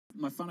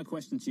My final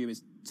question to you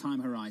is time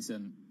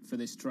horizon for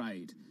this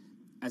trade.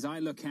 As I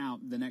look out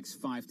the next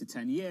 5 to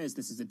 10 years,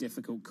 this is a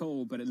difficult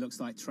call, but it looks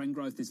like trend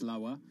growth is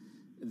lower.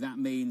 That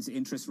means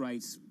interest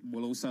rates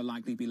will also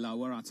likely be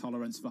lower. Our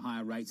tolerance for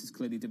higher rates has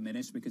clearly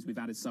diminished because we've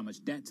added so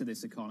much debt to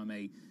this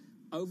economy.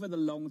 Over the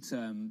long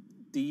term,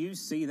 do you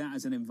see that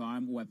as an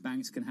environment where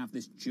banks can have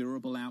this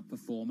durable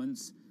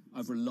outperformance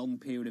over a long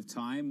period of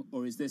time?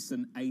 Or is this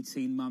an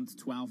 18-month,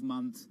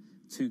 12-month,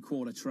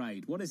 2-quarter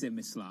trade? What is it,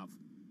 Mislav?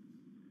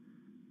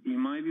 In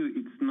my view,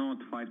 it's not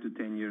 5 to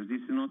 10 years.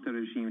 This is not a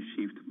regime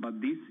shift, but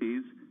this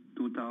is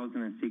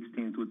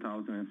 2016,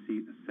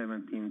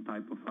 2017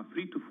 type of a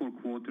 3 to 4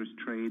 quarters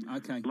trade.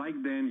 Okay. Like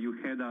then you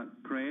had a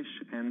crash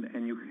and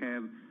you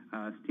have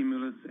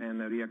stimulus and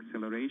a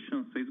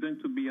reacceleration. So it's going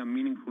to be a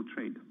meaningful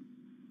trade.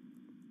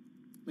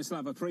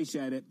 Mislav,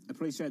 appreciate it.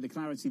 Appreciate the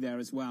clarity there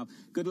as well.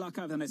 Good luck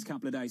over the next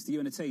couple of days to you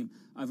and the team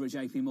over at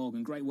JP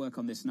Morgan. Great work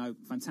on this note.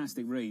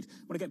 Fantastic read. I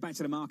want to get back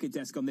to the market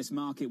desk on this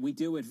market. We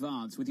do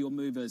advance with your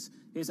movers.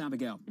 Here's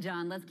Abigail.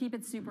 John, let's keep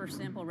it super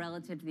simple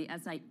relative to the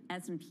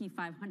S&P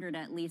 500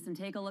 at least, and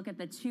take a look at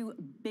the 2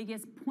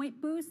 biggest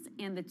point boosts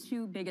and the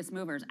 2 biggest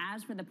movers.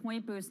 As for the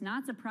point boost,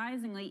 not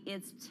surprisingly,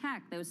 it's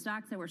tech. Those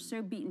stocks that were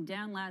so beaten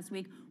down last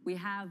week, we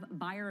have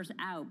buyers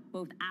out,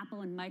 both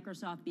Apple and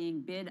Microsoft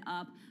being bid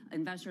up,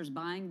 investors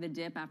buying the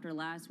dip after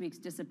last week's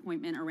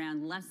disappointment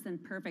around less than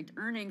perfect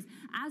earnings.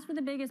 As for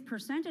the biggest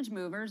percentage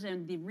movers,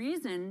 and the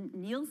reason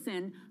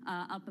Nielsen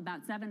up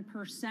about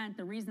 7%,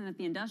 the reason that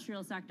the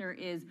industrial sector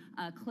is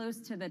close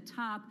to the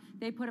top,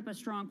 they put up a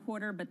strong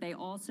quarter, but they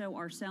also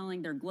are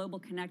selling their Global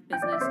Connect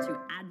business to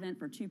Advent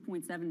for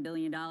 $2.7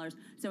 billion.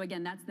 So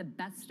again, that's the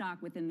best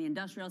stock within the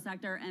industrial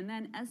sector. And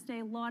then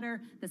Estee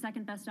Lauder, the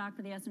second best stock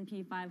for the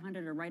S&P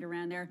 500, are right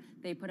around there.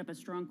 They put up a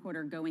strong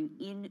quarter going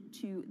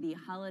into the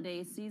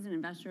holiday season.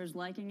 Investors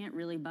liking it,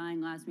 really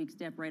buying last week's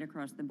dip right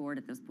across the board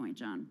at this point,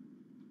 John.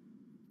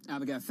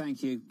 Abigail,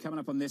 thank you. Coming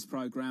up on this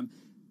program,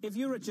 if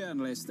you're a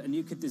journalist and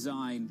you could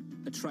design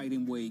a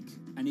trading week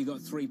and you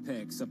got 3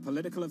 picks, a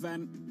political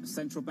event, a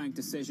central bank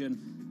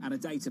decision, and a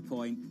data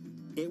point,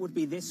 it would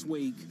be this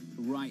week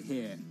right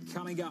here.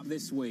 Coming up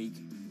this week,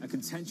 a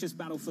contentious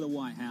battle for the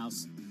White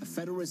House, a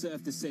Federal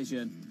Reserve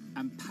decision,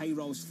 and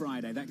payrolls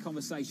Friday. That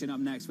conversation up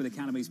next with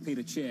Academy's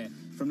Peter Cheer.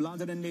 From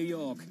London and New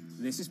York,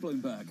 this is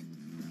Bloomberg.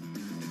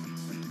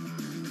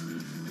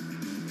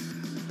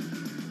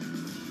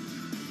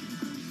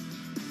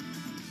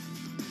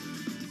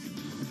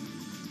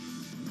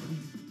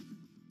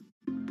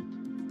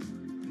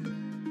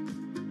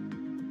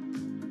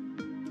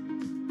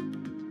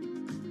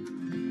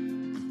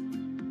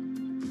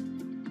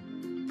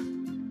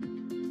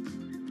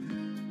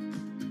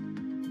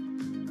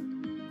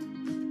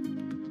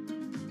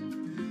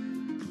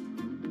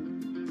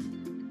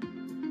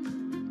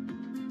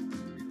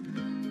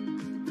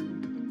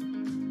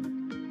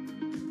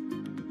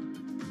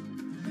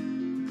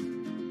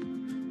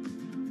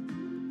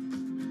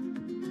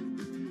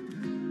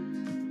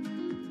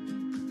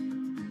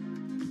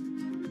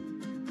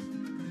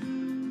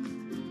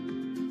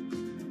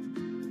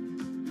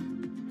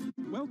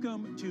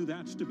 Welcome to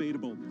That's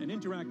Debatable, an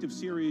interactive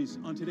series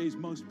on today's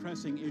most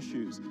pressing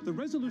issues. The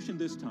resolution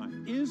this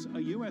time, is a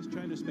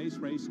U.S.-China space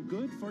race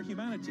good for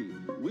humanity?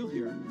 We'll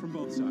hear from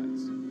both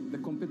sides. The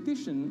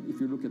competition, if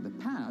you look at the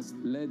past,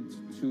 led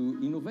to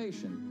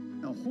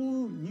innovation. A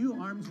whole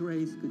new arms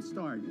race could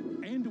start.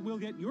 And we'll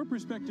get your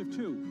perspective,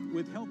 too,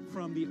 with help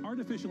from the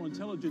artificial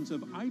intelligence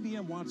of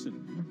IBM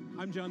Watson.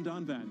 I'm John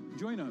Donvan.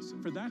 Join us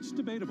for That's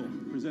Debatable,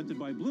 presented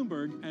by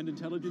Bloomberg and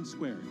Intelligence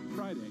Squared,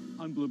 Friday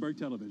on Bloomberg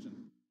Television.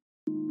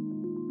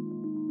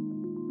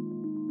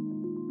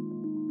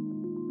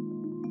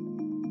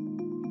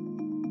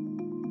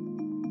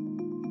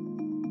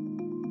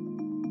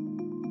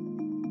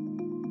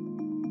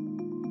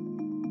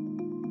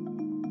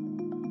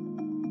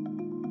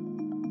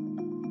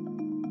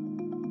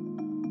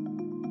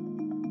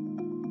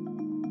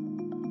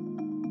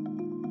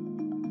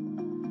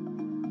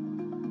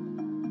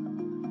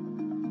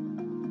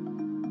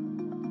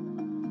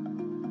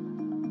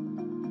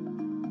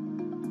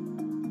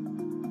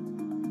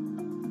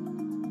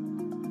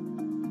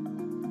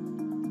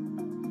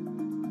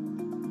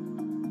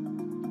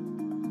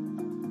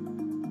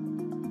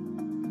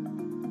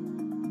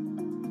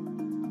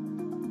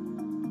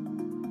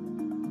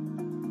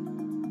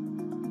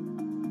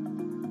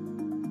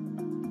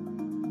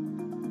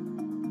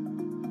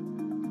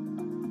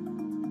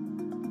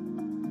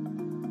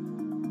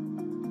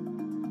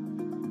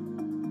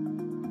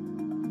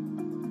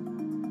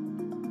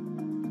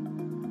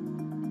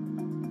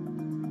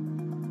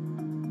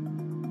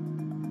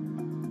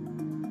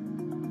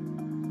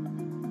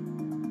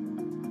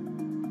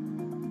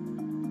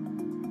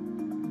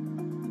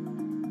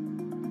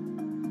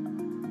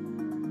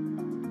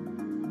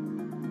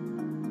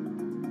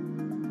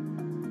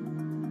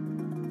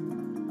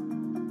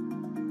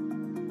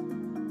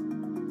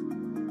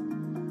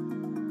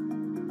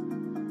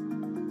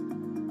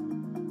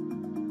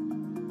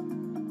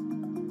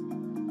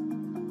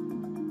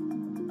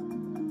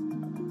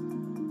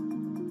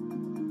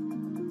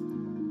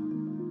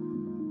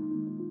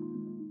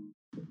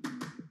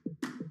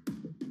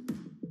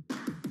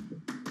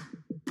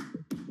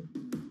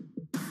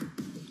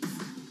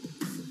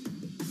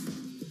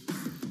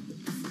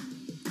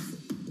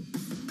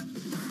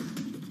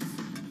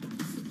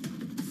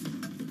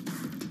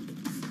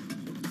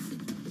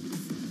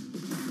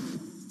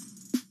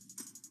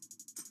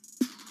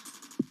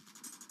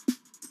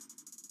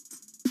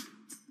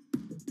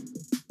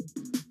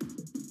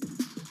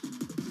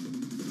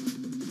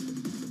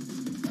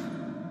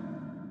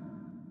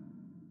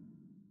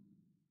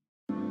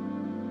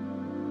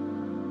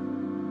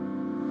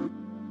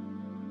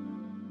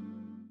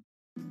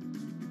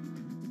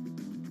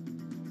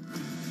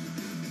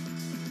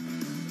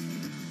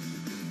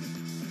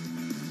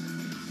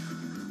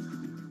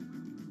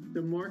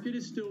 The market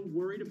is still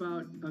worried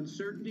about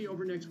uncertainty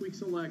over next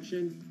week's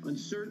election,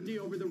 uncertainty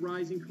over the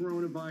rising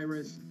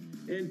coronavirus,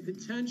 and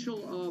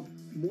potential of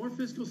more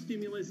fiscal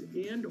stimulus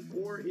and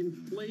or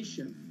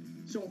inflation.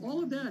 So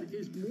all of that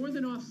is more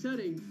than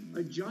offsetting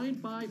a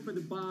giant buy for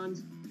the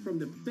bonds from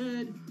the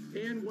Fed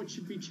and what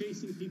should be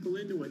chasing people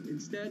into it.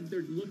 Instead,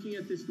 they're looking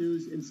at this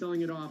news and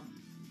selling it off.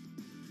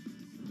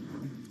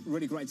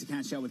 Really great to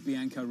catch up with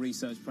Bianco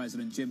Research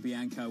President Jim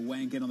Bianco,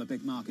 weighing in on the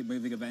big market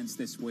moving events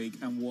this week.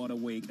 And what a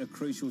week, a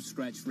crucial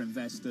stretch for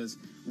investors.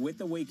 With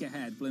the week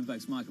ahead,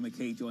 Bloomberg's Michael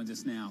McKee joins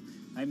us now.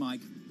 Hey,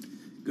 Mike.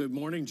 Good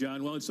morning,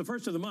 John. Well, it's the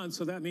first of the month,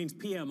 so that means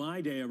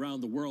PMI day around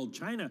the world.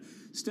 China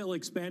still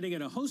expanding,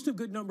 and a host of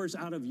good numbers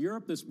out of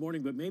Europe this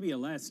morning, but maybe a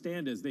last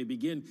stand as they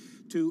begin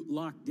to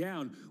lock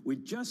down. We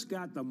just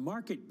got the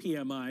market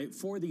PMI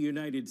for the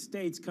United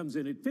States, comes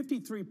in at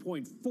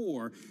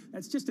 53.4.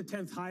 That's just a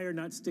tenth higher,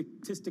 not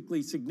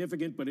statistically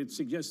significant, but it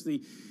suggests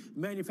the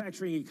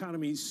manufacturing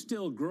economy is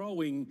still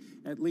growing,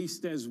 at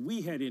least as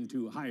we head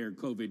into higher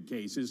COVID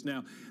cases.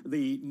 Now,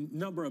 the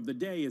number of the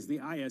day is the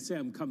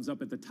ISM comes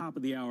up at the top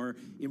of the hour.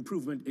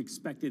 Improvement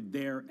expected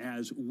there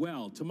as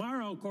well.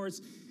 Tomorrow, of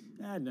course,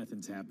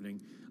 nothing's happening.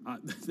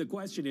 The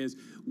question is,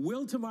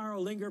 will tomorrow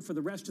linger for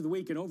the rest of the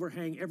week and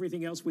overhang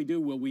everything else we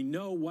do? Will we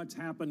know what's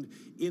happened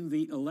in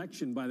the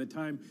election by the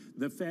time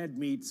the Fed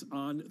meets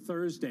on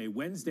Thursday?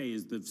 Wednesday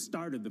is the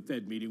start of the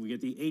Fed meeting. We get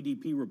the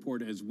ADP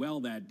report as well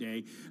that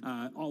day.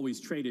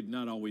 Always traded,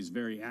 not always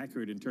very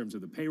accurate in terms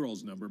of the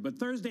payrolls number. But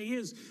Thursday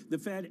is the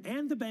Fed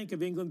and the Bank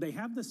of England. They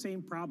have the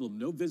same problem,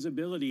 no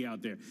visibility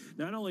out there.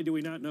 Not only do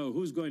we not know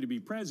who's going to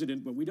be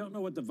president, but we don't know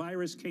what the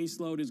virus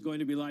caseload is going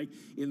to be like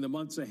in the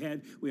months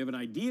ahead. We have an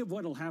idea of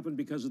what will happen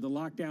because of the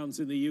lockdowns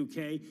in the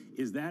UK.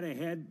 Is that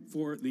ahead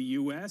for the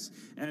US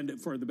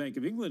and for the Bank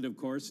of England, of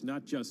course,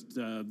 not just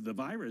the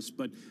virus,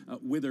 but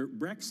whether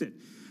Brexit.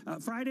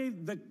 Friday,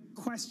 the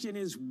question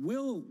is,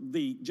 will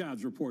the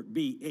jobs report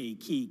be a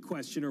key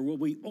question, or will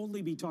we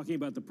only be talking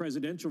about the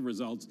presidential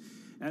results?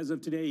 As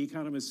of today,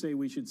 economists say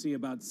we should see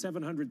about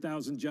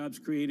 700,000 jobs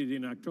created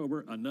in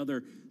October,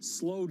 another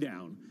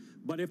slowdown.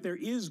 But if there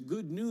is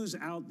good news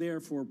out there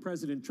for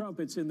President Trump,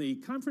 it's in the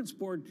Conference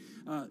Board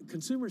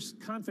consumer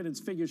confidence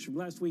figures from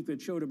last week that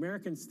showed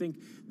Americans think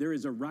there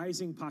is a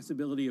rising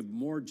possibility of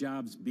more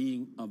jobs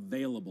being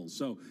available.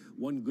 So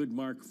one good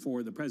mark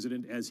for the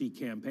president as he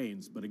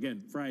campaigns. But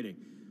again, Friday,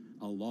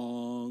 a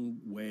long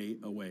way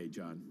away,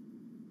 John.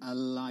 A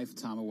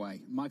lifetime away.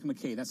 Michael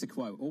McKee, that's a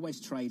quote.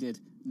 Always traded,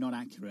 not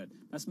accurate.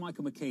 That's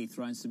Michael McKee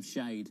throwing some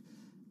shade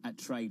at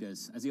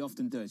traders, as he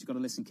often does. You've got to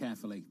listen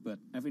carefully, but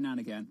every now and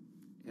again,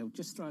 he'll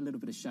just throw a little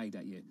bit of shade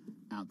at you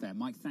out there.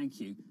 Mike, thank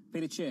you.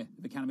 Peter Cheer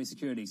of Academy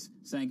Securities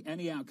saying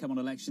any outcome on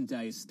election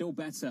day is still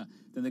better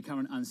than the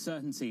current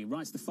uncertainty.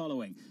 Writes the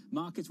following: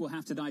 markets will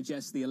have to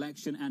digest the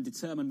election and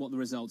determine what the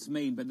results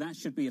mean, but that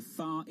should be a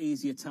far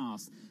easier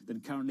task than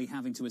currently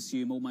having to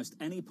assume almost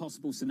any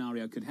possible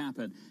scenario could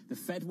happen. The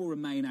Fed will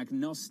remain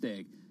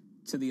agnostic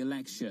to the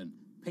election.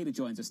 Peter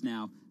joins us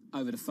now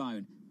over the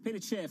phone. Peter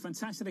Cheer,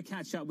 fantastic to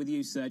catch up with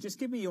you, sir. Just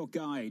give me your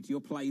guide, your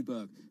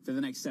playbook for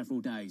the next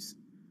several days.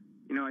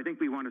 You know, I think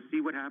we want to see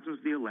what happens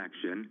with the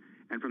election,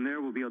 and from there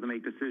we'll be able to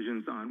make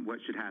decisions on what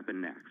should happen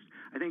next.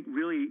 I think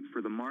really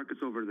for the markets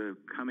over the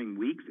coming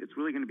weeks, it's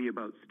really going to be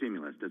about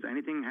stimulus. Does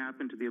anything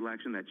happen to the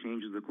election that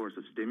changes the course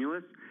of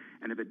stimulus?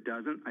 And if it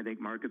doesn't, I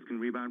think markets can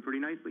rebound pretty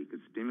nicely because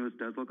stimulus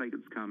does look like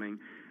it's coming.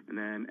 And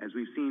then as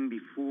we've seen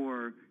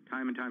before,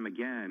 time and time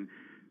again,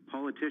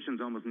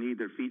 politicians almost need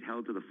their feet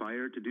held to the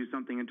fire to do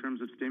something in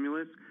terms of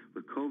stimulus.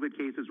 With COVID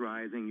cases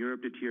rising,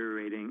 Europe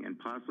deteriorating, and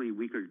possibly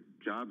weaker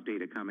jobs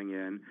data coming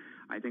in,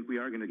 I think we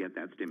are going to get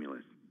that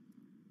stimulus.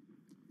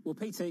 Well,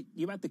 Peter,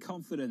 you had the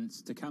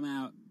confidence to come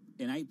out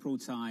in April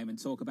time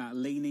and talk about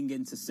leaning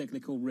into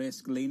cyclical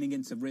risk, leaning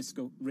into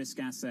risk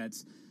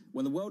assets,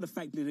 when the world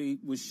effectively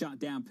was shut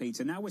down,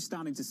 Peter. Now we're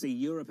starting to see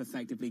Europe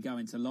effectively go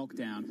into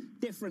lockdown.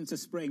 Different to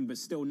spring, but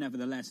still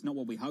nevertheless not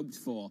what we hoped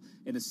for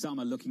in the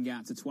summer, looking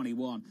out to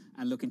 21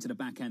 and looking to the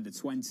back end of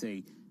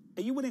 20.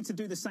 Are you willing to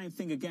do the same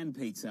thing again,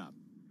 Peter?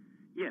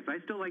 Yes, I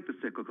still like the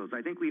cyclicals.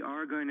 I think we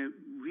are going to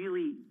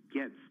really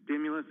get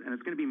stimulus, and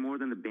it's going to be more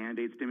than the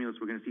Band-Aid stimulus.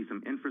 We're going to see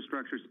some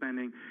infrastructure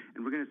spending,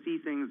 and we're going to see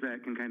things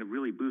that can kind of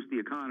really boost the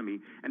economy.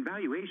 And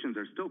valuations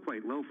are still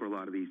quite low for a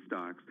lot of these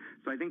stocks.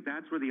 So I think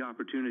that's where the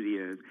opportunity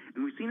is.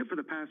 And we've seen it for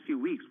the past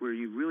few weeks where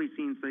you've really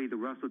seen, say, the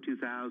Russell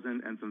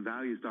 2000 and some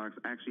value stocks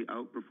actually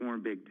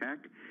outperform big tech.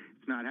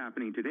 It's not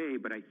happening today,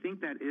 but I think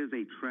that is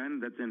a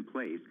trend that's in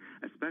place,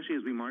 especially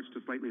as we march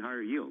to slightly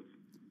higher yields.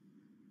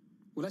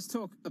 Well, let's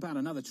talk about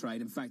another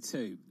trade, in fact,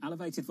 two.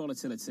 Elevated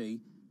volatility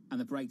and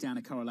the breakdown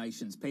of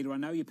correlations. Peter, I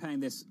know you're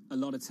paying this a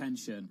lot of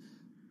attention.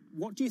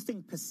 What do you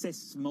think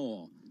persists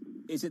more?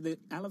 Is it the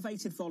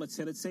elevated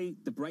volatility,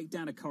 the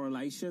breakdown of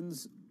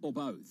correlations, or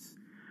both?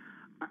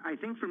 I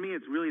think for me,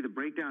 it's really the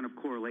breakdown of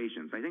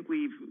correlations. I think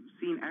we've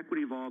seen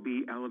equity vol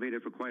be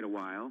elevated for quite a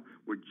while.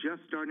 We're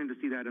just starting to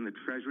see that in the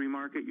Treasury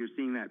market. You're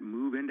seeing that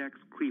MOVE index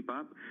creep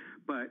up.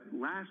 But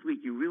last week,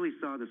 you really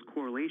saw this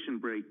correlation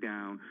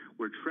breakdown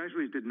where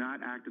treasuries did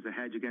not act as a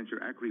hedge against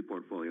your equity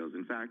portfolios.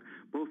 In fact,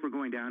 both were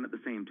going down at the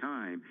same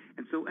time.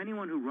 And so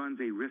anyone who runs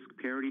a risk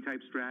parity type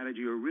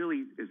strategy or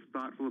really is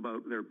thoughtful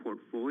about their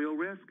portfolio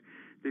risk,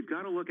 they've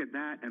got to look at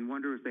that and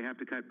wonder if they have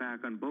to cut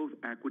back on both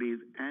equities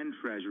and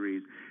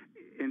treasuries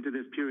into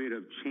this period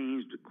of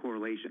changed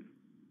correlation.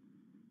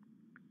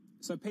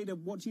 So, Peter,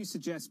 what do you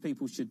suggest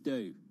people should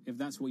do if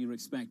that's what you're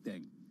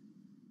expecting?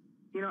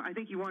 You know, I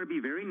think you want to be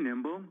very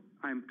nimble.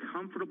 I'm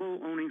comfortable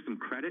owning some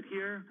credit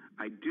here.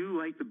 I do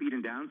like the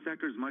beaten down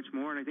sectors much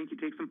more, and I think you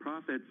take some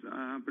profits,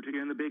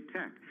 particularly in the big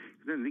tech.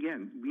 Then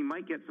again, we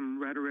might get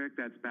some rhetoric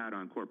that's bad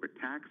on corporate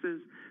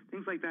taxes,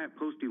 things like that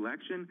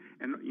post-election.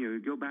 And you know,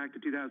 go back to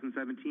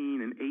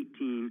 2017 and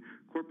 18,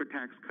 corporate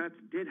tax cuts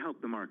did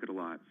help the market a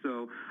lot.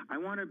 So I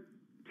want to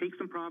take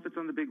some profits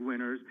on the big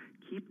winners,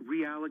 keep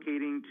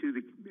reallocating to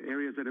the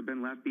areas that have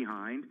been left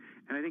behind,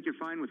 and I think you're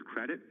fine with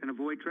credit and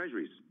avoid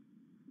treasuries.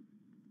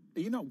 Are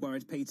you not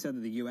worried, Peter,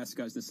 that the U.S.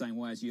 goes the same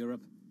way as Europe?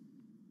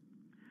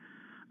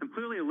 I'm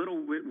clearly a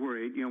little bit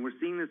worried. You know, we're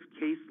seeing this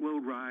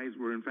caseload rise.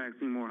 We're, in fact,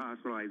 seeing more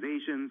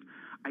hospitalizations.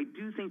 I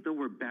do think, though,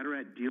 we're better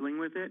at dealing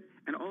with it.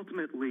 And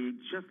ultimately,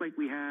 just like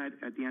we had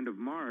at the end of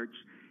March,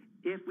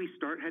 if we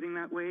start heading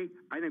that way,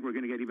 I think we're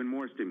going to get even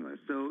more stimulus.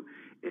 So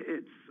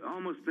it's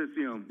almost this,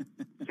 you know,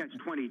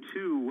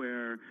 catch-22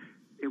 where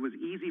it was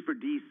easy for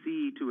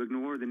D.C. to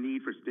ignore the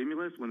need for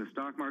stimulus when the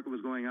stock market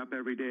was going up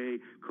every day,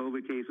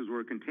 COVID cases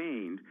were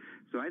contained.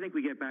 So I think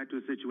we get back to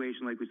a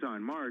situation like we saw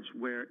in March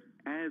where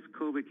as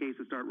COVID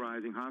cases start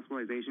rising,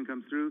 hospitalization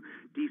comes through,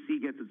 D.C.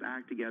 gets its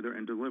act together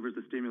and delivers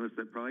the stimulus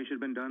that probably should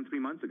have been done 3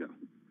 months ago.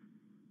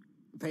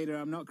 Peter,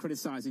 I'm not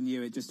criticizing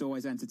you. It just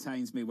always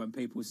entertains me when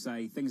people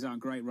say things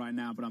aren't great right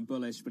now, but I'm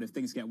bullish. But if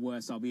things get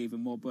worse, I'll be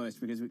even more bullish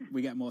because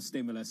we get more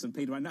stimulus. And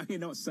Peter, I know you're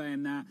not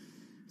saying that.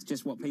 It's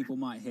just what people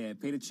might hear.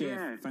 Peter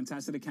Cheer,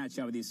 fantastic to catch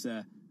up with you,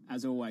 sir.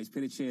 As always,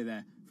 Peter Cheer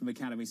there from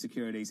Academy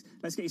Securities.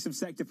 Let's get you some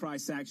sector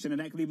price action. An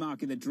equity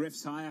market that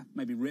drifts higher,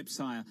 maybe rips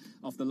higher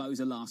off the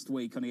lows of last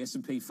week on the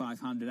S&P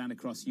 500 and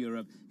across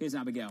Europe. Here's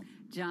Abigail.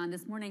 John,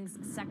 this morning's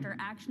sector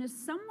action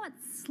is somewhat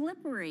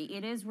slippery.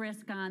 It is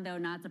risk on, though,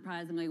 not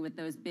surprisingly, with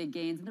those big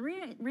gains. And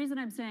the reason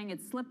I'm saying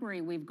it's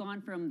slippery, we've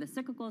gone from the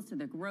cyclicals to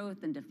the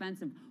growth and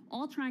defensive,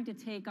 all trying to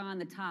take on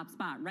the top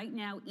spot. Right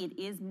now, it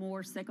is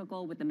more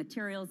cyclical with the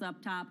materials up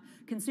top,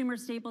 consumer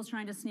staples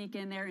trying to sneak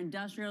in there,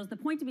 industrials. The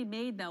point to be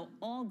made, though,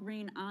 all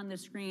green on the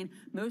screen.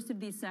 Most of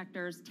these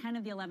sectors, 10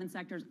 of the 11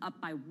 sectors, up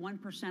by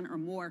 1% or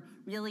more,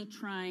 really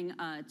trying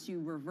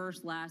to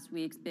reverse last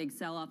week's big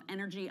sell-off.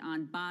 Energy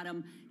on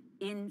bottom,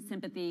 in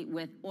sympathy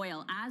with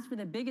oil. As for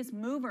the biggest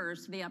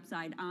movers to the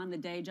upside on the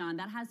day, John,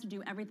 that has to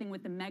do everything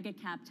with the mega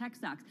cap tech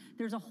stocks.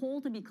 There's a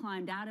hole to be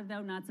climbed out of,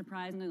 though, not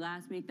surprisingly.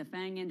 Last week, the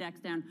FANG index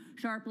down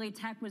sharply.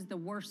 Tech was the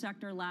worst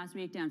sector last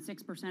week, down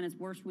 6%, its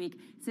worst week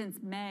since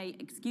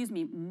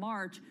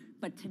March.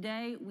 But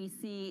today, we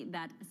see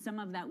that some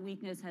of that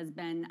weakness has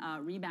been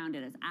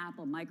rebounded as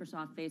Apple,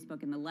 Microsoft,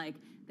 Facebook, and the like.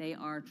 They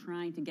are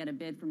trying to get a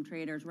bid from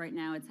traders. Right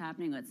now, it's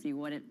happening. Let's see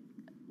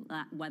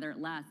whether it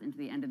lasts into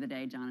the end of the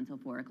day, John, until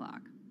 4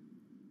 o'clock.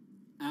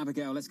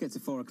 Abigail, let's get to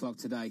 4 o'clock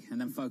today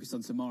and then focus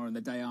on tomorrow and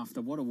the day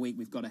after. What a week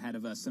we've got ahead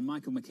of us. And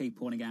Michael McKee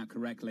pointing out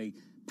correctly,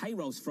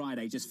 payrolls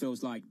Friday just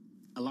feels like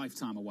a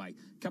lifetime away.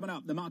 Coming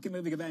up, the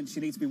market-moving events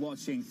you need to be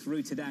watching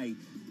through today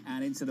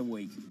and into the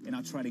week in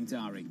our trading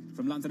diary.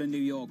 From London and New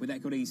York, with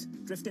equities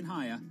drifting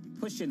higher,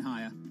 pushing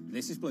higher,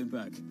 this is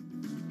Bloomberg.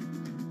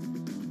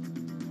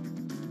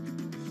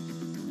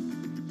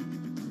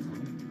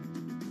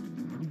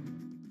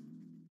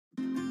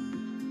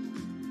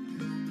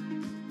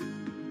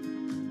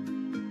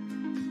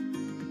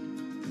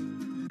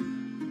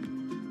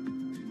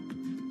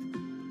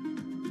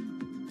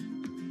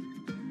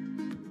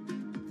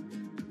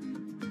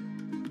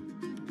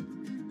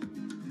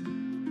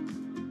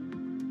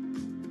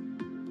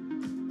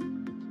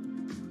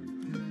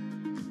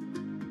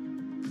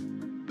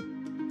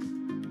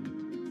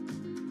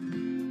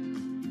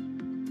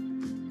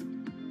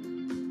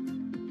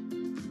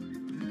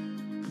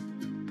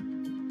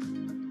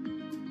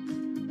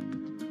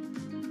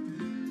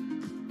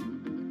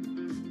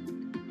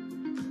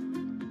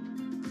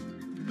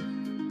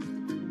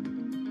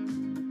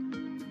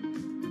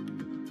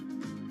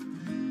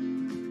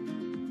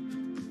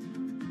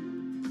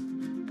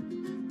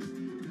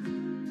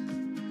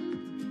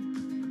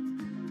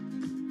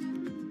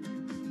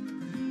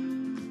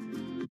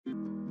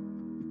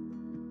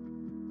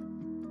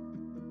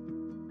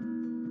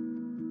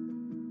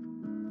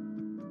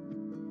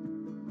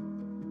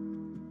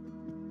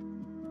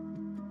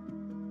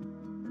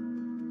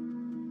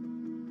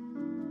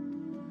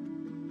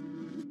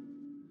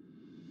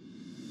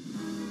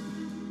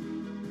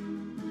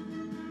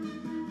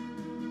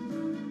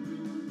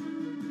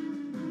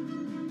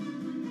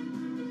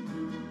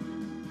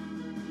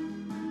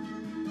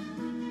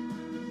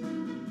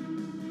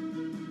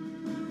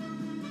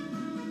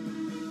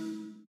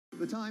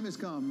 The time has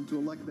come to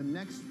elect the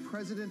next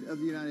president of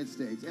the United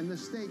States, and the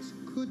stakes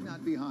could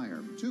not be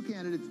higher. Two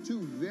candidates, two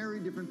very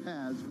different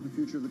paths for the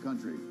future of the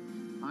country.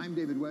 I'm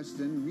David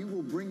Weston. We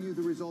will bring you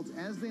the results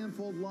as they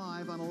unfold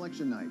live on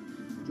election night.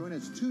 Join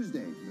us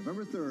Tuesday,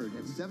 November 3rd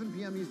at 7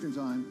 p.m. Eastern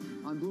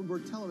Time on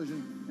Bloomberg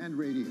Television and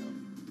Radio.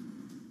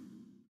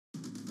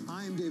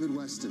 I'm David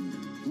Weston.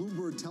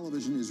 Bloomberg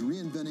Television is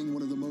reinventing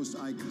one of the most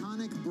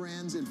iconic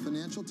brands in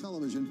financial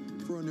television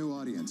for a new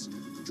audience.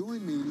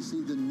 Join me to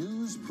see the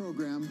news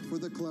program for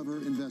the clever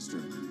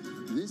investor.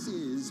 This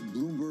is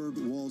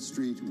Bloomberg Wall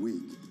Street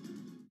Week.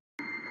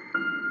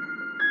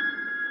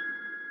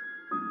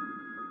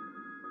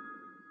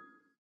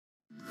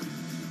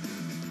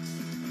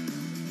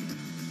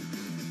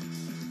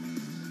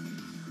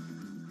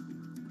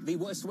 The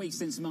worst week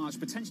since March,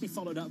 potentially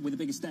followed up with the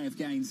biggest day of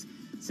gains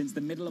since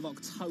the middle of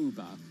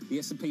October. The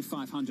S&P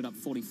 500 up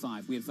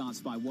 45. We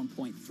advanced by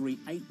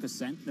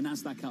 1.38%. The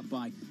Nasdaq up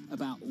by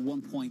about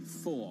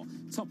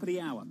 1.4. Top of the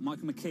hour,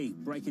 Michael McKee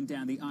breaking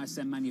down the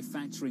ISM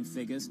manufacturing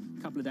figures.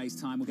 A couple of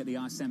days' time, we'll get the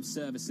ISM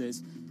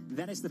services.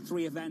 Then it's the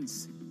three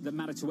events that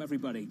matter to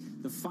everybody.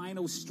 The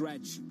final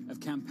stretch of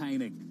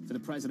campaigning for the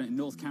president in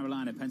North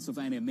Carolina,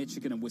 Pennsylvania,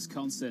 Michigan, and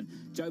Wisconsin.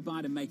 Joe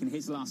Biden making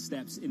his last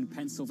steps in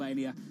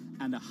Pennsylvania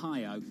and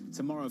Ohio.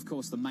 Tomorrow, of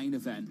course, the main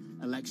event,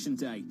 Election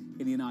Day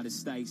in the United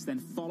States. Then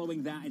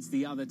following that, it's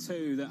the other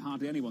two that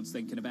hardly anyone's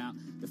thinking about.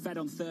 The Fed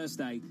on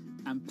Thursday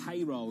and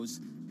payrolls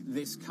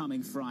this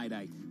coming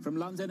Friday. From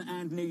London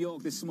and New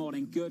York this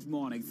morning, good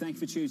morning. Thank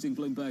you for choosing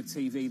Bloomberg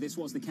TV. This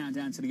was the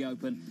countdown to the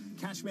open.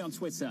 Catch me on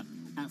Twitter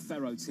at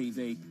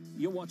FerroTV.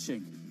 You're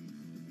watching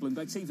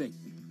Bloomberg TV.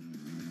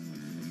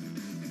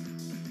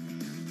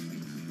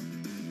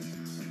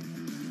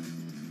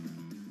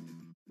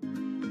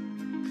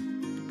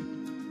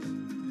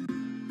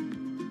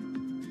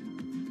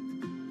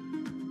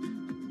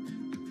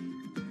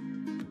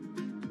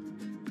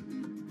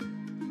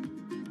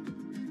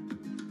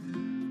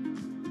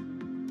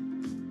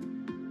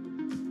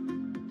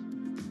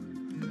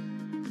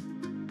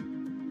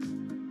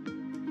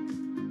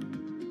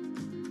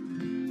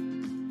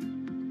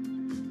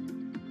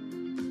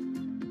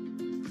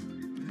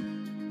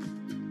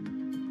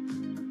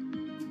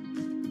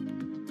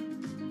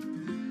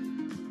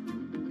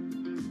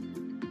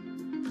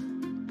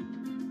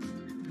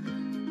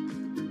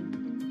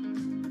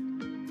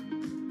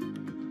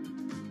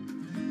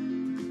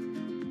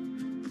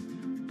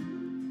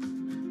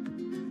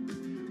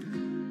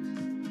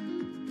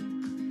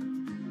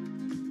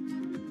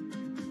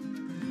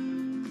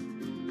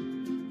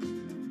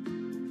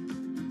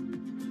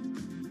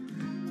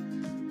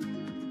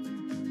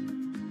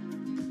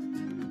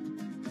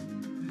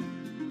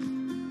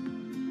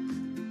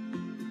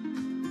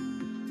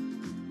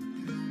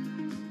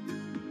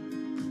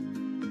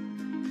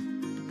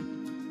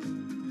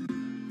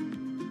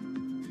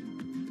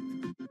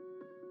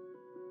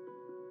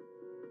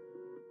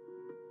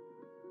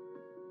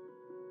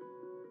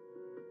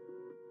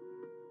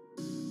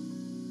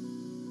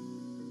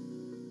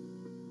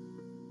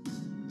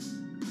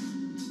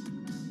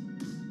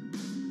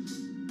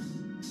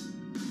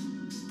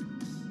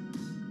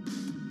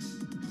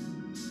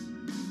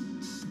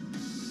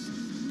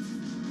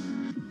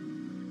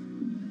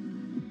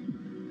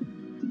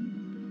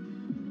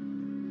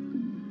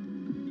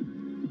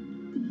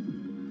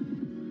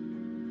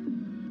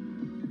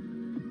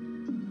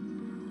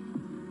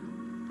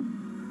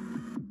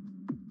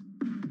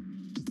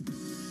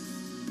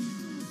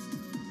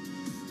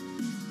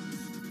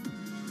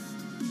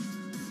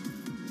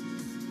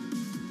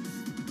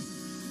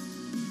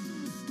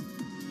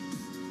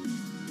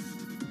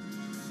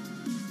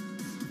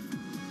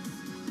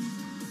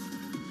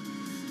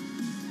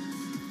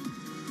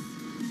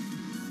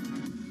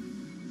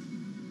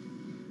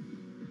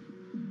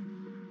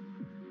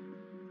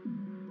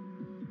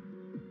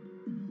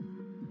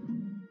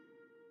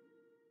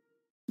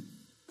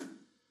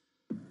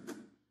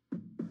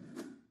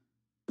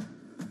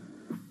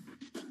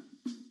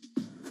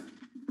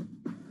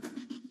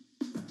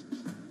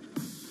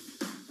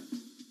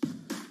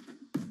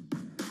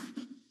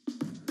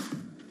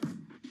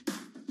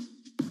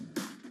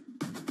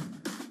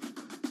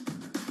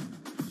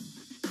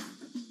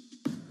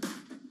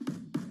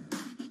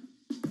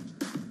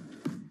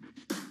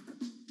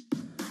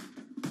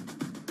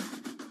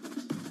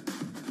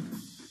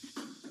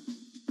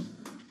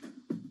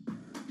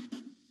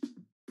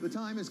 The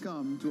time has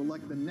come to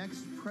elect the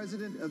next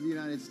president of the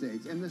United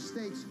States, and the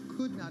stakes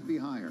could not be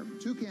higher.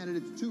 Two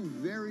candidates, two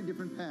very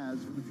different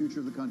paths for the future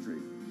of the country.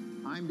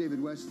 I'm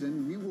David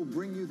Weston. We will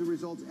bring you the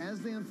results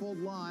as they unfold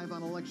live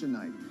on election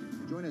night.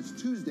 Join us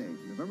Tuesday,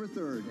 November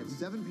 3rd at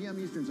 7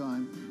 p.m. Eastern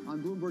Time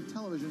on Bloomberg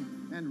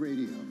Television and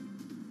Radio.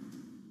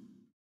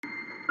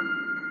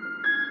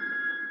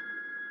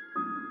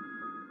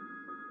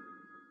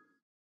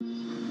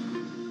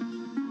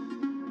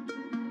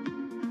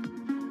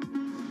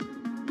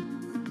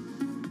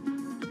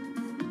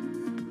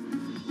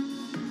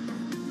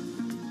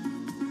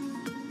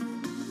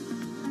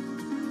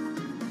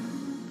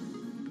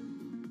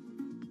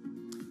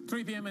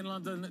 p.m. in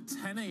London,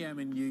 10 a.m.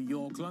 in New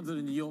York. London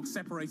and New York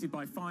separated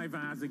by 5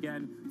 hours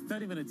again,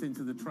 30 minutes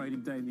into the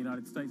trading day in the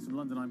United States. From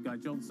London, I'm Guy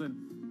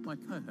Johnson. My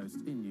co-host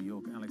in New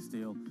York, Alex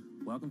Steele.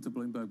 Welcome to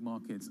Bloomberg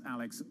Markets.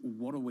 Alex,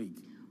 what a week.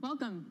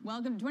 Welcome.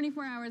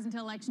 24 hours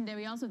until Election Day.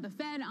 We also have the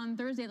Fed on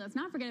Thursday. Let's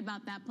not forget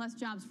about that, plus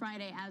Jobs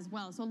Friday as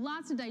well. So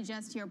lots to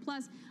digest here,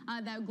 plus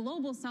that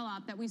global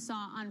sell-off that we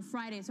saw on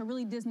Friday. So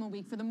really dismal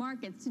week for the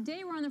markets.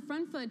 Today we're on the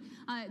front foot.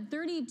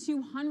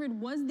 3,200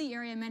 was the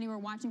area many were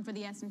watching for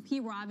the S&P.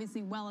 We're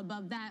obviously well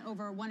above that,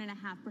 over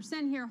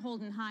 1.5% here,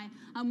 holding high.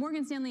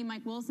 Morgan Stanley,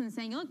 Mike Wilson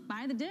saying, look,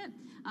 buy the dip.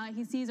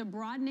 He sees a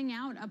broadening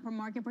out of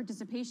market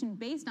participation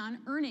based on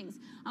earnings.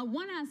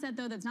 One asset,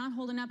 though, that's not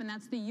holding up, and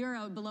that's the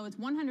euro below its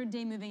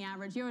 100-day moving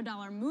average. Euro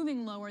dollar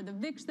moving lower. The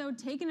VIX, though,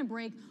 taking a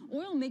break.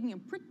 Oil making a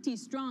pretty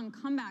strong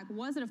comeback.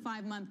 Was at a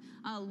 5-month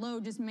low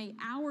just made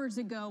hours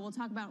ago. We'll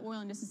talk about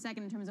oil in just a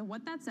second in terms of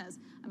what that says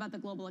about the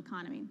global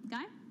economy.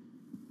 Guy?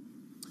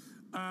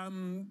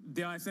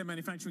 The ISM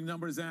manufacturing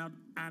number is out,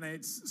 and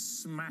it's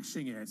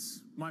smashing it.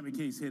 Mike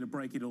McKee's here to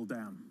break it all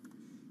down.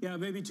 Yeah,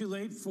 maybe too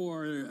late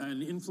for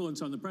an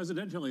influence on the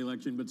presidential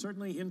election, but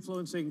certainly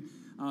influencing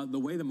the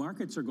way the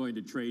markets are going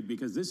to trade,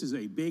 because this is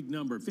a big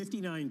number.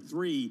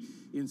 59.3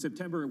 in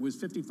September. It was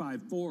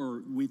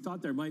 55.4. We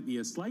thought there might be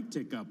a slight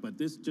tick up, but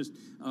this just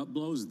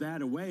blows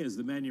that away as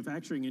the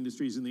manufacturing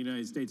industries in the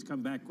United States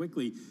come back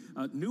quickly.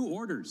 New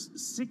orders,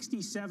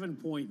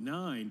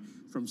 67.9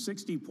 from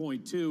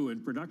 60.2,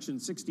 and production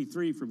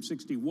 63 from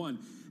 61.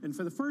 And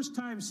for the first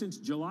time since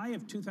July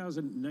of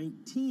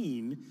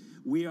 2019,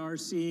 we are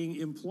seeing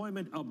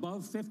employment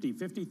above 50,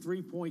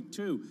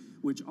 53.2,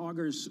 which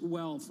augurs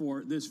well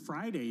for this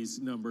Friday's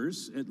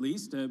numbers, at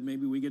least.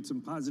 Maybe we get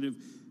some positive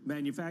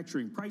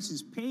manufacturing.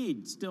 Prices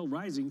paid still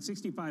rising,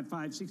 65.5,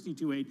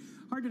 62.8.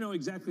 Hard to know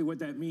exactly what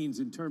that means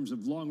in terms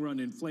of long-run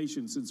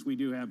inflation, since we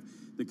do have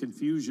the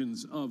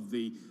confusions of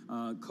the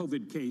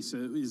COVID case.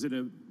 Is it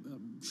a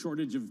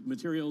shortage of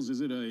materials?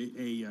 Is it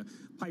a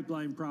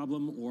pipeline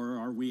problem, or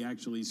are we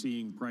actually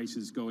seeing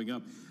prices going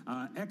up?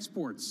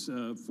 Exports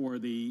for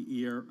the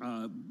year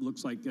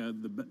looks like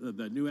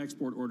the new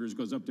export orders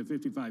goes up to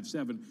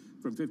 55.7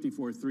 from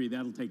 54.3.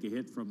 That'll take a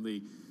hit from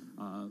the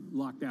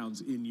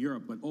lockdowns in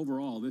Europe, but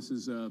overall, this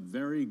is a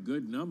very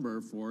good number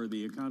for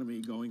the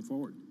economy going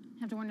forward.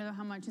 Have to wonder, though,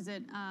 how much is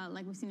it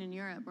like we've seen in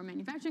Europe, where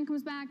manufacturing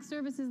comes back,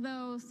 services,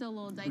 though, still a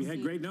little dicey. We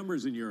had great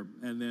numbers in Europe,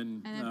 and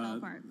then fell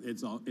apart.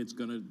 It's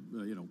going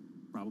to,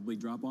 probably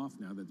drop off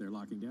now that they're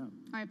locking down.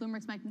 All right,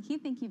 Bloomberg's Mike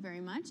McKee, thank you very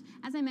much.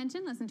 As I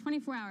mentioned, less than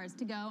 24 hours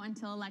to go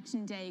until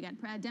Election Day. You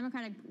got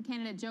Democratic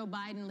candidate Joe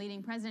Biden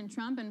leading President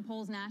Trump in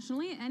polls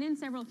nationally and in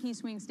several key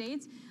swing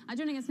states.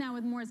 Joining us now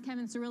with more is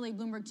Kevin Cirilli,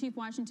 Bloomberg Chief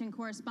Washington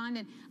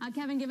Correspondent.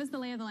 Kevin, give us the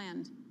lay of the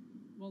land.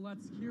 Well,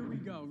 here we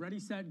go. Ready,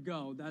 set,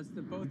 go. That's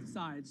both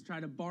sides try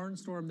to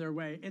barnstorm their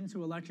way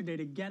into Election Day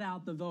to get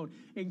out the vote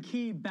in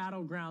key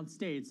battleground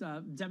states.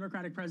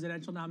 Democratic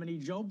presidential nominee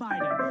Joe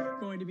Biden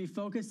going to be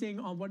focusing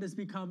on what has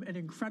become an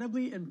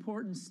incredibly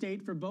important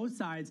state for both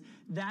sides.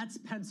 That's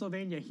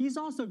Pennsylvania. He's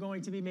also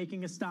going to be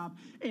making a stop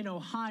in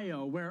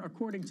Ohio, where,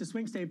 according to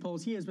swing state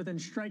polls, he is within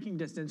striking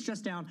distance,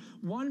 just down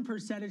 1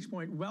 percentage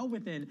point, well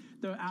within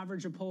the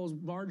average of polls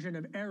margin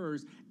of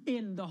errors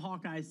in the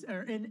Hawkeyes,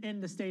 or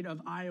in the state of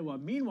Iowa.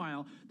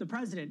 Meanwhile, the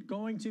president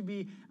going to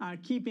be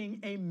keeping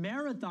a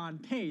marathon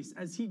pace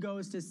as he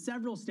goes to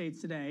several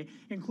states today,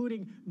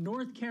 including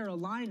North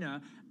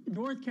Carolina.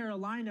 North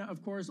Carolina,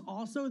 of course,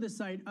 also the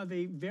site of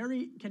a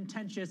very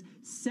contentious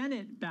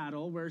Senate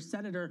battle where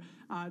Senator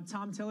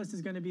Tom Tillis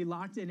is going to be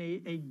locked in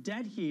a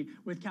dead heat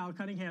with Cal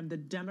Cunningham, the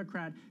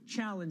Democrat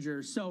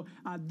challenger. So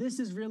this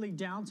is really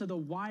down to the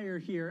wire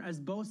here as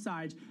both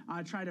sides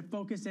try to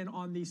focus in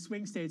on these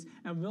swing states.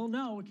 And we'll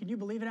know, can you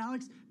believe it,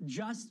 Alex,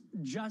 just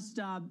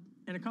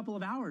in a couple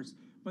of hours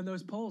when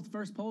those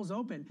first polls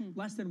open,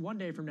 less than 1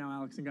 day from now,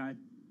 Alex and Guy.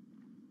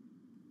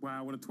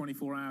 Wow, what a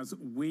 24 hours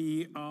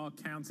we are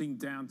counting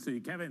down to.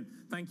 Kevin,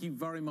 thank you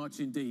very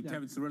much indeed. Yeah.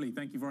 Kevin Cirilli,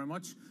 thank you very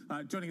much.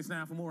 Joining us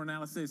now for more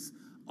analysis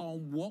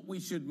on what we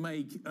should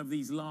make of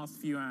these last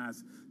few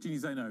hours. Jeannie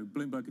Zaino,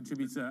 Bloomberg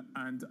contributor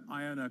and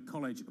Iona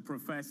College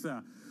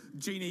professor.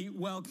 Jeannie,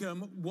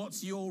 welcome.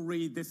 What's your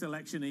read this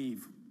election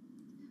eve?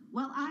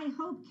 Well, I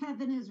hope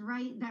Kevin is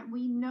right that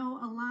we know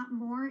a lot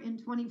more in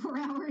 24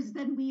 hours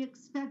than we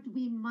expect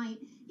we might.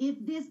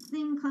 If this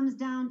thing comes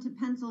down to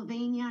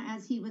Pennsylvania,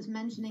 as he was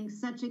mentioning,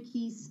 such a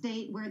key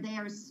state where they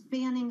are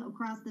spanning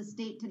across the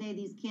state today,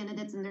 these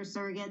candidates and their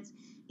surrogates,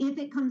 if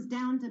it comes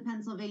down to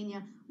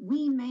Pennsylvania,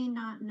 we may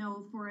not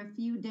know for a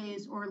few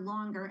days or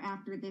longer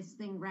after this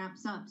thing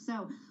wraps up.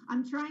 So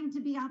I'm trying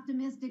to be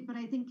optimistic, but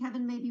I think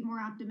Kevin may be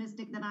more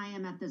optimistic than I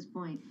am at this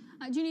point.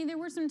 Jeannie, there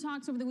were some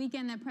talks over the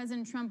weekend that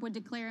President Trump would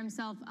declare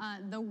himself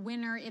the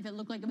winner if it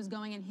looked like it was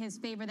going in his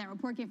favor. That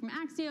report came from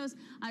Axios.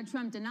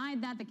 Trump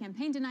denied that. The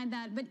campaign denied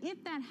that. But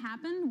if that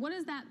happened, what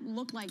does that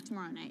look like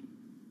tomorrow night?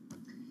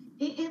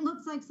 It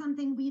looks like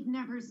something we've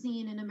never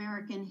seen in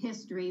American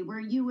history,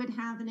 where you would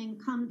have an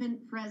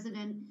incumbent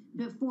president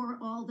before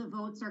all the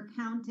votes are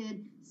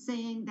counted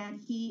saying that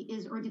he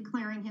is, or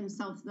declaring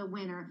himself the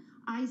winner.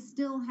 I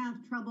still have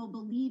trouble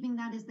believing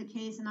that is the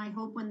case, and I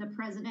hope when the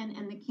president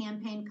and the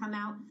campaign come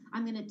out,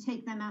 I'm going to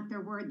take them at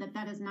their word that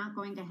that is not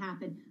going to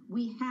happen.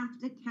 We have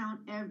to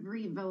count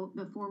every vote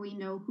before we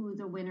know who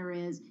the winner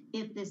is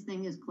if this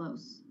thing is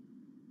close.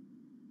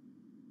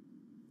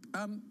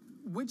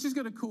 Which is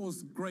going to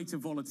cause greater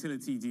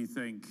volatility, do you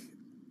think?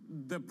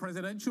 The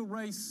presidential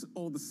race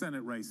or the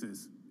Senate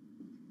races?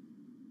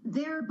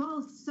 They're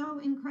both so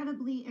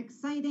incredibly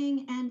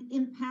exciting and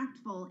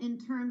impactful in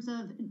terms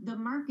of the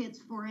markets,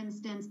 for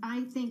instance.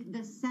 I think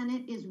the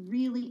Senate is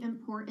really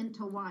important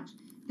to watch.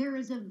 There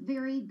is a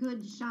very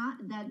good shot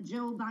that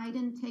Joe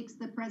Biden takes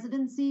the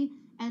presidency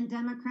and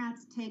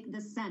Democrats take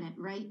the Senate,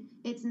 right?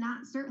 It's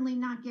not certainly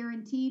not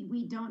guaranteed.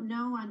 We don't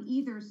know on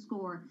either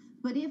score.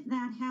 But if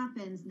that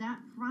happens, that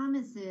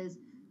promises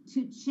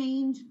to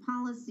change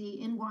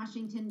policy in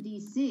Washington,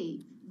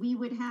 D.C. We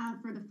would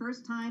have, for the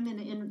first time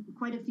in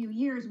quite a few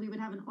years, we would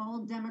have an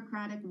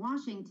all-Democratic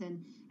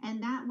Washington.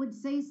 And that would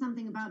say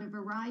something about a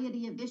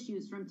variety of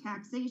issues, from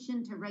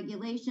taxation to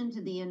regulation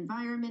to the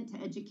environment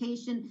to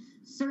education,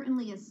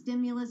 certainly a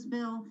stimulus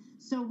bill.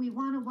 So we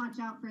want to watch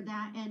out for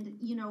that. And,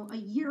 you know, a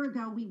year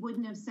ago, we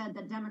wouldn't have said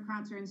that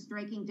Democrats are in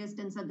striking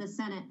distance of the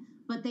Senate,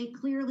 but they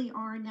clearly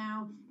are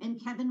now.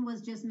 And Kevin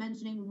was just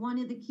mentioning one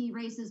of the key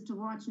races to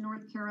watch,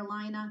 North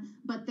Carolina,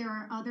 but there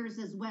are others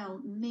as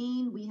well.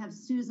 Maine, we have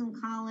Susan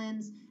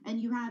Collins, and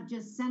you have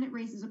just Senate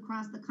races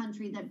across the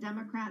country that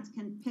Democrats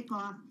can pick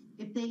off.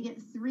 If they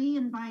get 3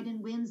 and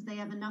Biden wins, they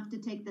have enough to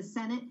take the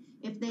Senate.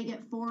 If they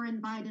get 4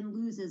 and Biden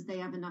loses, they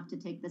have enough to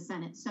take the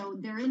Senate. So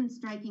they're in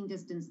striking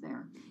distance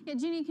there. Yeah,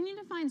 Jeannie, can you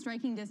define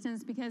striking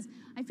distance? Because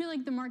I feel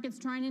like the market's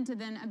trying to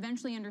then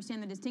eventually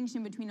understand the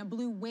distinction between a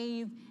blue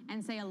wave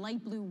and, say, a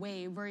light blue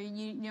wave, where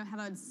you have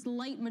a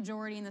slight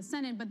majority in the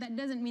Senate, but that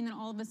doesn't mean that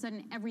all of a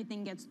sudden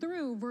everything gets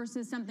through,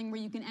 versus something where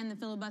you can end the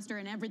filibuster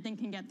and everything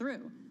can get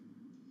through.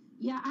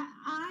 Yeah,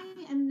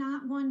 I am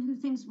not one who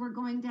thinks we're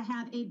going to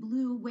have a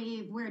blue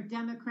wave where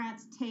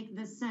Democrats take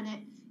the Senate,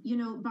 you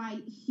know,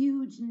 by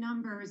huge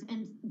numbers,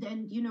 and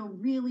then, you know,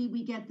 really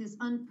we get this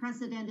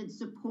unprecedented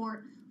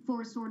support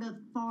for sort of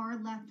far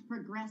left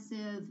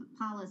progressive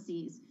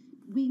policies.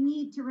 We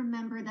need to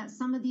remember that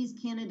some of these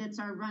candidates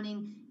are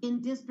running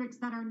in districts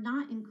that are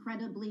not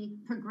incredibly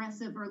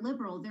progressive or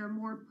liberal. They're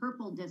more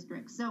purple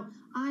districts. So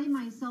I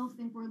myself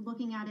think we're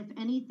looking at, if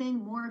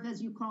anything, more of,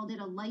 as you called it,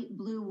 a light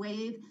blue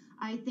wave.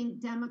 I think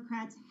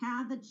Democrats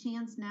have a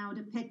chance now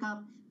to pick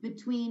up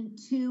between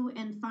 2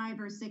 and 5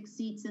 or 6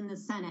 seats in the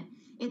Senate.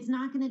 It's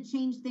not going to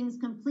change things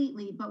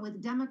completely, but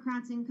with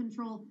Democrats in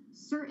control,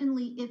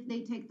 certainly if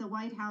they take the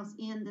White House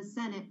and the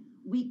Senate,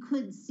 we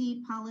could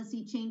see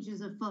policy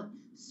changes afoot,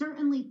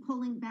 certainly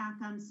pulling back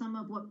on some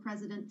of what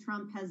President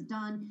Trump has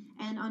done,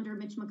 and under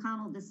Mitch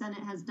McConnell, the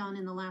Senate has done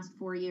in the last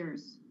 4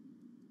 years.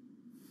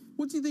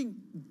 What do you think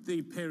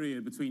the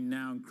period between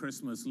now and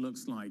Christmas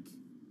looks like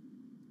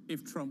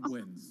if Trump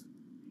wins?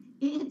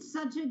 It's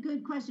such a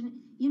good question.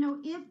 You know,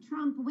 if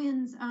Trump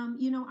wins,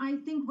 you know, I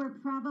think we're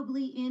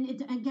probably in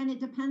it. Again, it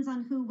depends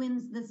on who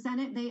wins the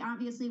Senate. They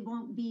obviously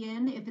won't be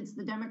in, if it's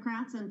the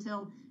Democrats,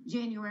 until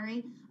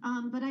January.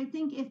 But I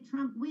think if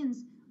Trump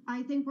wins,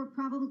 I think we're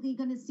probably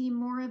going to see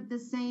more of the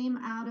same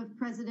out of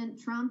President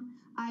Trump.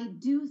 I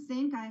do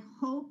think, I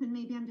hope, and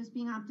maybe I'm just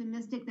being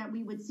optimistic, that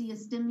we would see a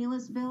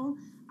stimulus bill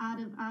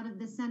out of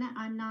the Senate.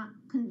 I'm not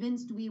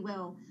convinced we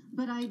will.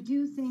 But I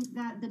do think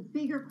that the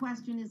bigger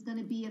question is going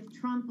to be, if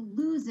Trump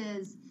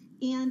loses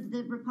and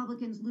the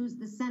Republicans lose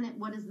the Senate,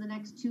 what does the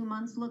next 2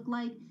 months look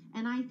like?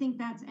 And I think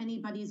that's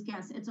anybody's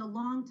guess. It's a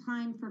long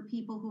time for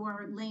people who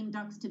are lame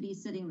ducks to be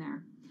sitting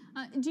there.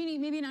 Jeannie,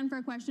 maybe an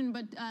unfair question,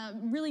 but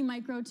really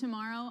micro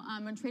tomorrow,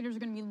 when traders are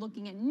going to be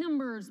looking at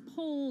numbers,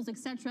 polls,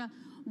 etc.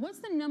 What's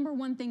the number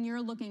one thing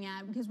you're looking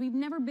at? Because we've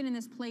never been in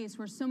this place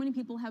where so many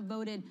people have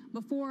voted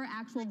before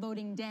actual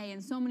voting day,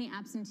 and so many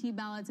absentee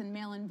ballots and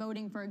mail-in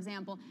voting, for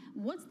example.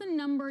 What's the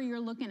number you're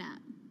looking at?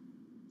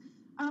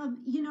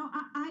 You know,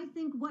 I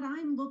think what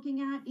I'm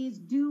looking at is,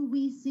 do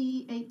we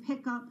see a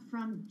pickup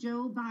from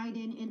Joe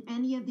Biden in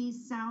any of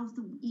these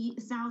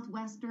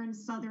southwestern,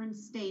 southern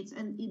states?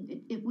 And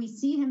if we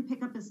see him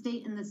pick up a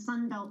state in the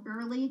Sun Belt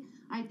early,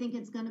 I think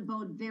it's going to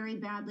bode very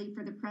badly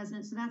for the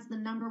president. So that's the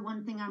number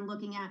one thing I'm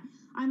looking at.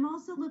 I'm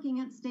also looking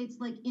at states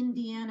like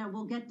Indiana.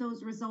 We'll get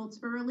those results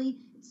early.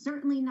 It's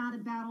certainly not a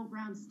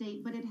battleground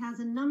state, but it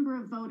has a number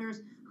of voters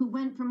who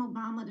went from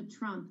Obama to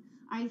Trump.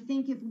 I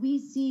think if we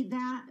see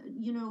that,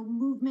 you know,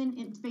 movement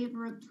in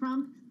favor of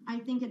Trump, I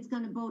think it's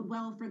going to bode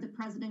well for the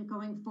president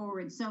going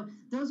forward. So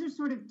those are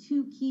sort of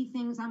 2 key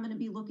things I'm going to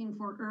be looking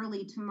for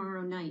early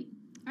tomorrow night.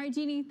 All right,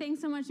 Jeannie,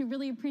 thanks so much. We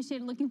really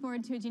appreciate it. Looking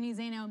forward to it. Jeannie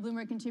Zaino,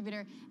 Bloomberg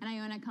contributor and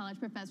Iona College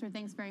professor.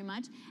 Thanks very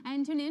much.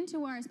 And tune in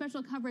to our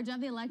special coverage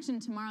of the election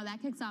tomorrow.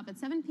 That kicks off at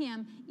 7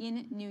 p.m.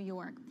 in New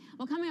York.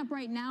 Well, coming up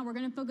right now, we're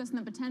going to focus on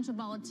the potential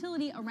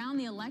volatility around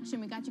the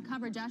election. We got you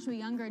covered. Joshua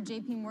Younger,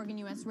 J.P. Morgan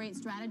U.S. Rate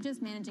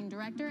Strategist, Managing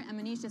Director,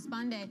 and Manish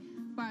Deshpande,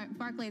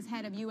 Barclays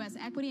Head of U.S.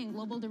 Equity and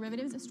Global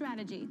Derivatives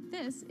Strategy.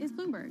 This is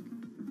Bloomberg.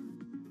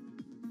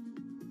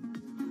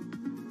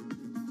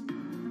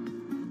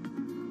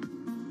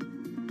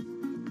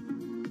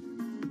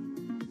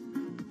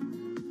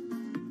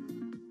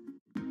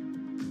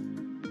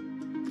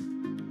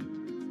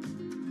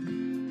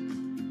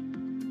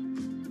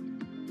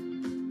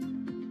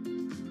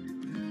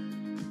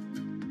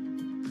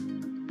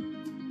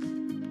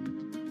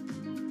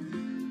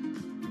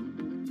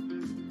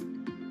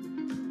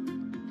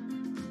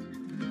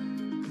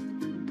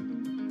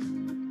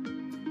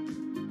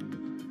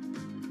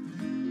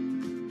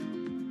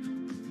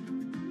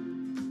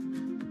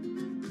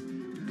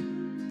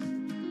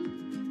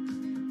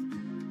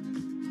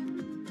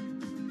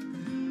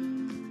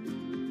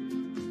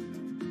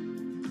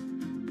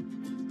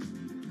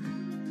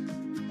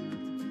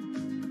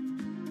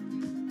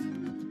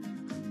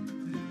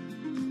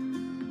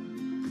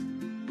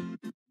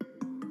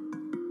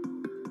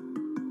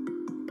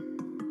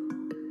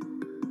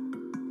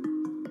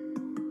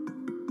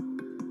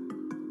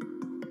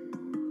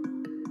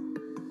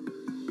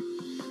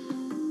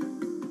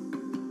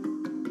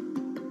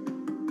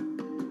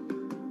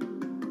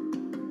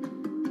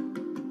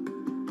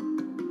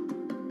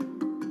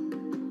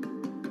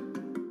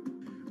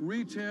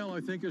 retail, I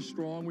think, is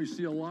strong. We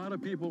see a lot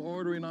of people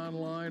ordering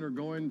online or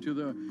going to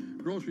the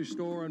grocery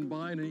store and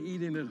buying and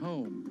eating at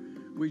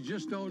home. We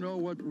just don't know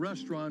what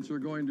restaurants are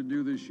going to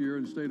do this year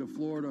in the state of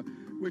Florida,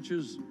 which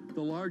is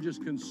the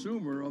largest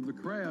consumer of the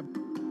crab.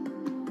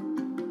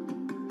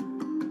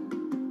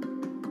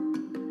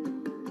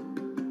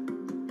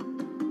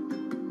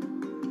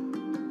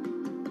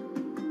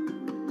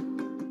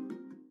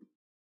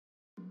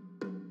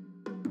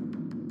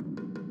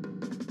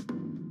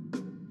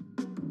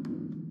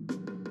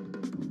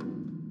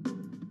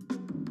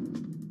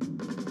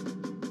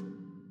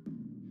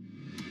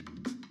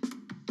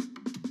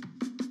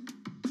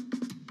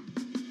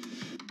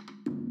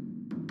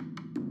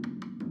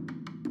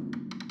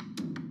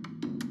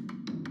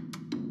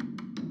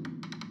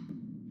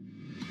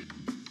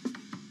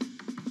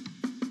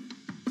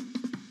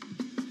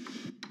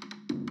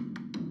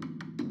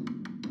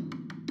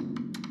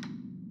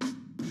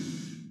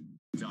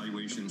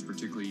 Valuations,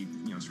 particularly,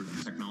 sort of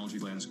the technology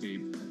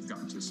landscape, have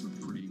gotten to some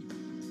pretty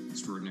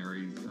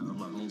extraordinary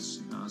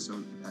levels. So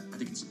I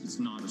think it's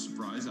not a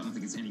surprise. I don't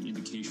think it's any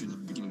indication of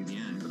the beginning of the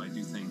end, but I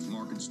do think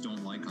markets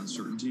don't like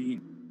uncertainty.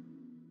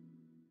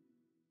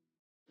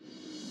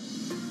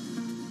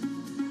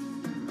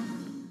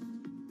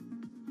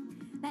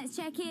 Let's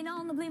check in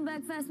on the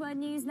Bloomberg First Word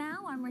News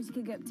now. I'm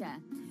Ritika Gupta.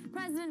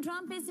 President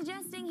Trump is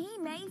suggesting he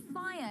may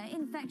fire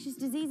infectious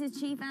diseases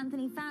chief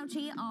Anthony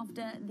Fauci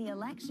after the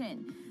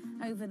election.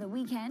 Over the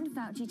weekend,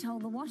 Fauci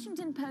told the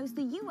Washington Post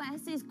the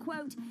U.S. is,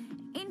 quote,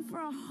 in for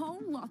a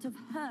whole lot of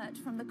hurt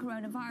from the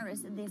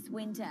coronavirus this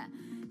winter.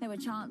 There were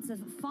chants of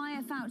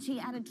fire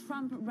Fauci at a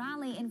Trump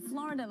rally in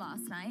Florida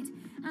last night,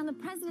 and the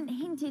president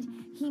hinted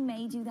he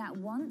may do that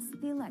once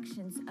the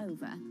election's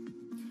over.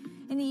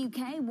 In the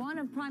UK, one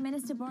of Prime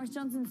Minister Boris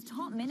Johnson's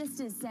top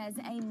ministers says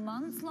a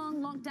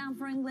months-long lockdown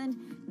for England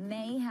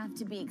may have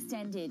to be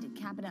extended.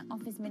 Cabinet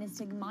Office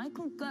Minister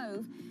Michael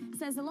Gove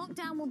says the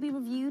lockdown will be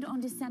reviewed on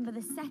December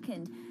the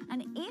 2nd,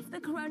 and if the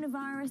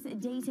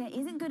coronavirus data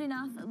isn't good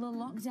enough, the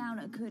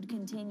lockdown could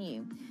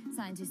continue.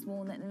 Scientists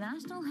warn that the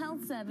National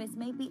Health Service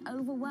may be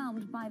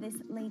overwhelmed by this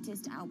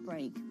latest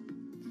outbreak.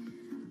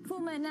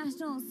 Former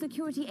National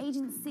Security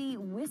Agency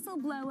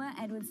whistleblower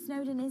Edward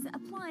Snowden is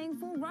applying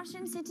for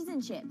Russian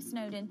citizenship.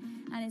 Snowden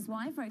and his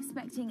wife are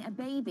expecting a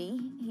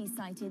baby. He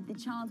cited the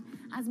child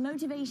as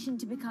motivation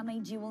to become a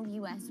dual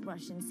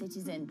U.S.-Russian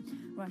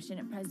citizen.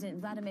 Russian President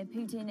Vladimir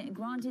Putin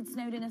granted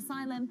Snowden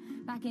asylum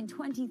back in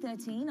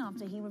 2013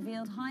 after he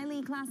revealed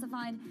highly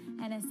classified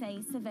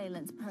NSA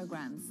surveillance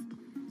programs.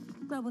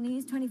 Global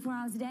news 24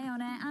 hours a day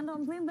on air and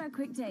on Bloomberg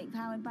Quick Take,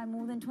 powered by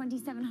more than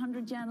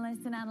 2,700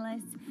 journalists and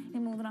analysts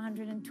in more than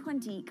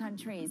 120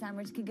 countries. I'm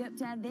Ritika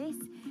Gupta. This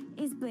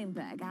is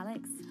Bloomberg.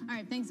 Alex? All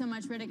right, thanks so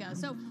much, Ritika.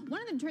 So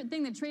one of the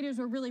things that traders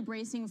were really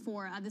bracing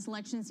for this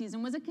election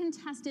season was a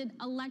contested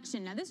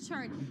election. Now, this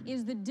chart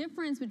is the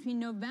difference between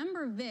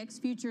November VIX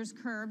futures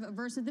curve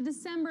versus the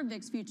December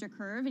VIX future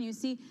curve, and you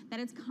see that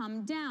it's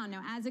come down.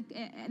 Now,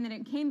 and then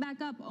it came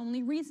back up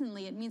only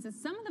recently. It means that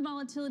some of the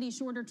volatility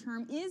shorter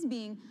term is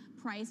being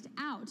priced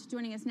out.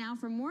 Joining us now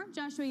for more,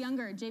 Joshua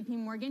Younger, J.P.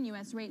 Morgan,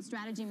 U.S. Rate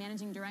Strategy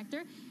Managing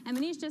Director, and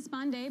Manish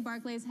Deshpande,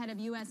 Barclays Head of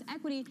U.S.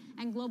 Equity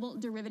and Global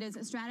Derivatives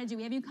Strategy.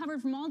 We have you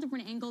covered from all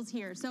different angles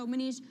here. So,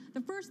 Manish,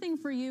 the first thing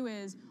for you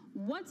is,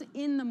 what's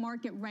in the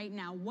market right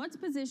now? What's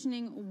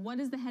positioning? What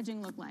does the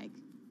hedging look like?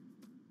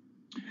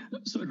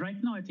 So right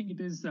now, I think it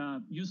is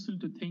useful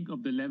to think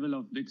of the level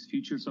of VIX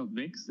futures of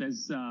VIX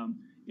as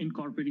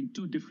incorporating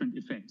two different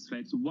effects,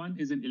 right? So one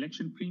is an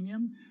election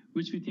premium,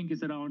 which we think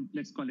is around,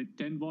 let's call it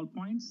 10 vol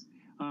points.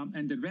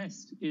 And the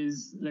rest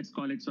is, let's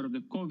call it sort of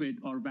the COVID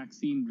or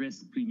vaccine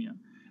risk premium.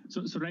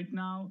 So right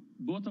now,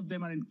 both of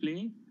them are in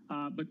play.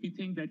 But we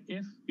think that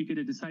if we get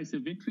a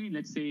decisive victory,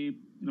 let's say,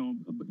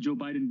 Joe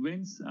Biden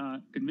wins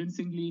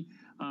convincingly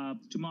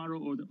tomorrow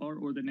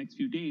or the next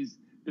few days,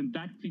 then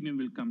that premium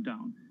will come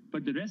down.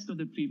 But the rest of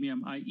the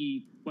premium,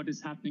 i.e. what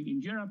is happening in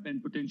Europe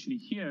and potentially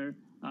here,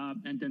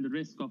 and then the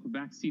risk of a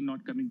vaccine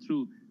not coming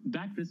through,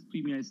 that risk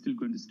premium is still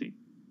going to stay.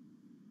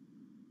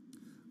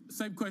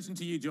 Same question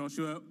to you,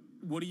 Joshua.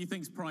 What do you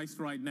think is priced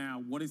right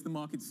now? What is the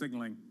market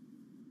signaling?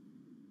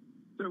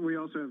 So we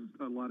also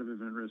have a lot of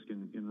event risk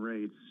in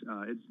rates.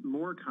 It's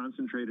more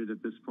concentrated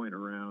at this point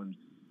around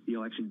the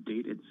election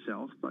date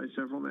itself by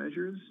several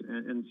measures.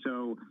 And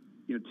so,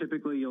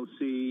 typically you'll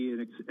see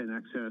an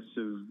excess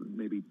of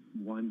maybe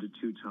 1 to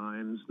 2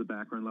 times the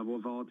background level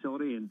of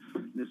volatility. And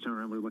this time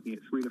around, we're looking at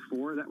 3 to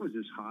 4. That was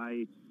as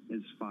high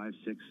as 5,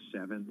 6,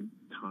 7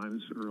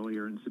 times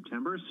earlier in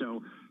September.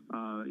 So,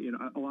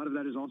 a lot of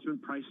that has also been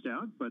priced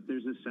out, but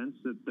there's a sense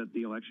that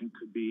the election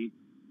could be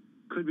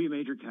a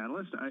major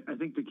catalyst. I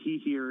think the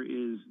key here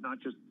is not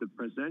just the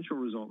presidential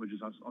result, which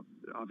is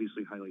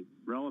obviously highly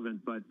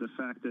relevant, but the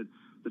fact that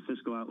the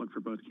fiscal outlook for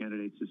both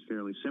candidates is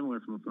fairly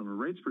similar from a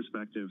rates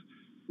perspective.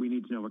 We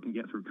need to know what can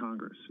get through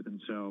Congress. And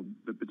so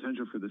the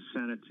potential for the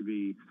Senate to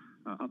be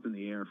up in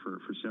the air for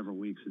several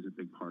weeks is a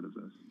big part of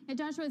this. Hey,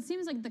 Joshua, it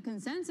seems like the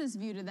consensus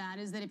view to that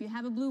is that if you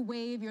have a blue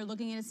wave, you're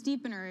looking at a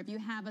steepener. If you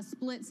have a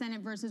split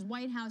Senate versus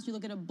White House, you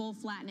look at a bull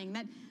flattening.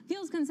 That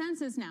feels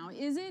consensus now.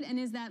 Is it, and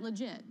is that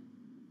legit?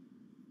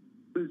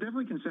 There's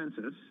definitely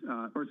consensus,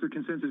 or it's a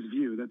consensus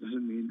view. That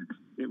doesn't mean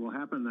it will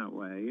happen that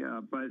way.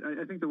 But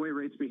I think the way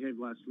rates behaved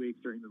last week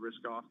during the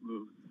risk-off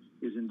move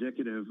is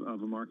indicative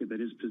of a market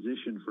that is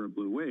positioned for a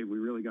blue wave. We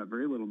really got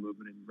very little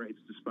movement in rates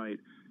despite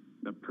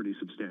a pretty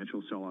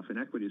substantial sell-off in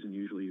equities, and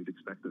usually you'd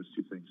expect those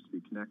two things to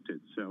be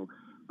connected. So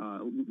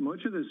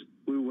much of this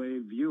blue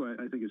wave view,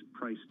 I think, is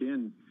priced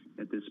in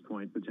at this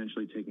point,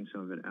 potentially taking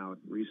some of it out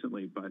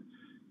recently. But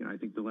I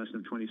think the lesson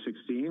of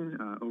 2016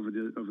 over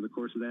the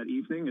course of that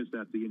evening is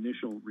that the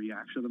initial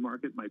reaction of the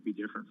market might be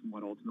different from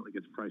what ultimately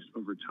gets priced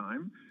over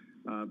time.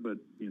 But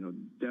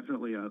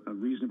definitely a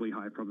reasonably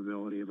high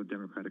probability of a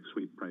Democratic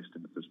sweep priced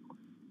in at this point.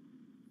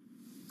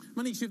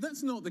 Manish, if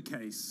that's not the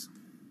case,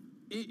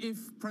 if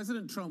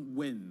President Trump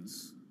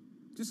wins,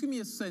 just give me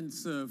a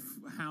sense of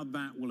how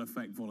that will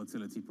affect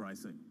volatility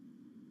pricing.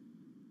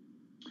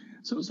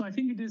 So I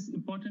think it is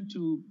important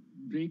to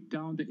break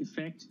down the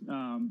effect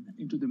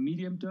into the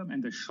medium term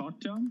and the short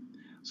term.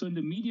 So in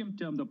the medium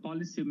term, the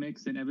policy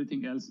mix and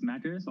everything else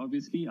matters.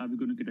 Obviously, are we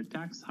going to get a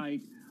tax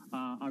hike?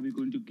 Are we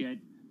going to get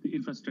the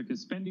infrastructure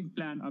spending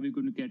plan? Are we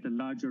going to get a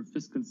larger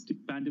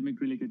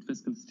pandemic-related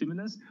fiscal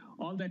stimulus?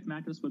 All that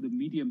matters for the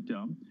medium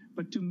term.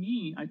 But to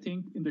me, I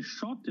think in the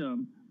short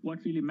term, what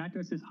really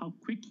matters is how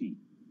quickly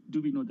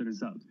do we know the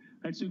result.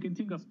 Right? So you can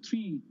think of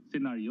three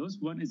scenarios.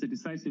 One is a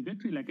decisive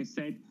victory. Like I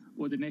said,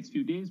 over the next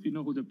few days, we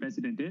know who the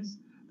president is.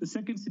 The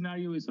second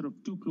scenario is sort of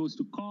too close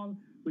to call,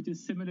 which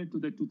is similar to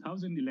the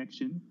 2000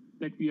 election,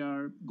 that we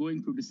are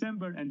going through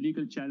December and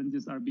legal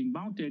challenges are being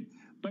mounted,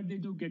 but they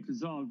do get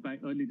resolved by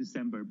early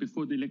December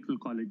before the Electoral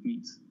College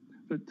meets.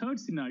 The third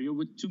scenario,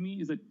 which to me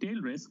is a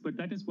tail risk, but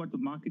that is what the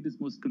market is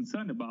most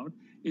concerned about,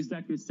 is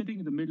that we're sitting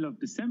in the middle of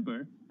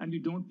December and we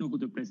don't know who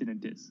the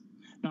president is.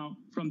 Now,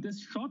 from this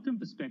short-term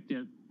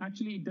perspective,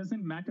 actually it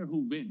doesn't matter who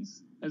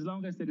wins. As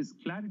long as there is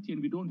clarity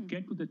and we don't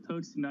get to the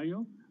third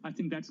scenario, I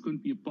think that's going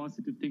to be a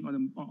positive thing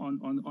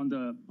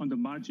on the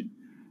margin.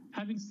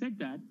 Having said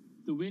that,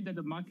 the way that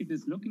the market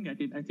is looking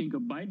at it, I think a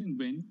Biden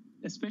win,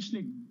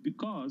 especially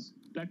because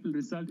that will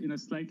result in a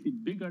slightly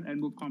bigger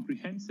and more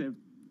comprehensive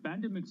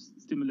pandemic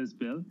stimulus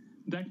bill,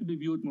 that will be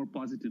viewed more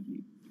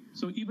positively.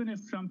 So even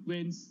if Trump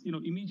wins,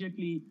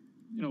 immediately,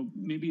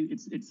 maybe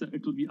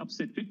it will be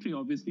upset victory,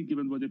 obviously,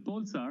 given where the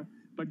polls are,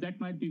 but that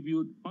might be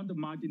viewed on the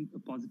margin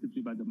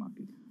positively by the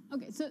market.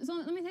 Okay, so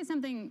let me say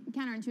something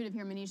counterintuitive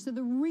here, Manish. So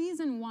the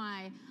reason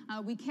why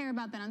we care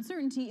about that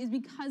uncertainty is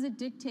because it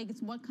dictates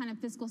what kind of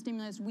fiscal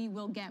stimulus we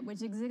will get,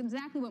 which is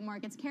exactly what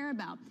markets care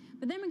about.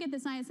 But then we get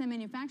this ISM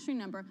manufacturing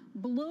number,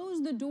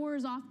 blows the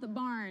doors off the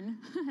barn,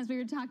 as we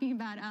were talking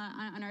about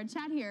on our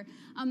chat here.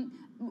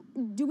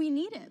 Do we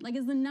need it? Like,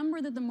 is the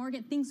number that the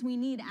market thinks we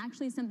need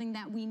actually something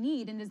that we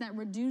need, and does that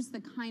reduce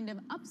the kind of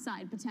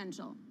upside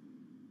potential?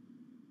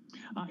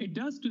 It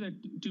does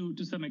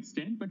to some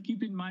extent, but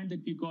keep in mind that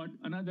we got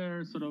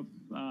another sort of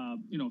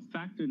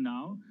factor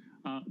now,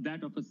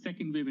 that of a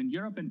second wave in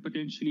Europe and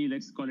potentially,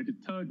 let's call it a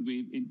third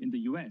wave in the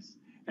US.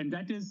 And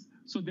that is,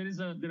 so there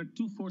are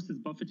two forces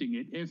buffeting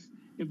it.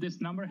 If this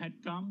number had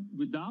come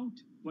without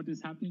what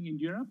is happening in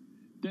Europe,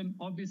 then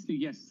obviously,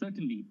 yes,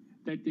 certainly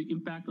that the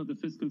impact of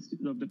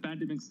the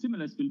pandemic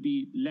stimulus will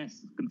be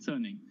less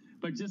concerning.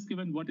 But just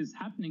given what is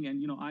happening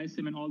and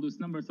ISM and all those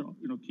numbers are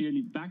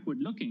clearly backward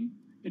looking,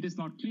 it is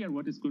not clear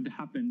what is going to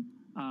happen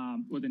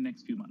over the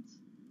next few months.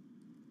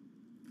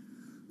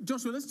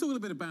 Joshua, let's talk a little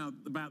bit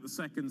about the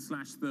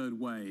second/third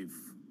wave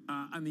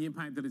and the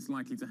impact that it's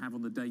likely to have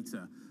on the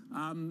data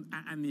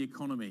and the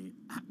economy.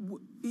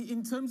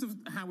 In terms of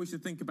how we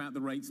should think about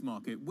the rates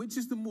market, which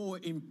is the more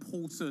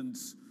important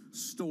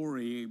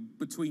story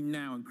between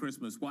now and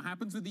Christmas? What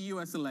happens with the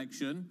US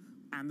election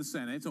and the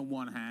Senate on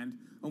one hand,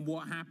 and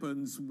what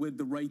happens with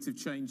the rate of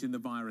change in the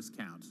virus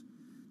count?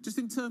 Just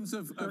in terms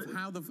of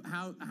how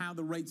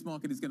the rates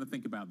market is going to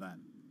think about that.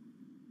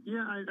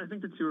 Yeah, I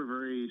think the two are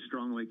very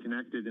strongly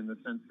connected in the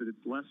sense that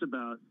it's less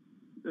about,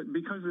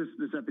 because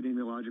this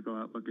epidemiological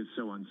outlook is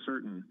so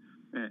uncertain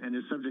and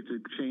is subject to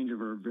change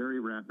over a very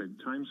rapid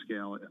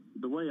timescale.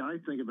 The way I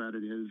think about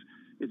it is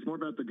it's more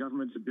about the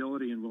government's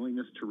ability and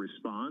willingness to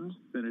respond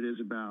than it is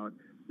about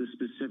the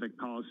specific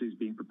policies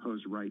being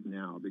proposed right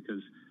now,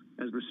 because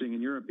as we're seeing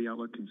in Europe, the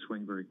outlook can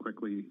swing very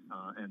quickly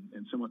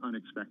and somewhat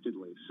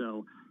unexpectedly.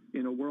 So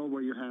in a world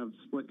where you have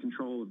split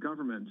control of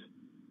government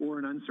or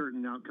an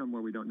uncertain outcome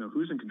where we don't know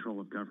who's in control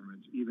of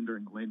government, even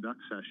during the lame duck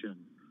session,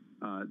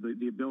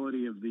 the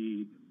ability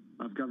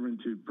of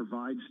government to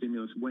provide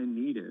stimulus when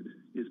needed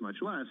is much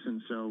less.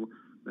 And so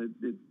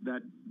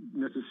that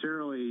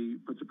necessarily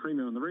puts a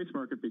premium on the rates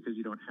market because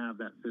you don't have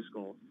that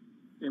fiscal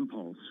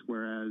impulse.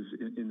 Whereas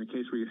in the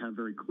case where you have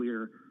very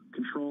clear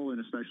control, and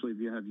especially if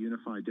you have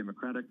unified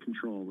democratic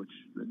control, which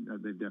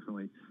they've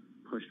definitely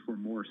pushed for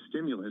more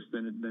stimulus,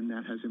 then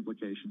that has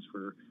implications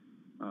for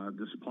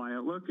the supply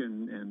outlook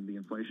and the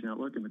inflation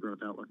outlook and the growth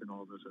outlook and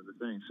all of those other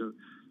things.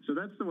 So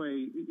that's the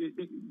way,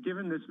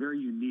 given this very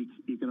unique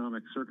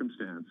economic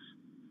circumstance,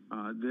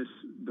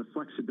 the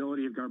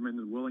flexibility of government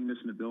and the willingness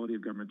and ability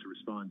of government to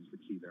respond is the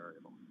key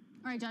variable.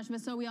 All right, Joshua,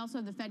 so we also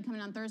have the Fed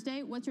coming on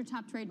Thursday. What's your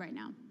top trade right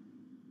now?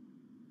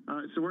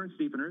 So we're in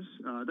steepeners.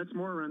 That's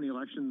more around the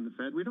election than the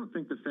Fed. We don't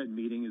think the Fed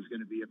meeting is going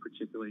to be a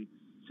particularly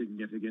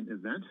significant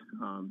event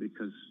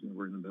because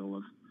we're in the middle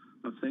of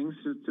things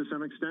to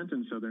some extent,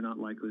 and so they're not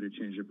likely to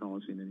change their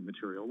policy in any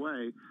material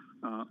way.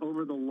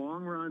 Over the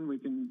long run, we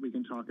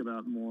can talk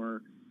about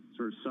more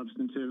sort of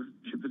substantive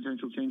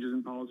potential changes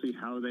in policy,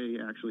 how they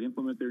actually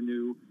implement their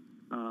new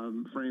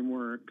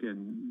framework,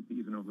 and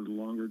even over the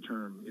longer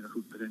term,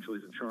 who potentially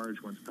is in charge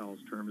once Powell's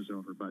term is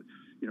over. But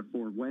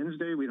for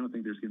Wednesday, we don't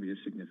think there's going to be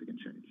a significant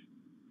change.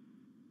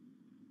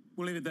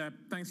 We'll leave it there.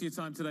 Thanks for your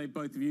time today,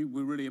 both of you.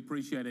 We really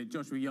appreciate it.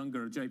 Joshua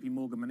Younger of JP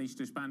Morgan, Manish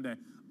Deshpande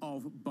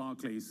of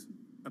Barclays.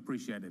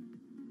 Appreciate it.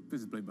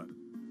 This is Bloomberg.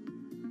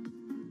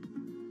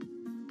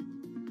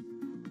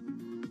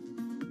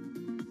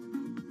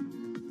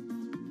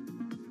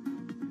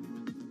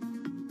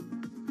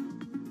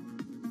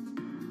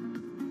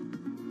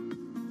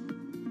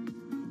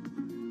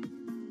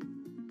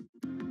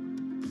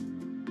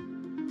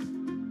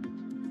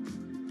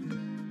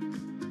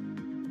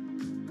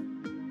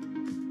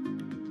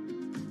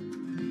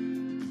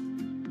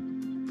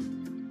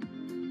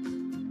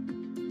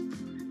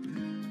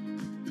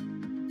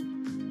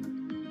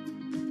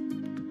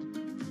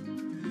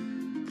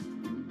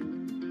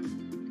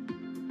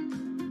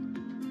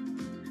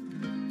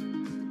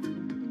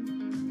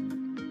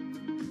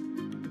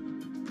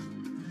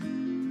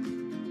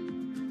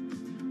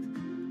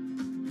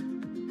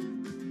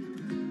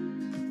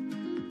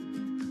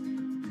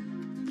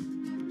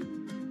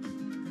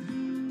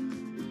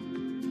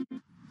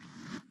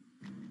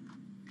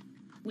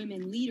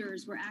 Women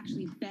leaders were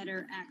actually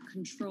better at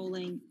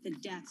controlling the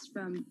deaths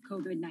from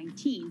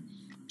COVID-19.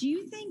 Do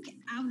you think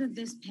out of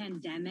this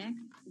pandemic,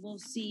 we'll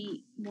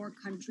see more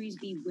countries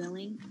be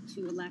willing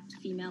to elect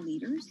female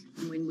leaders?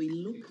 When we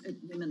look at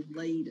women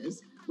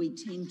leaders, we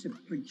tend to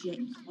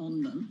project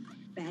on them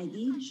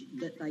baggage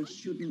that they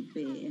shouldn't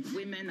bear.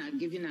 Women are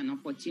given an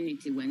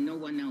opportunity when no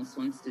one else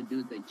wants to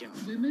do the job.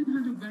 Women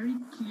had a very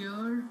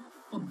clear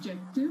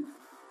objective.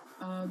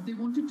 They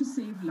wanted to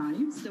save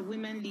lives. The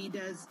women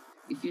leaders,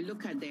 if you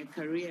look at their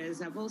careers,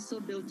 have also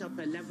built up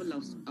a level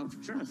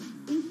of trust.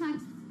 In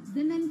fact,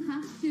 women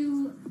have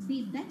to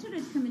be better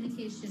at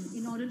communication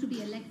in order to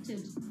be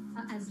elected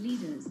as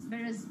leaders,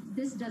 whereas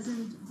this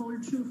doesn't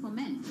hold true for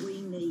men.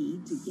 We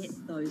need to get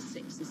those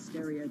sexist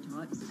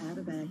stereotypes out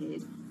of our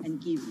head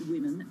and give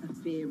women a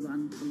fair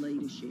run for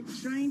leadership.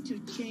 Trying to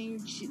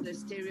change the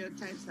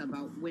stereotypes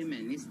about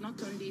women is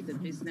not only the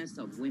business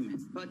of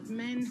women, but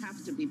men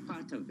have to be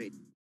part of it.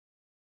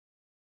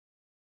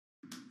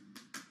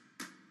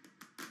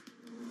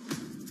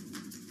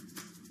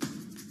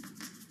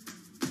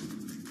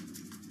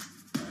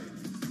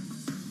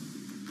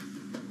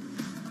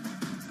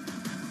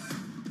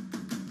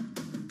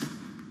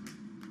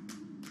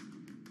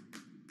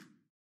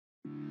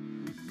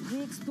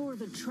 We explore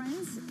the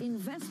trends,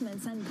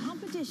 investments, and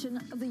competition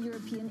of the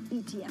European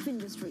ETF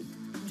industry.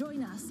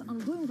 Join us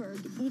on Bloomberg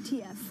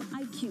ETF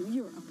IQ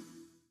Europe.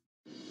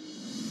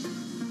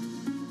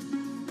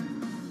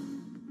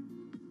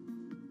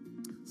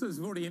 So as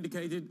we've already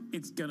indicated,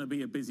 it's going to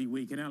be a busy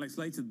week. And Alex,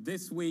 later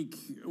this week,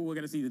 we're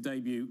going to see the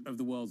debut of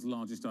the world's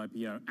largest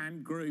IPO.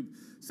 Ant Group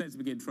set to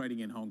begin trading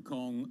in Hong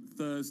Kong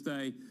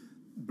Thursday.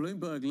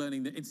 Bloomberg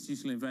learning that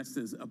institutional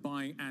investors are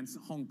buying Ant's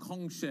Hong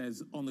Kong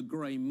shares on the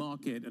grey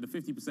market at a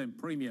 50%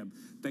 premium.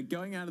 They're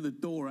going out of the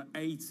door at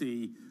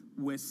 80.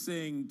 We're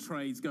seeing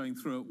trades going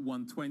through at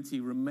 120.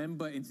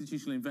 Remember,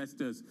 institutional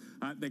investors,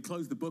 they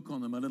closed the book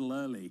on them a little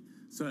early.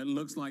 So it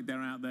looks like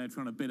they're out there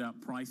trying to bid up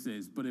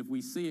prices. But if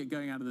we see it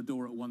going out of the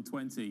door at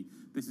 120,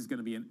 this is going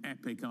to be an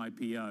epic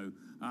IPO.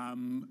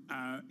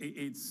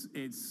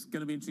 It's going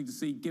to be interesting to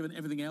see, given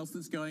everything else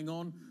that's going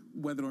on,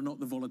 whether or not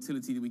the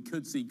volatility that we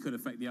could see could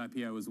affect the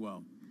IPO as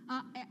well.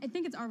 I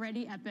think it's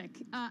already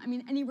epic. I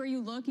mean, anywhere you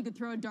look, you could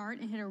throw a dart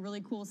and hit a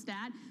really cool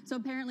stat. So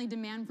apparently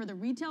demand for the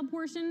retail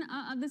portion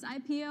of this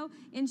IPO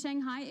in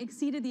Shanghai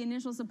exceeded the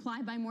initial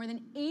supply by more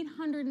than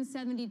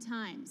 870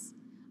 times.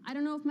 I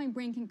don't know if my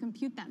brain can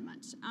compute that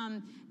much.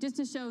 Just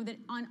to show that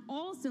on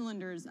all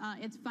cylinders,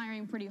 it's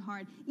firing pretty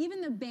hard.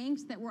 Even the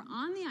banks that were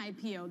on the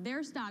IPO,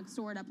 their stocks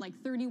soared up like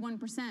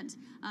 31%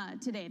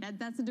 today.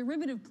 That's a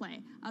derivative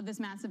play of this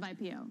massive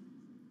IPO.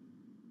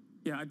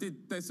 Yeah,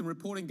 there's some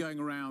reporting going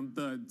around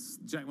that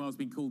Jack Ma's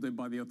been called in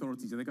by the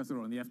authorities. I think I saw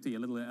it on the FT a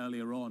little bit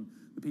earlier on.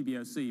 The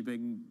PBOC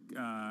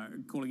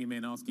calling him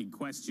in, asking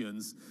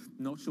questions.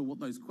 Not sure what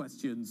those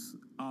questions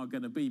are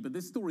going to be. But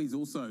this story is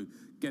also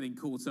getting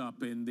caught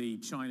up in the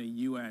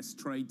China-US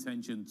trade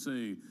tension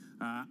too.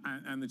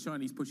 And the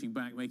Chinese pushing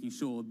back, making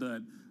sure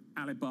that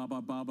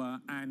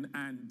Alibaba,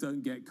 and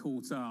don't get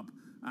caught up.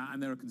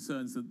 And there are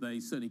concerns that they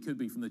certainly could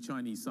be from the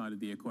Chinese side of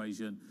the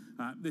equation.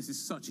 This is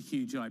such a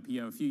huge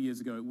IPO. A few years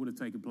ago, it would have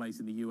taken place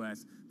in the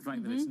US. The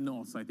fact that it's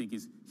not, I think,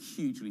 is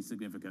hugely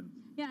significant.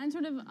 Yeah, and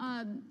sort of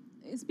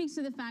it speaks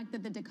to the fact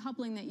that the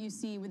decoupling that you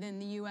see within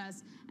the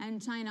U.S.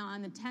 and China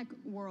on the tech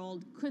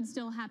world could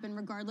still happen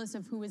regardless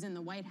of who is in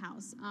the White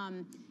House.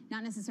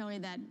 Not necessarily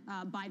that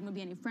Biden would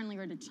be any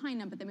friendlier to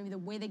China, but that maybe the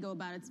way they go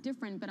about it's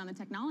different. But on the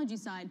technology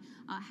side,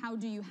 how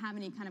do you have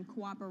any kind of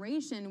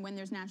cooperation when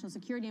there's national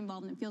security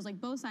involved? And it feels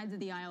like both sides of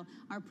the aisle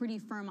are pretty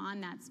firm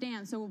on that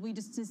stance. So will we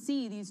just to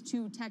see these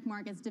two tech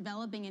markets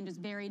developing in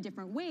just very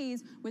different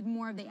ways, with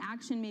more of the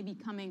action maybe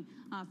coming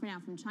for now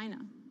from China?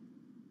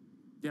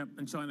 Yep,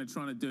 and China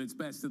trying to do its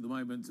best at the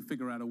moment to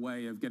figure out a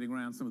way of getting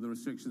around some of the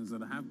restrictions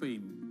that have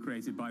been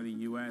created by the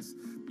US.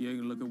 You're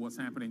going to look at what's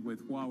happening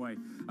with Huawei.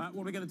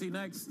 What we're going to do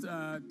next,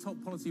 top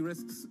policy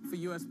risks for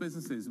US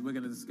businesses. We're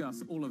going to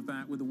discuss all of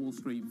that with the Wall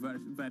Street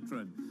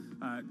veteran.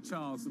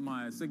 Charles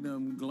Meyer,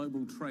 Signum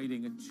Global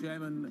Trading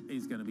Chairman,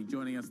 is going to be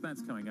joining us.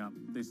 That's coming up.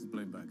 This is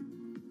Bloomberg.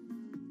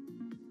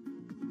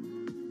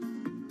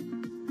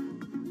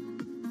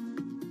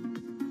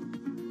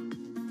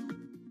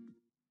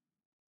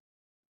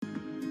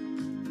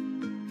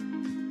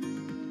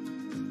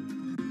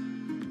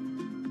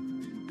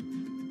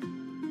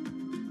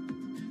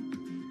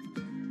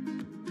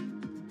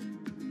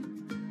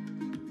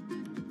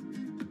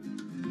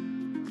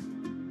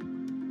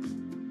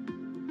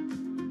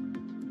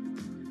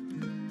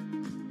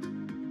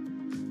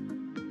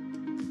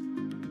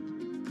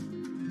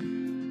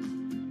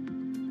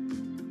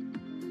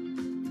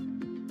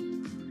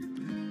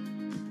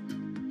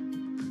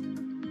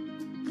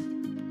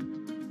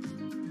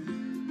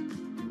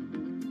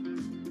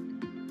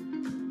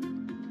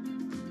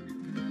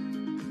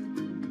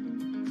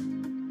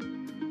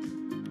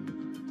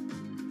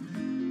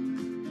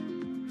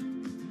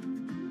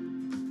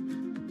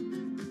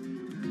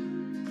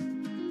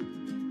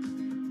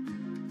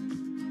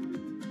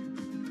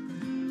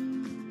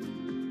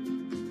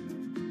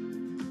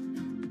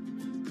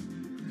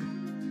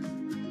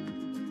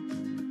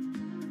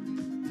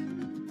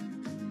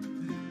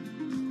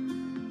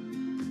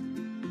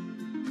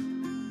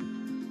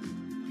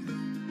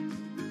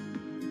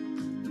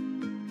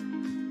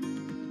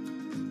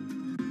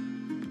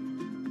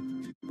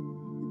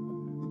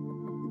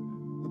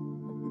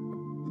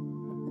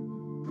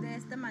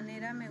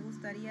 Me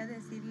gustaría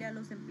decirle a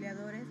los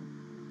empleadores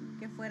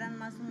que fueran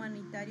más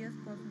humanitarios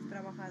con sus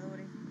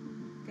trabajadores,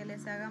 que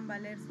les hagan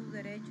valer sus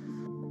derechos.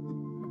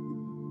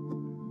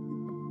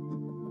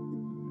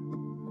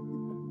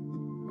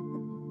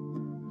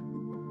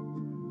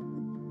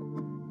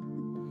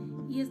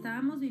 Y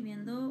estábamos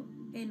viviendo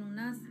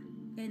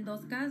en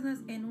dos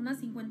casas, en unas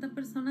 50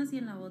 personas y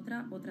en la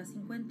otra otras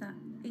 50.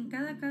 En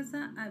cada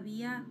casa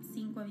había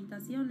 5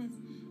 habitaciones.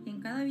 En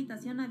cada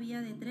habitación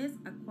había de 3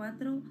 a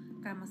 4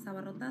 camas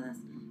abarrotadas.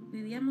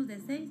 Vivíamos de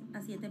 6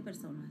 a 7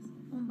 personas.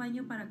 Un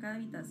baño para cada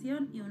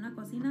habitación y una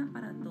cocina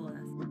para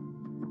todas.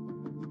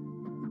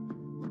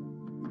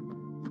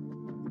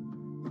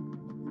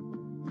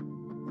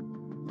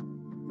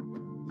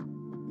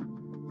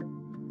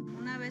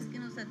 Una vez que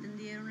nos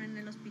atendieron en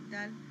el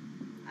hospital,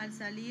 al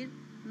salir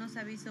nos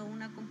avisó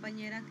una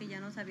compañera que ya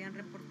nos habían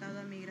reportado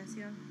a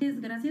migración.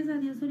 Gracias a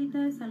Dios ahorita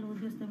de salud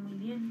yo estoy muy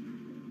bien,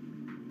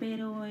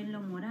 pero en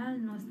lo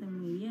moral no estoy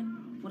muy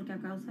bien, porque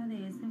a causa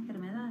de esa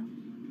enfermedad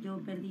yo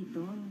perdí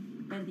todo,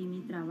 perdí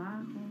mi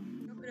trabajo.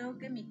 Yo creo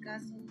que mi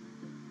caso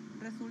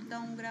resulta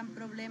un gran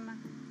problema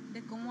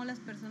de cómo las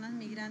personas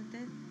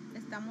migrantes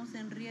estamos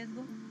en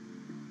riesgo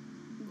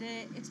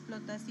de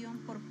explotación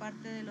por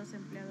parte de los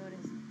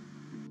empleadores.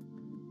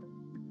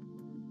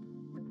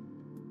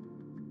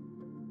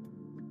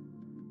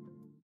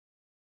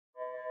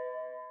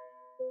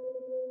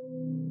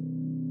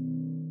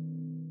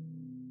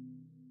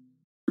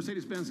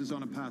 Mercedes-Benz is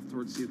on a path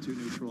towards CO2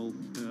 neutral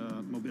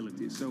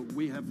mobility. So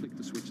we have flicked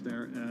the switch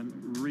there, and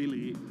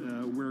really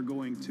we're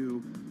going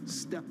to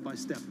step by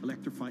step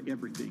electrify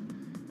everything.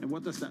 And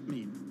what does that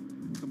mean?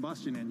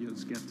 Combustion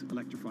engines get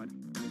electrified.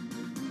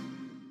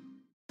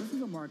 This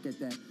is a market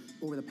that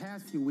over the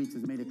past few weeks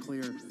has made it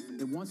clear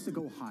it wants to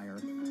go higher.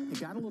 It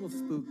got a little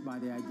spooked by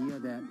the idea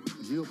that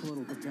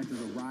geopolitical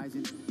tensions are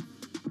rising.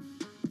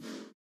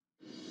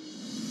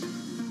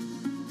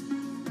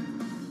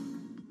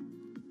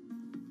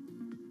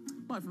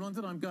 Hi from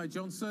London, I'm Guy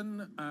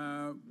Johnson.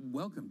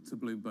 Welcome to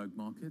Bloomberg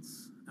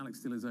Markets. Alex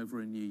Still is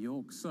over in New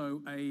York.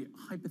 So a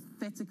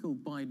hypothetical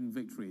Biden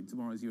victory in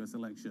tomorrow's US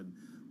election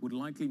would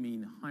likely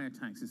mean higher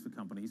taxes for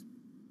companies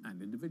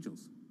and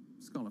individuals.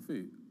 Scholar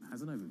Fu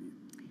has an overview.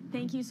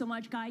 Thank you so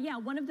much, Guy. Yeah,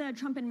 one of the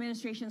Trump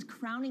administration's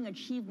crowning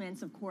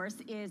achievements, of course,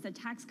 is the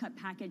tax cut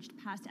package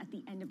passed at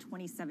the end of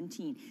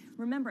 2017.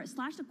 Remember, it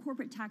slashed the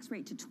corporate tax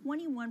rate to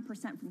 21%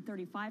 from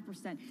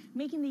 35%,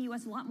 making the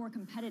U.S. a lot more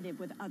competitive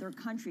with other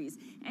countries.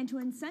 And to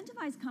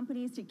incentivize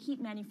companies to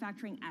keep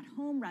manufacturing at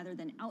home rather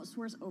than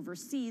outsource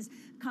overseas,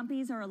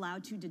 companies are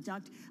allowed to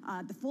deduct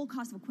the full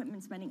cost of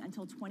equipment spending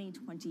until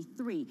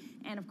 2023.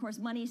 And of course,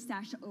 money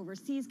stashed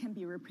overseas can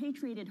be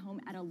repatriated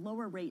home at a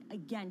lower rate,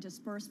 again, to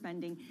spur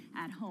spending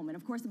at home. And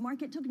of course, the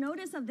market took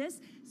notice of this,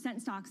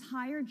 sent stocks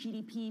higher,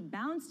 GDP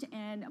bounced,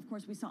 and of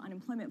course, we saw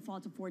unemployment fall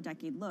to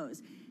 4-decade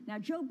lows. Now,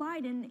 Joe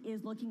Biden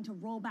is looking to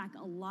roll back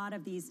a lot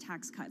of these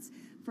tax cuts.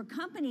 For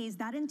companies,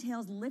 that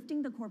entails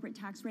lifting the corporate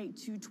tax rate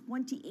to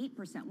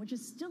 28%, which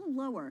is still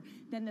lower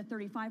than the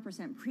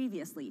 35%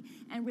 previously,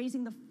 and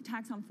raising the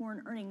tax on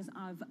foreign earnings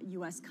of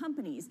U.S.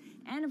 companies,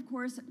 and of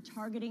course,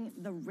 targeting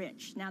the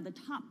rich. Now, the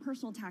top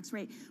personal tax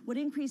rate would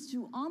increase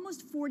to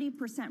almost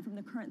 40% from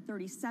the current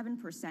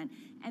 37%,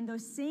 and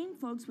those same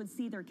folks would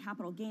see their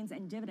capital gains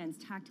and dividends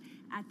taxed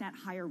at that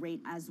higher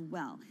rate as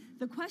well.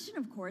 The question,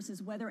 of course,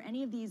 is whether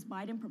any of these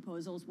Biden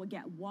proposals will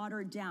get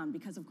watered down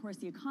because, of course,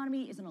 the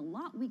economy is in a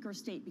lot weaker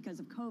state because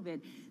of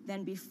COVID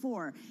than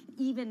before,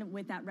 even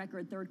with that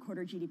record third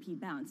quarter GDP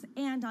bounce.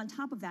 And on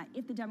top of that,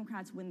 if the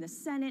Democrats win the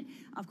Senate,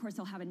 of course,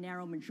 they'll have a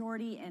narrow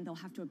majority and they'll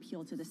have to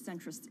appeal to the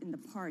centrists in the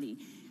party.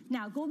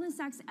 Now, Goldman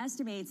Sachs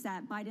estimates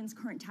that Biden's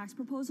current tax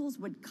proposals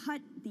would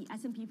cut the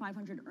S&P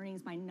 500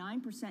 earnings by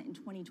 9% in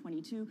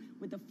 2022,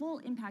 with the full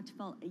impact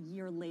felt a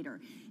year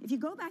later. If you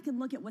go back and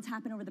look at what's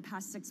happened over the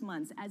past 6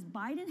 months, as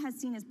Biden has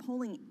seen his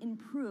polling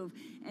improve,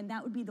 and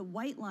that would be the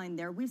white line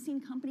there, we've seen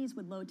companies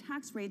with low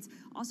tax rates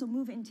also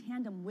move in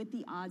tandem with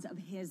the odds of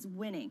his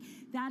winning.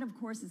 That, of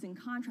course, is in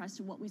contrast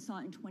to what we saw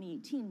in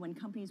 2018 when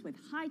companies with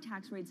high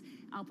tax rates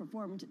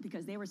outperformed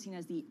because they were seen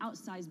as the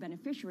outsized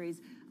beneficiaries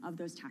of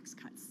those tax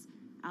cuts.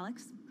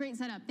 Alex? Great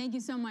setup. Thank you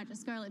so much,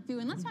 Scarlett Fu.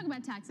 And let's talk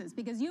about taxes,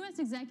 because U.S.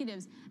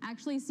 executives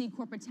actually see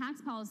corporate tax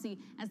policy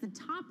as the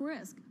top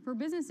risk for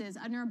businesses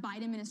under a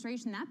Biden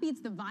administration. That beats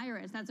the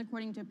virus. That's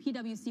according to a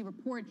PwC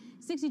report.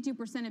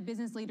 62% of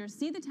business leaders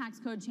see the tax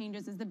code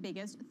changes as the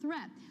biggest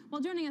threat.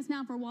 Well, joining us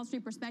now for Wall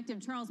Street Perspective,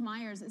 Charles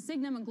Myers,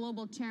 Signum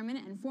Global Chairman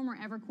and former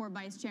Evercore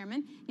Vice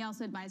Chairman. He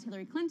also advised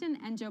Hillary Clinton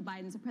and Joe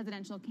Biden's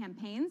presidential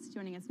campaigns.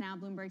 Joining us now,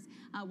 Bloomberg's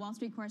Wall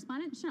Street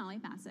correspondent, Sonali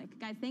Basak.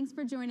 Guys, thanks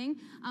for joining.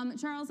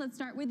 Charles, let's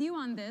start with you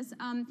on this.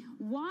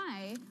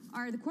 Why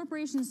are the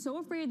corporations so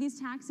afraid of these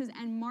taxes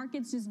and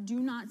markets just do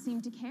not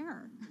seem to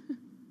care?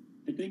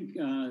 I think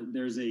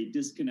there's a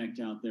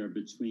disconnect out there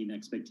between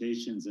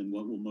expectations and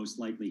what will most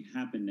likely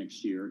happen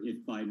next year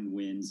if Biden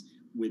wins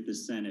with the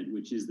Senate,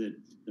 which is that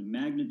the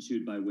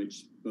magnitude by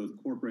which both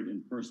corporate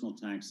and personal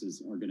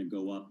taxes are going to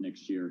go up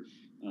next year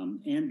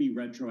and be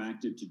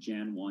retroactive to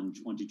Jan 1,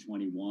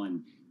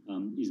 2021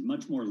 is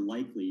much more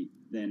likely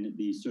than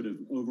the sort of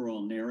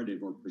overall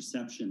narrative or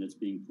perception that's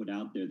being put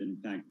out there that, in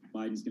fact,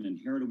 Biden's going to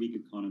inherit a weak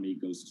economy,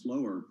 go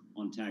slower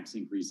on tax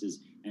increases,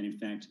 and, in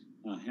fact,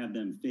 have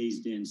them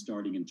phased in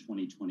starting in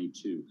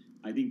 2022.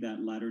 I think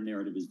that latter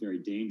narrative is very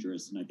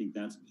dangerous, and I think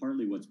that's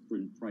partly what's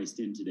been priced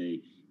in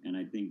today, and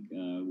I think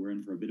we're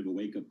in for a bit of a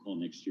wake-up call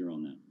next year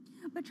on that.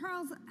 But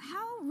Charles,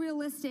 how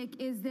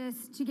realistic is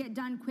this to get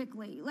done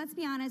quickly? Let's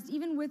be honest,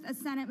 even with a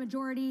Senate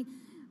majority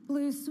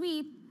blue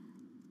sweep,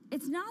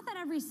 it's not that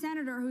every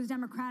senator who's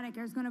Democratic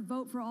is going to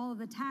vote for all of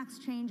the tax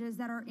changes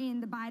that are in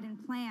the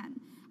Biden plan.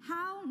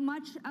 How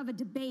much of a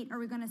debate are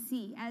we going to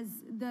see as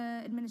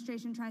the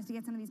administration tries to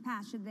get some of these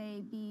passed? Should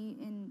they be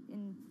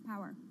in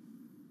power?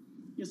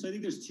 Yes, I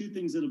think there's two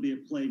things that'll be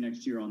at play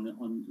next year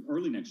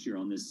early next year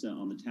on this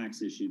on the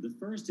tax issue. The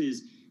first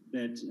is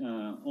that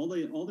all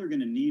they're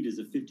going to need is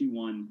a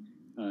 51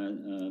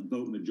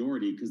 vote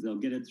majority because they'll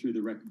get it through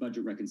the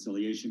budget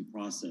reconciliation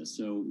process.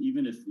 So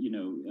even if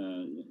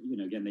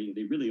again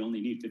they really only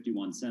need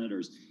 51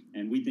 senators,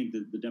 and we think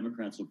that the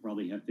Democrats will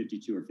probably have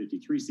 52 or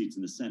 53 seats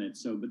in the Senate.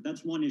 So, but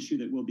that's one issue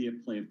that will be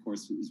at play, of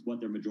course, is what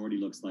their majority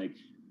looks like.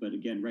 But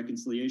again,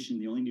 reconciliation,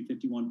 they only need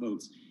 51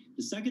 votes.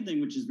 The second thing,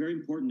 which is very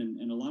important,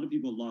 and a lot of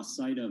people have lost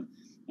sight of,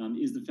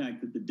 is the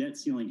fact that the debt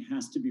ceiling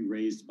has to be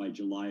raised by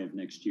July of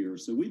next year.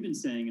 So we've been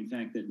saying, in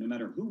fact, that no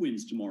matter who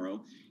wins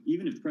tomorrow,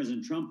 even if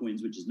President Trump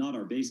wins, which is not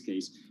our base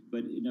case,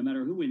 but no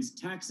matter who wins,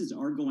 taxes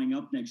are going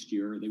up next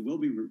year. They will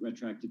be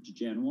retroactive to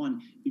Jan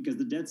 1 because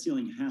the debt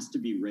ceiling has to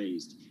be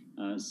raised.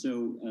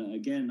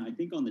 Again, I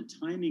think on the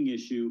timing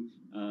issue,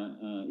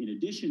 in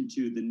addition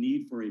to the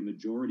need for a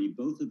majority,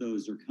 both of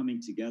those are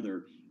coming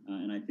together.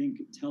 And I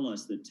think tell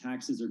us that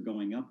taxes are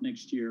going up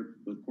next year,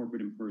 both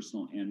corporate and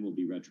personal, and will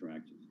be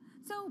retroactive.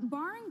 So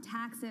barring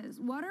taxes,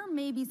 what are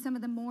maybe some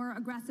of the more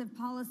aggressive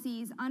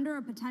policies under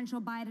a potential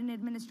Biden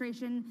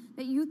administration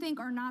that you think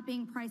are not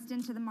being priced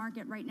into the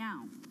market right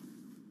now?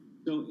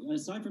 So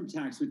aside from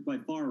tax, which by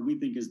far we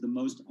think is the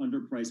most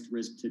underpriced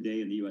risk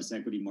today in the U.S.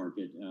 equity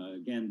market,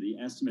 again, the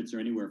estimates are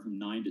anywhere from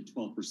 9 to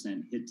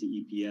 12% hit to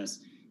EPS.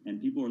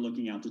 and people are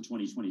looking out to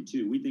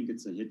 2022. We think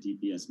it's a hit to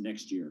EPS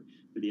next year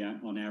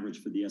on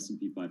average for the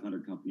S&P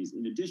 500 companies.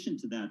 In addition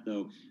to that,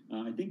 though,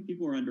 I think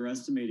people are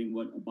underestimating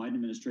what a Biden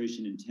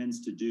administration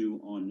intends to do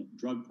on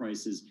drug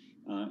prices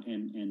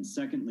and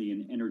secondly,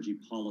 in energy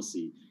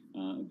policy.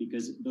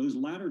 Because those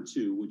latter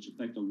two, which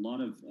affect a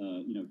lot of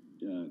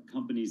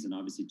companies and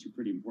obviously two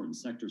pretty important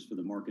sectors for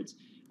the markets,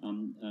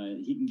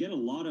 he can get a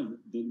lot of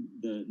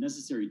the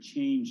necessary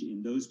change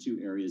in those two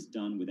areas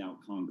done without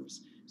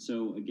Congress.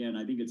 So again,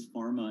 I think it's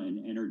pharma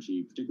and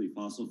energy, particularly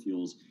fossil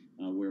fuels,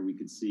 where we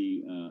could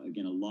see,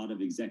 again, a lot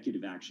of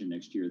executive action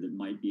next year that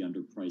might be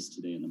underpriced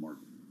today in the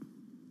market.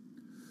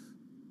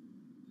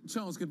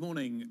 Charles, good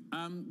morning.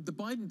 The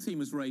Biden team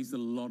has raised a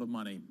lot of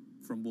money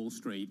from Wall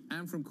Street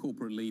and from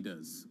corporate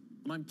leaders.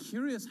 And I'm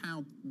curious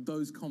how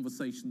those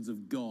conversations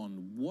have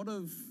gone. What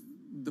have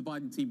the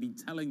Biden team been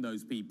telling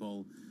those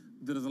people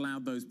that has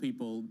allowed those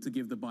people to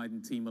give the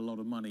Biden team a lot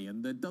of money?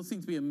 And there does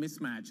seem to be a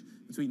mismatch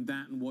between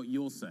that and what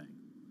you're saying.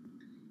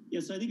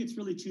 Yes, I think it's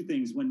really two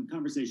things. When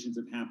conversations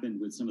have happened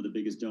with some of the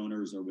biggest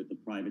donors or with the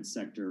private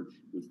sector,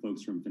 with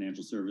folks from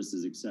financial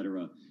services, et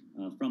cetera,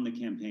 from the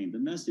campaign, the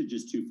message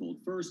is twofold.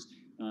 First,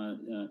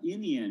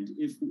 in the end,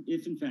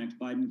 if in fact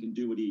Biden can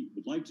do what he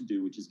would like to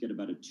do, which is get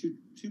about a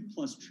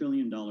 $2+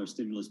 trillion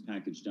stimulus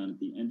package done at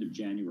the end of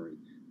January,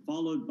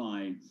 followed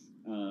by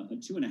a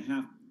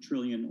 $2.5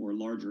 trillion or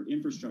larger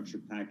infrastructure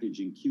package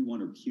in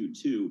Q1 or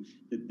Q2,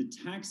 that the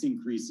tax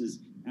increases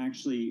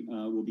actually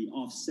will be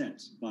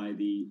offset by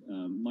the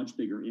much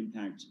bigger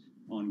impact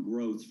on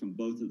growth from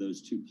both of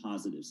those two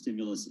positives,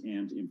 stimulus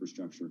and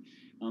infrastructure.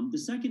 The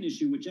second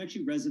issue, which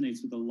actually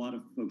resonates with a lot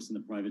of folks in the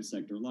private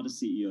sector, a lot of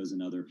CEOs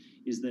and other,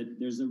 is that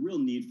there's a real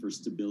need for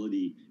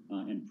stability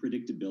and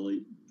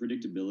predictability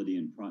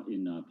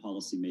in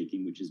policy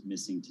making, which is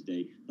missing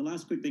today. The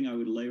last quick thing I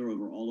would layer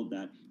over all of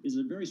that is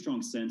a very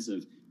strong sense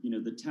of,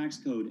 the tax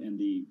code and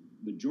the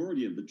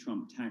majority of the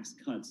Trump tax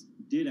cuts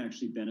did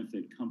actually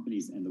benefit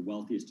companies and the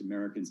wealthiest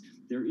Americans.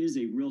 There is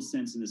a real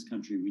sense in this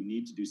country we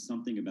need to do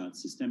something about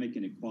systemic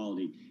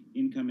inequality,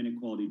 income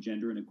inequality,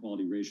 gender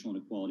inequality, racial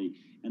inequality,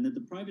 and that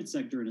the private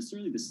sector and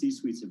certainly the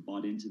C-suites have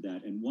bought into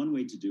that. And one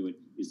way to do it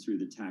is through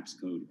the tax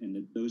code, and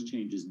that those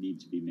changes need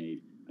to be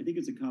made. I think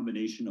it's a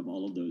combination of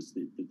all of those,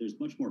 that there's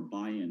much more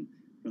buy-in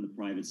from the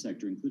private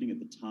sector, including at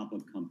the top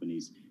of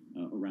companies,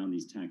 around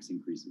these tax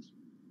increases.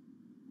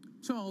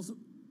 Charles,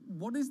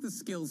 what is the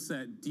skill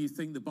set do you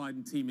think the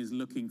Biden team is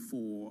looking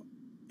for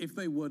if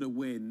they were to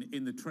win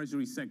in the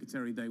Treasury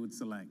Secretary they would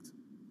select?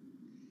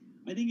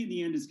 I think in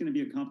the end, it's going to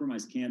be a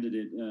compromise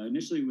candidate.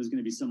 Initially, it was going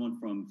to be someone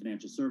from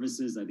financial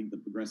services. I think the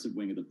progressive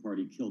wing of the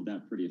party killed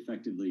that pretty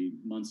effectively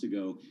months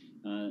ago.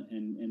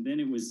 And then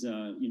it was,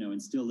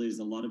 and still is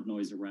a lot of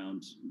noise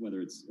around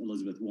whether it's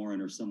Elizabeth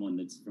Warren or someone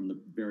that's from the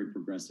very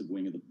progressive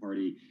wing of the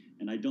party.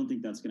 And I don't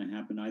think that's going to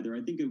happen either.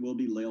 I think it will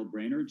be Lael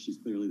Brainerd. She's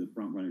clearly the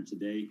front runner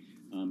today.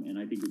 And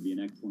I think it would be an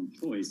excellent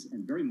choice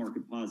and very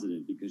market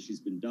positive because she's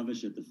been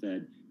dovish at the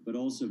Fed, but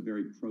also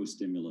very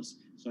pro-stimulus.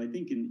 So I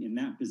think in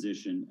that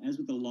position, as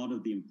with a lot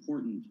of the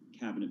important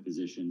cabinet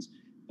positions,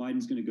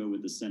 Biden's going to go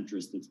with the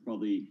centrist that's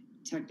probably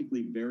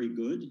technically very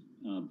good,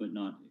 but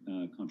not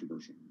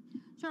controversial.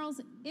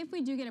 Charles, if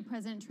we do get a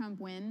President Trump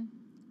win,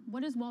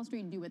 what does Wall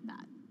Street do with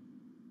that?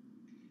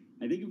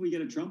 I think if we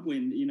get a Trump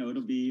win,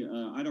 it'll be,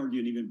 I'd argue,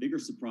 an even bigger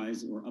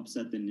surprise or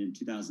upset than in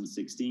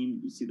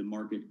 2016. You see the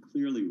market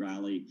clearly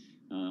rally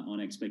on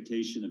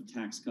expectation of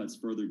tax cuts,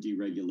 further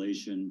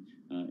deregulation,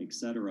 et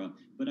cetera.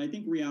 But I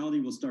think reality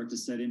will start to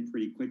set in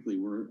pretty quickly.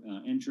 We're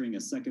entering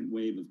a second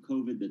wave of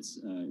COVID that's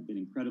been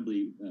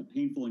incredibly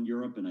painful in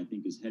Europe and I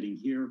think is heading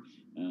here.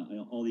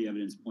 All the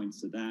evidence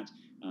points to that.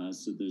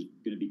 So there's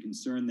going to be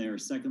concern there.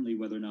 Secondly,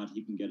 whether or not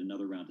he can get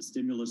another round of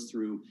stimulus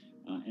through.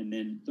 And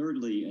then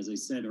thirdly, as I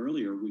said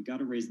earlier, we've got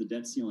to raise the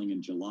debt ceiling in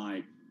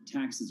July.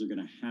 Taxes are going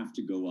to have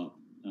to go up.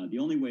 The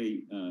only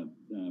way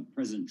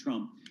President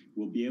Trump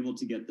will be able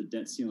to get the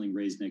debt ceiling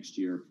raised next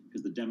year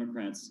because the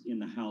Democrats in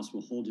the House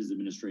will hold his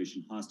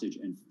administration hostage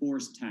and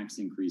force tax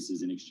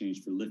increases in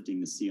exchange for lifting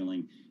the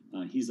ceiling.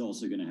 He's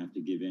also going to have to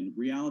give in.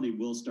 Reality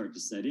will start to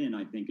set in,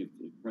 I think, if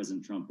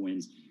President Trump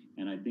wins.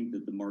 And I think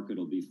that the market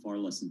will be far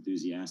less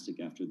enthusiastic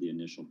after the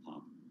initial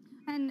pop.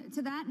 And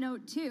to that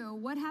note, too,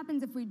 what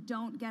happens if we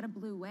don't get a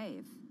blue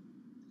wave?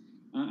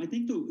 I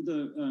think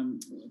the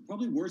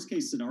probably worst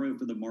case scenario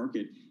for the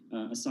market,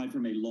 aside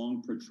from a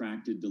long,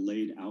 protracted,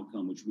 delayed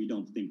outcome, which we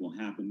don't think will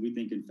happen, we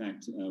think, in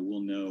fact,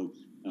 we'll know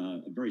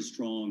a very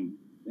strong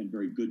and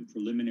very good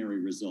preliminary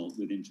result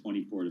within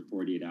 24 to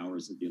 48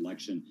 hours of the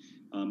election.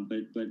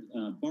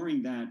 But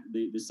barring that,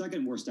 the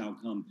second worst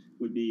outcome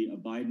would be a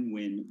Biden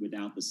win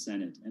without the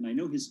Senate. And I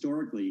know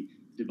historically,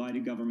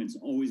 divided government's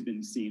always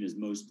been seen as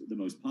the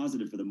most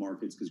positive for the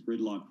markets because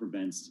gridlock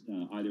prevents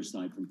either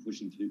side from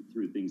pushing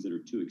through things that are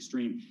too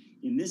extreme.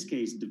 In this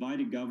case,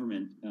 divided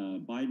government,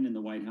 Biden in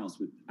the White House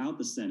without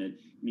the Senate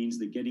means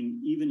that getting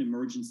even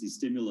emergency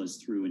stimulus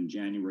through in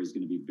January is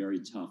going to be very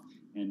tough.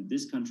 And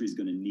this country is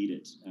going to need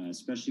it,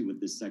 especially with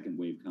this second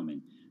wave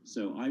coming.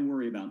 So I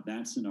worry about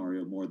that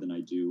scenario more than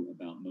I do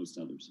about most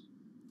others.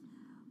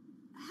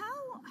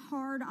 How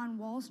hard on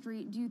Wall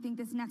Street do you think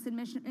this next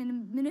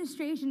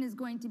administration is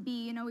going to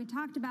be? You know, we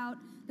talked about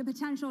the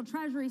potential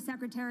Treasury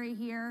Secretary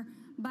here,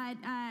 but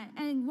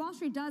and Wall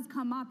Street does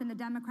come up in the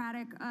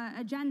Democratic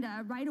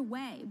agenda right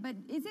away. But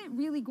is it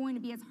really going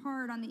to be as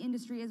hard on the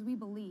industry as we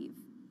believe?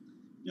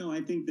 No,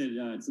 I think that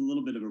it's a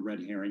little bit of a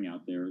red herring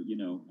out there. You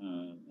know,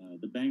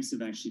 the banks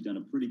have actually done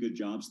a pretty good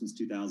job since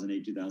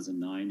 2008,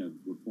 2009 of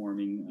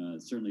reforming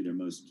certainly their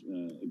most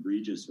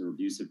egregious or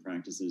abusive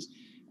practices.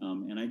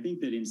 And I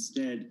think that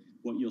instead,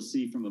 what you'll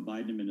see from a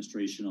Biden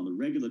administration on the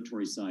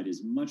regulatory side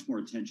is much more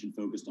attention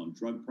focused on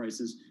drug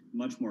prices,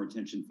 much more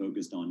attention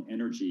focused on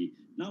energy,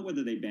 not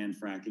whether they ban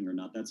fracking or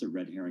not. That's a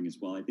red herring as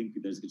well. I think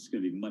there's just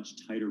going to be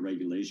much tighter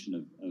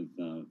regulation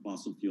of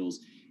fossil fuels.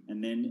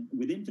 And then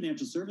within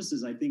financial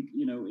services, I think,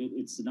 you know,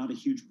 it's not a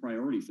huge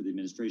priority for the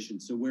administration.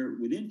 So where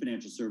within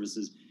financial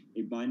services,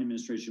 a Biden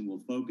administration will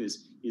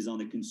focus is on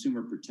the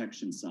consumer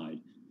protection side.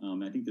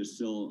 I think there's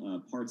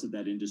still parts of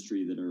that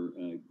industry that are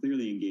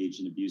clearly engaged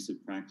in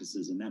abusive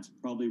practices, and that's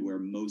probably where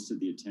most of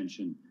the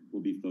attention will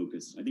be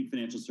focused. I think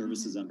financial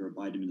services under a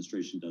Biden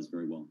administration does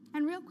very well.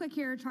 And real quick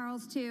here,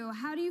 Charles, too,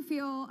 how do you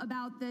feel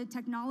about the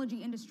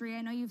technology industry?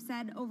 I know you've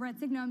said over at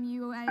Signum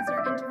you guys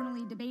are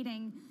internally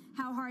debating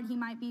how hard he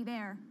might be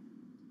there.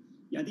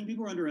 Yeah, I think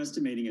people are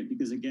underestimating it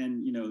because,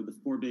 again, you know, the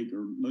four big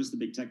or most of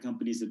the big tech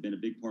companies have been a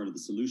big part of the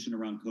solution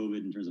around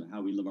COVID in terms of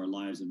how we live our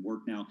lives and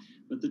work now.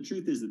 But the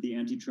truth is that the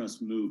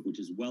antitrust move, which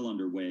is well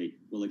underway,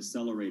 will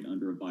accelerate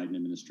under a Biden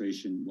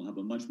administration. We'll have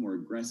a much more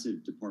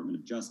aggressive Department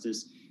of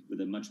Justice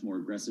with a much more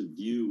aggressive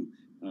view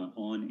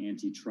on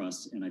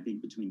antitrust. And I think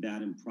between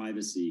that and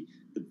privacy,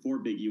 the four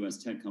big U.S.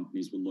 tech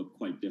companies will look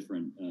quite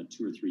different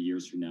 2 or 3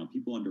 years from now.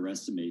 People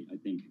underestimate, I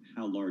think,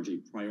 how large a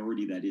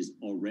priority that is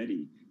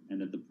already, and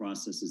that the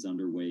process is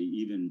underway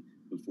even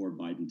before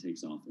Biden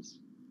takes office.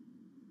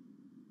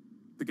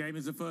 The game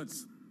is afoot.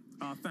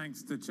 Our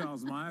thanks to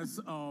Charles Myers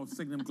of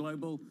Signum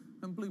Global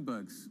and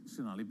Bloomberg's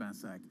Sonali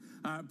Basak.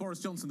 Boris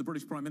Johnson, the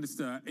British Prime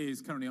Minister,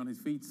 is currently on his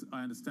feet,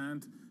 I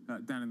understand,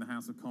 down in the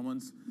House of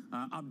Commons,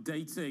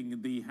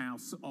 updating the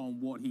House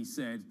on what he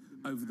said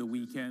over the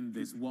weekend,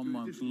 this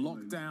 1-month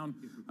lockdown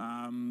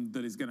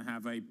that is going to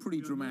have a pretty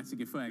dramatic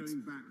effect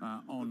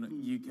on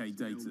UK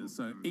data.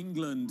 So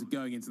England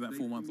going into that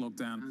 4-month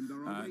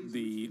lockdown,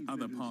 the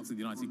other parts of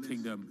the United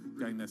Kingdom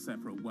going their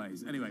separate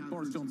ways. Anyway,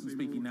 Boris Johnson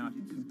speaking now.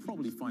 You can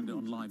probably find it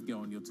on live go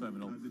on your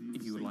terminal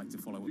if you would like to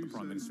follow what the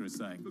Prime Minister is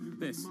saying.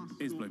 This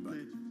is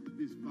Bloomberg.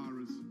 This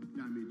virus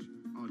damage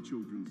our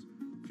children's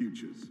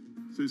futures.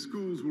 So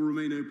schools will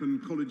remain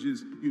open,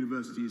 colleges,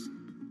 universities,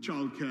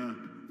 childcare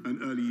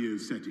and early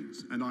years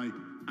settings. And I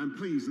am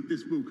pleased that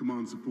this will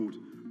command support,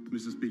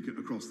 Mr. Speaker,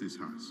 across this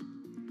House.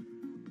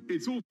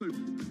 It's also...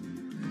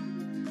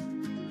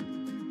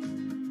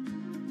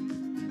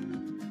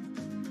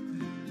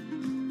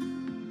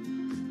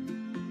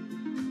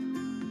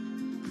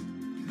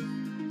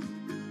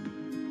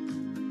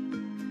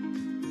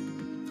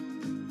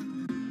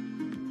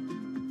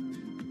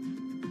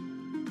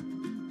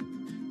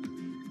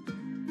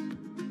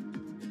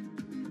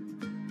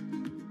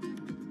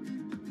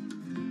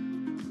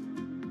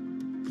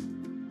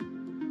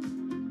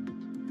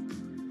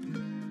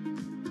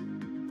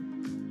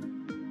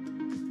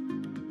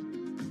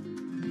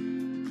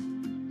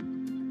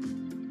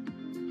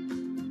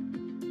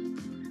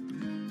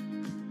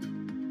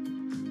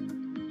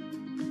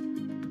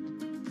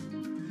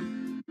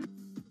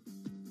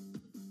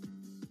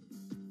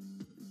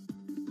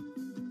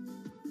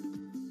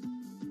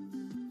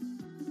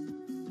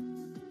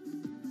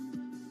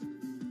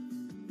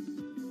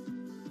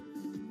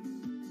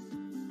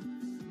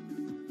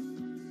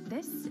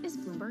 This is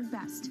Bloomberg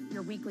Best,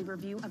 your weekly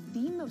review of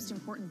the most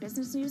important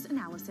business news,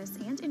 analysis,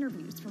 and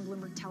interviews from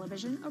Bloomberg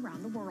Television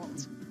around the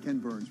world. Ken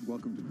Burns,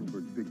 welcome to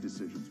Bloomberg Big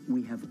Decisions.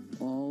 We have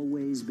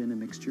always been a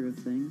mixture of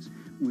things.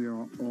 We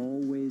are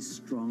always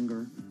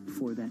stronger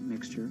for that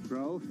mixture.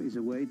 Growth is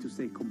a way to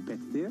stay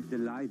competitive,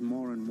 delight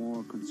more and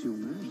more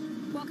consumers.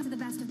 Welcome to the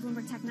Best of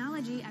Bloomberg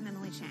Technology. I'm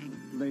Emily Chang.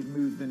 They've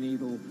moved the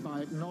needle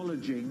by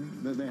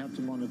acknowledging that they have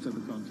to monitor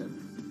the content.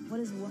 What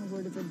is one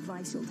word of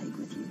advice you'll take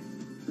with you?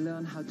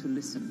 Learn how to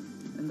listen.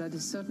 And that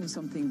is certainly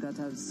something that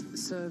has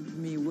served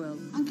me well.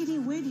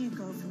 Ankiti, where do you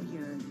go from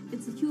here?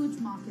 It's a huge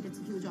market. It's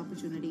a huge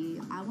opportunity.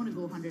 I want to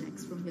go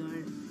 100x from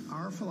here.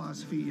 Our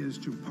philosophy is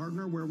to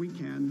partner where we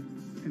can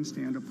and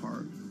stand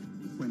apart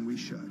when we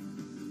should.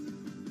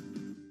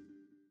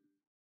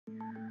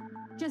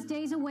 Just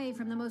days away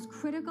from the most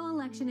critical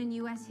election in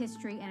U.S.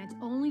 history and its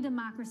only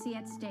democracy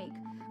at stake.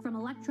 From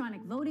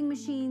electronic voting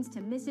machines to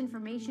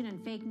misinformation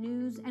and fake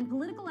news and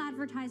political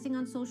advertising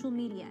on social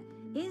media,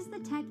 is the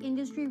tech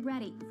industry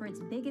ready for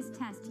its biggest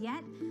test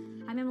yet?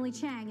 I'm Emily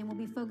Chang, and we'll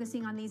be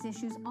focusing on these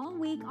issues all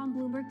week on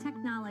Bloomberg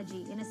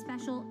Technology in a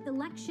special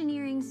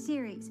electioneering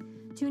series.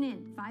 Tune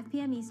in 5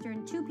 p.m.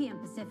 Eastern, 2 p.m.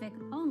 Pacific,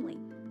 only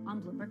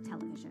on Bloomberg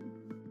Television.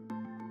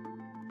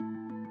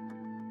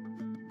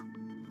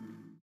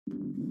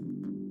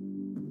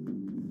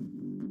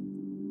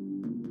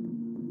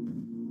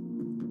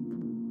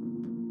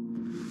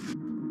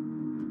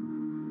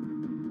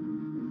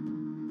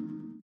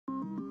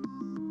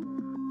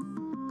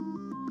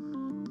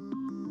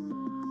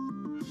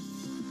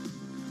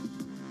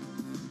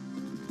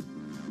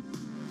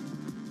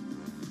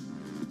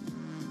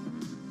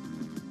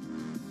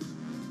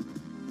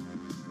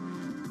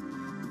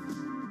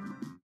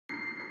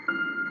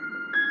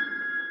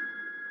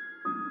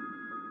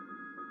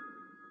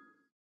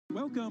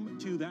 Welcome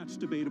to That's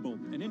Debatable,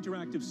 an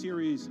interactive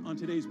series on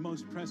today's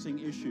most pressing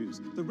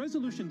issues. The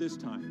resolution this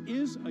time: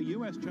 is a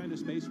U.S.-China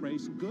space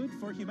race good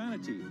for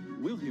humanity?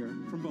 We'll hear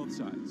from both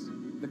sides.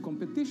 The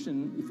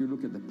competition, if you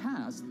look at the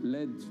past,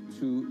 led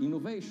to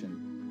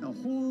innovation. A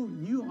whole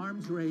new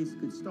arms race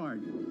could start.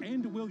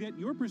 And we'll get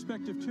your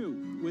perspective,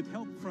 too, with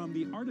help from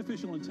the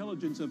artificial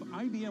intelligence of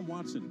IBM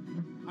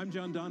Watson. I'm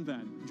John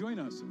Donvan. Join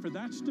us for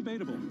That's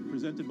Debatable,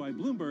 presented by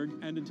Bloomberg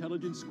and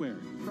Intelligence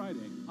Squared,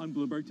 Friday on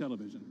Bloomberg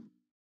Television.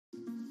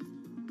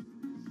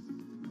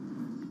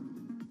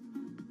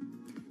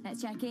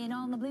 Let's check in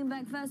on the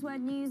Bloomberg First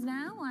Word News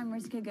now. I'm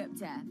Rishika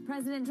Gupta.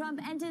 President Trump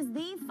enters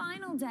the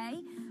final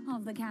day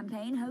of the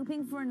campaign,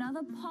 hoping for another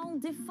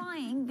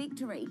poll-defying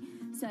victory.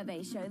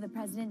 Surveys show the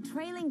president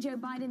trailing Joe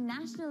Biden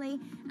nationally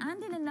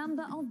and in a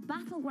number of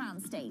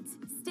battleground states.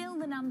 Still,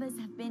 the numbers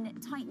have been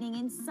tightening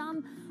in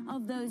some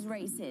of those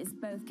races.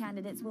 Both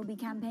candidates will be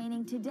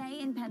campaigning today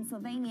in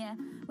Pennsylvania,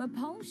 where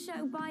polls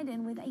show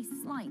Biden with a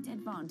slight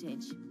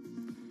advantage.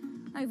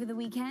 Over the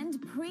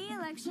weekend,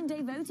 pre-election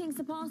day voting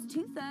surpassed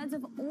 2/3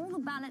 of all the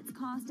ballots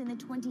cast in the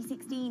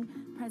 2016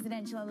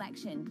 presidential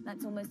election.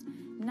 That's almost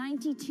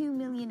 92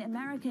 million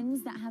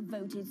Americans that have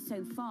voted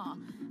so far.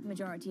 A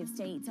majority of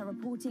states are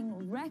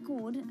reporting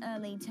record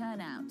early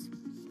turnout.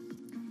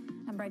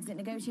 And Brexit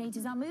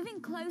negotiators are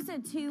moving closer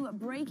to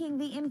breaking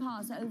the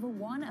impasse over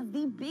one of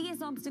the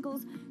biggest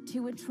obstacles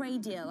to a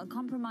trade deal. A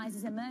compromise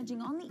is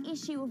emerging on the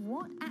issue of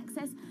what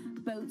access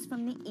boats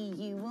from the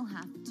EU will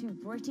have to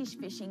British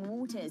fishing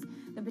waters.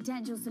 The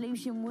potential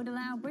solution would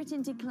allow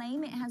Britain to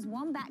claim it has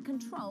won back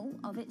control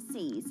of its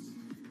seas.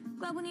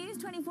 Global news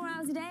 24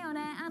 hours a day on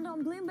air and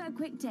on Bloomberg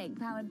Quick Take,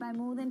 powered by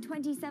more than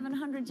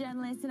 2,700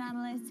 journalists and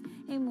analysts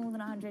in more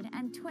than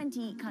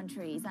 120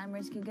 countries. I'm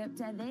Rishika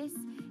Gupta. This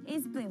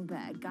is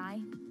Bloomberg.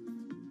 Guy?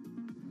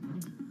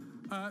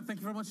 Thank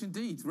you very much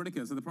indeed,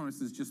 Rika. So the Prime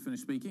Minister has just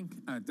finished speaking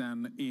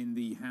down in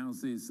the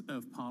Houses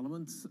of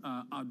Parliament,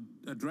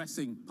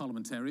 addressing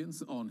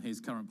parliamentarians on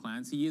his current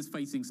plans. He is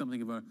facing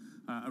something of a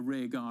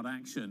rearguard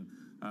action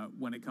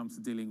when it comes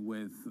to dealing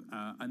with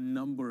a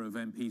number of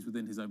MPs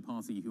within his own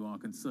party who are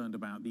concerned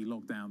about the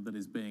lockdown that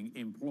is being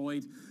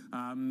employed.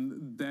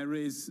 There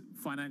is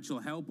financial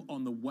help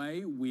on the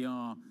way. We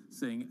are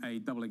seeing a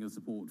doubling of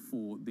support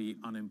for the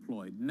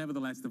unemployed.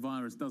 Nevertheless, the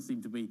virus does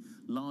seem to be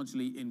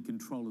largely in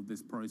control of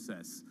this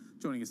process.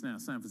 Joining us now,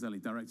 Sam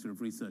Fazeli, Director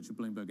of Research at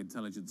Bloomberg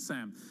Intelligence.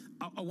 Sam,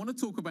 I want to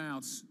talk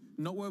about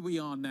not where we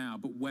are now,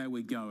 but where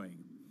we're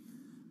going.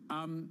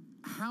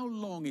 How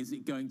long is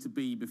it going to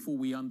be before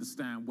we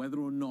understand whether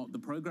or not the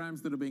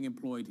programs that are being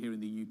employed here in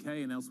the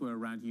UK and elsewhere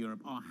around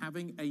Europe are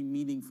having a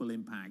meaningful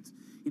impact?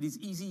 It is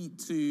easy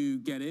to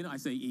get in. I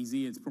say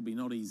easy, it's probably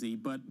not easy,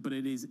 but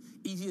it is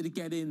easier to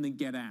get in than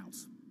get out.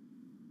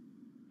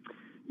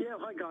 Yeah,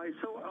 hi guys.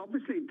 So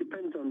obviously it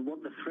depends on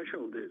what the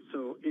threshold is.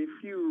 So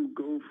if you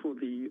go for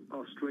the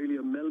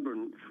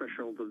Australia-Melbourne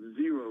threshold of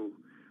 0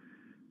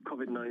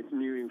 COVID-19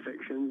 new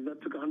infections,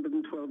 that took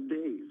 112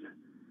 days,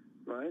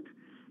 right?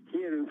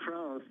 Here in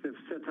France, they've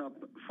set up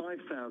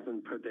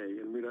 5,000 per day,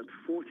 and we're at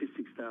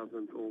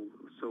 46,000 or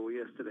so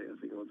yesterday, I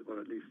think, or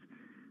at least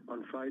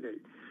on Friday.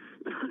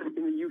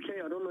 In the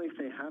UK, I don't know if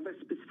they have a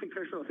specific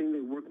threshold. I think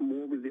they work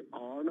more with the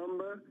R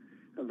number,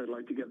 and they'd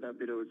like to get that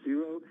below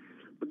 0.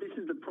 But this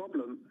is the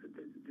problem.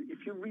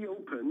 If you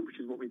reopen, which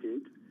is what we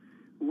did,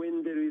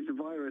 when there is a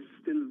virus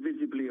still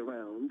visibly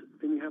around,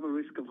 then you have a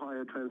risk of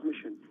higher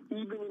transmission.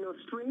 Even in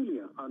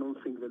Australia, I don't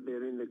think that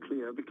they're in the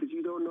clear because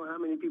you don't know how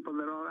many people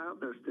there are out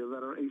there still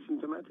that are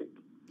asymptomatic.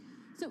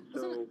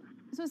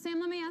 So Sam,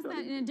 let me ask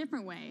that in a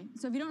different way.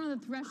 So if you don't know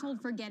the threshold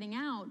for getting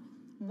out,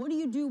 what do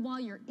you do while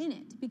you're in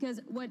it?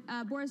 Because what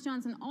Boris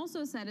Johnson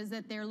also said is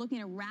that they're looking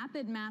at a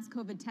rapid mass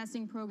COVID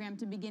testing program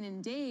to begin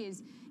in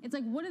days. It's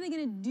like, what are they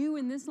going to do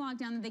in this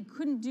lockdown that they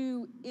couldn't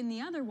do in the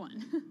other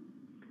one?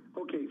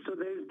 Okay, so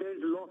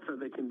there's lots that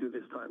they can do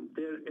this time.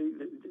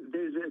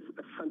 There's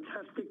a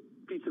fantastic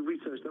piece of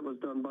research that was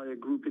done by a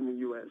group in the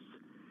U.S.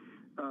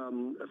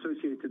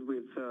 Associated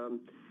with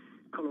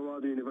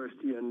Colorado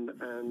University and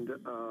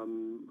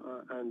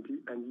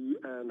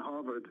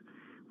Harvard,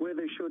 where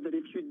they showed that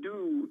if you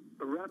do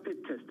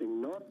rapid testing,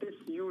 not this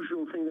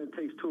usual thing that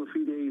takes 2 or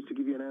 3 days to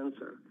give you an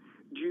answer,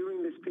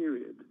 during this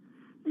period,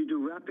 you do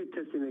rapid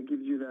testing that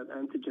gives you that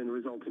antigen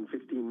result in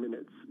 15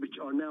 minutes, which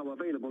are now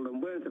available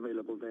and weren't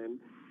available then.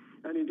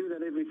 And you do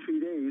that every 3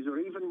 days or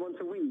even once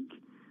a week.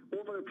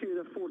 Over a period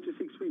of 4 to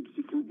 6 weeks,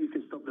 you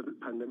can stop the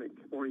pandemic,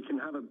 or you can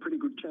have a pretty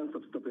good chance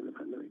of stopping the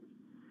pandemic.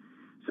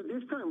 So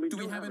this time we do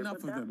we have enough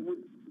of them?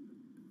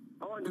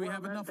 Do we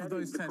have enough of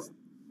those tests?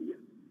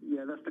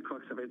 Yeah, that's the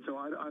crux of it. So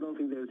I don't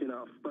think there's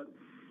enough, but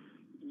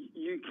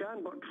you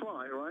can but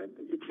try, right?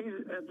 It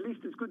is at least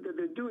it's good that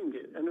they're doing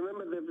it. And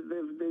remember,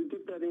 they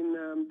did that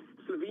in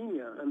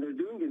Slovenia, and they're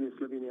doing it in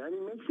Slovenia, and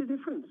it makes a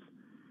difference.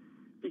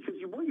 Because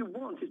what you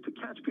want is to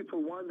catch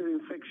people while they're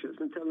infectious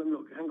and tell them,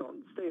 look, hang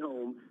on, stay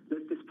home,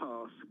 let this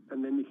pass,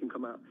 and then you can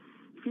come out.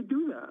 If you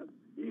do that,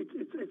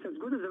 it's as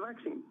good as a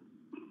vaccine.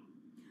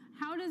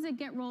 How does it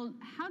get rolled?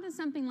 How does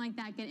something like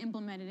that get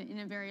implemented in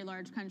a very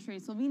large country?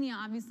 Slovenia,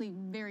 obviously,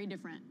 very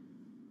different.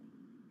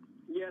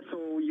 Yeah,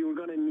 so you're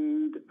going to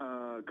need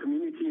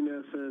community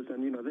nurses,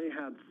 and, you know, they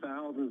had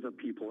thousands of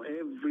people.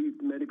 Every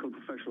medical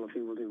professional, I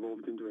think, was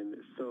involved in doing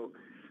this. So,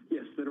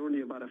 yes, they're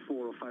only about a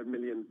 4 or 5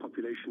 million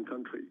population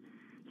country.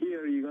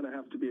 Here, you're going to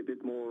have to be a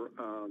bit more,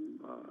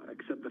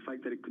 accept the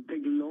fact that it could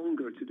take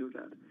longer to do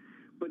that.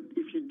 But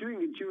if you're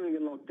doing it during a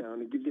lockdown,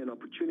 it gives you an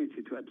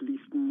opportunity to at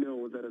least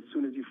know that as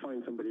soon as you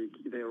find somebody,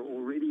 they're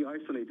already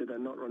isolated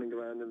and not running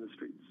around in the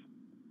streets.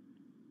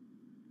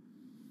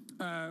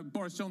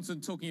 Boris Johnson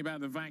talking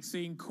about the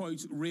vaccine,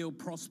 quote, real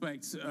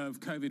prospects of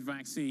COVID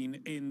vaccine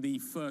in the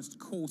first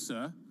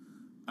quarter.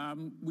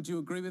 Would you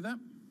agree with that?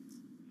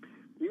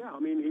 Yeah, I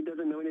mean, he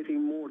doesn't know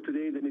anything more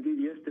today than he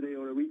did yesterday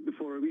or a week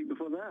before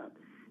that.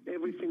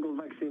 Every single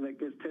vaccine that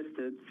gets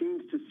tested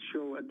seems to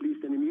show at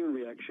least an immune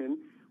reaction.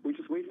 We're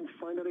just waiting to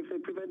find out if they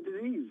prevent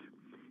disease.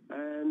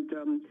 And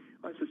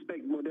I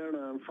suspect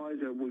Moderna and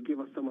Pfizer will give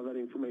us some of that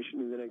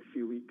information in the next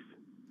few weeks.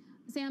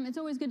 Sam, it's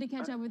always good to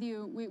catch up with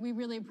you. We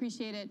really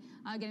appreciate it,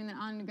 getting that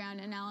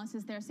on-the-ground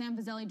analysis there. Sam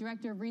Fazeli,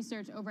 Director of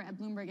Research over at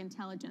Bloomberg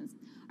Intelligence.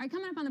 All right,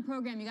 coming up on the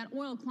program, you got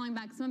oil clawing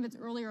back some of its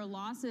earlier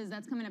losses.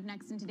 That's coming up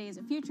next in today's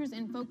Futures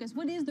in Focus.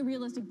 What is the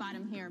realistic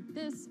bottom here?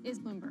 This is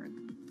Bloomberg.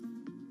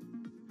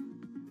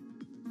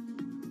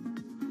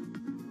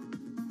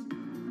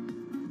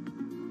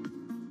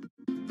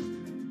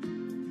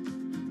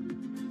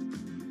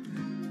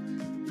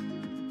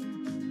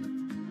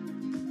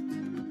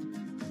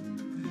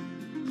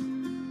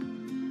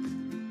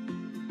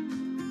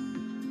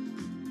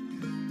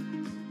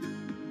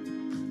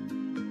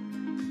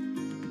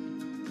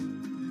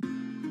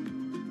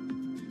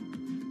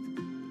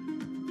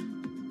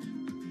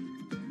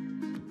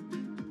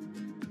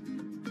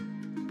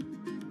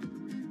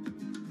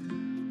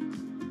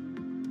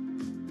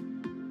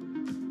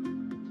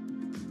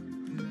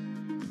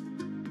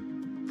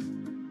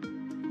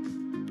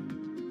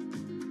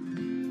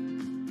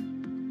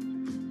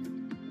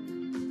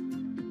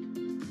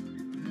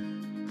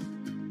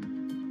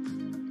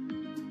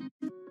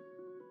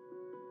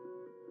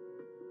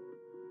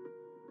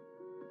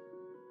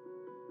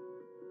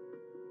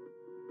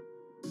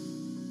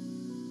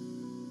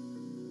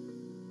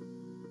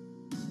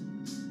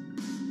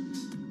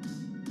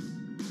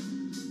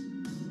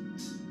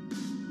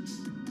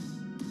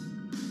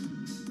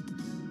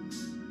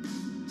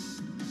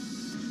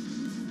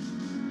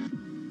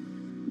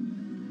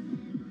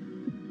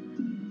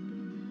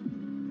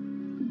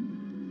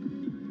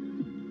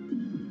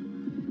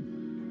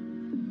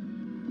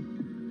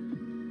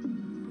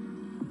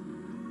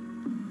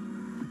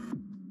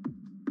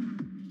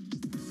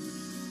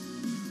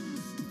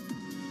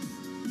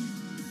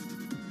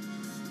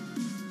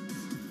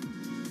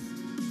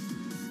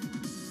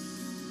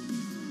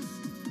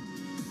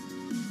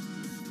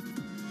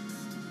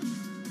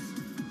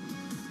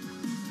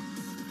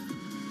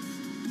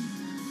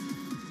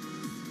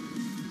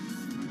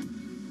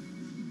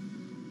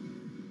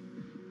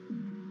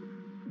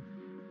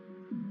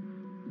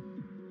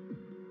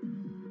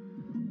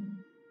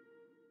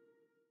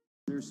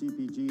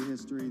 CPG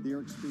history, their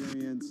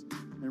experience,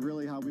 and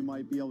really how we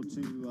might be able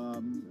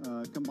to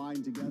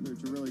combine together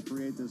to really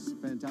create this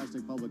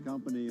fantastic public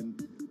company.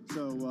 And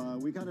so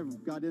we kind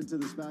of got into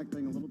the SPAC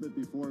thing a little bit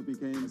before it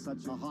became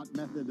such a hot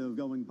method of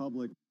going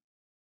public.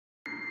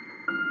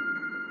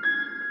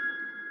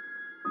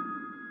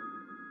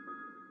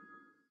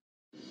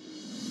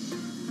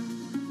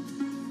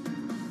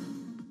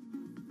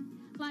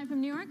 Live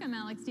from New York, I'm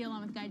Alex Steele,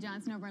 along with Guy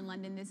Johnson over in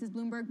London. This is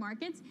Bloomberg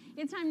Markets.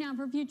 It's time now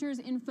for Futures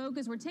in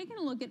Focus. We're taking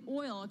a look at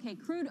oil. Okay,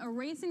 crude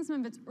erasing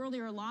some of its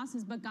earlier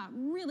losses, but got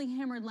really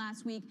hammered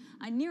last week,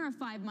 near a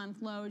 5-month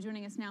low.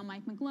 Joining us now,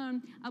 Mike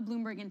McGlone of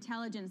Bloomberg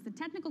Intelligence. The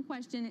technical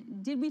question,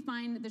 did we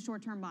find the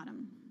short-term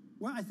bottom?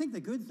 Well, I think the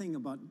good thing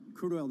about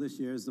crude oil this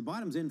year is the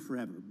bottom's in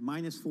forever.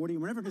 Minus 40,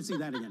 we're never going to see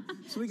that again.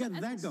 So we got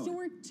that going.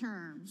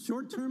 Short-term.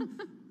 Short-term?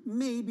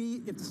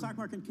 Maybe if the stock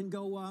market can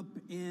go up,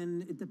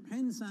 and it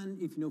depends on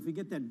if we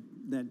get the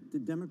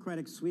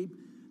Democratic sweep,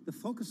 the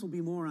focus will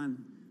be more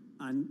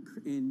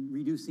in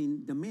reducing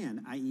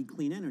demand, i.e.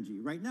 clean energy.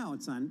 Right now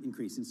it's on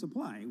increasing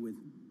supply with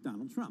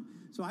Donald Trump.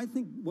 So I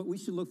think what we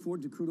should look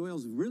forward to crude oil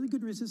is really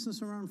good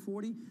resistance around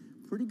 40,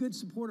 pretty good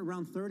support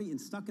around 30, and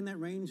stuck in that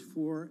range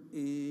for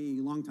a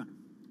long time.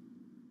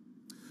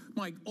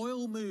 Mike,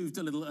 oil moved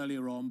a little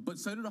earlier on, but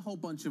so did a whole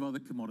bunch of other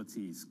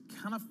commodities.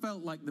 Kind of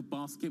felt like the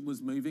basket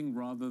was moving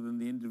rather than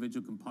the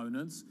individual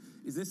components.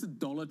 Is this a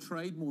dollar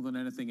trade more than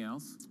anything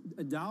else?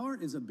 A dollar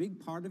is a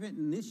big part of it,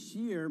 and this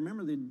year,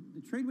 remember, the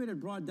trade-weighted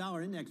broad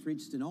dollar index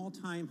reached an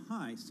all-time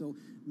high. So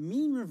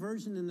mean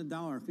reversion in the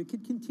dollar, if it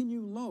could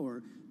continue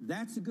lower,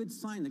 that's a good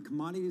sign that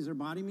commodities are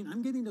bottoming.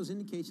 I'm getting those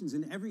indications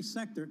in every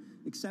sector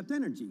except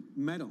energy,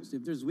 metals.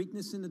 If there's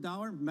weakness in the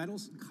dollar,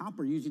 metals,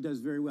 copper usually does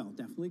very well,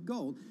 definitely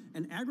gold.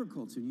 And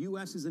agriculture,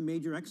 U.S. is a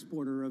major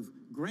exporter of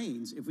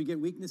grains. If we get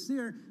weakness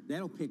there,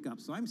 that'll pick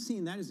up. So I'm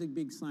seeing that as a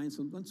big sign.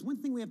 So that's one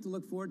thing we have to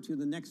look forward to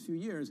the next few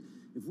years.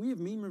 If we have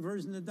mean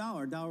reversion in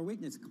the dollar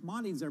weakness,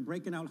 commodities are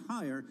breaking out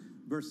higher.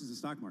 versus the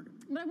stock market.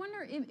 But I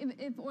wonder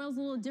if oil's a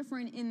little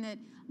different in that,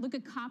 look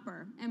at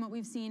copper and what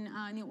we've seen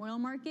in the oil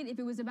market. If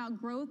it was about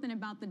growth and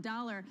about the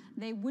dollar,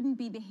 they wouldn't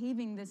be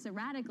behaving this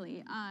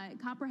erratically.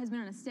 Copper has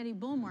been on a steady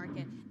bull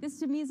market. This,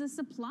 to me, is a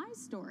supply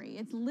story.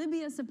 It's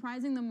Libya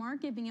surprising the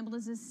market, being able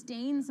to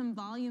sustain some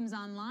volumes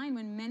online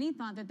when many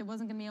thought that there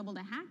wasn't going to be able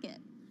to hack it.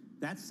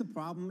 That's the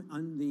problem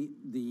on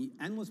the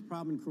endless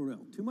problem in crude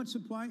oil. Too much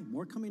supply,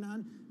 more coming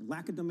on,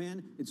 lack of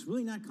demand. It's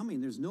really not coming.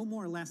 There's no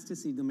more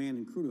elasticity demand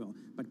in crude oil.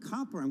 But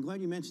copper, I'm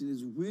glad you mentioned,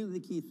 is really the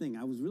key thing.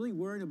 I was really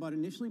worried about it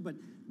initially, but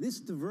this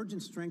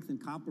divergent strength in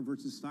copper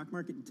versus stock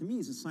market, to me,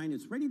 is a sign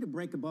it's ready to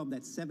break above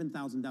that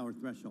 $7,000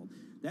 threshold.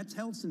 That's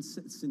held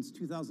since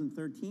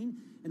 2013,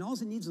 and all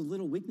it needs is a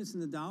little weakness in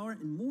the dollar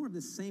and more of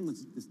the same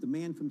with this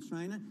demand from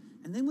China.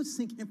 And then let's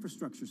think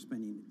infrastructure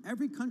spending.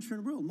 Every country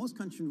in the world, most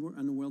countries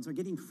in the world are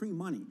getting free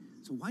money.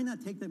 So why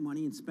not take that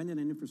money and spend it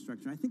on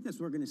infrastructure? I think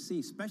that's what we're going to see,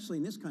 especially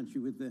in this country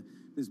with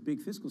this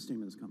big fiscal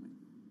stimulus coming.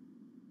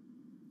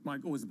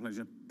 Mike, always a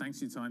pleasure. Thanks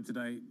for your time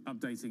today,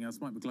 updating us.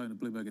 Mike McClone of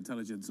Bloomberg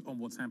Intelligence on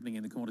what's happening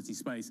in the commodity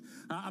space.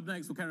 Up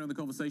next, we'll carry on the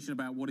conversation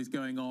about what is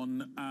going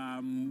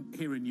on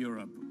here in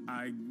Europe.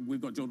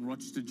 We've got Jordan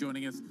Rochester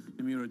joining us,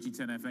 the Nomura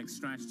G10FX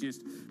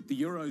strategist. The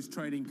euro's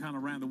trading kind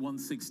of around the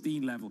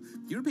 116 level.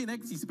 European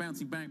equities are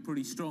bouncing back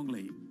pretty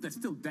strongly. They're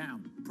still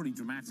down pretty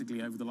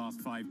dramatically over the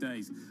last 5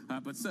 days,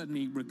 but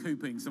certainly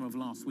recouping some of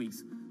last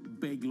week's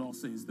big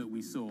losses that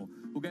we saw.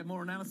 We'll get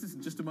more analysis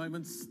in just a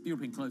moment. The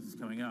European close is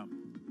coming up.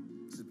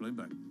 This is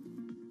Bloomberg.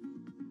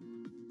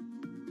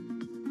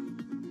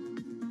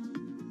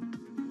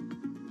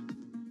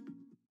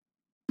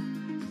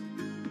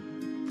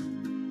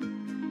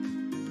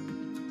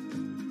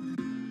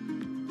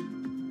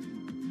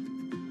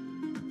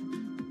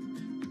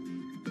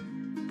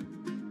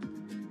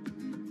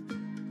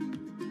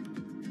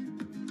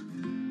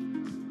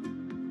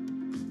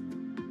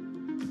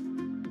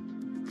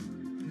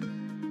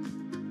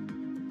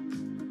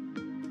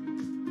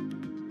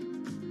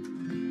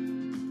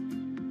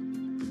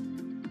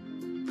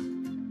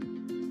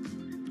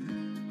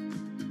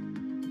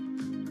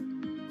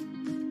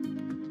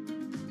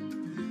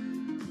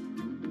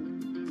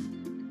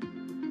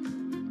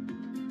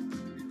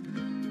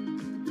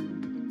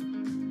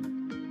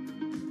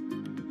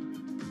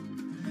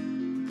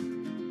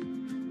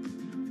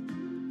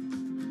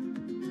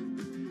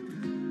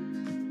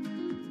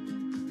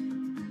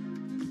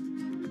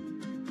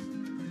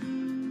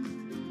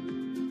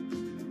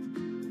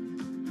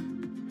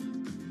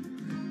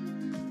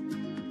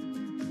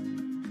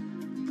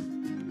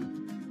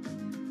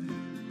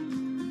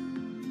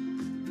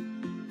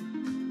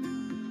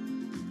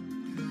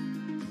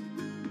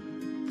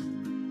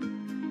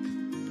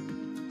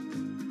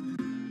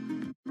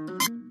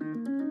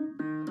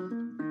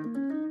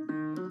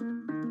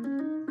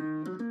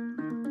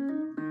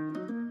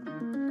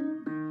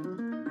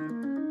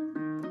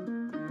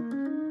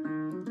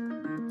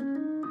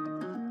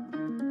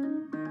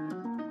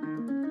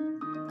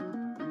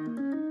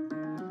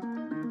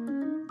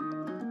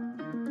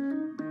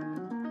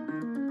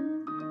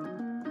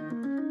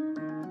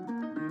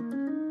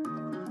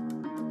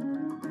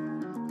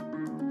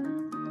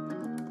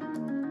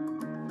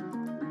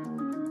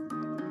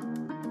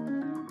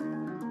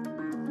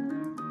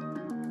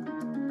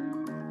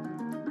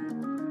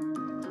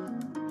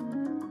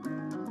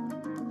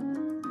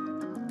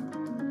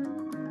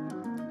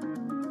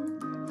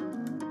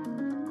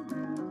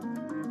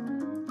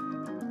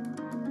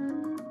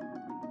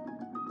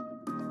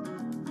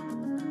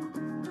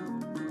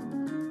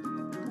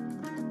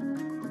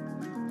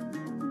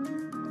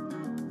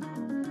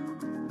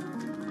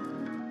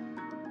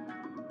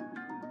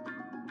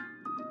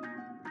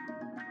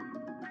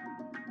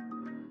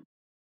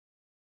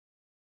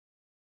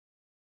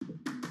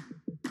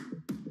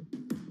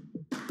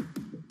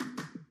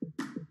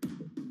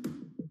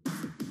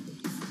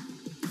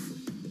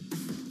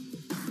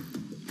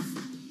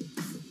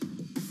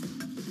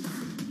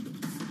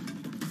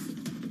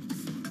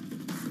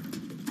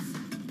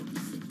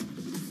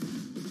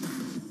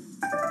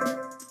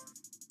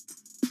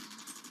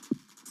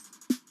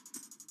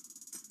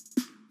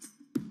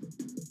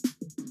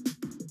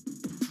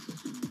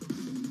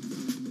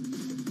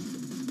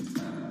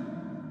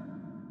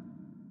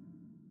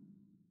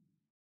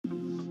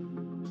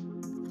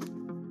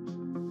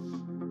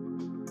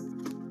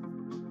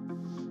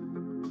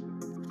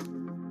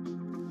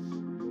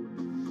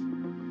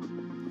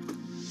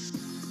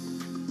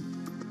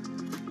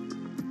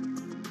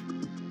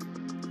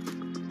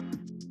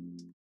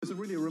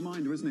 Really a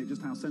reminder, isn't it,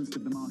 just how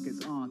sensitive the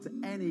markets are to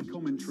any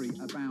commentary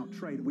about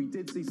trade. We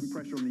did see some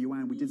pressure on the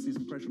yuan, we did see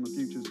some pressure on the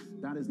futures.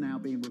 That is now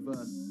being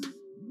reversed.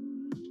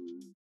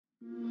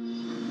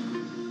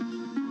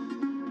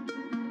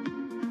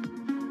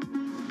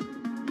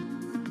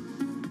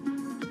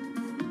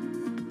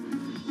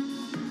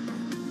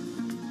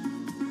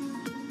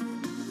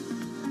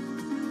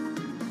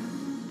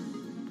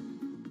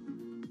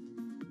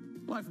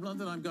 Live from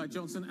London, I'm Guy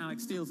Johnson.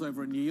 Alex Steele's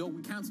over in New York.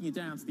 We're counting you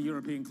down to the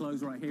European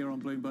close right here on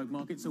Bloomberg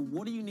Market. So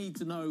what do you need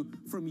to know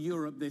from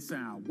Europe this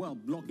hour? Well,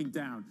 locking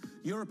down.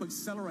 Europe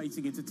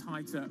accelerating into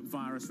tighter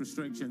virus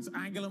restrictions.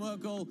 Angela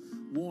Merkel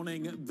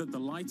warning that the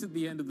light at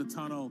the end of the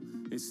tunnel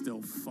is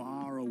still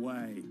far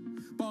away.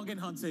 Bargain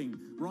hunting.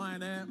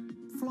 Ryanair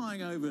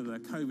flying over the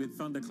COVID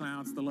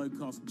thunderclouds. The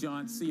low-cost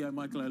giant CEO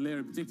Michael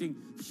O'Leary predicting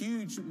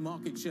huge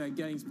market share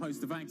gains post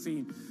the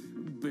vaccine.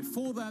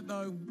 Before that,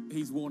 though,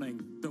 he's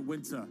warning that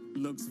winter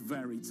looks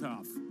very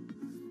tough.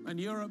 And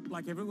Europe,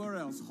 like everywhere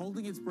else,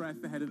 holding its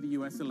breath ahead of the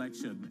US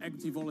election.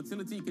 Equity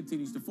volatility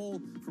continues to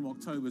fall from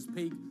October's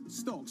peak.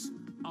 Stocks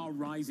are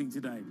rising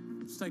today.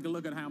 Let's take a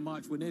look at how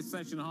much. We're near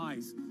session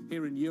highs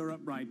here in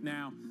Europe right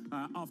now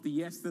after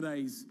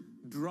yesterday's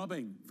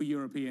drubbing for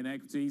European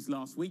equities,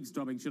 last week's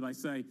drubbing, should I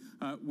say.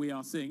 We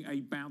are seeing a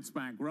bounce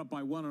back. We're up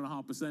by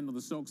 1.5% on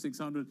the stock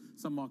 600.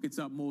 Some markets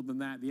up more than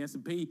that. The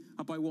S&P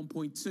up by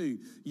 1.2.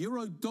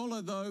 Euro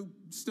dollar, though,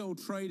 still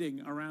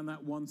trading around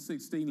that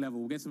 116 level.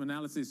 We'll get some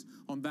analysis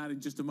on that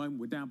in just a moment.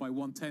 We're down by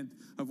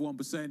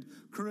 0.1%.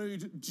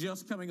 Crude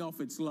just coming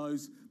off its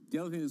lows. The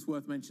other thing that's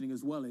worth mentioning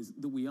as well is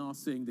that we are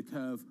seeing the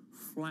curve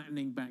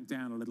flattening back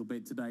down a little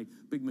bit today.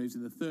 Big moves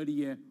in the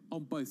 30-year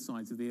on both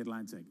sides of the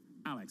Atlantic.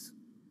 Alex.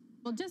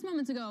 Well, just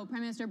moments ago,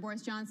 Prime Minister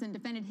Boris Johnson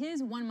defended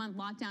his one-month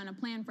lockdown, a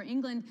plan for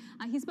England.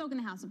 He spoke in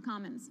the House of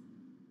Commons.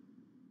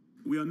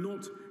 We are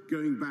not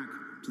going back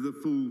to the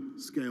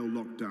full-scale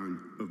lockdown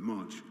of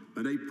March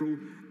and April,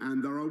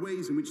 and there are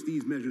ways in which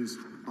these measures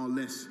are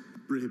less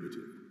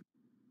prohibitive.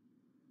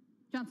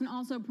 Johnson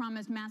also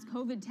promised mass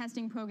COVID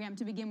testing program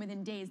to begin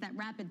within days, that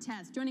rapid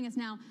test. Joining us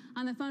now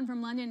on the phone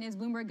from London is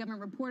Bloomberg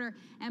government reporter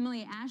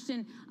Emily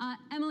Ashton.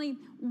 Emily,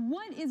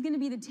 what is going to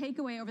be the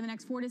takeaway over the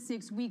next 4 to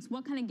 6 weeks?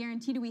 What kind of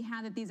guarantee do we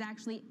have that these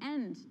actually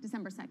end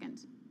December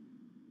 2nd?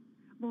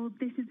 Well,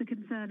 this is the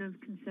concern of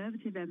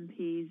Conservative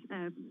MPs,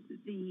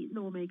 the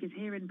lawmakers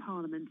here in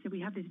Parliament. So we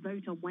have this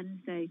vote on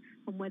Wednesday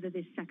on whether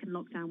this second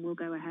lockdown will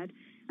go ahead.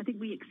 I think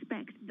we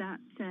expect that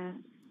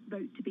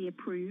vote to be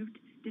approved,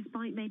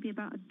 despite maybe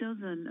about a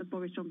dozen of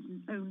Boris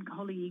Johnson's own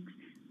colleagues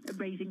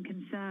raising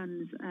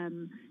concerns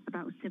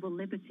about civil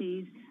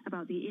liberties,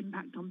 about the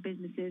impact on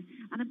businesses,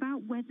 and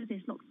about whether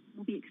this lockdown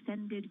will be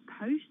extended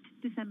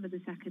post-December the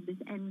 2nd, this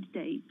end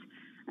date.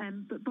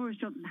 But Boris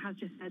Johnson has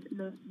just said,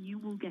 look, you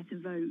will get a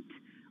vote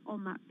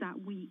on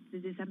that week, the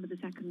December the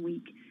 2nd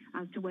week,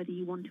 as to whether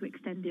you want to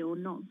extend it or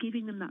not,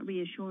 giving them that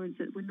reassurance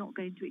that we're not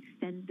going to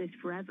extend this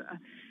forever.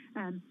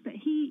 But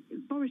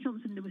Boris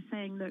Johnson was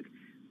saying, look,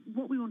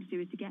 what we want to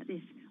do is to get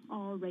this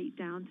R rate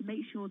down to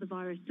make sure the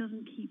virus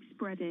doesn't keep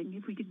spreading.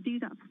 If we could do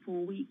that for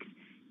 4 weeks,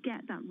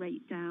 get that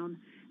rate down,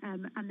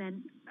 and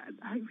then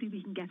hopefully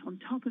we can get on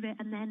top of it.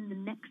 And then the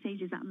next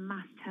stage is that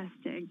mass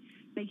testing,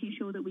 making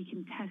sure that we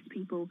can test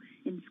people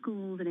in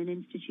schools and in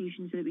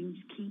institutions so that we can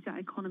just keep that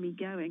economy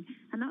going.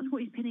 And that's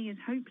what he's pinning his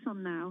hopes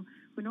on now.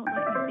 We're not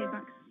likely to see a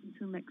vaccine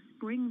until next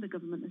spring, the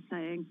government is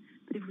saying,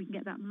 but if we can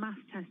get that mass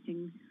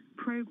testing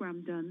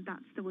program done,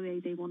 that's the way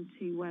they want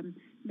to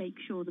make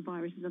sure the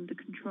virus is under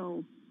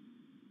control.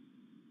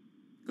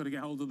 Got to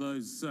get hold of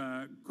those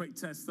quick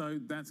tests, though.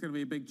 That's going to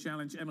be a big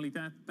challenge. Emily,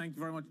 thank you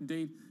very much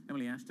indeed.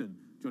 Emily Ashton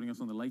joining us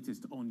on the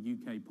latest on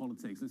UK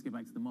politics. Let's get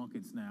back to the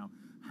markets now.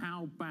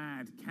 How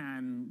bad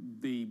can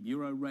the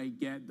euro rate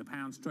get? The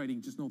pound's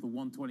trading just north of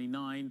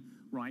 129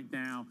 right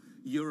now.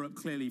 Europe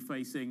clearly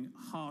facing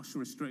harsh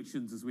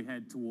restrictions as we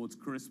head towards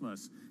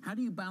Christmas. How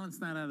do you balance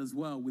that out as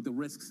well with the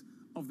risks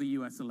of the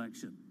US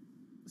election?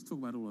 Let's talk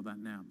about all of that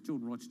now.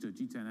 Jordan Rochester,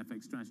 G10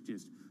 FX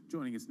strategist,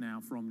 joining us now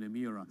from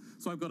Nomura.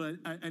 So I've got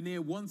a near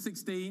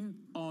 116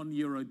 on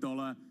euro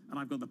dollar, and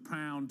I've got the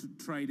pound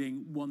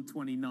trading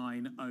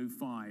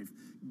 129.05.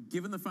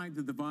 Given the fact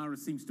that the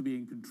virus seems to be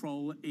in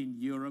control in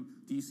Europe,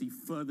 do you see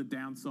further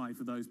downside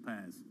for those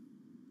pairs?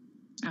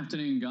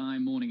 Afternoon, Guy.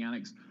 Morning,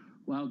 Alex.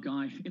 Well,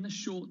 Guy, in the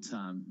short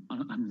term,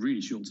 I'm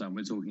really short term,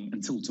 we're talking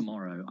until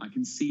tomorrow, I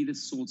can see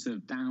this sort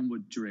of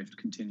downward drift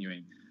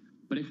continuing.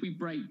 But if we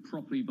break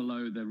properly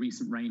below the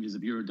recent ranges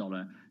of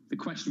euro-dollar, the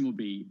question will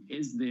be,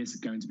 is this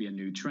going to be a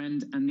new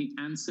trend? And the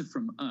answer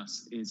from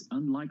us is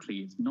unlikely.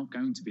 It's not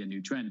going to be a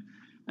new trend.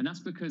 And that's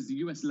because the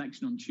US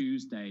election on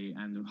Tuesday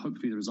and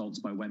hopefully the results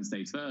by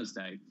Wednesday,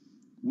 Thursday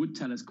would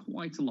tell us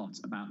quite a lot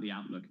about the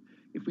outlook.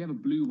 If we have a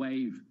blue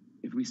wave,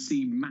 if we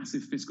see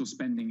massive fiscal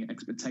spending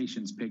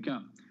expectations pick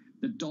up,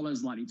 the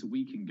dollar's likely to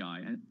weaken, Guy.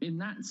 And in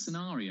that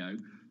scenario,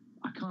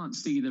 I can't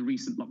see the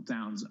recent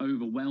lockdowns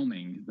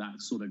overwhelming that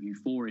sort of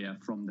euphoria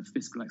from the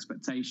fiscal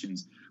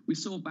expectations. We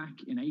saw back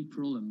in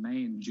April and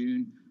May and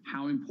June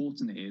how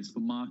important it is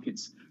for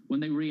markets when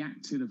they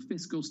react to the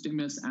fiscal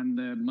stimulus and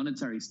the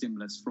monetary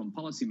stimulus from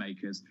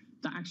policymakers.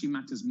 That actually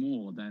matters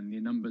more than the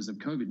numbers of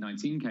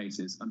COVID-19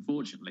 cases.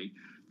 Unfortunately,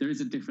 there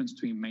is a difference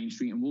between Main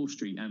Street and Wall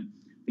Street, and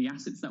the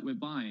assets that we're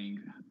buying,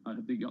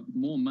 they got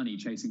more money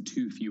chasing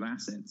too few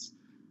assets.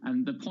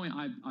 And the point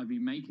I've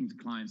been making to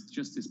clients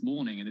just this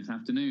morning and this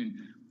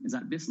afternoon is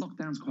that this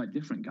lockdown's quite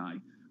different, Guy.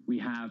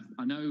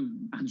 I know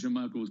Angela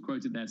Merkel was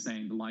quoted there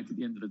saying the light at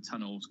the end of the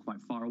tunnel is quite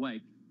far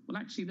away.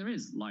 well, actually, there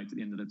is light at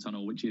the end of the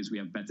tunnel, which is we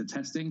have better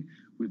testing.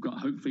 We've got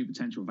hopefully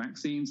potential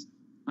vaccines.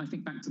 I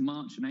think back to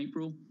March and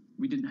April,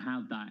 we didn't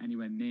have that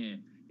anywhere near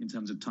in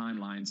terms of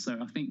timelines. So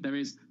I think there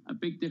is a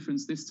big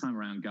difference this time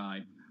around,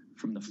 Guy,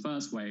 from the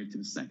first wave to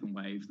the second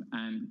wave.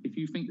 And if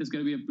you think there's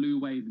going to be a blue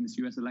wave in this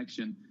US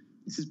election,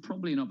 this is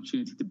probably an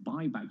opportunity to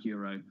buy back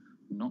euro,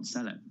 not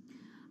sell it.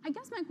 I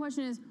guess my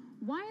question is,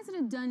 why is it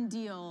a done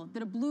deal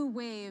that a blue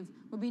wave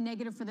would be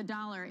negative for the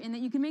dollar, in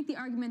that you can make the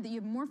argument that you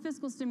have more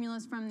fiscal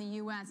stimulus from the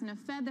U.S. and a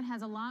Fed that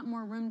has a lot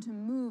more room to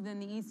move than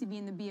the ECB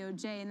and the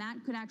BOJ, and that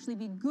could actually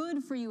be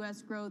good for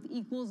U.S. growth,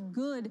 equals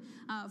good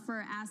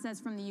for assets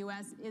from the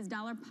U.S. Is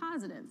dollar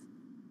positive?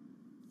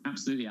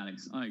 Absolutely,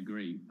 Alex. I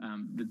agree.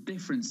 The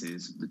difference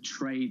is the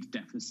trade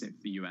deficit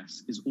for the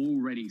U.S. is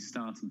already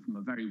starting from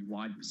a very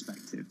wide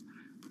perspective.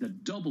 The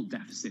double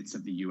deficits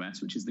of the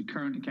U.S., which is the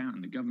current account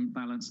and the government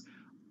balance,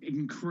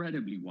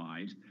 incredibly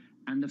wide,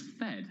 and the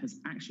Fed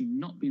has actually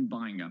not been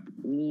buying up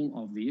all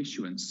of the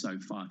issuance so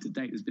far to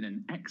date. There's been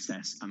an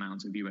excess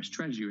amount of US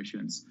Treasury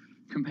issuance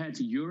compared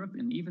to Europe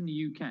and even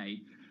the UK,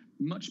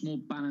 much more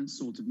balanced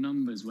sort of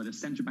numbers where the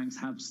central banks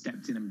have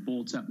stepped in and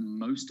bought up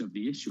most of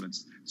the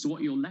issuance. So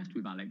what you're left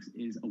with, Alex,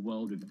 is a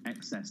world of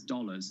excess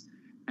dollars.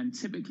 And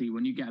typically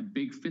when you get a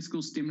big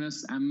fiscal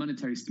stimulus and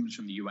monetary stimulus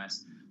from the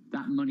US,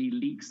 that money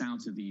leaks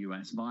out of the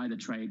US via the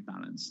trade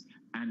balance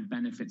and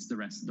benefits the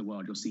rest of the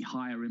world. You'll see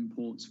higher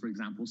imports, for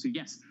example. So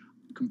yes,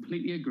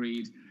 completely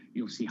agreed.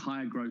 You'll see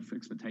higher growth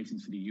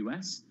expectations for the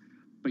US,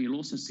 but you'll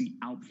also see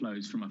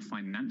outflows from a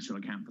financial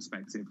account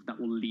perspective that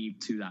will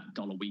lead to that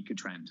dollar weaker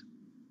trend.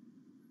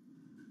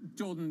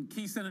 Jordan,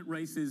 key Senate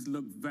races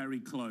look very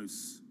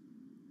close.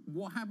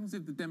 What happens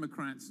if the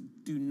Democrats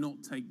do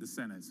not take the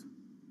Senate?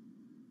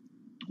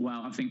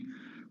 Well, I think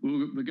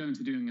we're going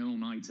to be doing an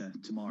all-nighter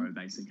tomorrow,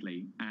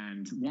 basically.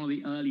 And one of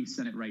the early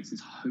Senate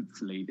races,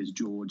 hopefully, is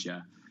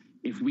Georgia.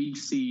 If we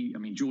see, I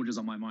mean, Georgia's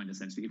on my mind,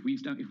 essentially. If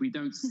we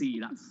don't see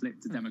that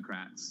flip to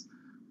Democrats,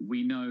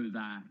 we know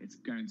that it's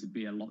going to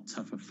be a lot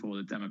tougher for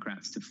the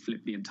Democrats to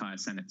flip the entire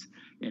Senate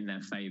in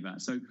their favor.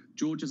 So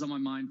Georgia's on my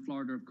mind.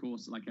 Florida, of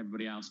course, like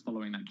everybody else,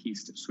 following that key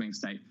swing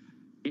state.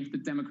 If the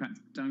Democrats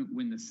don't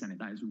win the Senate,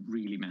 that is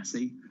really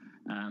messy.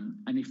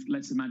 And if,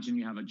 let's imagine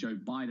you have a Joe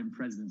Biden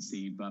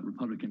presidency, but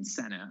Republican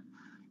Senate,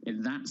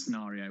 in that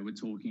scenario, we're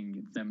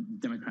talking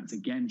Democrats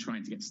again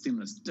trying to get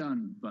stimulus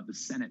done, but the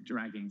Senate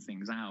dragging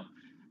things out.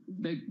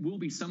 There will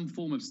be some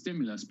form of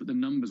stimulus, but the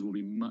numbers will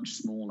be much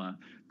smaller,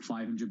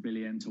 $500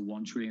 billion to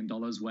 $1 trillion,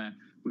 where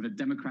with a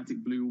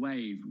Democratic blue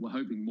wave, we're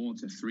hoping more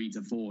to 3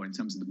 to 4 in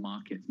terms of the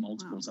market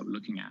multiples that we're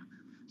looking at.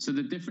 So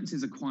the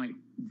differences are quite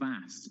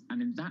vast.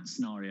 And in that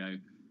scenario,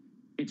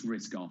 it's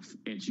risk off.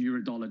 It's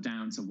euro dollar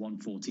down to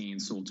 114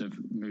 sort of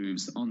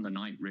moves on the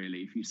night, really,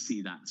 if you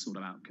see that sort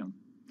of outcome.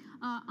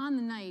 On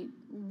the night,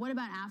 what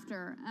about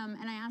after?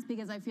 And I ask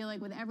because I feel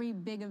like with every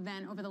big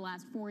event over the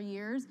last 4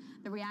 years,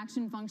 the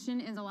reaction function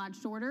is a lot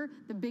shorter.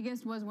 The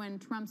biggest was when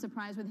Trump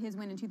surprised with his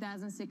win in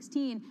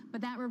 2016,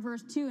 but that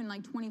reversed too in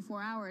like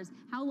 24 hours.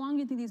 How long do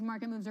you think these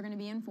market moves are going to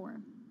be in for?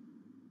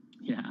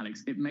 Yeah,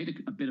 Alex, it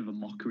made a bit of a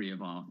mockery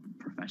of our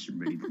profession,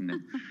 really, didn't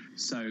it?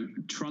 So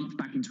Trump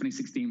back in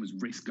 2016 was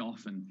risk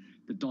off, and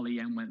the dollar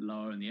yen went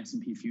lower, and the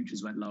S&P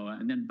futures went lower,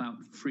 and then about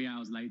 3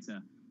 hours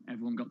later,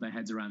 everyone got their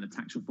heads around the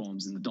tax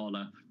reforms and the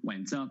dollar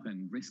went up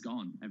and risk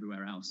on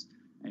everywhere else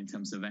in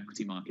terms of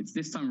equity markets.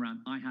 This time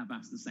around, I have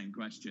asked the same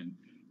question.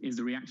 Is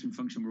the reaction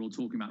function we're all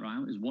talking about right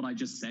now, is what I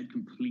just said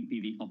completely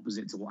the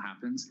opposite to what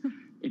happens?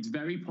 It's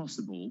very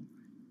possible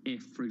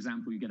if, for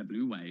example, you get a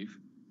blue wave,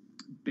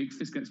 big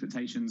fiscal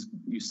expectations,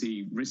 you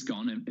see risk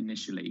on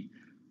initially,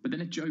 but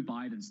then if Joe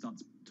Biden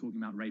starts talking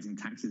about raising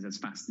taxes as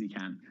fast as he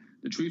can,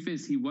 the truth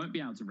is he won't be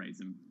able to raise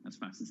them as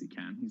fast as he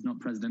can. He's not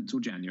president till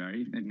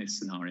January in this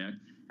scenario,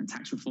 and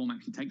tax reform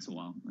actually takes a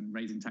while, and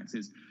raising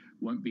taxes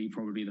won't be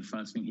probably the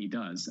first thing he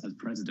does as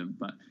president.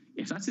 But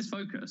if that's his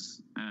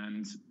focus,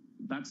 and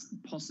that's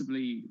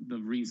possibly the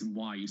reason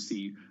why you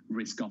see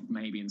risk off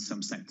maybe in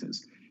some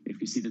sectors.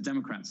 If you see the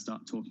Democrats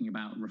start talking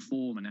about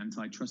reform and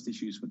antitrust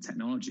issues for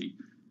technology,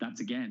 that's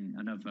again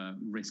another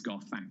risk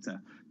off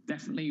factor.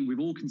 Definitely, we've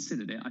all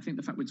considered it. I think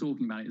the fact we're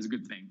talking about it is a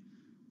good thing.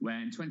 Where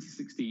in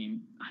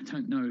 2016, I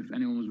don't know if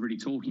anyone was really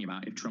talking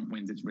about if Trump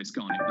wins, it's risk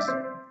on. It was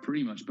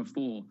pretty much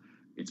before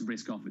it's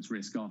risk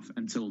off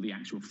until the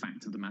actual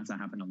fact of the matter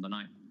happened on the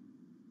night.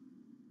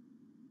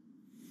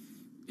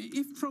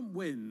 If Trump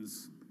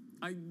wins,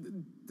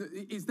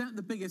 is that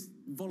the biggest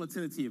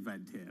volatility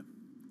event here?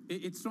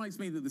 It strikes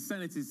me that the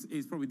Senate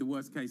is probably the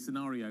worst case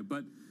scenario,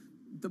 but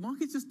the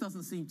market just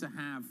doesn't seem to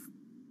have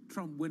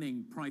Trump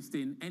winning priced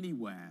in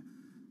anywhere.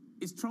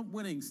 Is Trump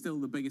winning still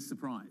the biggest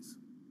surprise?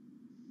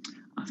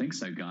 I think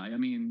so, Guy. I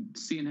mean,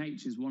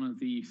 CNH is one of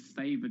the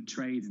favored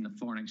trades in the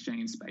foreign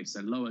exchange space, so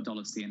lower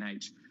dollar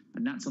CNH,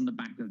 and that's on the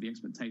back of the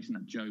expectation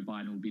that Joe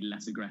Biden will be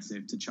less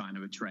aggressive to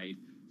China with trade,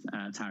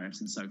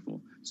 tariffs and so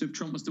forth. So if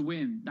Trump was to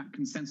win, that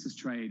consensus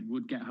trade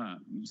would get hurt.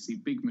 You see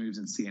big moves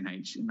in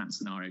CNH in that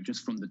scenario,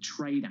 just from the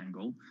trade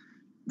angle.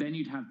 Then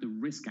you'd have the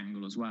risk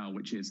angle as well,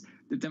 which is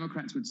the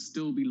Democrats would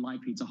still be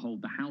likely to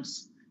hold the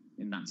House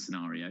in that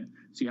scenario.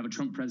 So you have a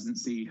Trump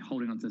presidency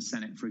holding onto the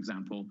Senate, for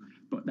example,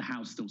 but the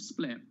House still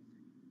split.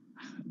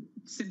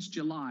 Since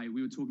July,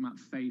 we were talking about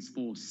phase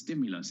 4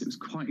 stimulus. It was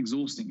quite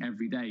exhausting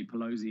every day.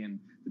 Pelosi and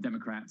the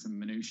Democrats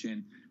and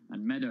Mnuchin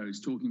and Meadows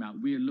talking about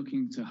we are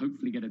looking to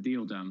hopefully get a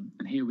deal done.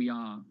 And here we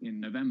are in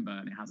November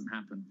and it hasn't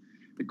happened.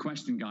 The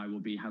question, Guy, will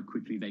be how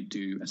quickly they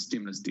do a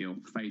stimulus deal,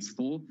 phase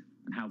 4,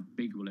 and how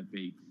big will it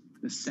be?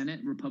 The Senate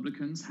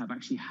Republicans have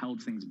actually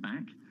held things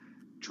back,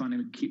 trying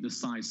to keep the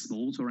size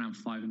small to around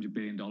 $500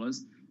 billion,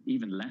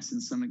 even less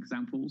in some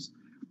examples.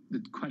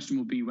 The question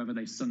will be whether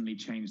they suddenly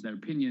change their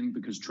opinion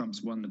because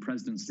Trump's won the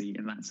presidency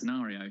in that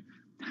scenario.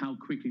 How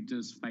quickly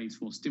does phase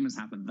 4 stimulus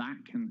happen? That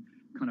can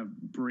kind of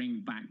bring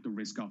back the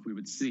risk off we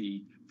would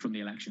see from the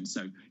election.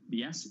 So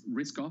yes,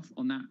 risk off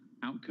on that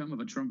outcome of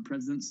a Trump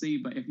presidency,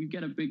 but if you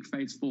get a big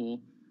phase 4,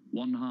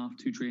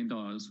 $1.5–2 trillion,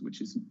 which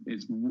is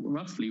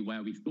roughly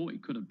where we thought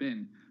it could have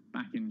been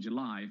back in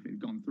July if it had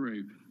gone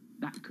through,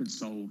 that could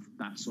solve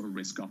that sort of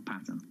risk-off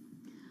pattern.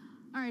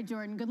 All right,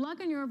 Jordan, good luck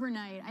on your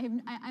overnight.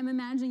 I'm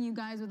imagining you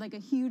guys with like a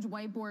huge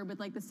whiteboard with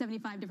like the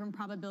 75 different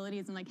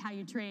probabilities and like how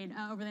you trade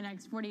over the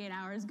next 48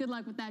 hours. Good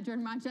luck with that.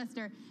 Jordan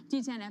Rochester,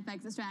 G10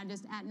 FX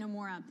strategist at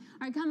Nomura. All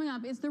right, coming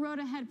up, it's the road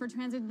ahead for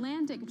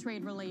transatlantic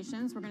trade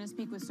relations. We're going to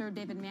speak with Sir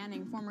David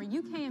Manning, former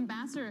UK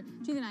ambassador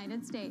to the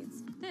United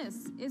States.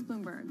 This is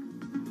Bloomberg.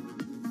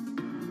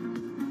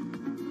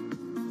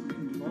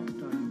 In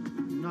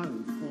lockdown now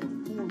for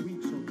 4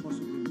 weeks or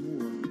possibly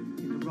more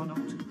in the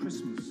run-up to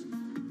Christmas,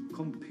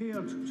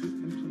 compared to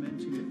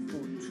implementing it for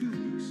 2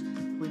 weeks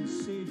when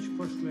Sage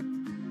first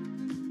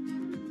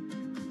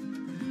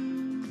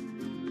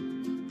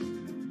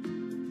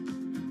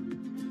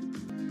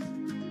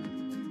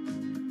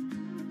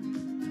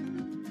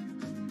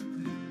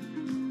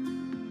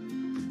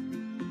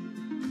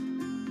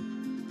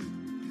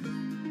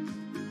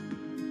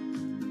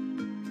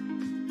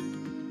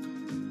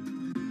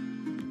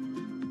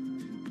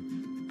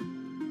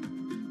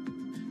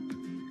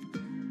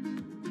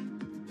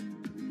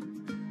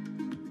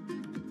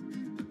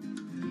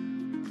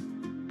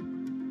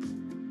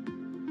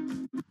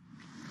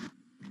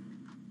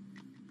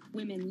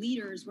women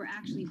leaders were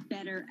actually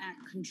better at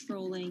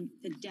controlling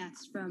the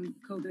deaths from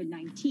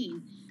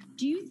COVID-19.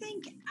 Do you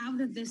think out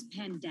of this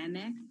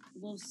pandemic,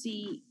 we'll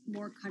see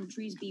more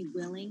countries be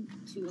willing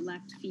to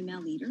elect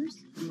female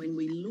leaders? When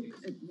we look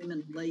at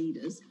women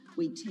leaders,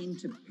 we tend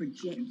to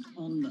project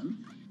on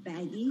them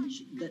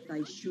baggage that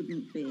they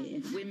shouldn't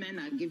bear. Women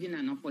are given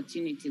an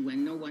opportunity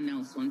when no one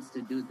else wants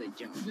to do the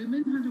job.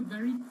 Women had a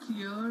very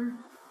clear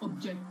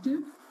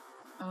objective.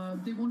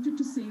 They wanted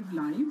to save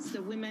lives.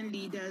 The women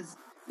leaders,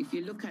 if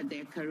you look at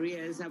their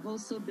careers, have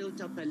also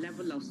built up a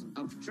level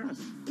of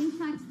trust. In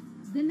fact,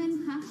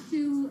 women have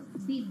to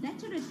be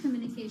better at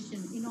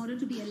communication in order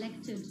to be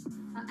elected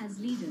as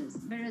leaders,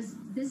 whereas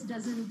this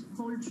doesn't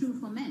hold true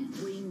for men.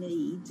 We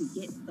need to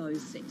get those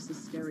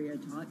sexist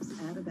stereotypes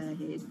out of our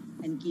head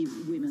and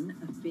give women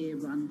a fair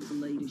run for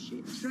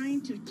leadership.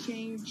 Trying to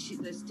change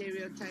the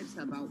stereotypes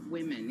about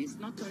women is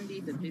not only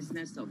the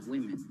business of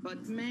women,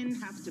 but men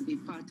have to be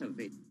part of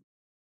it.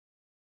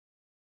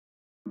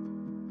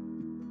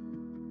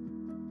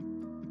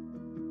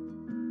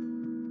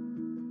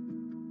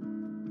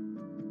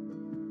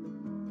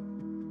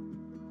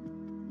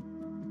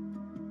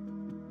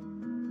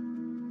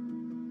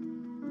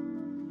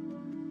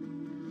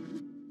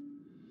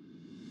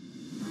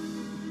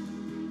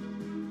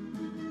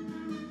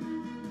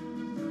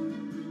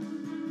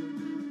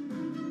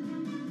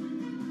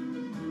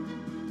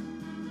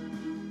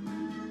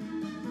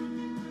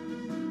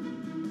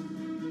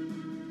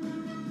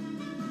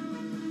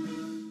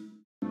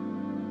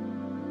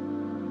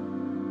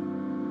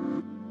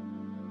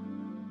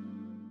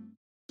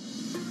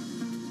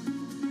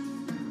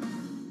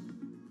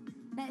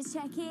 Let's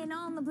check in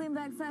on the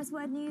Bloomberg First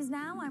Word News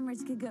now. I'm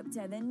Ritika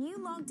Gupta. The new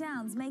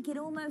lockdowns make it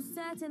almost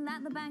certain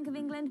that the Bank of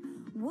England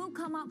will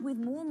come up with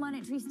more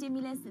monetary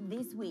stimulus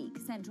this week.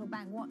 Central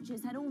bank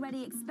watchers had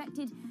already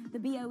expected the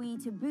BOE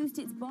to boost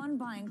its bond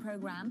buying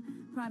program.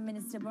 Prime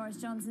Minister Boris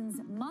Johnson's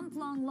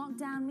month-long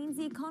lockdown means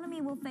the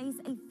economy will face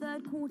a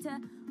third quarter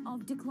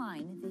of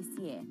decline this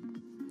year.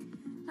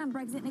 And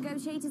Brexit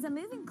negotiators are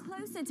moving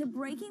closer to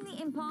breaking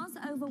the impasse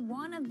over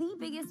one of the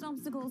biggest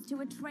obstacles to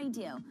a trade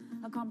deal.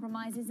 A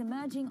compromise is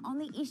emerging on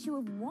the issue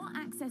of what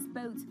access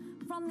boats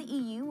from the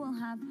EU will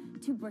have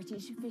to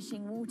British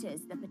fishing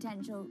waters. The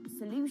potential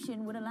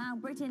solution would allow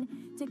Britain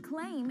to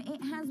claim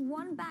it has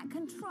won back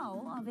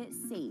control of its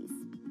seas.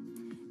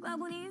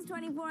 Global news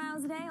 24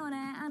 hours a day on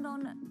air and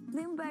on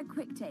Bloomberg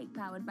Quick Take,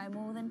 powered by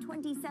more than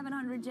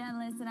 2,700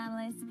 journalists and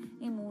analysts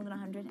in more than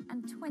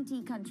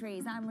 120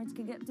 countries. I'm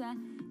Ritika Gupta.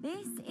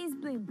 This is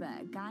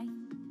Bloomberg, Guy.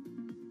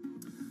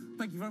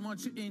 Thank you very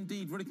much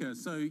indeed, Ritika.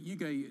 So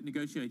UK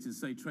negotiators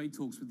say trade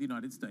talks with the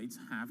United States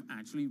have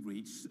actually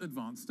reached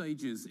advanced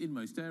stages in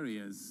most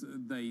areas.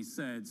 They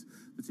said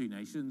the two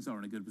nations are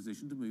in a good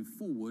position to move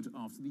forward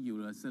after the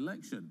US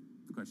election.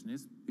 The question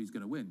is, who's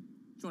going to win?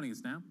 Joining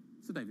us now,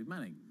 Sir David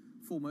Manning,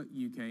 former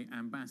UK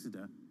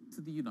ambassador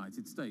to the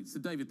United States. So,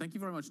 David, thank you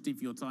very much indeed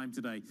for your time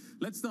today.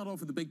 Let's start off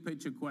with the big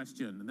picture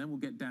question, and then we'll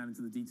get down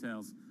into the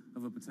details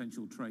of a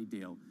potential trade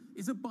deal.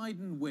 Is a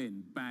Biden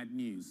win bad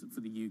news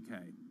for the UK?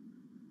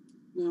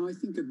 No, I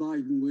think a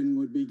Biden win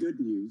would be good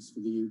news for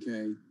the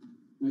UK.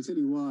 And I tell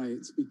you why.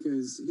 It's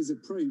because his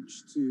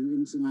approach to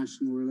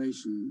international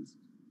relations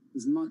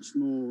is much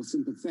more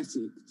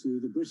sympathetic to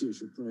the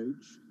British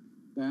approach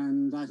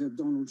than that of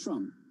Donald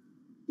Trump.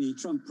 The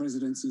Trump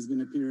presidency has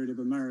been a period of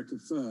America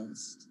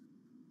first.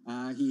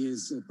 He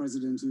is a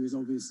president who is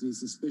obviously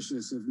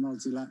suspicious of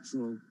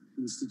multilateral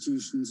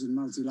institutions and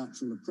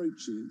multilateral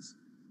approaches,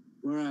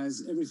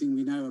 whereas everything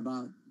we know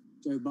about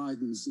Joe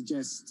Biden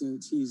suggests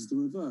that he's the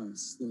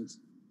reverse, that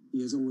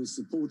he has always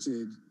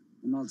supported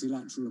a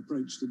multilateral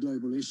approach to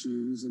global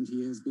issues, and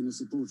he has been a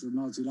supporter of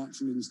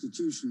multilateral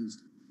institutions.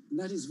 And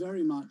that is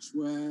very much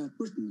where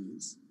Britain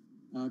is.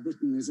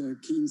 Britain is a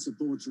keen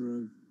supporter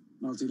of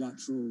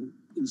multilateral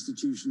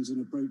institutions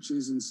and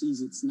approaches and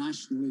sees its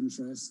national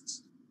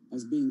interests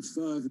as being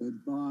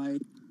furthered by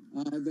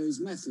those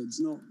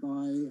methods, not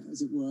by,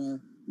 as it were,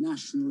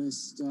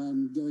 nationalist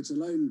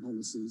go-it-alone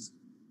policies.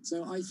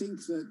 So I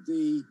think that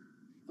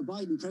a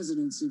Biden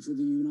presidency for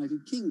the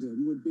United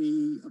Kingdom would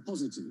be a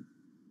positive.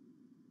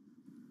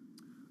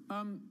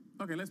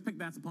 Okay, let's pick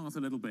that apart a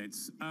little bit.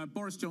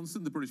 Boris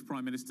Johnson, the British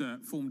Prime Minister,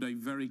 formed a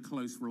very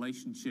close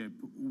relationship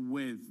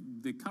with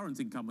the current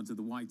incumbent of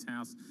the White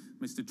House,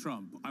 Mr.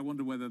 Trump. I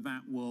wonder whether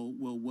that will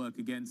work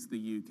against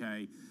the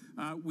UK.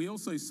 We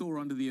also saw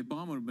under the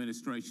Obama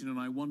administration, and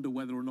I wonder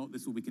whether or not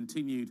this will be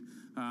continued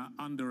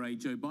under a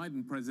Joe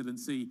Biden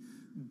presidency,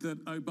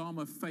 that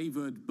Obama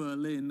favoured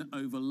Berlin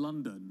over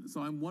London.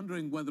 So I'm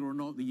wondering whether or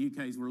not the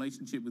UK's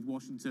relationship with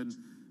Washington,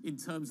 in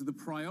terms of the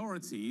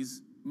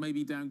priorities, may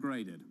be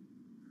downgraded.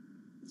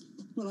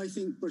 Well, I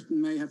think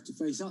Britain may have to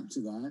face up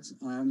to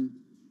that.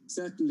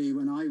 Certainly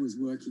when I was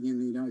working in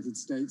the United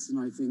States, and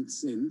I think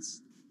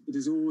since, it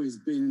has always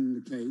been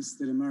the case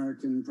that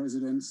American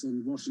presidents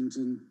and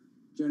Washington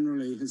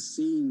generally has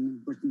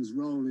seen Britain's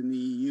role in the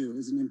EU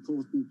as an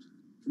important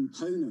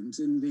component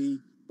in the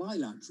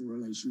bilateral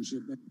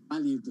relationship. They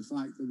valued the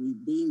fact that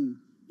we've been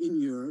in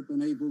Europe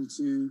and able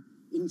to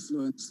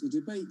influence the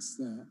debates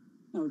there.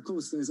 Now, of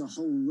course, there's a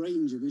whole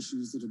range of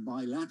issues that are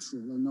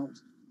bilateral and not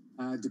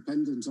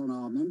dependent on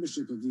our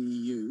membership of the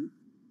EU.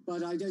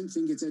 But I don't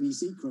think it's any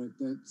secret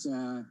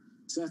that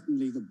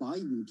certainly the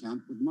Biden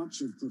camp would much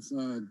have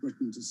preferred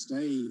Britain to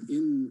stay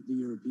in the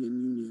European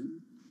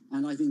Union.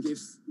 And I think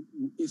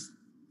if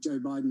Joe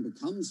Biden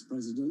becomes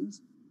president,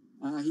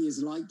 he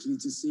is likely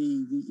to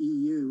see the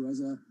EU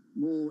as a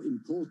more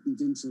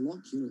important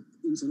interlocutor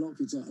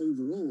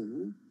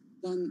overall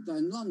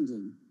than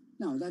London.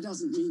 Now, that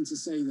doesn't mean to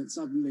say that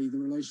suddenly the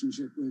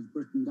relationship with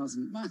Britain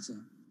doesn't matter.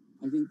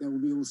 I think there will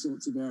be all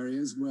sorts of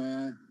areas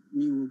where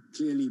we will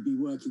clearly be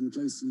working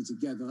closely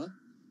together.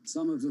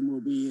 Some of them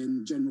will be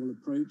in general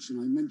approach,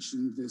 and I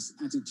mentioned this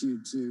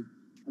attitude to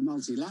a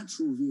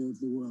multilateral view of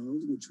the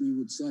world, which we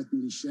would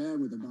certainly share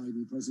with a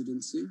Biden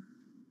presidency.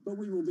 But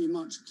we will be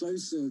much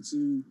closer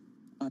to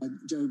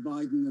Joe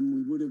Biden than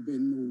we would have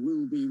been or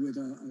will be with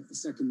a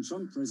second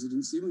Trump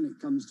presidency when it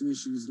comes to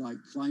issues like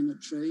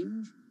climate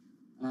change,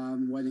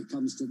 when it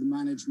comes to the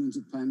management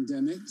of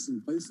pandemics,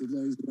 and both of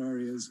those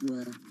areas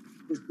where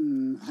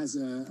Britain has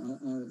a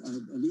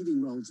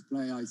leading role to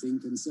play, I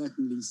think, and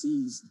certainly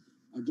sees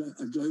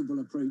a global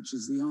approach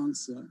as the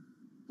answer.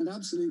 And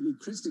absolutely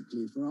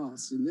critically for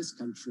us in this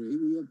country,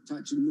 we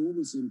attach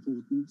enormous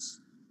importance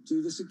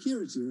to the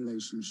security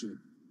relationship.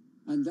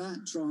 And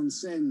that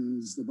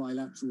transcends the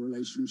bilateral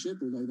relationship,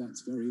 although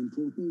that's very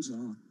important,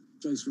 our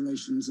close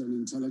relations on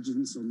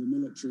intelligence, on the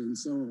military and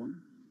so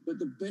on. But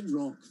the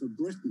bedrock for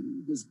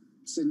Britain has,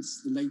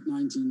 since the late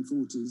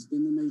 1940s,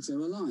 been the NATO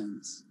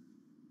alliance.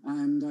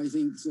 And I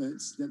think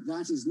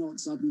that is not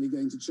suddenly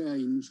going to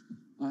change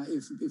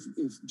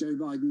if Joe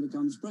Biden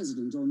becomes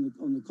president.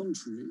 On the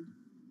contrary,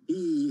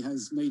 he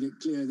has made it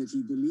clear that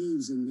he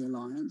believes in the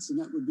alliance, and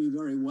that would be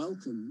very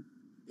welcome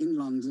in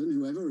London,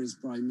 whoever is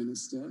prime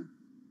minister,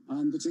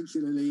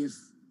 particularly if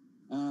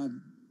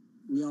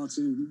we are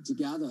to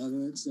gather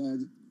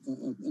that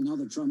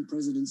another Trump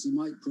presidency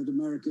might put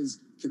America's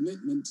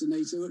commitment to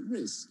NATO at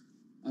risk.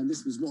 And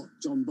this was what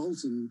John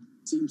Bolton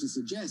seemed to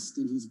suggest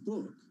in his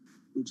book,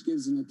 which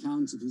gives an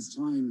account of his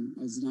time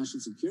as the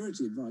National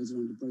Security Advisor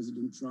under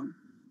President Trump.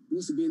 And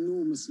this would be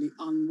enormously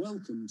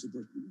unwelcome to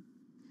Britain.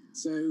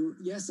 So,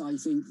 yes, I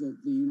think that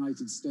the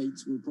United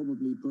States will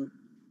probably put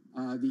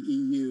the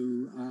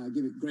EU,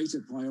 give it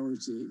greater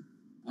priority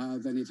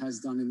than it has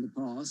done in the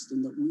past,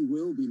 and that we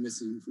will be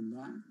missing from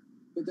that.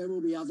 But there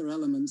will be other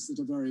elements that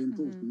are very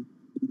important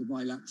in the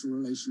bilateral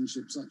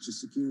relationship, such as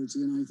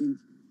security, and I think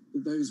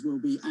that those will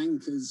be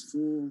anchors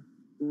for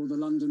the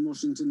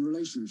London-Washington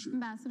relationship.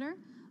 Ambassador,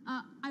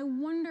 I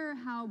wonder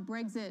how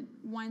Brexit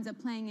winds up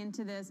playing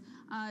into this.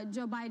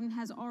 Joe Biden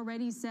has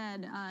already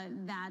said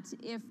that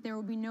if there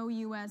will be no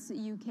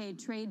U.S.-UK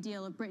trade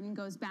deal, if Britain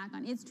goes back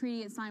on its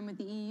treaty it signed with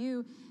the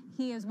EU,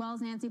 he, as well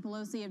as Nancy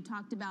Pelosi, have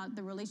talked about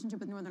the relationship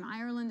with Northern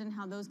Ireland and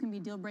how those can be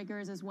deal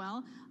breakers as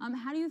well.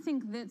 How do you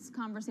think this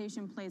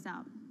conversation plays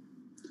out?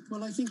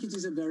 Well, I think it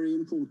is a very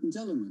important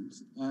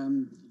element.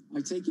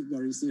 I take it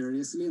very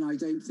seriously, and I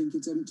don't think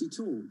it's empty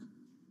talk.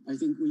 I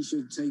think we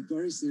should take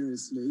very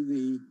seriously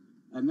the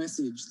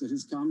message that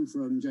has come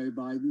from Joe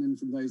Biden and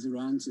from those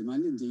around him,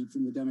 and indeed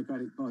from the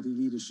Democratic Party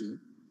leadership,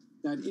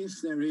 that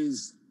if there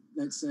is,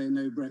 let's say, a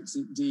no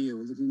Brexit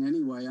deal that in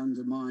any way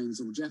undermines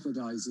or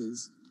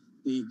jeopardizes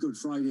the Good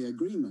Friday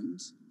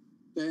Agreement,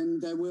 then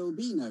there will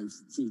be no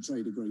free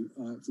trade agreement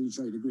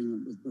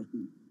with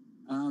Britain.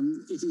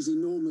 It is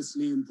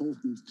enormously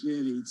important,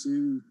 clearly,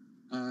 to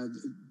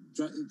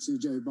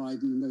Joe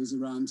Biden and those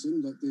around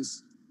him that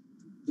this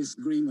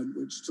agreement,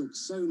 which took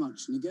so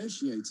much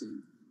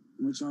negotiating,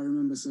 which I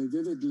remember so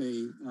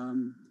vividly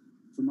from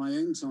my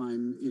own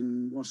time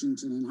in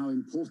Washington and how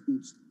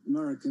important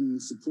American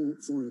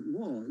support for it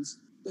was,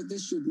 that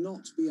this should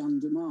not be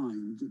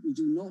undermined. We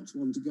do not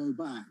want to go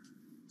back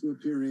to a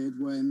period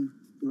when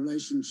the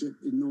relationship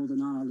in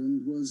Northern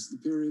Ireland was the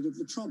period of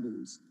the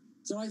Troubles.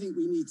 So I think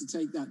we need to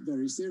take that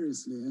very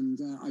seriously, and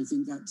I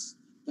think that's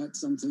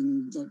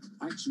something that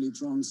actually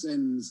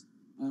transcends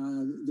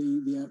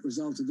the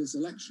result of this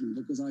election,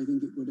 because I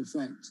think it would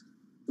affect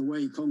the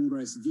way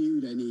Congress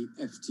viewed any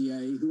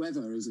FTA,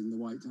 whoever is in the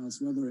White House,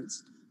 whether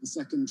it's a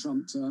second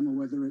Trump term or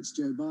whether it's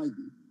Joe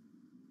Biden.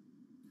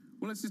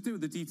 Well, let's just deal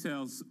with the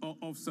details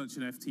of such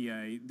an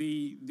FTA.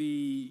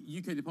 The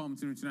UK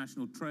Department of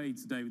International Trade,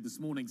 David, this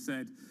morning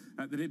said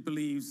that it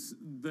believes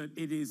that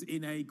it is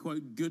in a,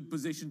 quote, good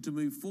position to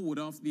move forward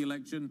after the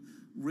election,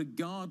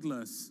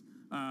 regardless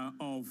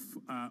of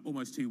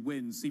almost who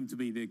wins, seemed to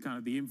be the kind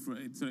of the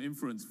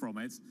inference from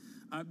it.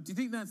 Do you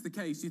think that's the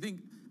case? Do you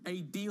think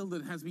a deal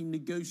that has been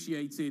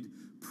negotiated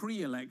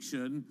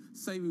pre-election,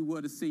 say we were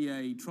to see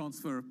a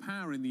transfer of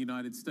power in the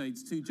United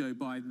States to Joe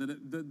Biden,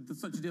 that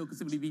such a deal could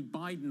simply be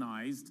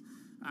Bidenized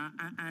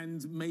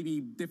and maybe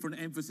different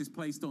emphasis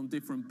placed on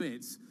different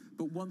bits,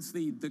 but once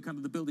the kind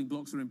of the building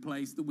blocks are in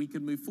place, that we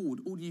can move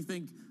forward? Or do you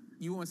think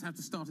you almost have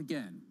to start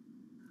again?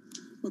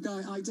 Look,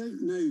 I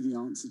don't know the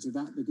answer to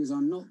that because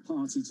I'm not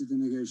party to the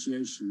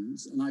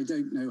negotiations, and I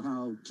don't know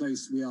how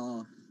close we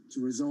are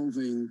to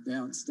resolving the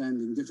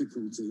outstanding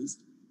difficulties.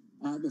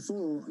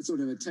 Before sort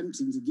of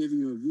attempting to give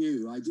you a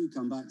view, I do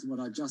come back to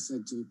what I just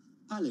said to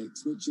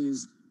Alex, which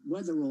is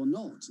whether or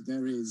not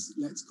there is,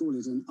 let's call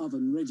it an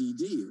oven-ready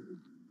deal,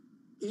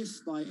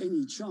 if by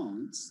any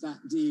chance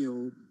that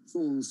deal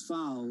falls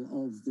foul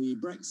of the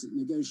Brexit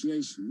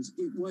negotiations,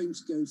 it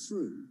won't go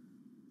through.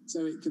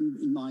 So it can,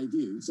 in my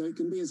view, so it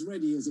can be as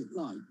ready as it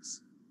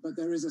likes. But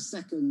there is a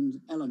second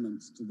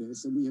element to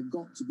this, and we have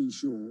got to be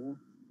sure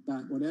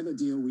that whatever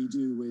deal we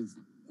do with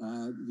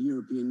the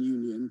European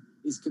Union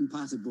is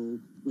compatible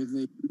with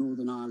the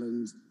Northern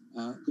Ireland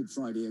Good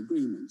Friday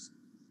Agreement.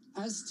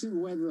 As to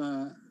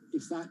whether,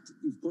 if that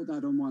you've put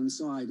that on one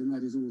side and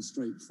that is all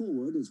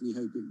straightforward, as we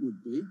hope it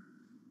would be,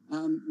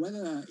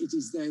 whether it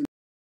is then...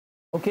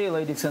 Okay,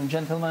 ladies and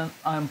gentlemen,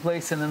 I'm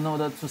placing an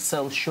order to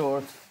sell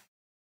short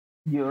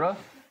euro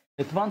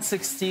at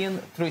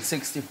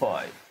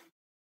 116.365.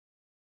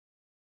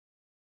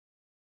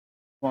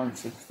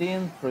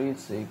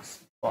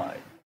 116.365.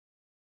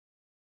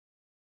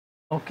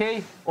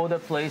 Okay, order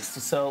placed to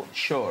sell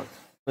short.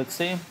 Let's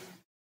see.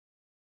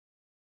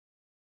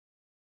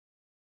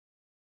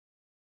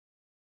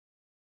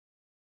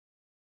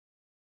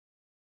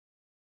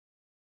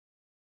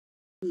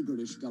 The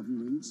British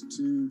government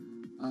to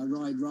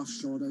ride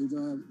roughshod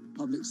over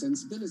public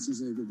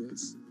sensibilities over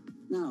this.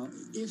 Now,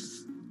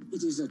 if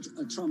it is a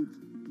Trump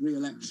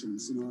re-election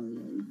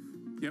scenario,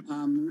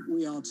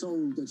 we are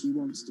told that he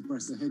wants to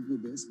press ahead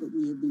with this, but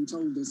we have been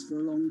told this for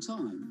a long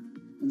time.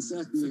 And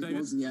certainly it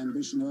was the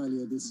ambition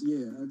earlier this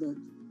year that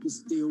this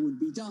deal would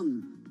be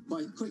done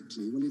quite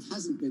quickly. Well, it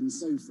hasn't been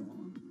so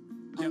far.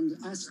 And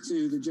as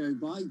to the Joe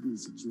Biden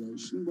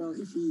situation, well,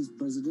 if he's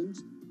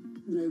president,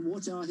 you know,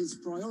 what are his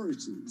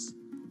priorities?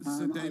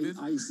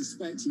 I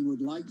suspect he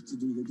would like to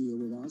do the deal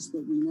with us,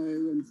 but we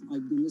know, and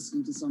I've been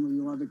listening to some of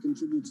your other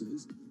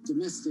contributors,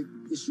 domestic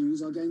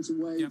issues are going to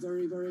weigh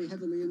very, very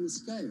heavily in the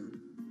scale.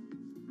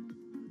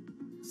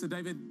 So,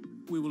 David,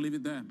 we will leave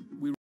it there.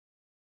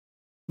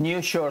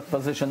 New short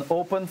position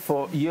open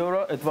for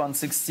euro at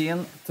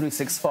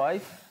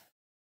 116.365.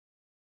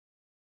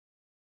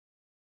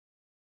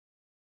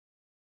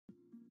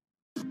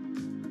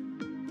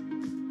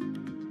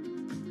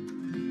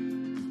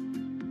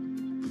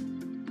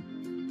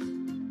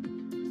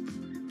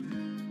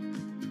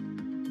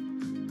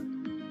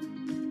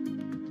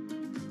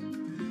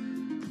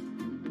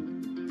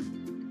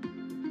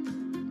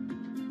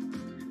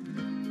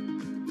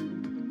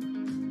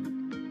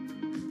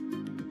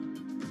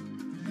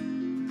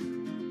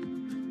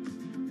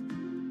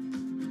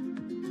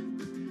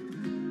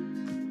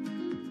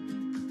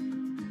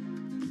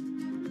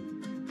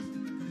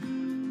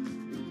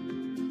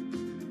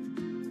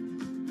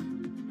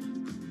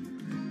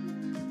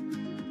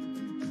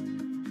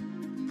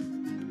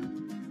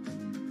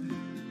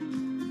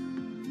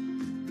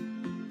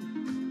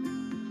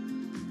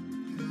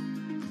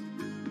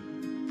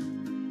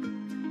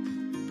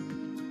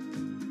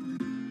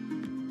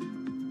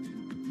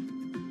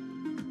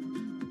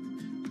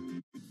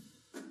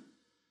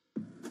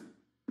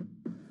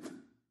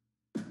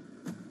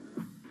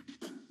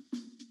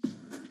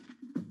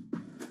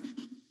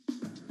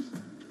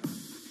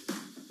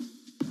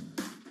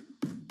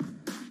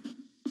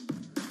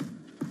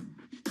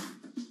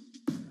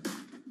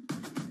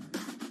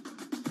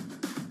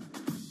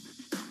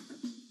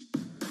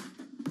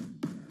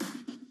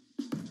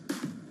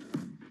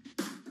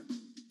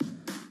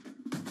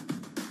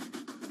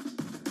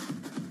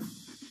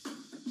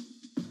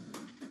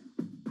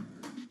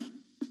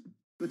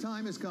 The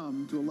time has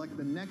come to elect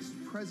the next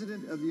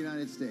president of the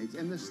United States,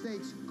 and the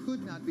stakes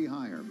could not be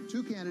higher.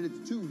 Two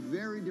candidates, two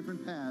very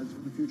different paths for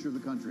the future of the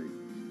country.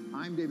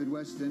 I'm David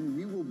Weston.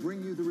 We will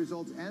bring you the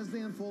results as they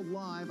unfold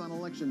live on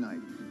election night.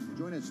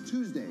 Join us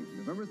Tuesday,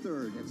 November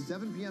 3rd at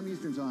 7 p.m.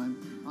 Eastern Time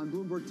on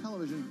Bloomberg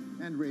Television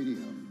and Radio.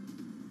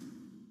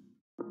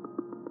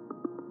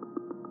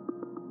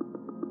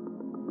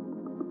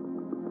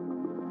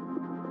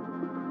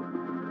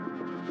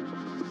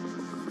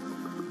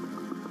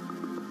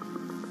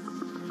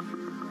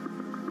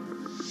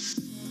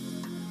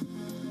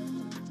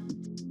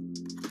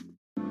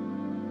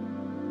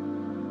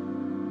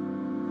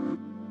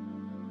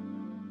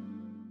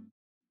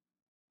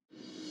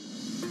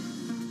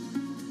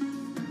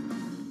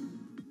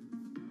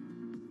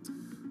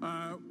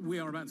 We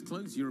are about to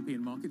close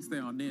European markets. They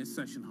are near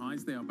session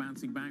highs. They are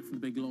bouncing back from the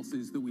big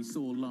losses that we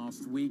saw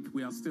last week.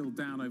 We are still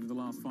down over the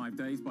last 5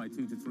 days by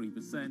 2 to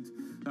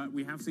 3%.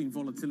 We have seen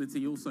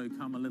volatility also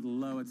come a little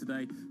lower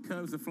today.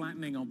 Curves are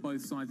flattening on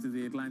both sides of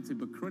the Atlantic,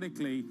 but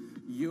critically,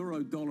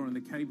 euro, dollar, and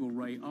the cable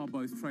rate are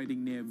both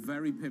trading near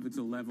very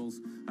pivotal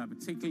levels,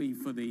 particularly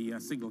for the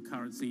single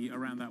currency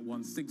around that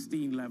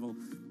 116 level.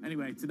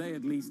 Anyway, today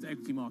at least,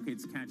 equity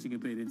markets catching a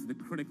bit into the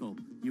critical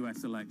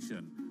US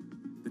election.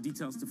 The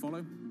details to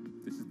follow.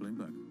 This is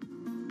Bloomberg.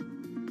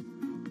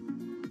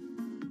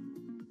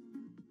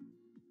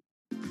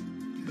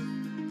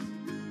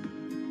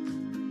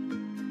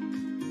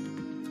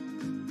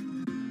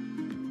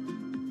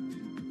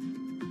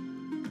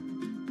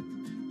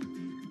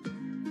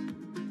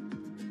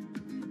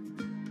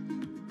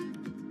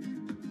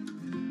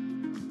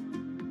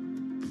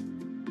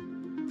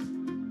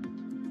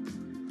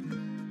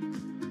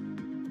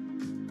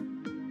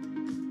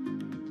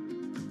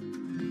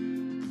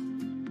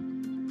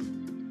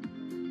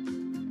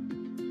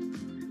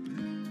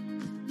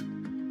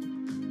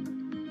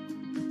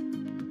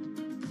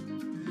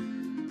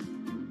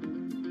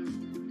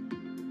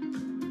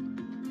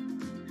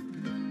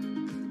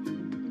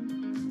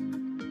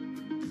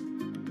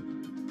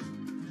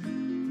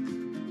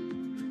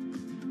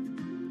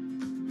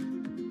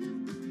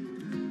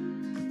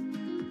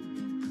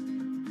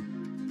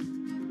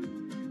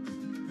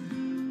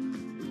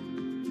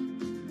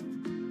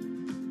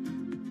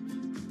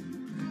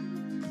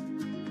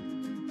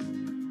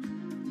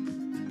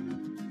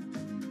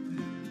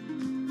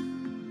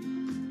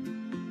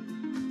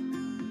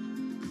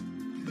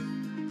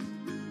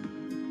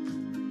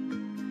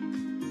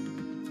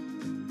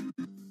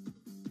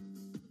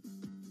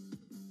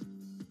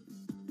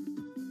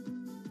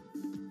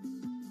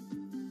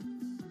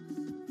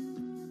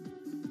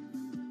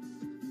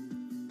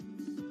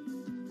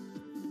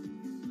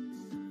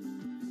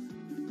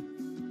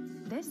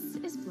 This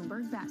is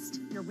Bloomberg Best,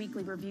 your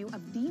weekly review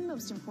of the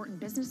most important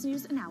business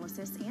news,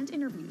 analysis, and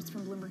interviews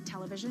from Bloomberg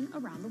Television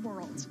around the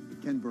world.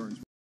 Ken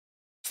Burns.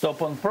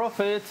 Stop on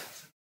profit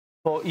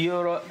for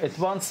euro at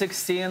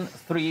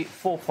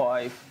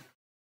 116.345.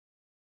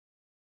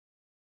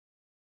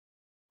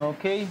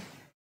 Okay.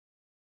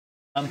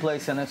 I'm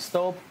placing a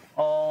stop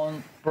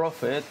on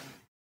profit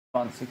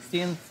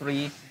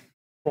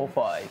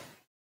 116.345.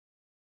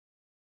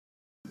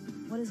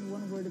 What is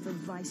one word of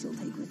advice you'll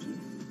take with you?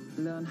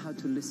 Learn how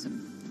to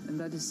listen. And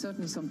that is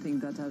certainly something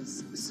that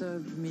has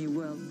served me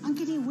well.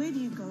 Ankiti, where do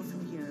you go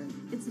from here?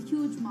 It's a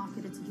huge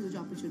market. It's a huge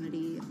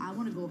opportunity. I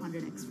want to go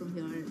 100x from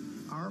here.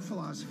 Our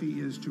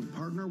philosophy is to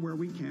partner where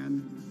we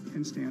can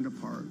and stand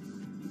apart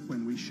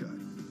when we should.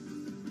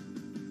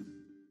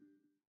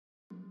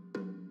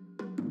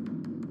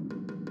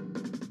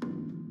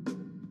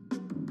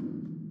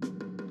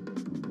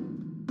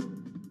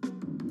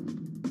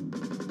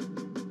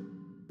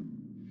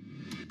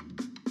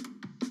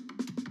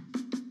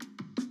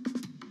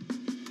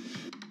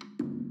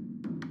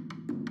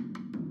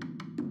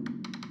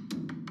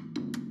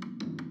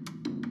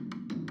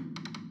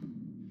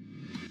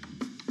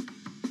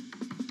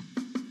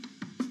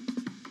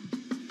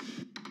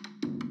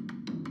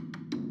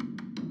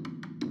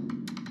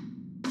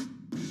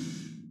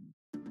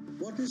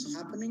 What is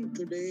happening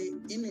today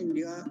in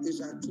India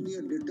is actually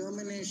a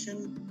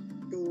determination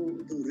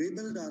to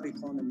rebuild our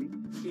economy.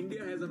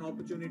 India has an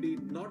opportunity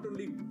not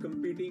only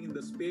competing in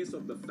the space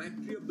of the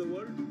factory of the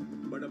world,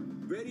 but a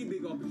very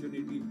big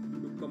opportunity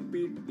to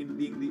compete in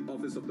being the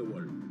office of the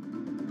world.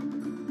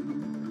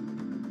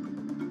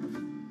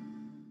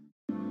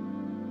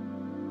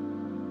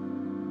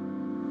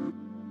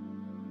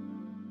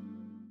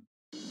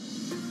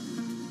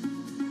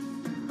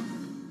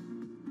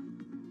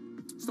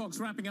 Stocks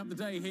wrapping up the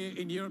day here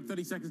in Europe.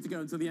 30 seconds to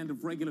go until the end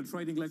of regular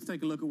trading. Let's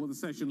take a look at what the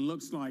session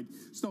looks like.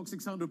 Stock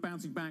 600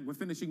 bouncing back. We're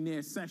finishing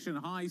near session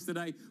highs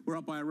today. We're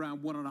up by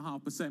around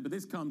 1.5%. But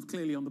this comes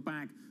clearly on the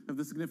back of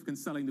the significant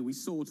selling that we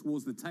saw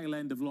towards the tail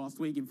end of last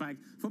week. In fact,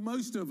 for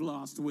most of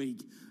last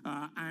week.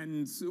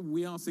 And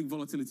we are seeing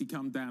volatility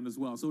come down as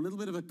well. So a little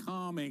bit of a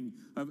calming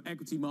of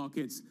equity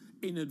markets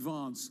in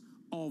advance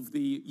of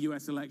the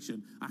US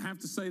election. I have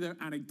to say, though,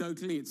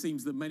 anecdotally, it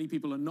seems that many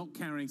people are not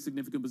carrying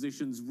significant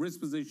positions, risk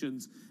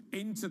positions,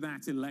 into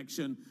that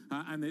election,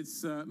 and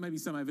it's maybe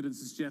some evidence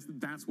to suggest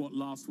that that's what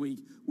last week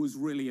was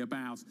really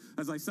about.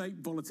 As I say,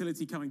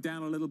 volatility coming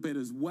down a little bit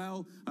as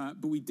well,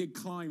 but we did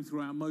climb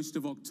throughout most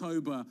of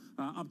October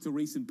up to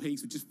recent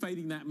peaks, which is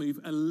fading that move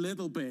a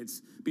little bit.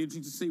 Be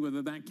interesting to see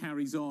whether that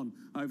carries on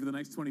over the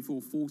next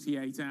 24,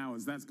 48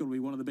 hours. That's going to be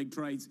one of the big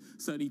trades,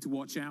 certainly to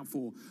watch out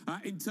for.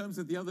 In terms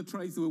of the other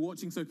trades that we're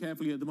watching so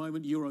carefully at the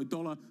moment, euro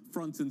dollar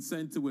front and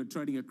center, we're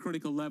trading at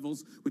critical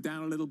levels. We're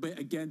down a little bit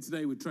again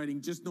today. We're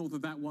trading just north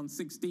of that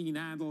 116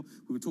 handle.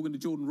 We were talking to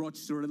Jordan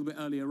Rochester a little bit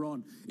earlier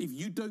on. If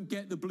you don't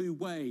get the blue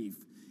wave,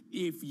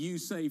 if you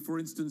say, for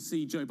instance,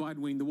 see Joe Biden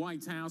winning the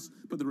White House,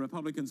 but the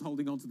Republicans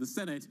holding on to the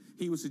Senate,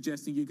 he was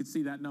suggesting you could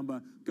see that number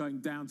going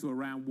down to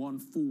around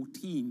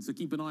 114. So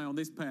keep an eye on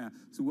this pair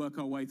to work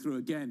our way through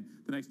again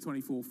the next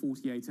 24,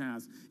 48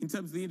 hours. In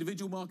terms of the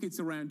individual markets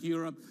around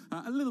Europe,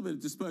 a little bit of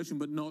dispersion,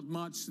 but not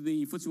much.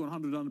 The FTSE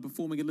 100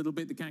 underperforming a little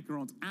bit. The CAC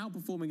 40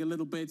 outperforming a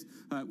little bit,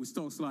 with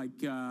stocks like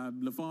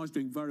Lafarge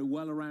doing very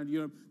well around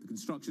Europe. The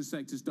construction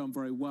sector's done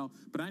very well.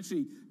 But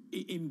actually,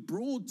 in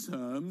broad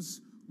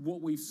terms, what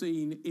we've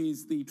seen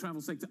is the travel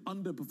sector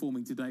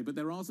underperforming today, but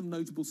there are some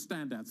notable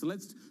standouts. So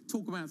let's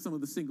talk about some of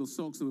the single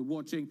stocks that we're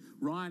watching.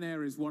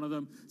 Ryanair is one of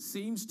them.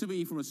 Seems to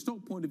be, from a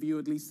stock point of view,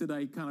 at least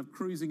today, kind of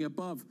cruising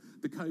above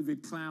the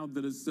COVID cloud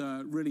that is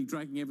really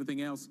dragging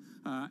everything else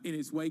in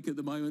its wake at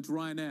the moment.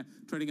 Ryanair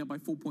trading up by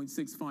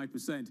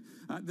 4.65%.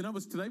 The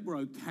numbers today were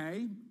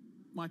okay.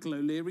 Michael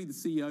O'Leary, the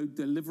CEO,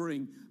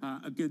 delivering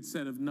a good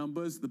set of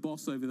numbers, the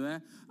boss over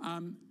there.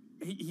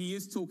 He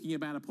is talking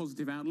about a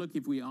positive outlook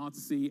if we are to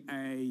see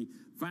a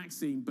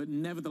vaccine, but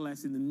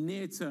nevertheless, in the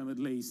near term at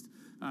least,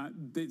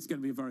 it's going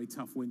to be a very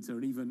tough winter,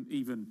 and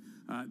even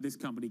this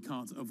company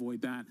can't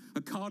avoid that.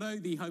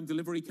 Ocado, the home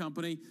delivery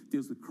company,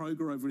 deals with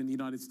Kroger over in the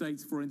United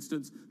States, for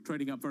instance,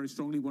 trading up very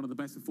strongly, one of the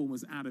best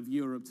performers out of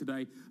Europe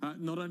today,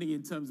 not only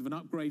in terms of an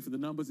upgrade for the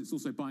numbers, it's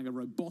also buying a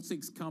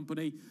robotics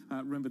company.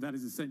 Remember, that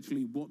is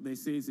essentially what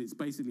this is. It's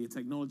basically a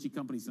technology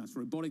company, so that's a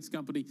robotics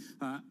company,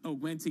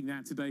 augmenting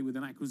that today with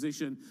an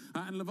acquisition.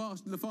 And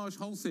Lafarge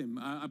Holcim,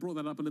 I brought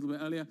that up a little bit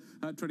earlier,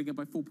 trading up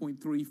by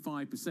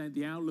 4.35%.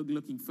 The outlook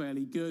looking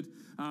fairly good.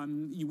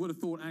 You would have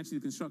thought actually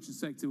the construction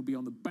sector would be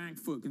on the back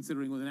foot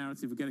considering what the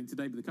narrative we're getting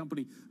today, but the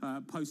company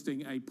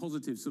posting a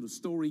positive sort of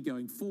story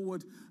going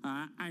forward.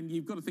 And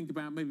you've got to think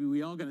about maybe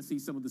we are going to see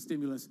some of the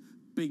stimulus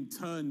being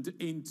turned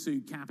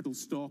into capital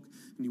stock,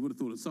 and you would have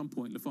thought at some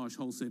point Lafarge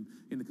Holcim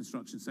in the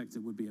construction sector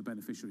would be a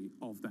beneficiary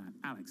of that.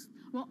 Alex?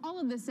 Well, all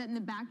of this set in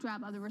the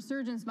backdrop of the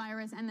resurgence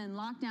virus and then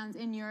lockdowns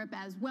in Europe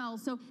as well.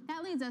 So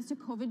that leads us to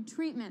COVID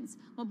treatments.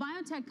 Well,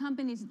 biotech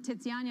company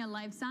Tiziana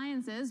Life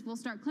Sciences will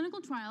start clinical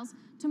trials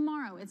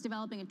tomorrow. It's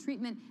developing a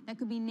treatment that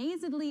could be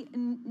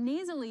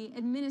nasally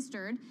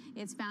administered.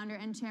 Its founder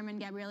and chairman,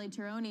 Gabriele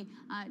Tironi,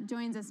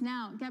 joins us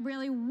now.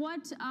 Gabriele,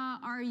 what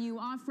are you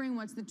offering?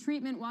 What's the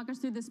treatment? Walk us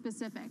through the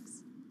specifics.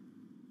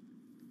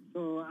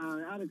 So,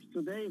 Alex,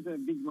 today is a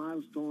big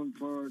milestone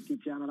for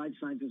Tiziana Life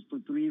Sciences for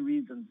three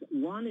reasons.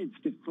 One, it's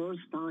the first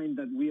time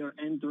that we are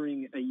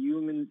entering a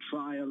human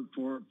trial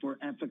for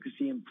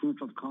efficacy and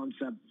proof of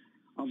concept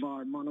of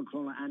our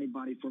monoclonal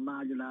antibody for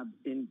Formagilab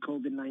in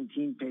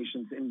COVID-19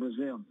 patients in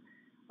Brazil.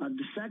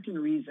 The second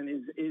reason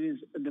is it is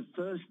the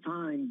first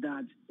time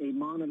that a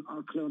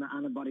monoclonal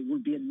antibody will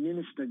be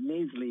administered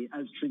nasally,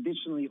 as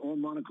traditionally all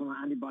monoclonal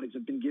antibodies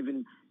have been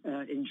given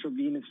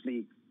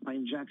intravenously by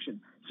injection.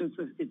 So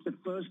it's the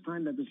first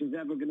time that this is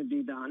ever going to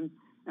be done,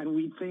 and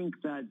we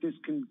think that this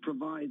can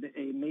provide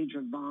a major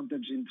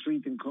advantage in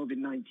treating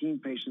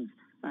COVID-19 patients,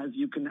 as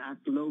you can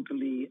act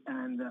locally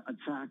and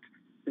attack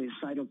the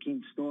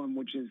cytokine storm,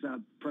 which is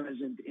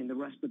present in the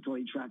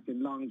respiratory tract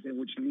and lungs, and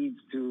which leads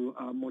to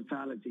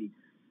mortality.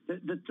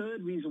 The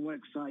third reason we're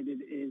excited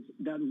is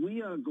that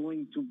we are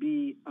going to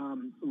be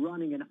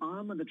running an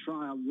arm of the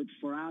trial with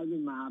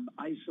Formagilab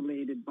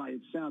isolated by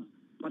itself.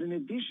 But in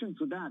addition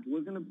to that,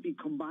 we're going to be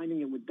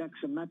combining it with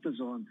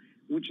dexamethasone,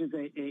 which is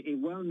a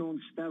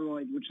well-known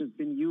steroid which has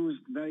been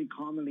used very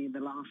commonly in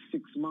the last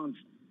 6 months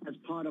as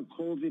part of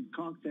COVID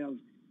cocktails,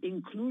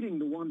 including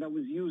the one that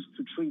was used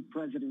to treat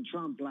President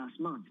Trump last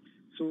month.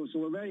 So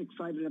we're very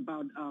excited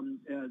about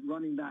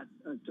running that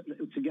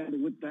together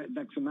with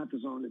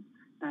dexamethasone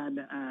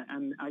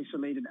and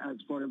isolated as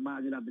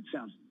Formagilab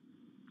itself.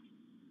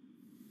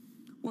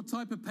 What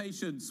type of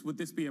patients would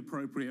this be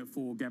appropriate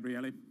for,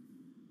 Gabriele?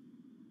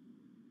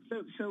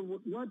 So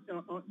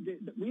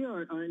we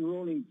are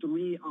enrolling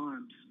 3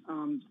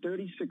 arms,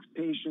 36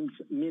 patients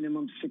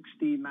minimum,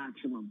 60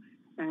 maximum.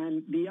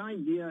 And the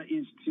idea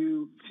is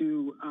to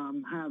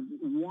have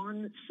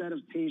one set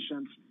of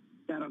patients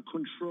that are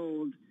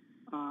controlled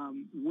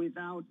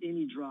without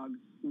any drug,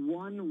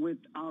 one with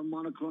our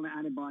monoclonal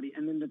antibody,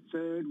 and then the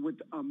third with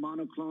a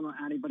monoclonal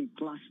antibody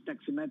plus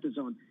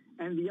dexamethasone.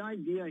 And the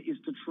idea is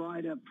to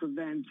try to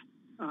prevent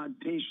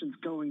patients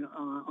going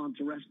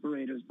onto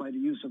respirators by the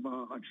use of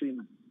our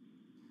treatment.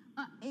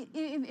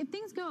 If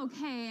things go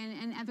okay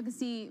and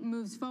efficacy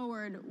moves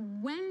forward,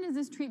 when does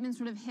this treatment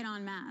sort of hit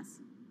en masse?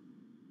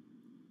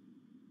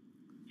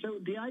 So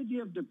the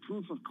idea of the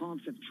proof of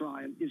concept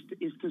trial is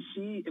to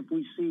see if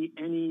we see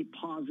any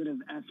positive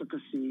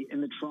efficacy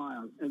in the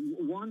trial. And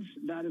once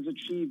that is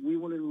achieved, we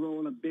will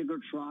enroll a bigger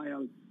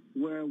trial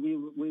where we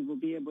will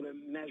be able to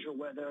measure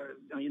whether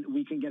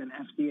we can get an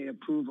FDA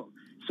approval.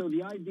 So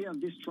the idea of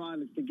this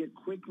trial is to get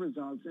quick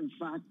results. In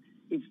fact,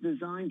 it's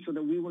designed so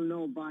that we will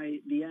know by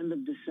the end of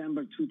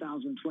December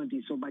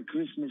 2020, so by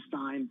Christmas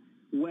time,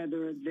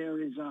 whether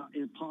there is a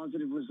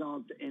positive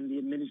result in the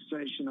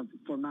administration of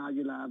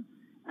Formalulab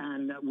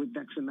and with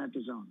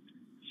dexamethasone.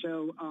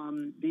 So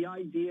the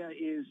idea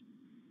is,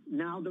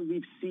 now that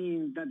we've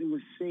seen that it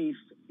was safe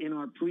in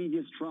our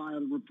previous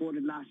trial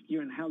reported last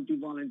year in healthy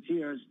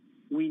volunteers,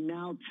 we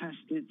now test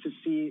it to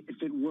see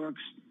if it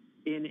works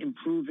in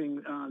improving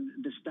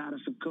the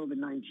status of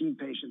COVID-19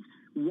 patients.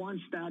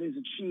 Once that is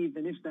achieved,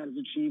 and if that is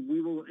achieved,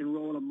 we will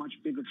enroll a much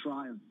bigger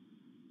trial.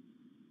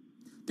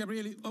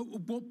 Gabriele, at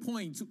what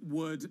point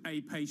would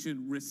a patient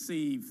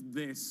receive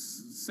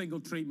this single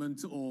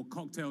treatment or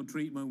cocktail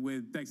treatment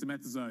with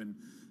dexamethasone?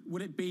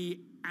 Would it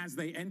be as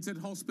they entered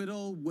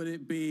hospital? Would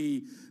it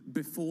be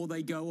before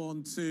they go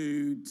on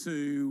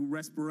to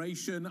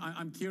respiration?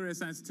 I'm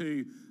curious as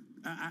to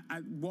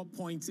at what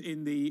point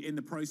in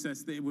the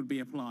process that it would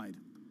be applied.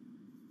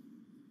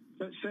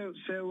 So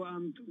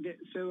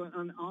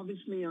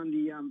obviously on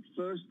the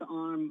first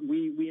arm,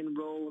 we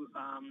enroll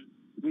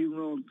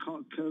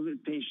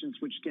COVID patients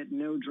which get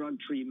no drug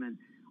treatment.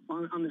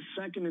 On the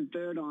second and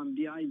third arm,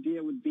 the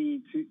idea would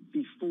be to,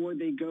 before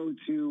they go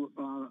to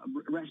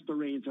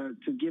respirator,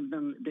 to give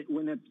them,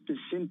 when the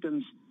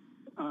symptoms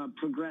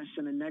progress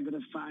in a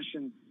negative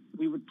fashion,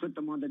 we would put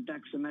them on the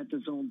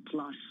dexamethasone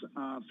plus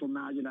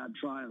Formalulab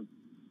trial.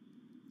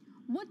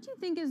 What do you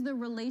think is the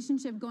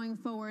relationship going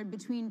forward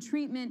between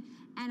treatment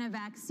and a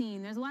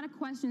vaccine? There's a lot of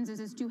questions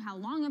as to how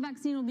long a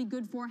vaccine will be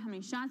good for, how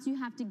many shots you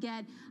have to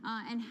get,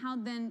 and how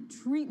then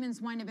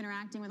treatments wind up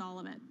interacting with all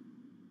of it.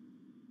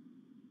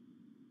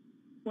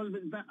 Well,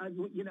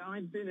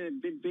 I've been a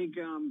big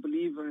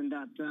believer in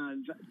that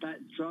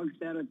drug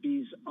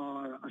therapies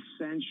are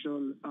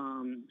essential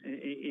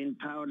in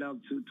parallel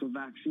to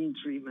vaccine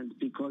treatment,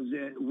 because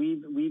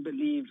we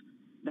believe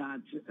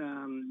that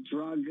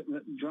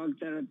drug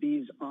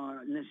therapies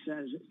are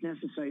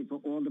necessary for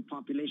all the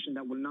population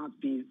that will not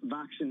be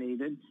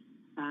vaccinated.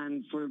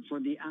 And for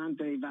the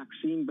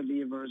anti-vaccine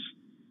believers,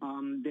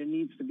 there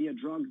needs to be a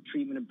drug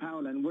treatment in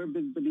parallel. And we're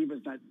big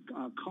believers that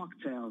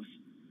cocktails,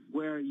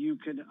 where you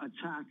could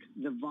attack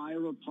the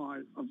viral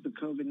part of the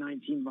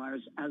COVID-19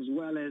 virus, as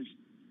well as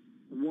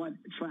what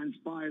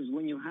transpires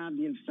when you have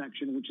the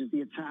infection, which is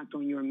the attack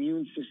on your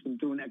immune system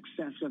through an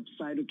excessive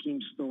cytokine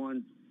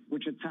storm,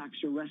 which attacks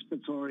your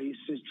respiratory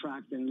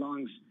tract and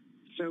lungs.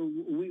 So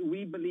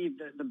we believe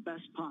that the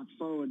best path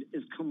forward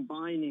is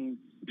combining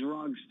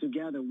drugs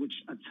together, which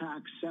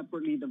attack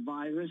separately the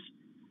virus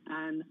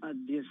and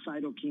the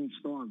cytokine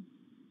storm.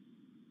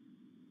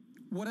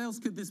 What else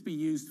could this be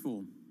used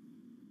for?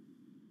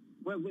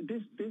 Well,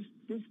 this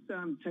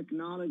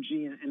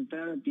technology and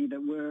therapy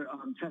that we're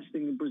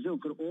testing in Brazil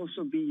could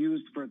also be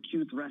used for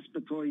acute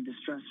respiratory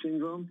distress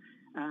syndrome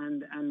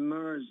and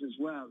MERS as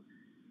well,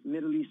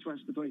 Middle East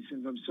respiratory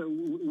syndrome. So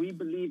we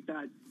believe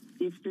that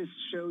if this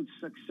showed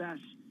success,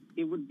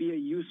 it would be a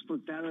useful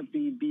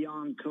therapy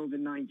beyond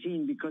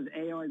COVID-19, because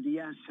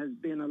ARDS has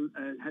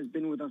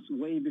been with us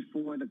way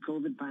before the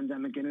COVID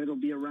pandemic, and it'll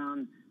be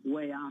around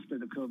way after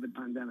the COVID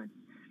pandemic.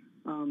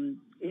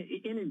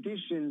 In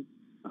addition,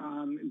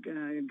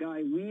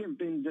 Guy, we have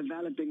been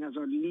developing as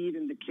our lead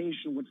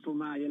indication with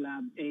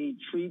Formalulab a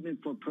treatment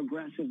for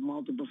progressive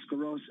multiple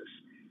sclerosis.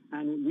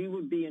 And we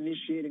will be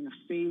initiating a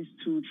phase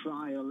 2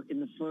 trial in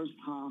the first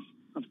half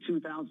of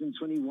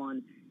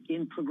 2021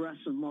 in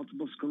progressive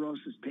multiple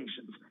sclerosis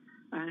patients.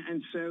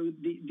 And so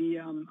the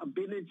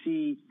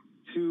ability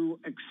to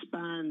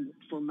expand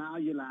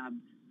Formalulab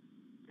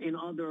in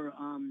other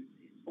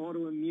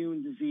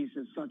autoimmune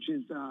diseases such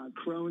as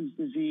Crohn's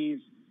disease,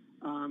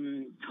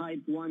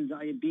 type 1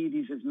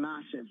 diabetes is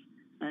massive.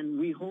 And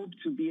we hope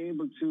to be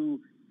able to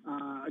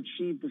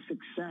achieve the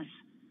success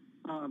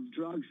of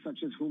drugs such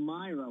as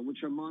Humira,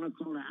 which are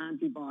monoclonal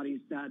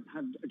antibodies that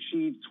have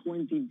achieved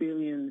 $20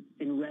 billion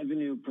in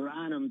revenue per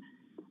annum.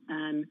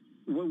 And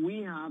what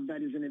we have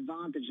that is an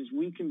advantage is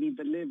we can be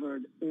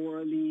delivered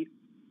orally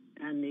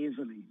and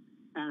nasally.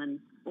 And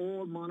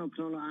all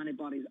monoclonal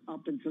antibodies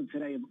up until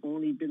today have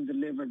only been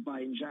delivered by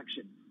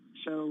injection.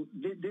 So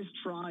this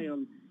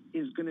trial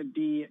is going to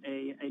be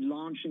a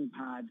launching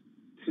pad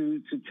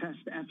to test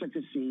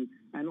efficacy,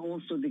 and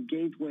also the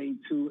gateway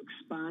to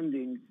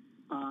expanding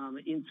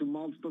into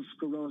multiple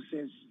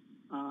sclerosis,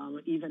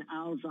 even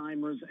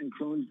Alzheimer's and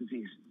Crohn's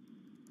disease.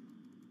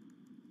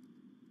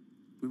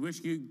 We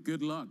wish you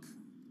good luck.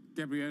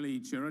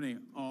 Gabriele Cerrone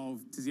of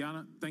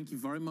Tiziana, thank you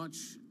very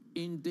much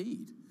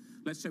indeed.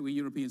 Let's check where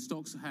European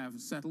stocks have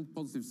settled.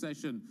 Positive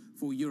session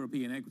for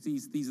European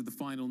equities. These are the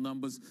final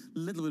numbers. A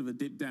little bit of a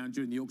dip down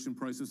during the auction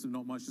process and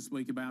not much to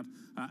speak about.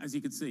 As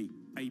you can see,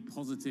 a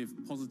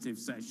positive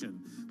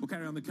session. We'll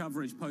carry on the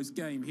coverage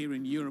post-game here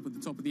in Europe at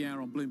the top of the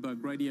hour on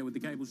Bloomberg Radio with the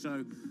Cable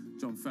Show,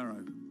 John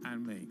Ferro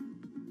and me.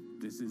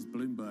 This is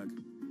Bloomberg.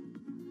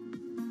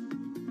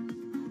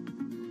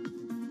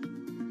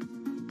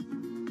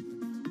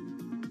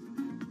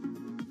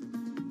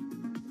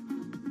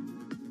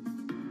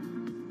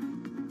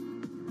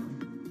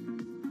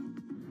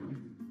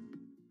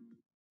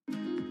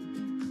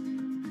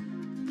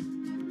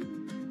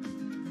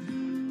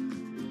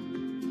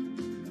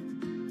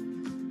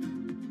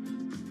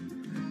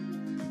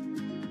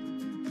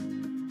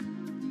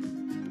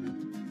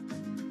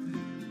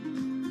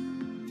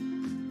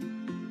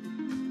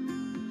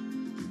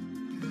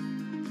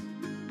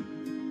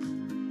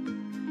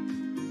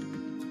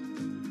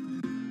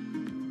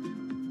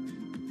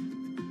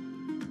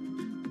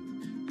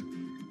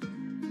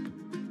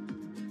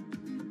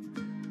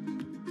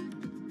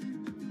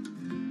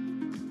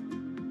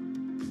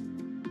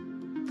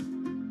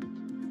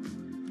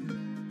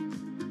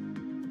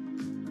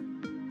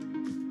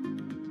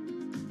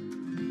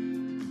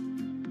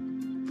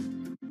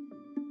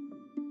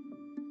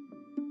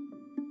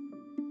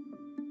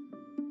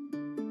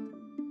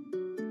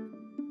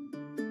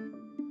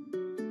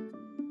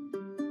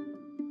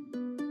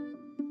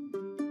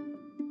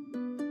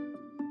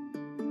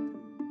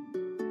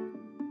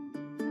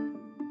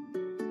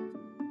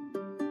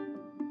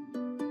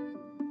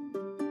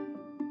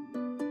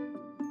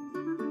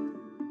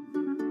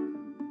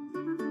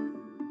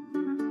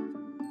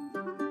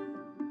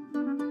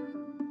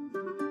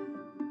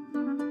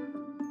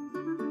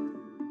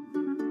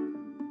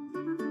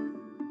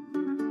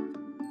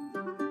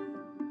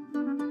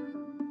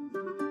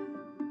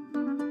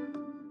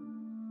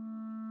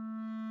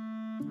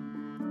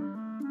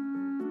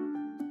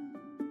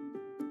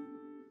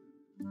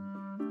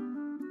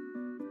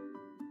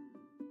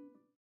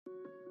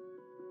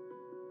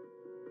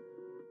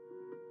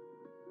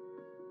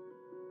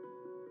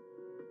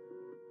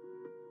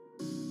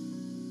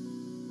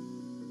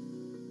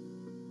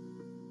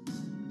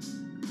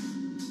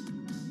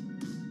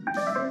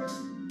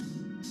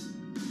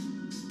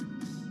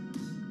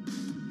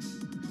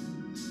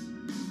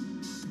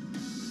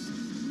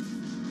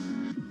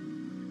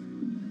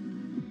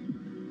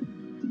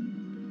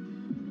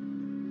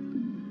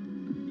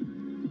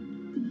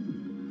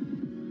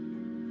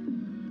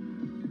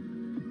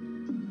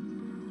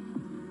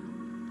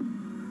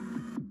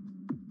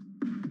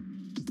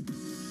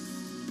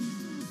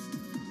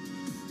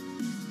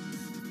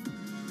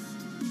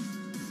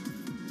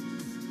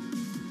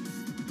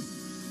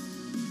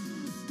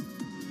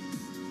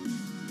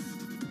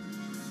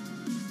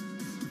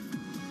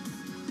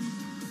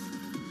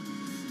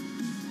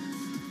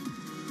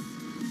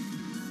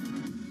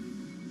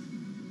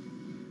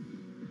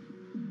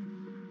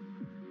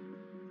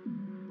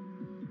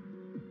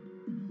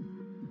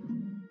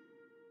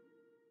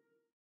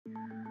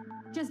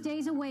 Just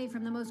days away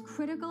from the most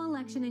critical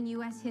election in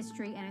U.S.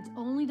 history and its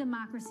only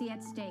democracy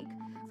at stake.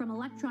 From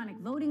electronic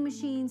voting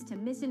machines to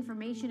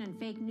misinformation and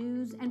fake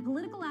news and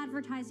political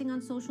advertising on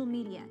social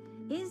media,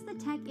 is the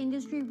tech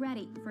industry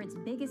ready for its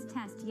biggest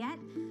test yet?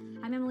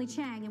 I'm Emily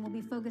Chang, and we'll be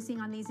focusing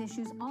on these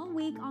issues all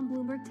week on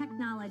Bloomberg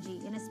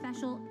Technology in a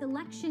special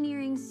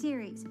electioneering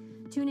series.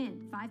 Tune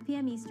in 5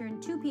 p.m.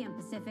 Eastern, 2 p.m.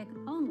 Pacific,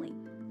 only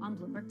on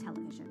Bloomberg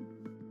Television.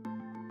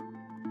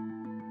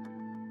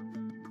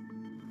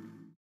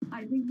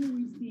 I think what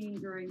we've seen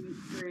during this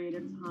period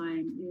of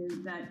time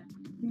is that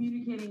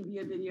communicating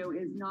via video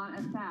is not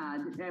a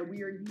fad.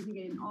 We are using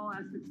it in all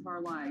aspects of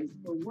our lives,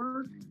 for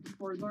work,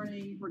 for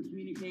learning, for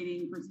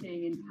communicating, for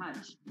staying in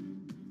touch.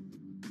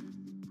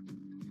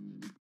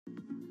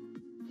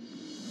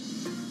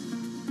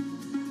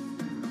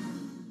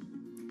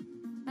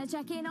 Let's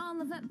check in on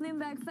the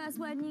Bloomberg First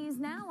Word News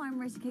now. I'm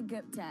Ritika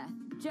Gupta.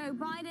 Joe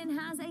Biden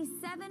has a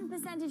 7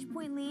 percentage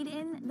point lead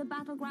in the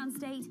battleground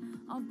state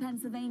of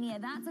Pennsylvania.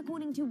 That's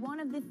according to one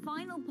of the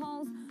final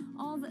polls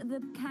of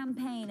the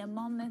campaign. A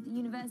Monmouth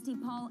University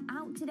poll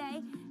out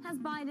today has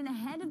Biden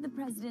ahead of the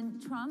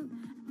President Trump,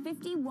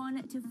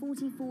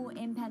 51-44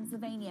 in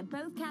Pennsylvania.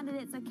 Both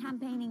candidates are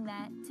campaigning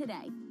there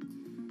today.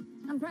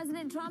 And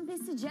President Trump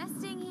is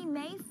suggesting he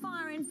may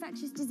fire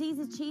infectious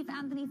diseases chief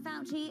Anthony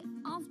Fauci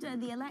after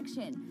the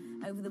election.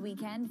 Over the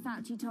weekend,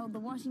 Fauci told the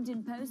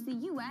Washington Post the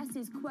U.S.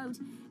 is, quote,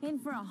 in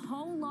for a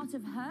whole lot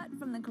of hurt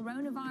from the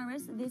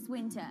coronavirus this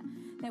winter.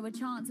 There were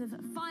chants of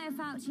fire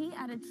Fauci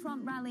at a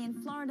Trump rally in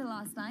Florida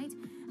last night,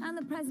 and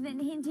the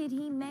president hinted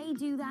he may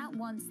do that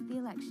once the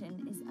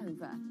election is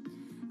over.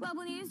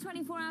 Global news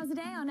 24 hours a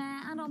day on air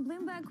and on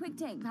Bloomberg Quick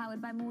Take,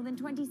 powered by more than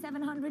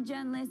 2,700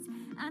 journalists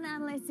and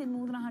analysts in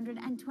more than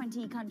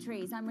 120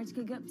 countries. I'm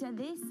Ritika Gupta.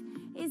 This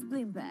is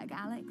Bloomberg.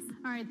 Alex.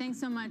 All right, thanks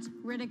so much,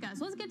 Ritika.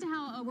 So let's get to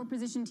how we're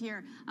positioned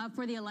here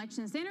for the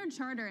election. Standard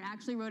Chartered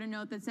actually wrote a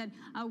note that said,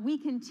 we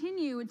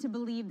continue to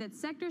believe that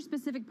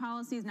sector-specific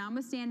policies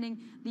notwithstanding,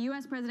 the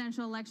U.S.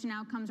 presidential election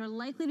outcomes are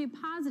likely to be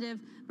positive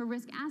for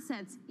risk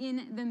assets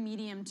in the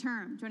medium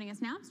term. Joining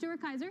us now,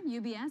 Stuart Kaiser,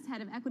 UBS,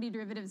 head of equity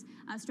derivatives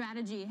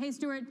strategy. Hey,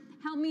 Stuart,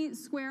 help me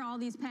square all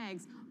these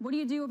pegs. What do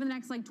you do over the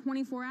next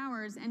 24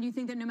 hours? And do you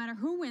think that no matter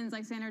who wins,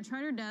 like Standard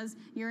Chartered does,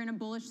 you're in a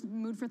bullish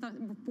mood for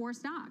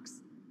stocks?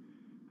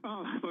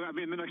 Look, I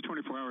mean, the next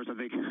 24 hours, I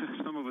think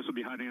some of us will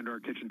be hiding under our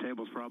kitchen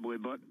tables probably.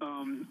 But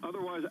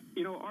otherwise,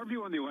 our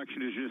view on the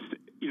election is just,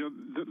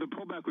 the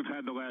pullback we've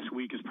had the last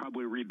week has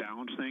probably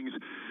rebalanced things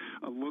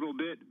a little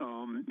bit.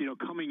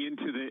 Coming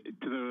into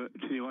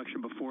the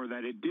election before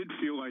that, it did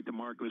feel like the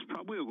market was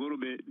probably a little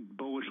bit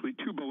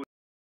too bullish.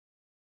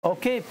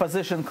 Okay,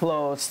 position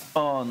closed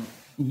on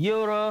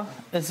euro,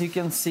 as you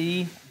can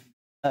see,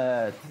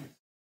 at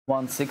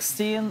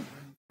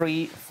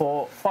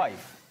 116.345.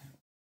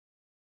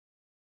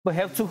 We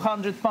have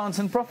 £200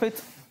 in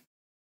profit.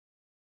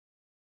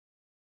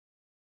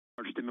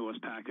 Our stimulus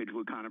package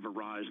would kind of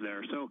arise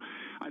there. So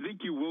I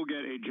think you will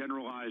get a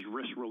generalized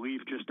risk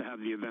relief just to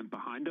have the event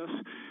behind us.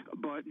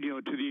 But,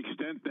 to the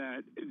extent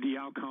that the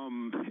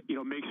outcome,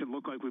 makes it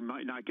look like we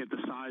might not get the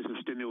size of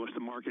stimulus the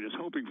market is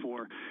hoping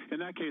for, in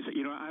that case,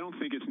 I don't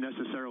think it's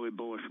necessarily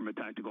bullish from a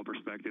tactical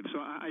perspective. So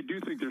I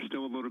do think there's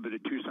still a little bit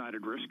of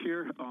two-sided risk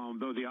here,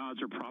 though the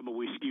odds are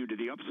probably skewed to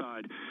the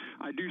upside.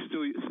 I do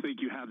still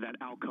think you have that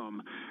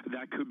outcome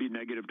that could be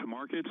negative to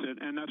markets,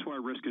 and that's why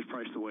risk is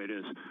priced the way it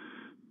is.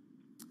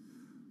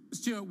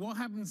 Stuart, what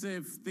happens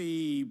if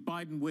the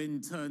Biden win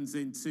turns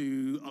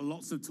into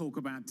lots of talk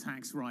about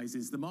tax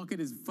rises? The market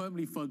is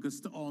firmly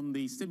focused on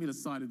the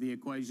stimulus side of the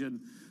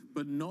equation,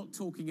 but not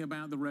talking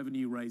about the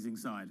revenue-raising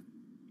side.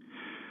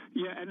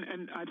 Yeah,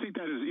 and I think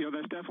that is,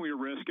 that's definitely a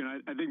risk.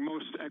 And I think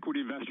most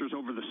equity investors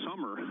over the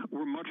summer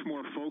were much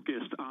more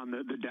focused on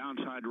the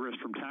downside risk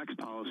from tax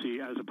policy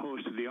as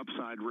opposed to the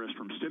upside risk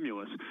from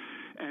stimulus.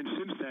 And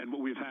since then, what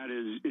we've had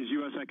is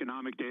U.S.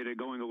 economic data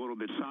going a little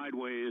bit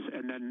sideways,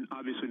 and then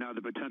obviously now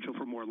the potential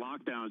for more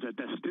lockdowns, that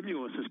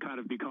stimulus has kind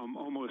of become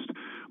almost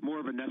more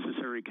of a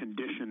necessary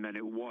condition than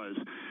it was.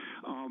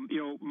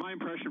 My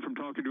impression from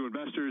talking to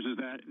investors is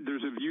that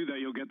there's a view that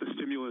you'll get the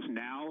stimulus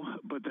now,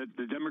 but that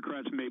the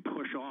Democrats may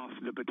push off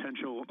the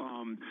potential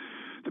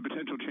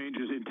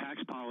changes in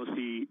tax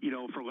policy,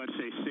 for let's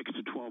say 6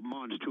 to 12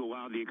 months to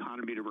allow the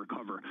economy to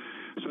recover.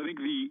 So I think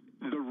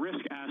the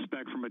risk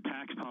aspect from a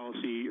tax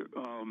policy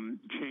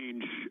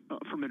change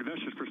from an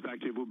investor's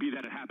perspective will be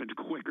that it happens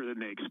quicker than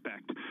they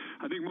expect.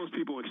 I think most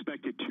people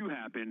expect it to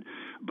happen,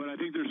 but I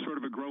think there's sort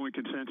of a growing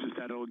consensus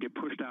that it'll get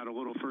pushed out a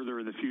little further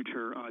in the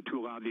future to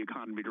allow the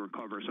economy to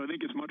recover. So I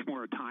think it's much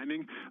more a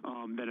timing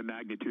than a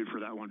magnitude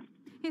for that one.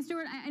 Hey,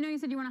 Stuart, I know you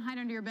said you want to hide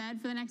under your bed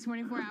for the next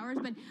 24 hours,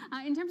 but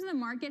in terms of the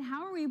market,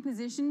 how are we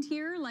positioned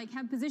here?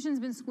 Have positions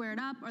been squared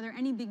up? Are there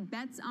any big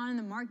bets on in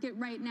the market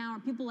right now? Are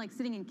people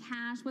sitting in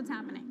cash? What's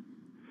happening?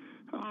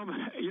 I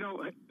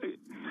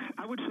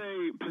would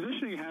say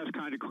positioning has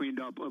kind of cleaned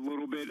up a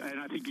little bit, and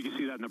I think you can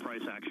see that in the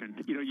price action.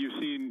 You've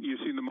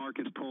seen the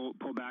markets pull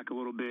back a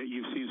little bit.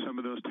 You've seen some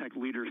of those tech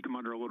leaders come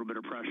under a little bit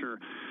of pressure.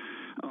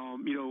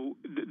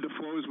 The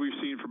flows we've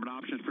seen from an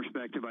options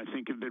perspective, I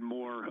think, have been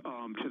more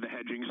to the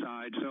hedging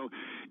side. So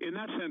in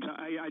that sense,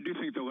 I do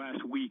think the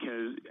last week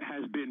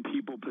has been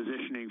people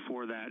positioning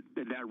for that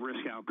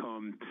risk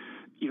outcome,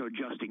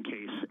 just in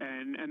case.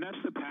 And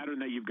that's the pattern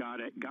that you've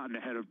gotten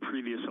ahead of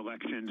previous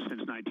elections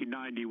since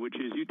 1990, which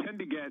is you tend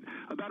to get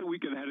about a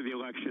week ahead of the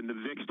election, the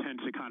VIX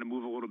tends to kind of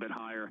move a little bit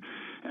higher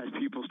as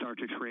people start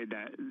to trade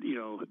that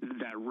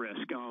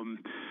risk.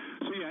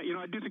 So yeah,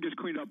 I do think it's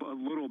cleaned up a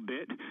little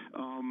bit.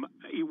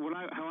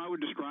 How I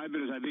would describe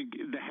it is I think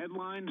the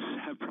headlines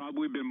have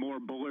probably been more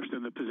bullish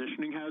than the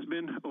positioning has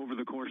been over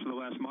the course of the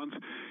last month.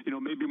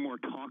 Maybe more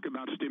talk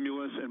about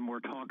stimulus and more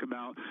talk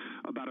about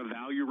a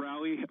value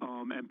rally,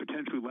 and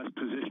potentially less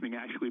positioning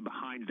actually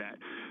behind that.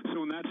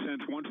 So in that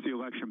sense, once the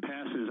election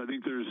passes, I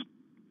think there's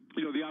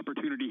the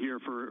opportunity here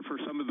for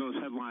some of those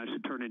headlines to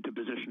turn into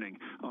positioning,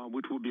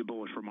 which will be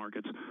bullish for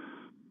markets.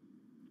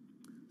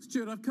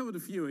 Stuart, I've covered a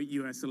few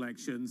U.S.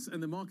 elections,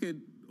 and the market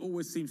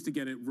always seems to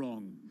get it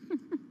wrong.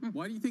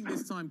 Why do you think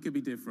this time could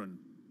be different?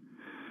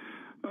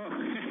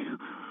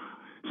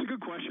 It's a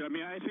good question. I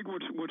mean, I think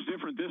what's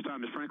different this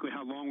time is, frankly,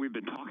 how long we've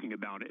been talking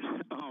about it.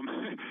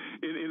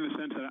 In the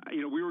sense that,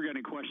 we were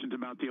getting questions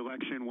about the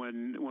election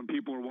when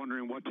people were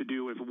wondering what to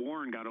do if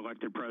Warren got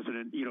elected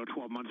president,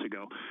 12 months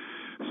ago.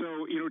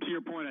 So, to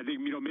your point, I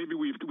think, maybe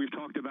we've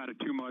talked about it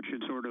too much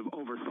and sort of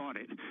overthought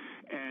it.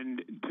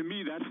 And to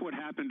me, that's what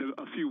happened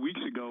a few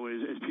weeks ago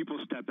is people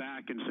stepped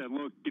back and said,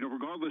 look,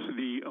 regardless of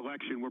the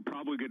election, we're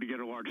probably going to get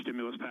a large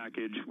stimulus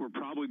package. We're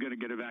probably going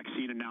to get a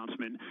vaccine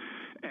announcement.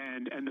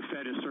 And the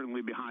Fed is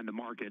certainly behind behind the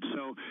market.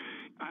 So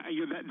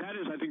that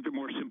is, I think, the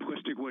more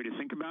simplistic way to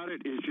think about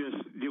it is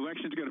just the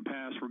election's going to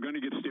pass. We're going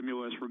to get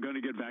stimulus. We're going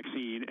to get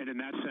vaccine. And in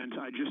that sense,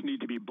 I just need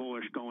to be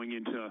bullish going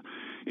into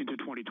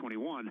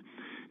 2021.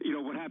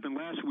 What happened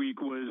last week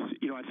was,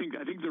 I think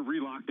the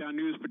re-lockdown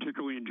news,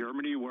 particularly in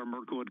Germany, where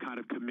Merkel had kind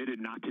of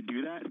committed not to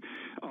do that,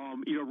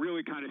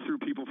 really kind of threw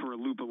people for a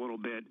loop a little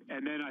bit.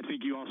 And then I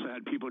think you also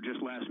had people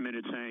just last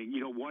minute saying,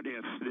 what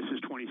if this is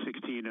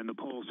 2016 and the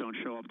polls don't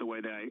show up the way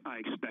that I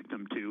expect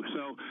them to?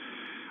 So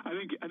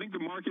I think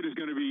the market is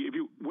going to be,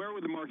 where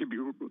would the market be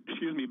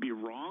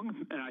wrong?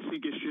 And I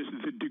think it's just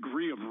the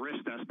degree of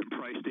risk that's been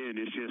priced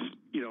in is just,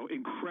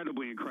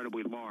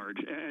 incredibly large.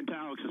 And to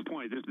Alex's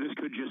point, this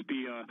could just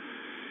be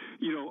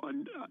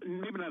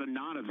maybe not a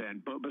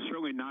non-event, but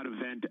certainly not an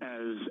event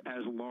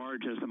as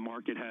large as the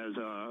market has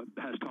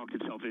talked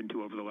itself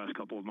into over the last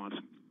couple of months.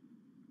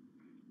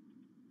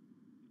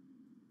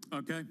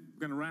 Okay, we're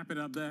going to wrap it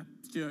up there.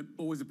 Stuart,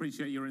 always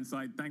appreciate your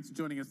insight. Thanks for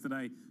joining us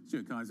today.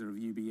 Stuart Kaiser of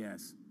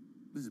UBS.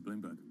 This is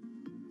Bloomberg.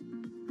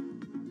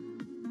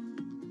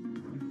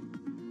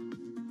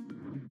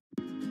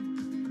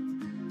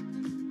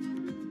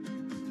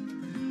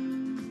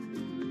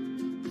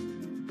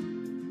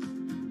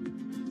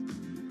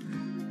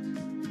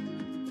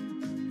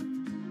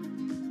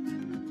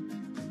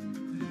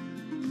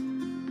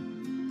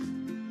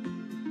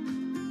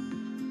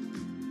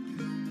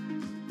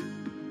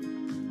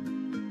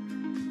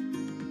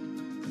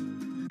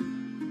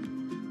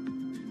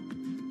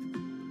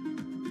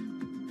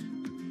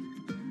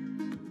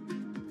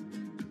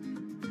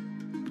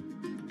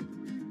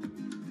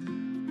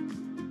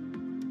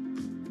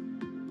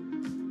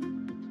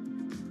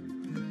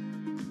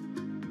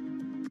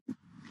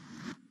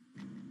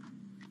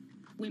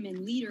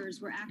 Women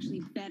leaders were actually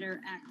better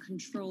at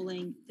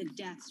controlling the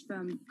deaths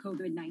from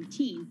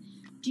COVID-19.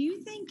 Do you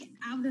think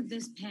out of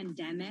this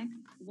pandemic,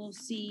 we'll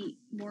see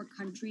more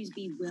countries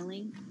be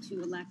willing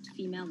to elect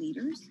female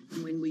leaders?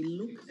 When we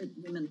look at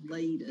women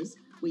leaders,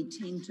 we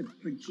tend to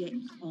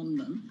project on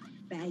them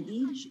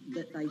baggage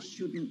that they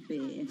shouldn't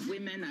bear.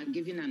 Women are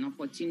given an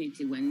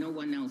opportunity when no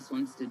one else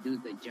wants to do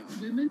the job.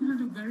 Women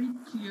had a very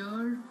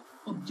clear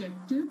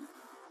objective.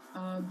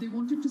 They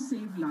wanted to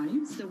save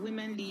lives. The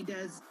women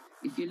leaders,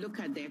 if you look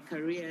at their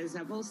careers,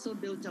 have also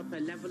built up a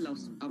level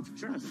of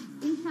trust.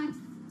 In fact,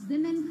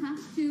 women have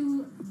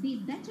to be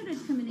better at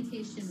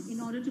communication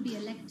in order to be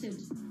elected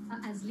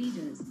as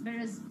leaders,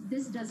 whereas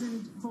this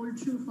doesn't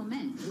hold true for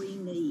men. We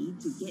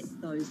need to get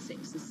those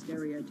sexist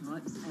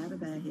stereotypes out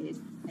of our head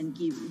and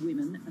give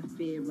women a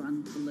fair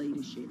run for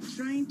leadership.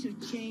 Trying to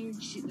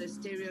change the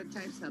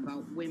stereotypes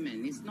about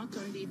women is not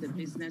only the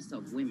business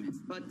of women,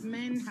 but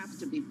men have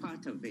to be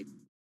part of it.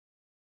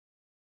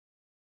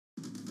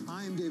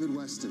 I am David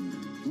Weston.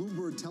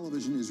 Bloomberg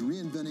Television is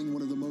reinventing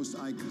one of the most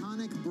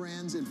iconic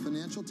brands in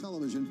financial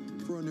television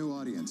for a new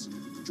audience.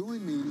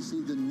 Join me to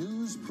see the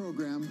news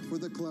program for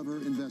the clever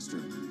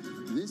investor.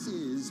 This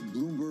is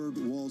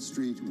Bloomberg Wall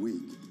Street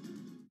Week.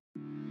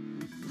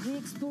 We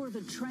explore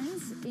the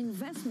trends,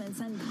 investments,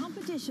 and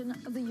competition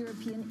of the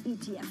European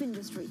ETF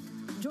industry.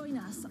 Join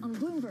us on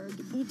Bloomberg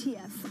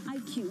ETF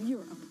IQ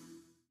Europe.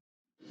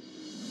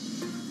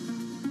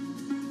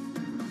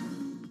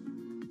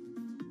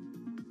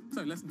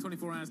 So less than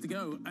 24 hours to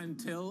go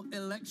until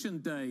Election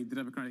Day. The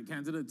Democratic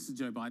candidate,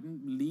 Joe Biden,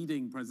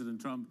 leading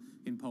President Trump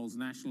in polls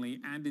nationally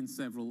and in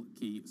several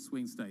key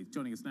swing states.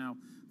 Joining us now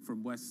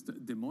from West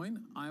Des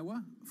Moines,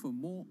 Iowa, for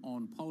more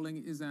on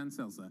polling is Ann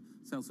Seltzer,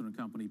 Seltzer &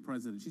 Company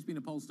president. She's been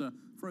a pollster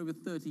for over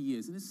 30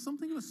 years and is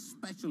something of a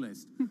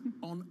specialist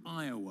on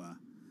Iowa.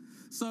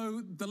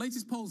 So the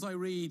latest polls I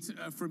read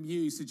from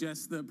you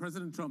suggest that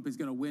President Trump is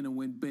going to win and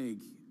win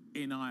big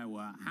in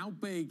Iowa. How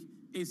big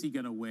is he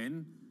going to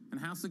win? And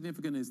how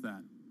significant is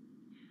that?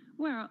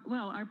 Well,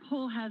 our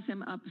poll has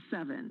him up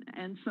 7.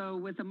 And so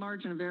with a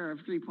margin of error of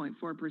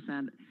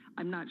 3.4%,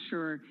 I'm not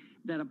sure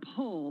that a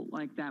poll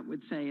like that would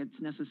say it's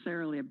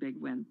necessarily a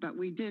big win. But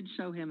we did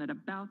show him at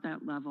about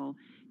that level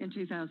in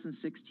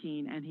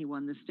 2016, and he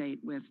won the state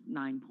with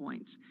 9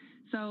 points.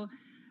 So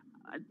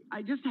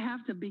I just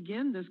have to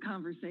begin this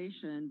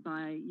conversation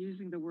by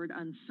using the word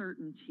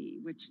uncertainty,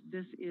 which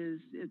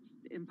it's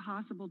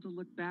impossible to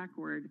look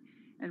backward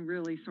and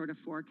really sort of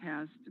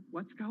forecast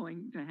what's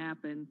going to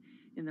happen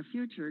in the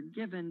future,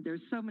 given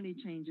there's so many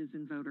changes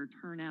in voter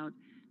turnout,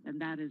 and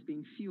that is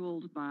being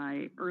fueled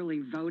by early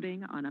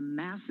voting on a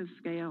massive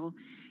scale,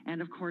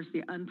 and of course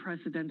the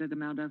unprecedented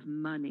amount of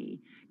money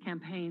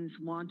campaigns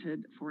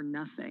wanted for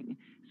nothing.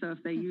 So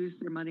if they use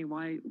their money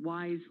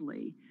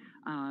wisely,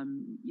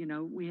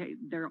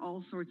 there are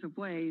all sorts of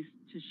ways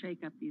to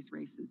shake up these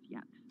races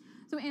yet.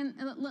 So, Ann,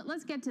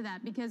 let's get to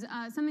that, because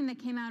something that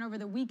came out over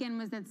the weekend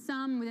was that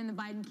some within the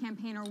Biden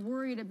campaign are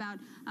worried about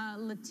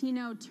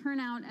Latino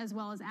turnout, as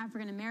well as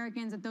African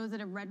Americans, that those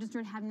that have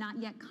registered have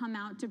not yet come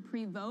out to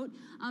pre-vote.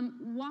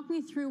 Walk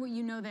me through what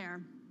you know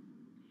there.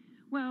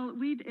 Well,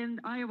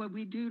 in Iowa,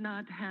 we do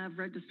not have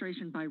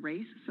registration by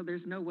race, so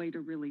there's no way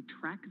to really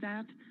track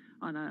that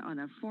on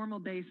a formal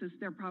basis.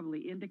 There are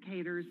probably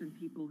indicators and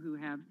people who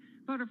have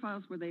voter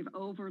files where they've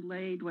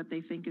overlaid what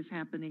they think is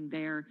happening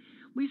there.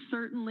 We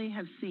certainly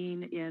have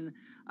seen in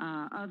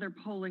other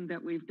polling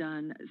that we've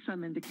done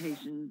some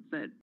indications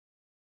that.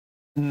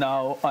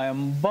 Now I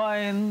am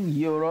buying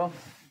euro.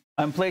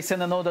 I'm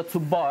placing an order to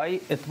buy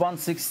at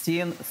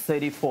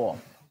 116.34.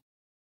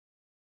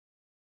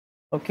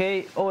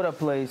 Okay, order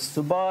placed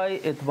to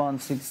buy at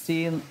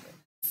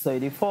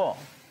 116.34.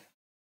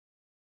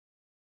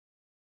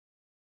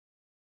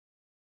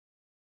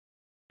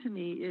 To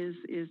me is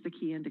the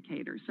key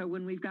indicator. So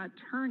when we've got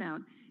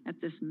turnout at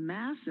this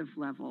massive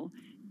level,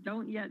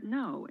 don't yet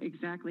know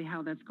exactly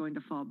how that's going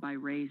to fall by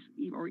race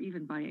or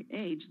even by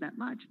age that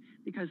much,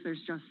 because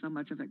there's just so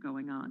much of it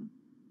going on.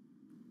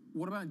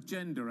 What about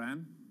gender,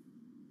 Anne?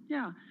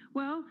 Yeah,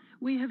 well,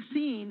 we have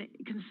seen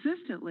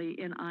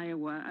consistently in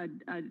Iowa,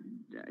 I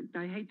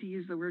hate to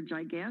use the word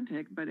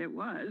gigantic, but it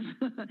was,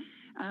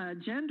 a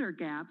gender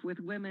gap with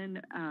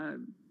women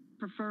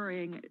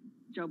preferring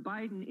Joe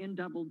Biden in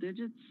double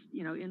digits,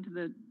 you know, into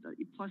the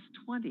plus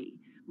 20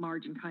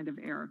 margin kind of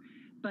error,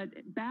 but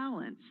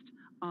balanced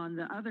on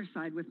the other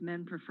side with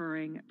men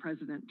preferring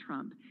President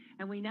Trump.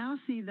 And we now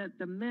see that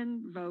the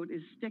men vote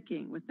is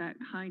sticking with that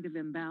kind of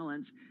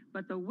imbalance,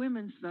 but the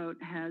women's vote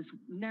has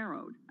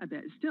narrowed a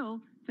bit,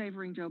 still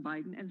favoring Joe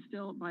Biden and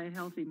still by a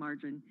healthy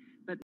margin.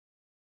 But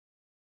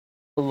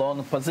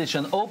long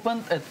position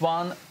opened at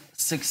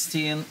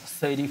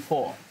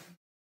 116.34.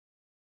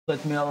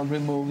 Let me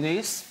remove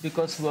this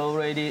because we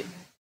already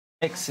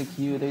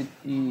executed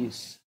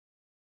this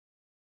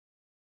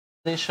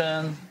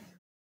position.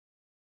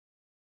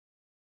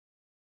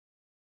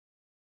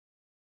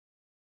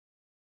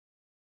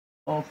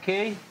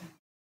 Okay,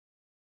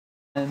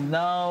 and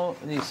now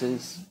this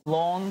is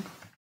long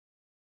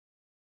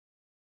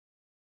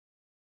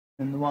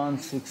and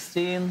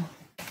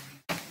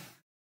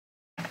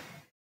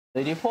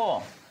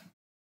 116.34.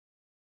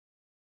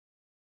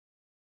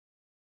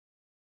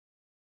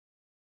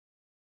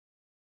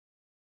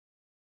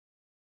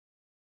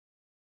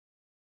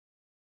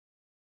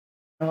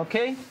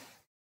 Okay.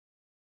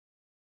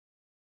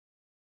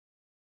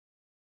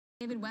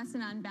 David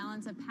Weston on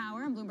Balance of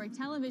Power on Bloomberg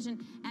Television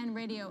and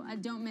Radio.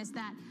 Don't miss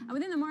that.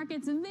 Within the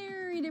markets, a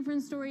very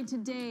different story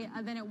today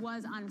than it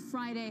was on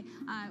Friday.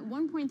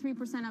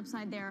 1.3%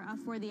 upside there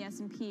for the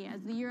S&P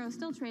as the euro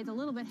still trades a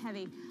little bit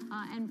heavy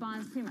and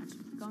bonds pretty much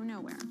go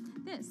nowhere.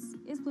 This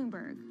is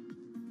Bloomberg.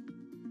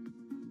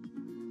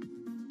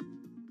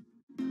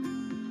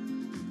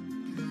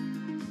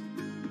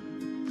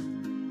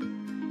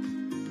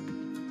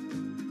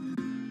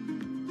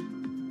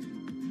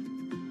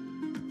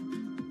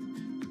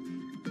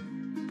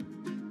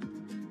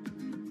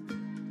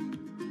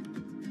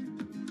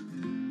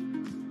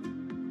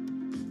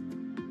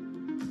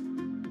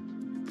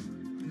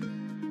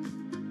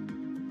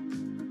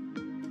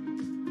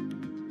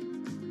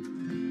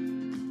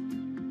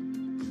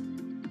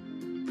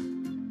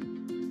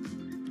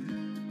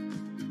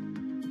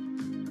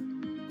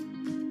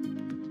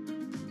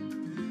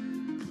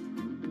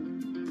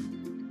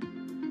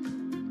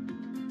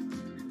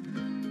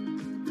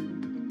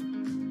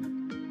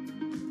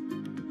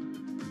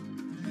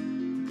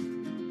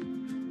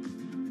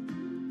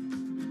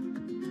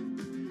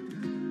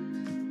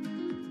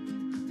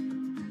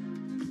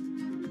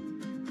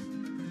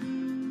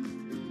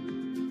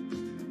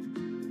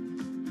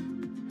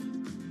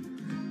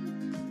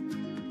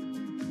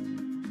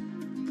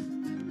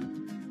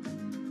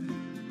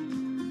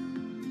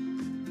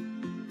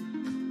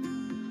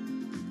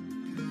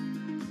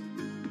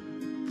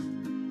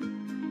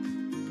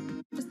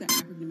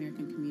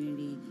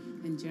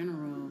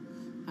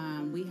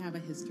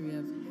 History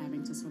of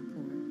having to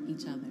support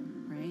each other,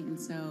 right? And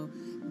so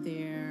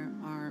there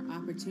are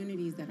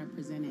opportunities that are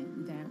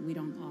presented that we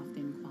don't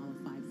often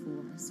qualify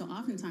for. So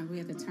oftentimes we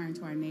have to turn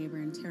to our neighbor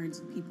and turn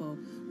to people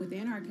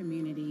within our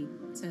community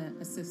to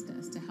assist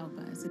us, to help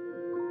us.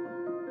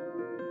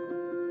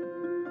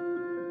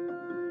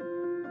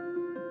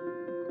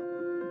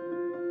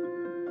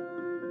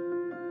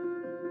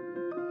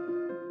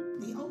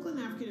 The Oakland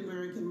African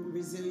American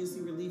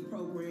Resiliency Relief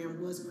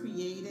Program was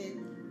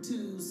created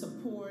to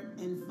support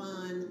and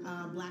fund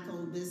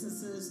Black-owned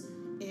businesses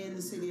in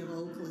the city of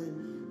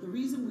Oakland. The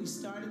reason we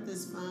started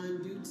this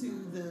fund due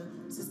to the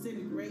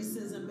systemic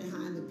racism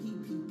behind the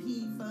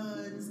PPP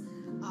funds,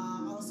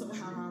 also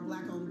how our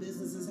Black-owned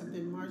businesses have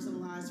been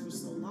marginalized for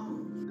so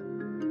long.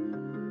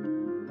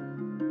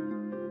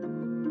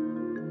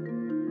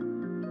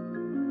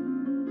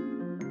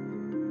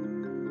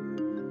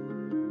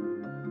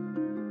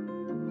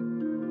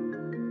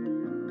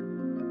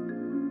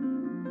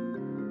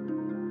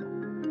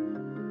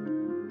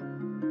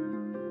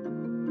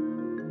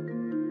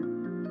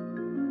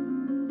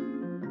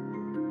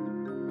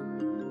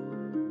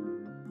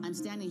 I'm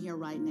standing here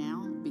right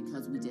now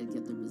because we did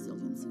get the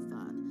resiliency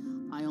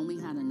fund. I only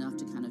had enough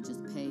to kind of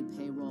just pay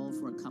payroll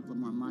for a couple of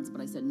more months,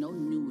 but I said no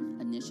new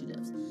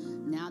initiatives.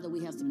 Now that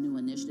we have some new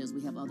initiatives,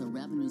 we have other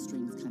revenue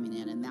streams coming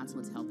in, and that's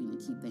what's helping to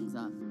keep things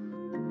up.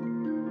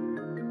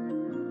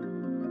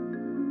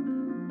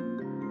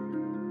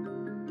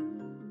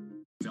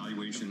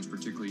 Valuation valuations,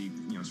 particularly,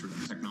 sort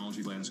of the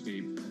technology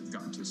landscape, have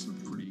gotten to some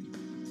pretty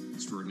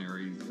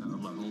extraordinary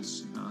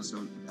levels.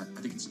 So I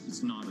think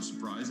it's not a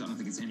surprise. I don't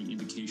think it's any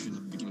indication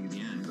of the beginning of the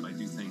end, but I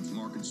do think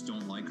markets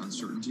don't like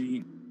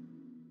uncertainty.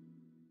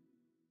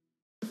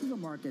 This is a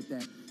market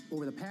that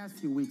over the past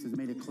few weeks has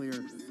made it clear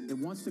it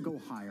wants to go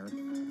higher.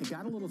 It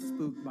got a little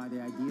spooked by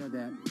the idea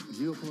that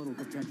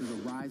geopolitical tensions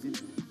are rising.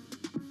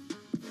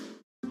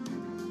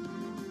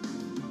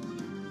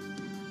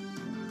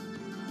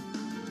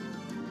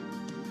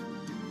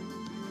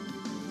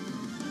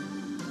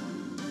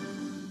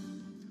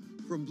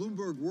 From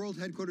Bloomberg World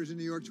Headquarters in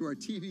New York to our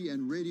TV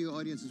and radio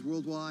audiences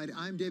worldwide,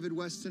 I'm David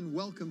Weston.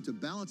 Welcome to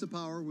Balance of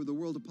Power, where the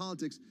world of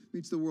politics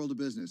meets the world of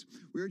business.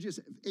 We're just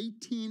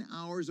 18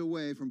 hours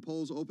away from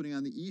polls opening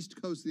on the East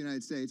Coast of the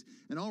United States,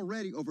 and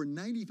already over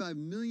 95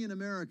 million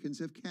Americans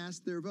have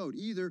cast their vote,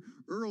 either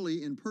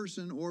early in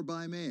person or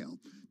by mail.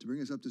 To bring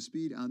us up to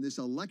speed on this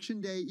Election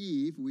Day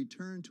Eve, we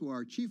turn to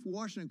our chief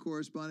Washington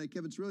correspondent,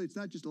 Kevin Cirilli. It's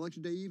not just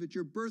Election Day Eve, it's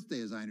your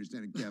birthday, as I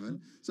understand it,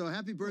 Kevin. So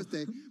happy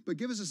birthday. But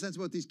give us a sense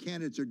of what these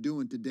candidates are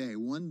doing today.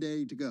 One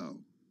day to go.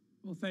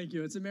 Well, thank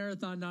you. It's a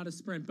marathon, not a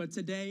sprint. But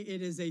today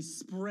it is a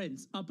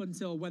sprint up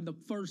until when the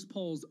first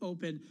polls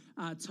open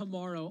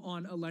tomorrow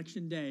on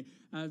Election Day.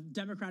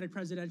 Democratic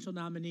presidential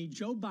nominee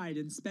Joe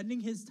Biden spending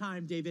his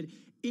time, David,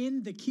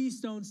 in the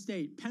Keystone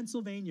State,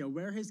 Pennsylvania,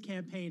 where his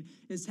campaign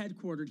is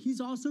headquartered.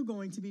 He's also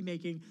going to be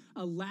making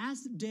a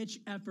last-ditch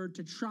effort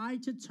to try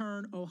to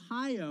turn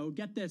Ohio,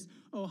 get this,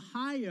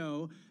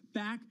 Ohio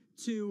back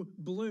to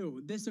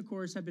blue. This, of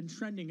course, had been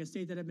trending, a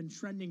state that had been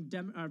trending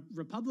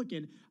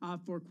Republican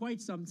for quite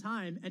some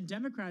time, and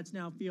Democrats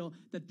now feel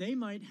that they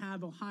might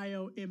have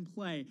Ohio in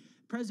play.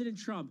 President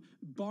Trump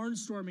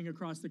barnstorming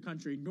across the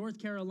country.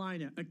 North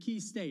Carolina, a key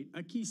state,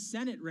 a key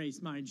Senate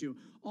race, mind you,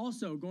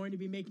 also going to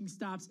be making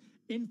stops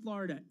in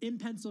Florida, in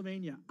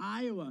Pennsylvania,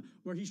 Iowa,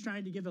 where he's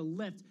trying to give a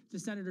lift to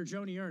Senator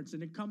Joni Ernst,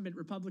 an incumbent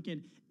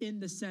Republican in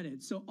the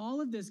Senate. So all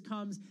of this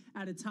comes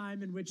at a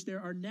time in which there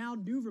are now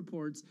new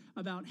reports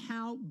about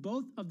how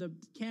both of the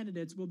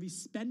candidates will be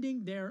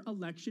spending their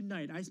election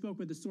night. I spoke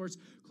with a source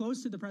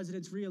close to the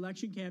president's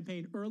re-election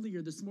campaign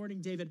earlier this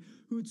morning, David,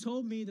 who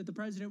told me that the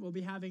president will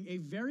be having a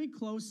very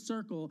close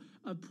circle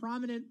of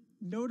prominent,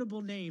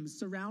 notable names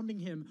surrounding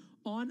him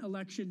on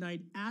election night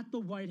at the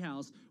White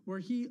House, where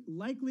he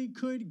likely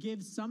could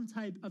give some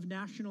type of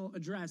national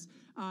address.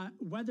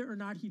 Whether or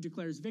not he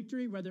declares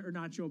victory, whether or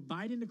not Joe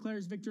Biden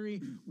declares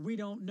victory, we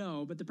don't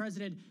know. But the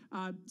president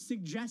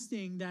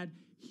suggesting that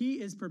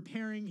he is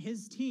preparing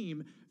his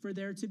team for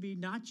there to be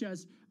not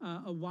just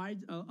a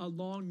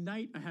long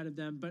night ahead of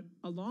them, but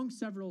a long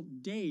several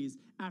days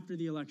after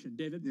the election.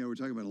 David? Yeah, we're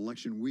talking about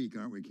election week,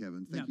 aren't we,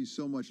 Kevin? Thank you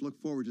so much. Look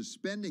forward to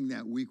spending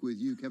that week with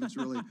you, Kevin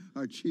Cirilli,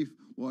 our chief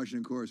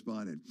Washington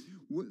correspondent.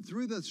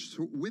 With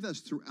us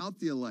throughout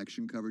the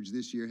election coverage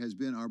this year has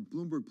been our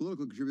Bloomberg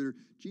political contributor,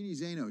 Jeannie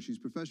Zaino. She's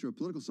professor of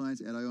political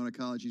science at Iona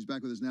College. She's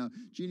back with us now.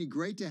 Jeannie,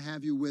 great to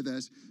have you with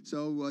us.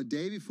 So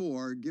day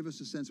before, give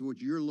us a sense of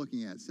what you're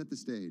looking at. Set the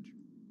stage.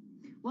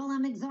 Well,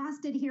 I'm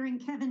exhausted hearing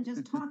Kevin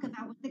just talk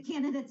about what the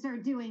candidates are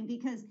doing,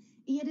 because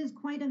it is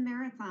quite a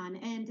marathon.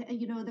 And,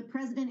 the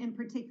president in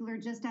particular,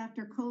 just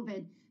after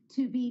COVID,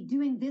 to be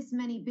doing this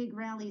many big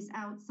rallies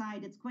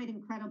outside, it's quite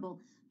incredible.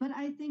 But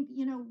I think,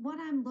 what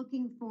I'm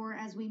looking for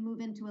as we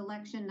move into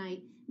election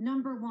night,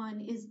 number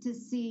one is to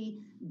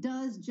see,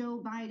 does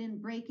Joe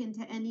Biden break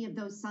into any of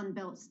those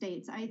Sunbelt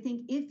states? I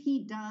think if he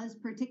does,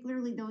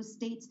 particularly those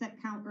states that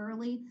count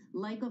early,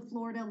 like a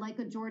Florida, like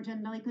a Georgia,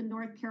 like a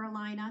North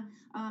Carolina,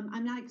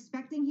 I'm not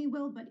expecting he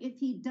will, but if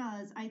he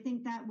does, I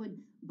think that would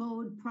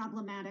bode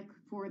problematic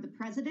for the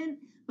president.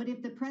 But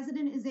if the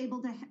president is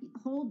able to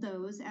hold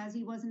those, as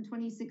he was in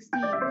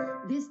 2016,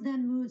 this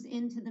then moves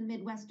into the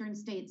Midwestern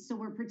states. So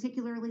we're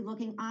particularly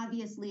looking,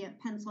 obviously, at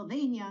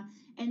Pennsylvania,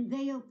 and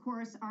they, of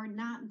course, are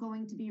not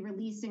going to be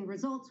releasing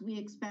results, we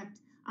expect,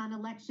 on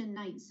election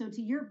night. So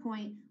to your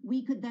point,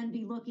 we could then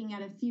be looking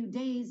at a few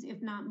days,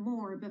 if not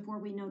more, before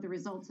we know the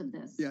results of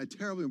this. Yeah, a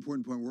terribly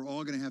important point. We're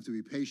all going to have to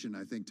be patient,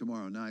 I think,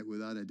 tomorrow night,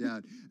 without a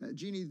doubt.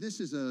 Jeannie, this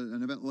is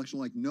an election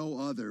like no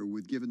other,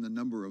 with given the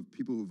number of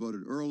people who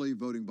voted early,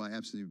 voting by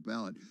absentee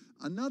ballot.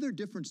 Another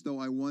difference, though,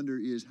 I wonder,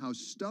 is how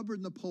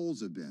stubborn the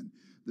polls have been.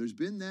 There's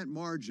been that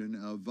margin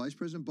of Vice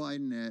President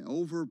Biden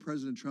over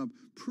President Trump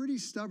pretty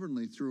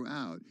stubbornly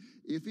throughout.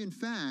 If, in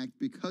fact,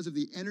 because of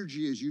the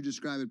energy, as you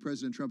describe it,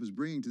 President Trump is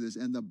bringing to this,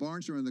 and the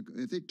barnstorming,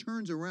 if it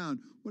turns around,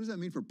 what does that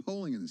mean for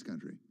polling in this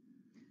country?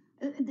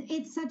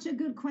 It's such a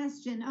good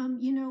question.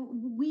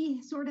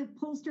 We sort of,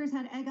 pollsters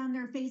had egg on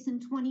their face in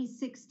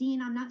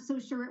 2016. I'm not so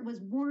sure it was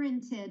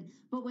warranted,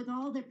 but with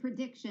all the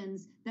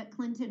predictions that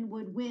Clinton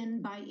would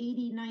win by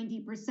 80,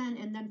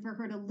 90%, and then for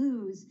her to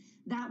lose,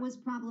 that was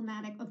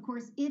problematic. Of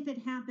course, if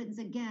it happens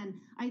again,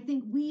 I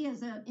think we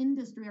as an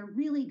industry are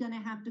really going to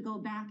have to go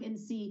back and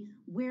see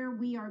where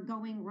we are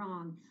going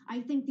wrong.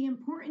 I think the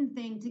important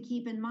thing to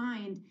keep in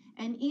mind,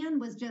 and Ann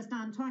was just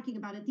on talking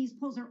about it, these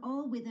polls are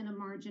all within a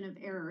margin of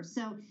error.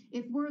 So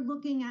if we're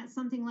looking at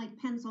something like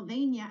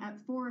Pennsylvania at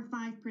 4 or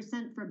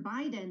 5% for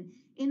Biden,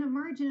 in a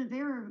margin of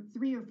error of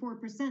 3 or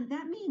 4%,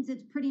 that means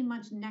it's pretty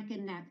much neck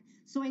and neck.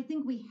 So I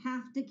think we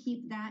have to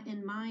keep that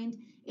in mind.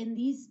 In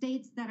these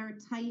states that are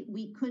tight,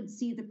 we could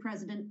see the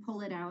president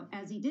pull it out,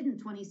 as he did in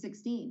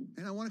 2016.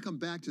 And I want to come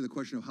back to the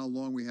question of how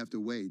long we have to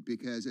wait,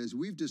 because as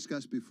we've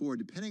discussed before,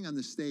 depending on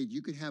the state,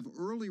 you could have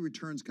early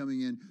returns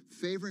coming in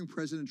favoring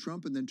President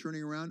Trump and then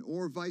turning around,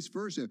 or vice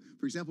versa.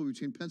 For example,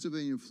 between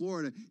Pennsylvania and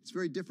Florida, it's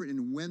very different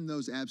in when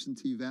those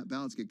absentee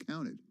ballots get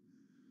counted.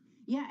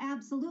 Yeah,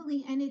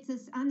 absolutely. And it's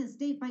on a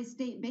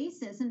state-by-state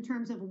basis in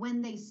terms of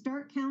when they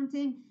start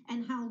counting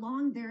and how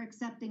long they're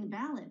accepting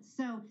ballots.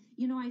 So,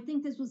 I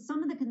think this was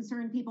some of the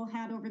concern people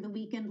had over the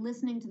weekend,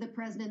 listening to the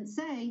president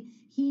say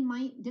he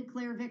might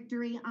declare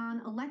victory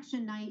on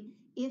election night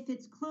if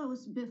it's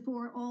close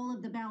before all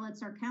of the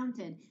ballots are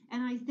counted.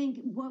 And I think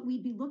what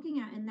we'd be looking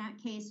at in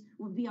that case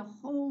would be a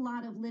whole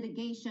lot of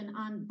litigation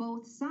on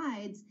both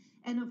sides.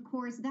 And of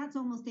course, that's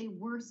almost a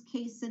worst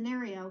case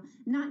scenario,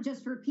 not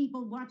just for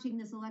people watching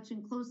this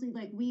election closely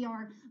like we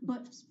are,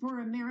 but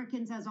for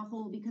Americans as a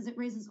whole, because it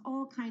raises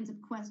all kinds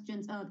of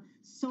questions of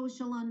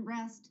social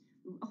unrest,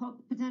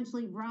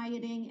 potentially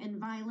rioting and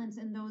violence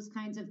and those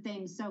kinds of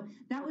things. So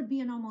that would be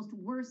an almost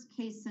worst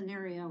case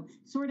scenario,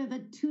 sort of a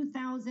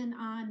 2000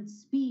 on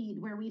speed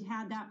where we'd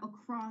had that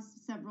across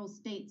several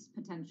states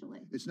potentially.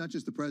 It's not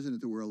just the president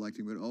that we're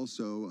electing, but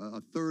also a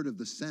third of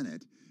the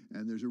Senate.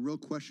 And there's a real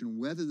question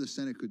whether the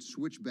Senate could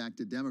switch back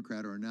to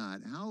Democrat or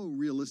not. How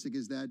realistic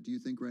is that, do you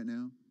think, right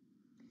now?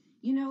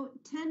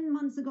 10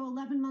 months ago,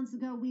 11 months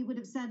ago, we would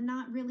have said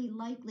not really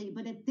likely.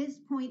 But at this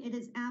point, it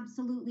is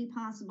absolutely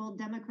possible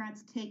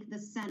Democrats take the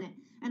Senate.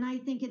 And I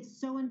think it's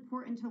so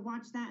important to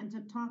watch that and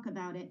to talk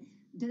about it.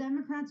 The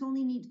Democrats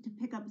only need to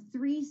pick up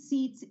 3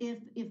 seats if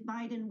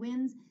Biden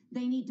wins.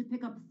 They need to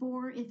pick up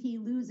 4 if he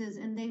loses,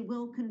 and they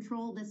will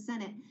control the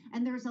Senate.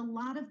 And there's a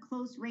lot of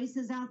close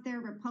races out there,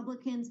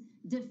 Republicans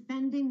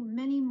defending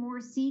many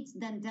more seats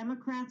than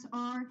Democrats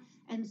are.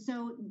 And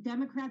so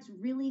Democrats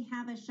really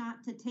have a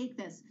shot to take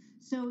this.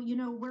 So,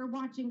 we're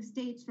watching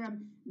states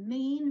from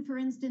Maine, for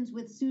instance,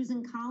 with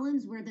Susan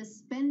Collins, where the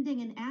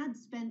spending and ad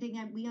spending,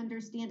 we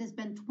understand, has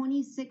been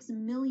 $26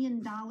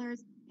 million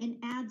in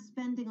ad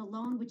spending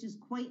alone, which is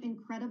quite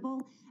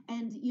incredible.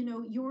 And,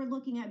 you're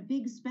looking at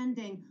big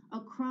spending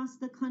across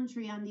the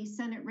country on these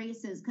Senate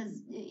races,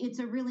 because it's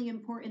a really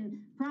important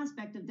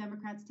prospect of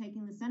Democrats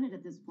taking the Senate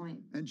at this point.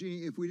 And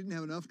Jeannie, if we didn't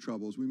have enough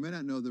troubles, we may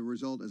not know the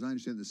result, as I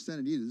understand, the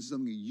Senate either. This is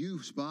something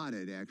you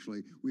spotted,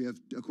 actually. We have,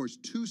 of course,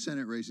 2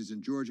 Senate races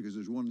in Georgia because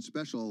there's one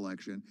special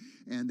election,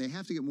 and they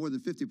have to get more than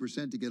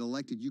 50% to get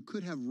elected. You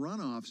could have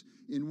runoffs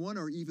in 1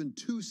 or even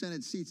 2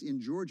 Senate seats in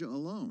Georgia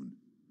alone.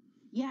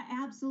 Yeah,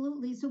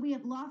 absolutely. So we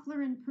have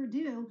Loeffler and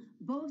Perdue.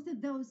 Both of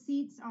those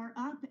seats are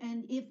up.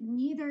 And if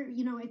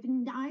if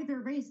in either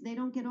race they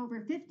don't get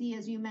over 50,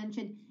 as you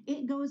mentioned,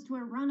 it goes to a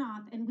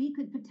runoff. And we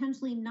could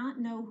potentially not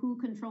know who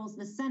controls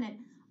the Senate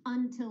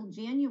until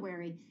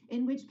January,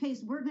 in which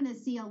case we're going to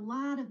see a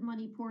lot of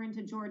money pour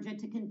into Georgia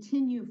to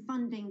continue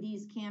funding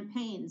these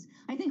campaigns.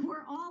 I think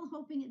we're all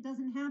hoping it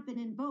doesn't happen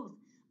in both.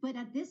 But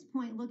at this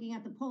point, looking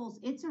at the polls,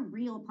 it's a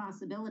real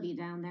possibility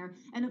down there.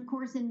 And of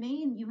course, in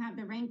Maine, you have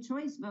the ranked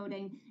choice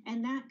voting,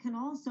 and that can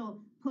also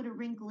put a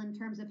wrinkle in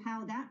terms of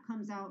how that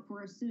comes out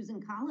for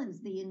Susan Collins,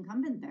 the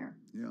incumbent there.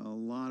 Yeah, a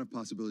lot of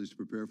possibilities to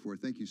prepare for.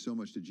 Thank you so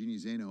much to Jeannie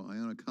Zaino,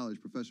 Iona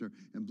College professor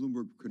and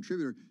Bloomberg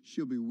contributor.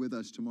 She'll be with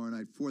us tomorrow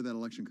night for that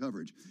election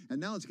coverage. And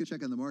now let's get a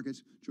check on the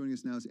markets. Joining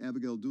us now is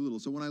Abigail Doolittle.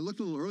 So when I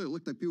looked a little earlier, it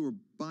looked like people were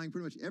buying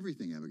pretty much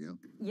everything, Abigail.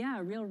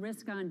 Yeah, real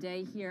risk on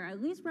day here,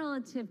 at least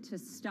relative to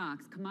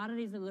stocks.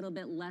 Commodities a little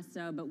bit less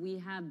so, but we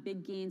have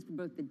big gains for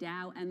both the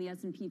Dow and the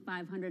S&P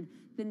 500.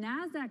 The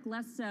NASDAQ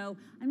less so.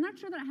 I'm not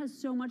sure that has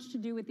so much to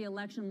do with the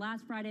election.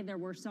 Last Friday, there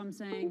were some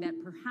saying that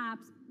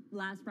perhaps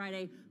last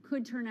Friday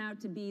could turn out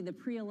to be the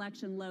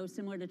pre-election low,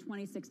 similar to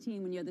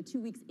 2016, when you had the 2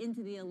 weeks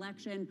into the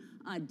election,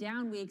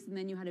 down weeks, and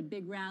then you had a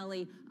big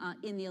rally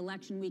in the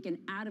election week and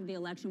out of the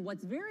election.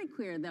 What's very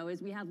clear, though,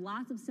 is we have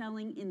lots of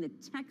selling in the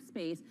tech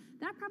space.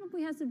 That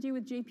probably has to do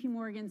with JP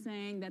Morgan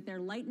saying that they're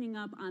lightening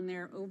up on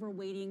their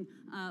overweighting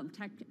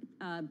tech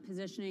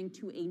positioning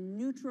to a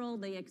neutral.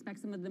 They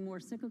expect some of the more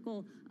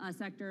cyclical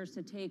sectors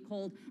to take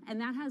hold, and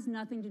that has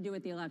nothing to do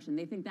with the election.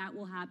 They think that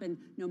will happen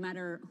no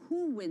matter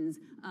who wins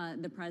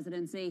the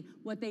presidency.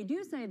 What they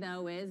do say,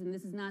 though, is, and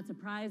this is not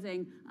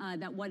surprising,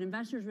 that what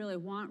investors really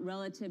want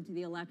relative to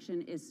the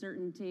election is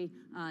certainty,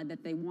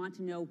 that they want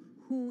to know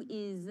who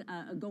is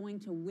going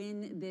to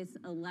win this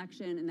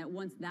election, and that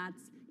once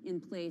that's in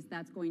place,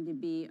 that's going to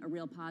be a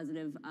real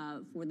positive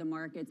for the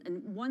markets.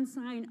 And one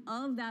sign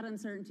of that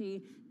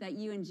uncertainty that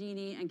you and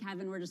Jeannie and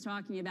Kevin were just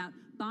talking about,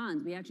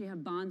 bonds. We actually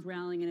have bonds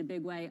rallying in a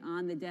big way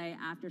on the day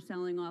after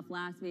selling off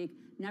last week.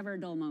 Never a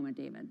dull moment,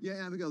 David.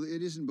 Yeah, Abigail,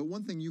 it isn't. But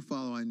one thing you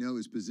follow, I know,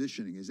 is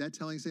positioning. Is that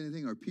telling us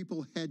anything? Are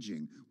people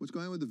hedging? What's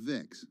going on with the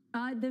VIX?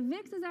 The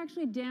VIX is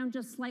actually down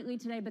just slightly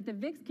today, but the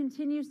VIX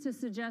continues to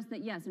suggest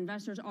that, yes,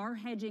 investors are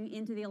hedging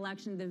into the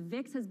election. The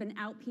VIX has been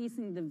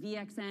outpacing the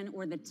VXN,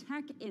 or the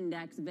tech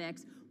index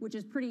VIX, which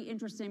is pretty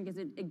interesting because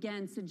it,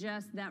 again,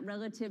 suggests that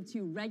relative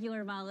to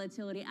regular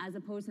volatility, as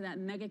opposed to that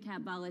mega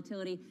cap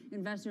volatility,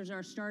 investors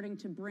are starting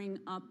to bring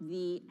up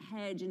the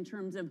hedge in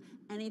terms of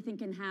anything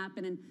can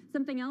happen. And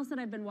something else that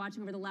I've been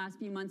watching over the last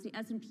few months, the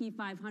S&P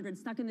 500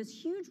 stuck in this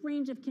huge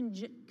range of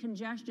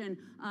congestion.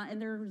 And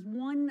there's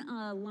one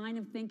line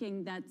of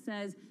thinking that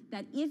says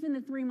that if in the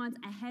 3 months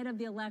ahead of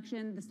the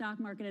election, the stock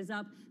market is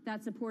up,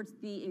 that supports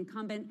the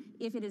incumbent.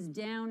 If it is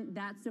down,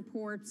 that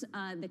supports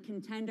the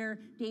contender.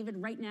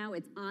 David, right now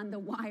it's on the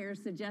wire,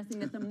 suggesting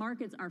that the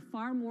markets are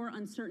far more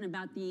uncertain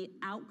about the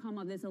outcome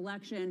of this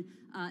election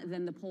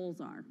than the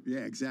polls are. Yeah,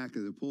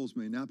 exactly. The polls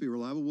may not be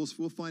reliable.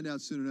 We'll find out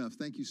soon enough.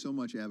 Thank you so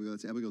much, Abigail.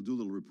 That's Abigail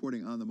Doolittle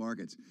reporting on the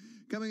markets.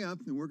 Coming up,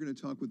 and we're going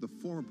to talk with the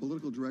former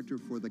political director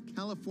for the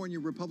California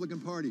Republican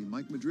Party,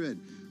 Mike Madrid,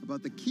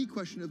 about the key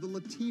question of the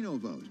Latino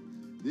vote.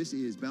 This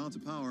is Balance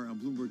of Power on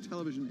Bloomberg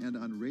Television and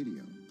on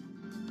radio.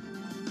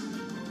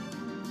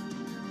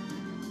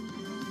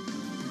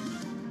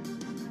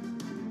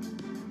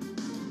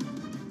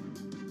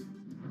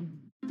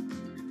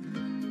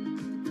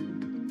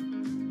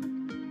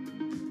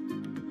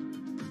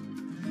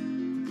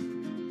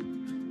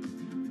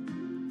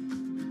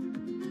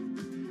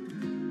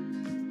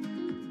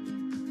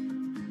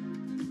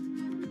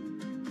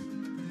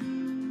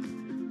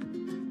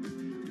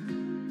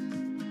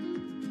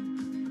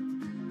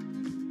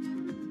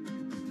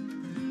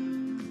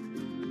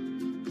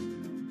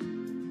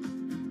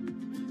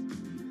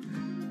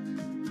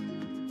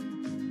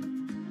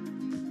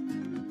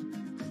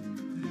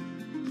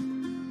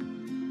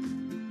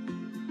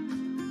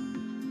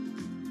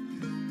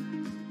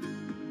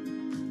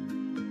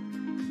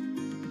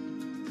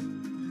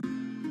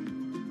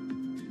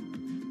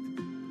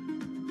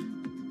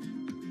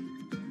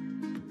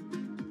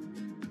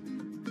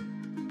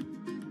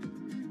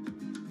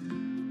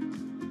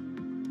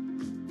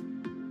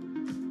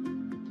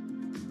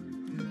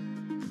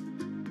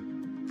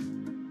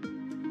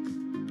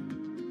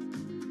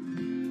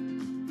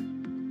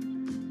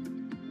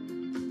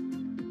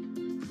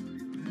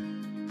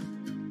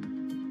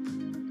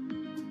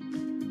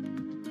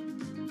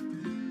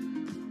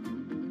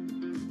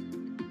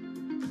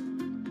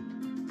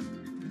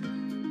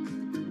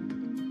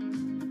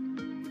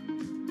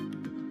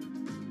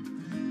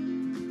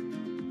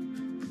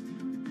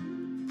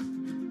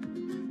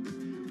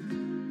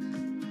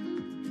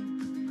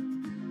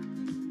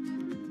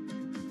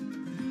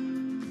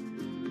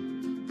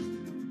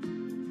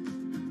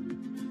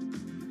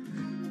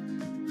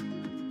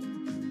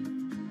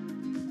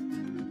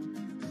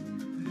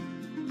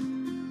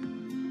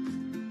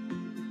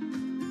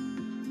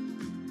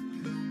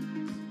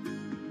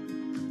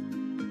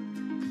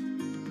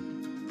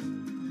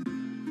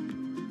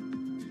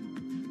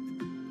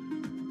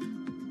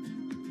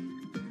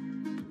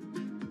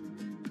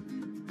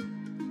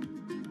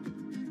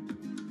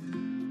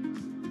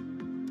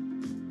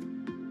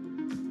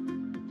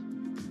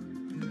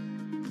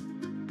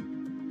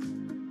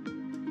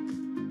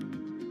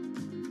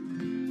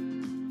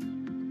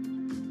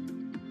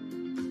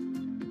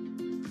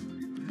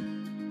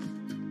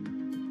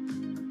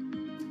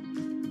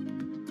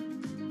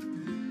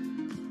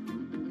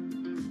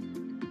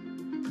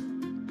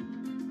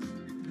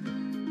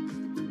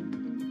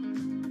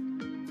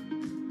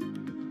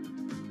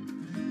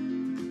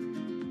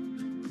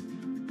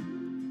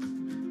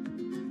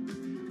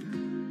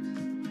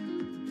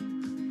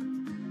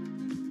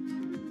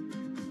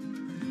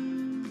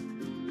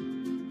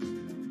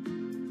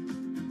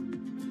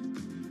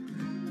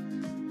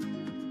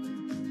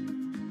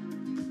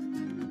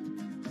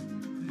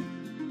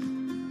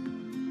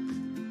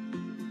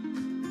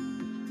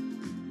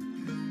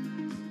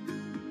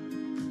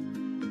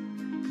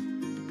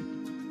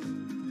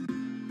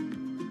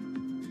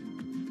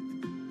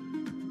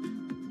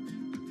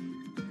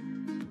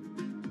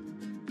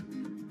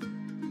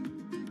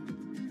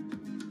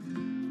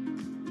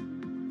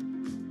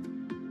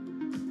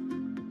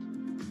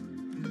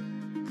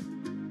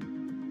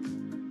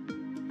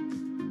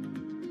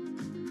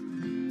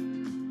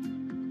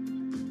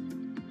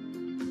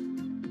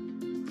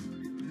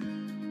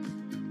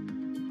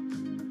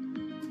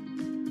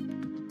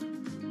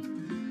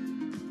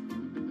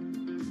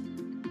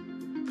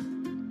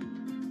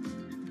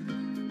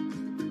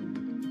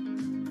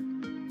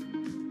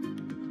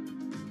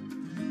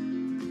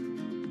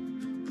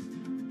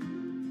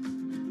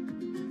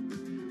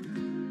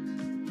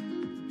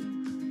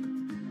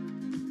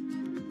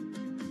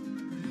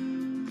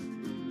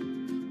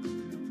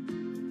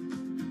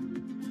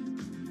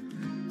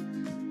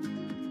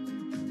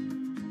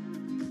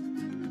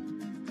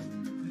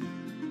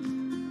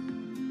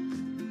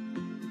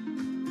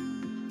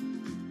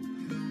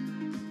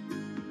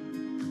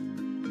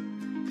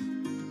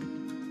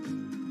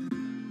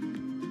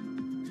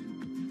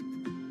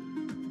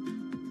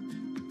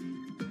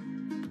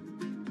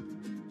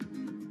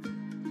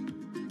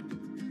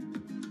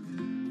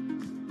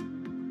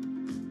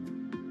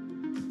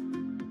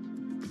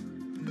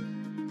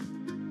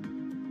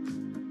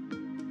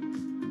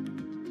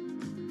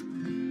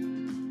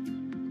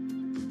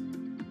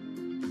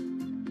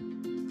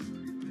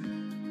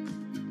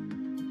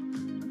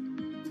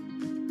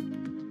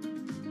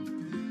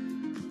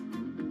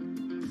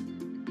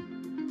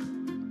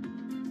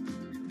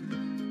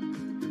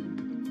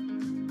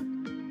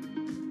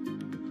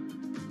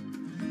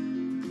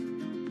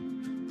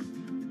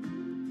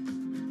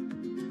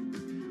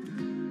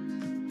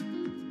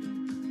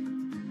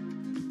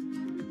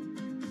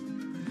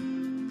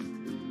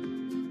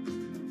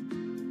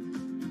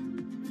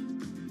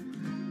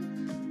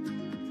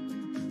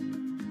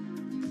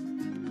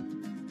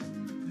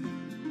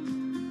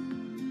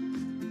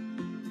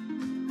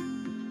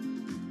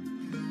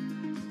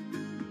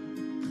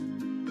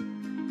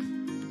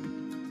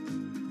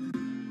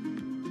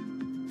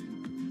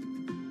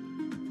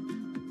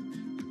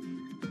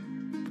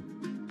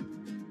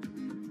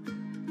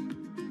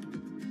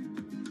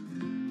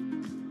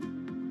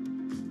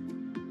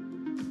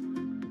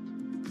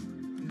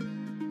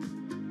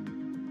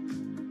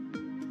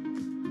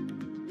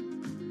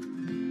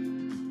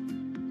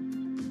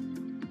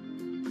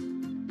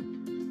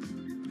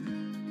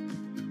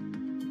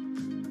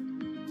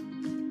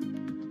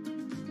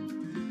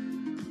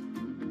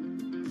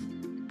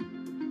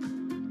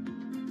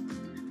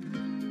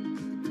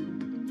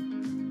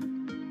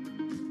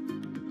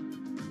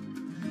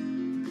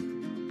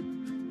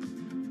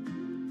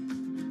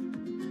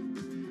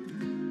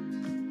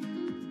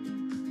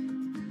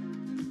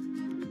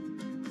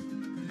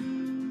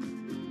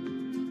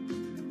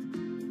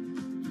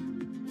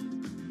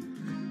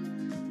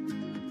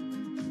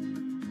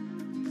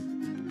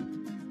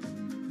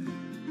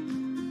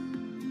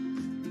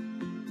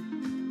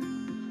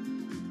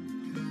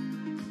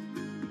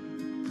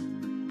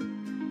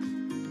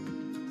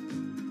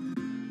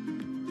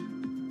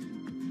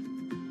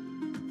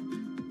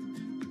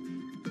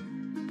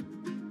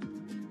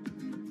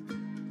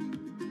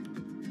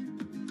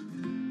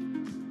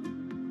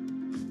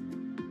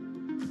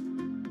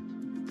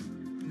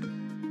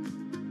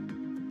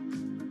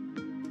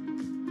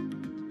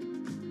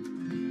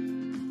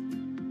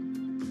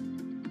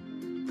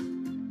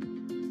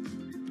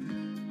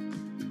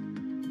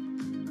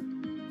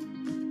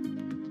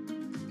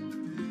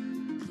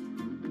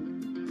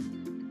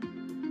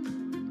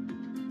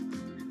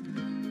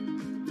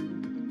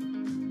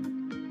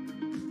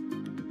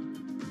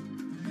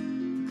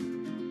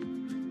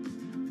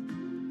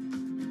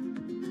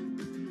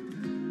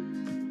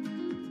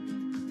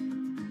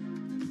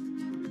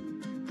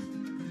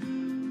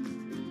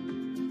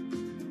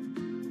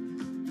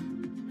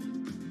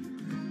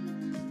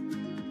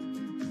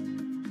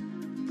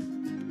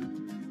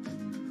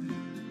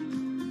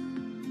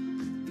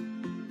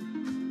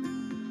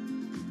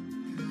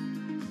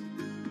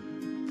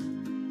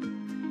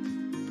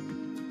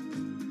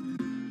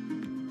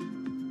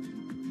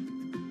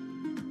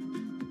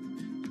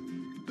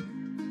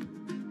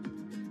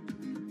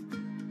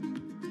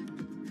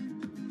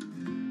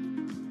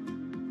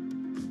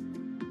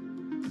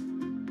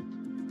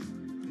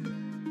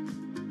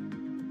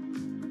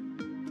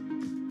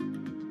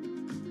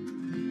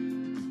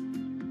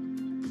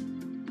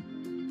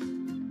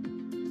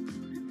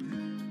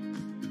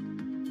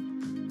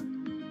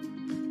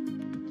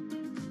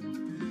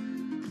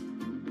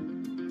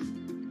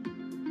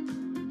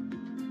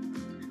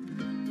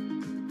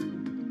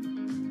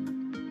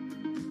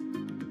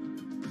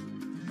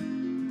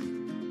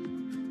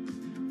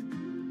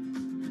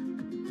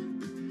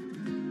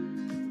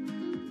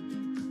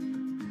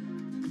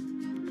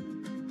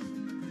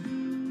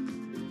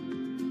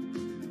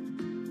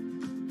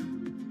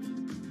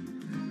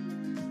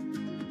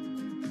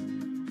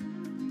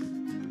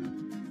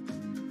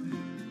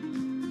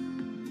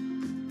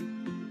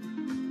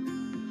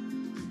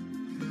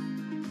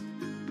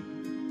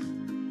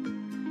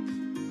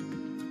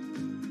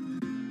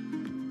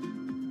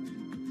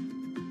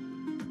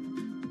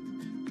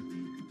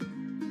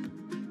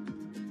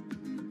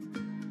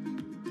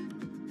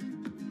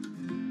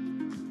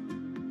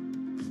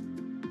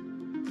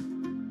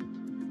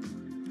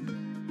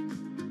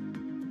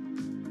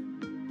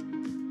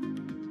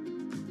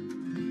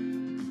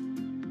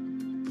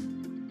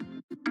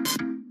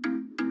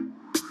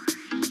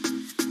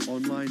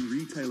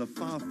 retailer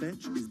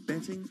Farfetch is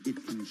betting it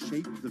can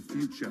shape the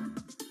future.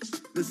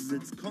 This is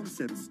its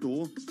concept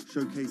store,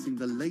 showcasing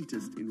the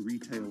latest in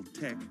retail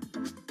tech.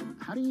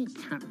 How do you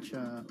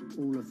capture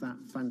all of that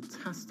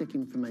fantastic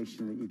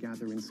information that you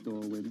gather in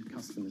store with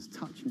customers,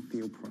 touch and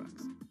feel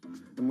products?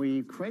 And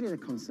we created a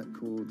concept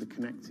called the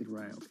connected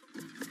rail.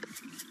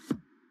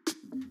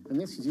 And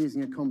this is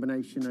using a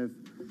combination of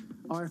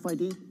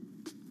RFID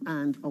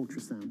and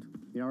ultrasound.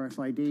 The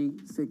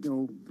RFID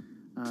signal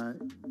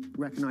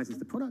recognizes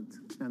the product,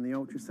 and the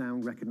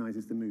ultrasound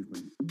recognizes the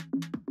movement.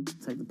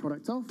 Take the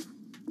product off,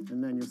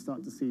 and then you'll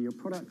start to see your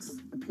products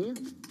appear.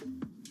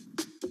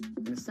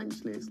 And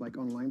essentially, it's like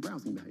online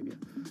browsing behavior.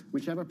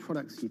 Whichever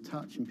products you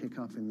touch and pick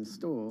up in the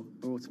store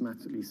are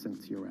automatically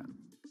sent to your app.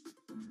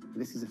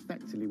 This is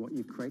effectively what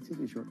you've created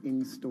is your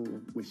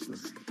in-store wish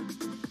list.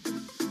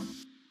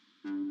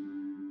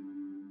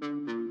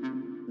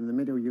 In the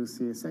middle, you'll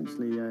see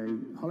essentially a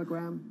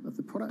hologram of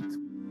the product.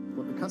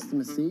 What the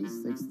customer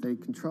sees, they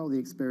control the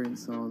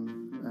experience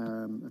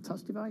on a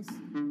touch device.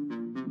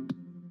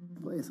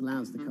 What this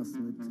allows the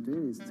customer to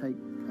do is take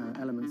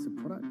elements of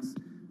products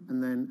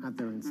and then add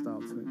their own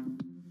style to it.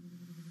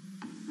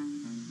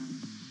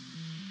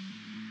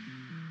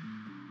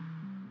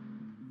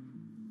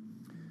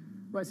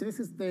 Right, so this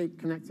is the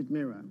connected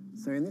mirror.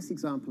 So in this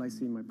example, I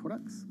see my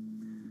products.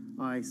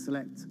 I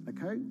select a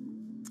coat,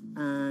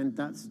 and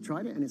that's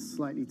tried it, and it's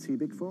slightly too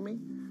big for me.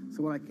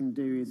 So what I can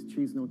do is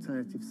choose an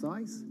alternative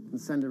size and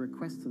send a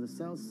request to the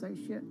sales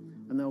associate,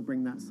 and they'll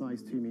bring that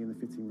size to me in the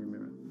fitting room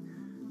mirror.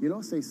 You'll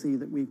also see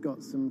that we've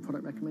got some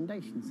product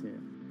recommendations here.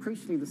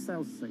 Crucially, the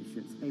sales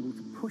associate's able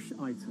to push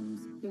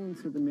items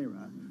into the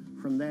mirror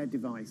from their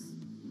device.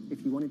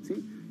 If you wanted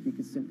to, you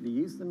could simply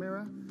use the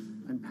mirror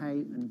and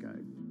pay and go.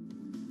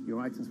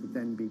 Your items would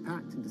then be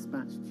packed and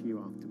dispatched to you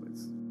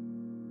afterwards.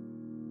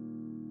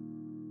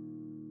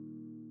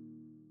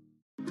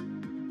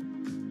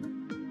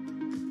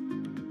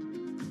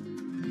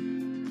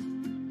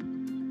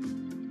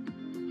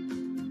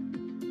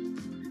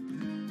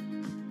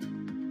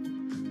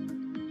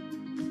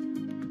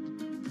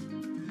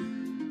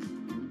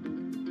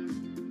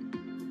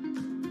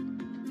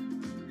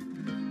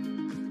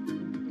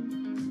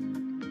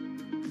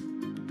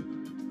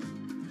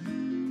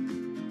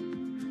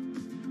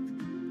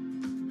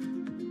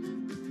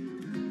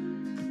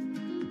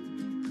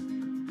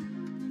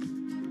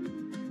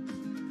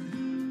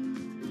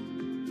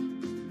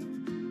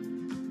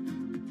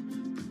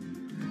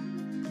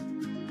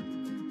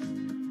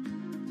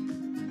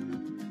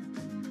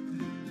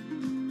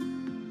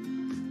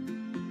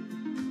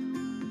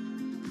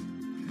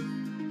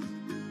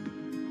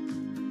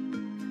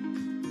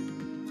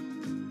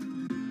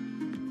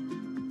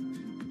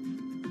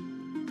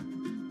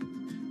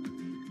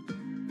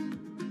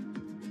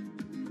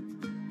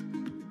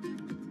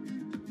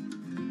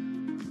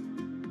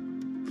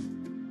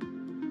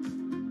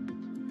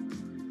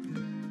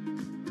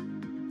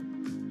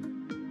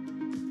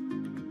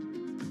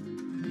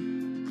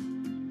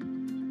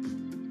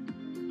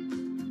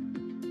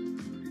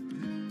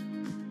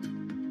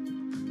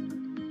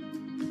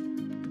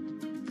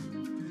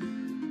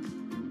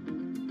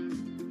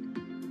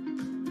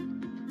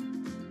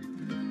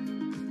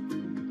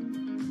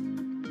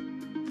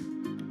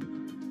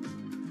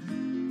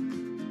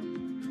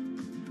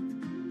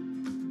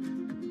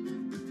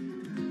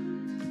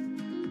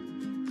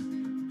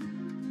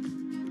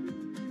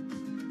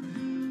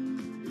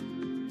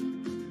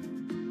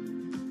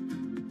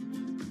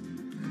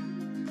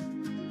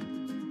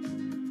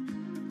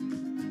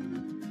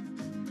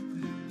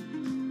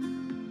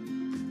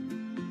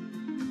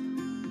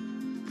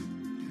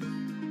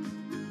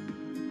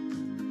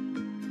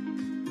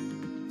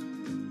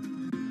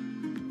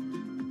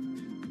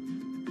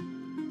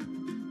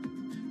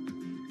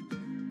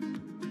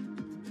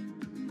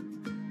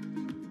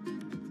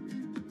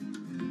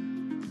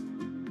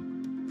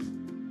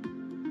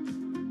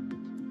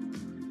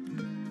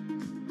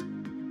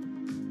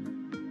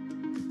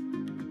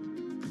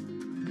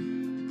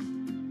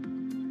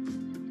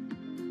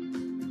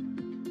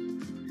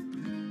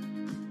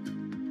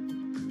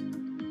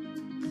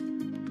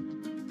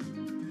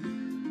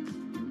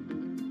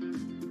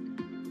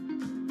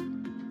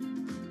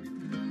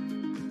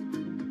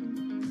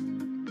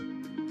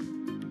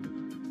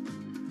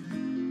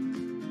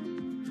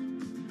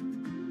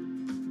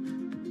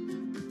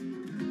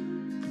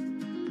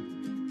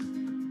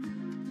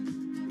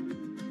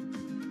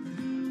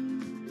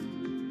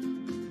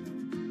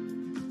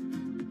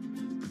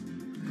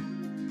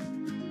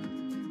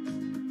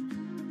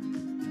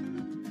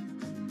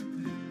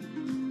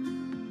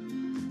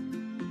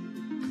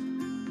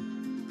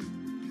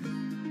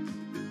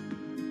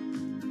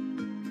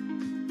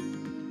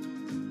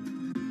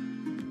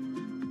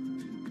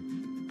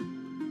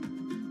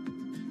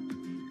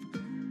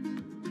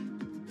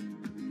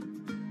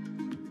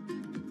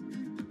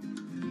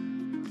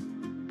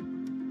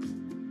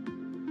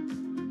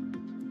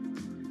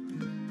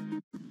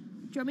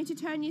 Do you want me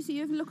to turn you so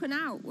you're looking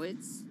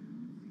outwards?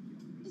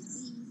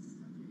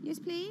 Yes,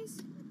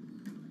 please.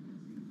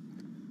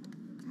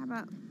 How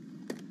about...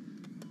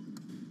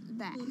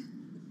 there.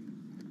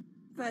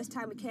 First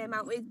time we came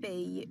out with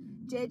B,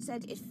 Jade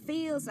said, it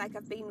feels like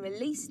I've been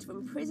released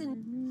from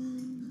prison.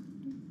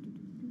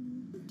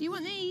 Do you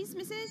want these,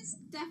 Mrs.?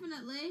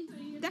 Definitely.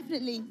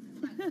 Definitely.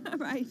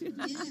 Right.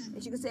 Yeah.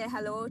 And she could say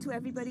hello to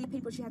everybody,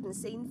 people she hadn't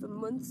seen for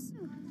months.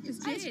 It's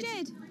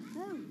Jade.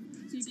 Oh.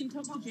 So you can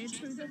talk to Jade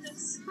through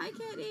this. Hi,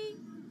 Katie.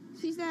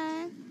 She's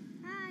there.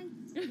 Hi.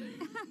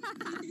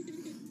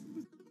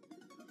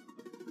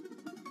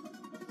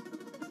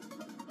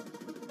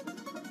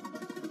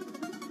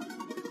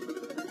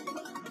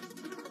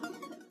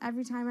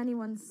 Every time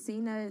anyone's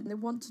seen her, they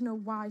want to know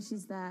why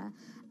she's there.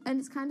 And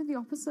it's kind of the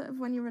opposite of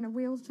when you're in a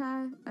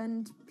wheelchair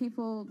and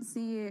people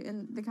see you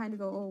and they kind of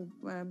go,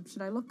 oh,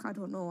 should I look? I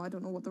don't know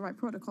what the right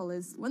protocol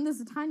is. When there's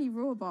a tiny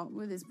robot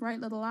with its bright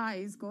little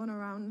eyes going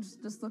around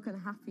just looking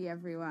happy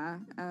everywhere,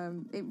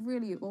 it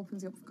really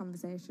opens you up for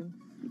conversation.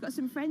 You've got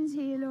some friends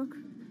here, look.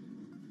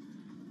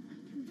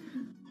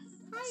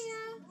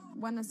 Hiya.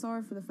 When I saw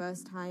her for the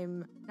first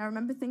time, I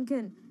remember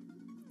thinking,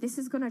 this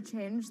is going to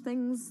change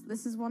things.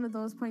 This is one of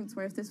those points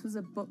where if this was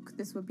a book,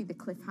 this would be the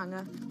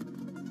cliffhanger.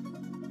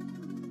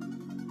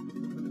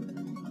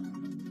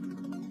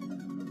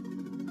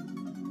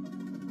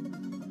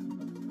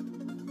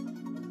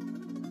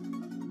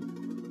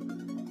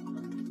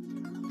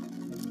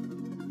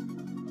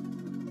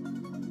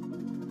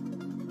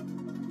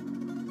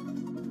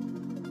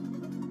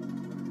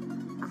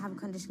 I have a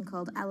condition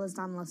called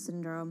Ehlers-Danlos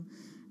syndrome,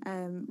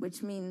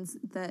 which means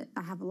that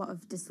I have a lot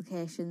of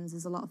dislocations,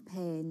 there's a lot of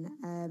pain,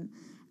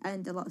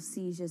 and a lot of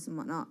seizures and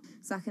whatnot.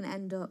 So I can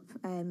end up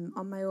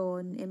on my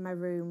own in my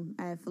room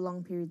for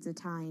long periods of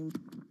time.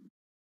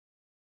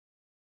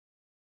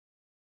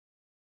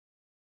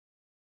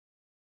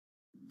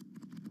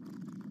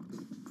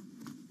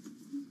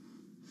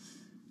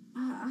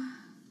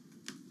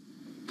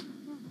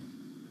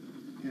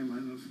 Yeah, my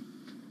love.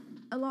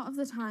 A lot of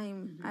the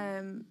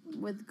time,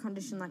 with a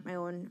condition like my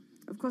own,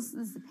 of course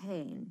there's the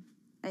pain,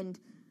 and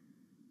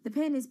the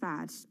pain is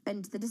bad,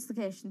 and the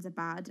dislocations are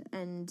bad,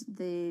 and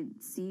the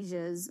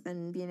seizures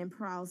and being in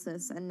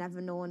paralysis and never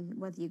knowing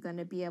whether you're going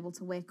to be able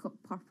to wake up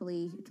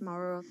properly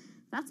tomorrow,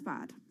 that's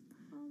bad.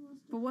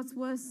 But what's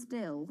worse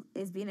still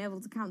is being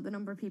able to count the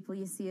number of people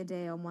you see a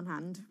day on one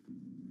hand.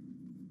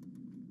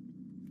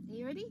 Are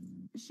you ready?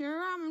 Sure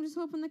am, I'm just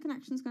hoping the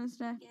connection's going to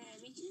stay. Yeah,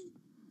 me too.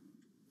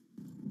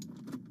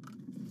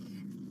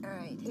 All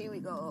right, here we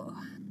go.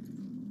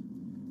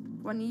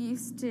 When you're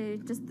used to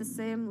just the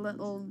same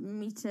little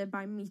metre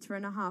by metre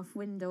and a half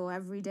window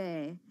every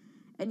day,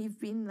 and you've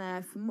been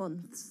there for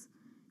months,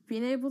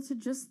 being able to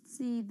just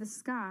see the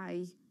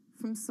sky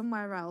from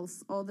somewhere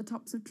else, or the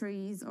tops of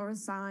trees, or a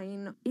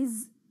sign,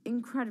 is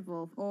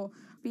incredible. Or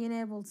being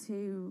able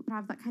to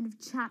have that kind of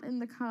chat in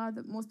the car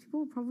that most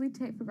people would probably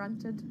take for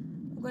granted.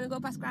 I'm going to go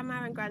past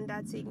Grandma and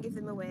Grandad so you can give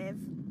them a wave.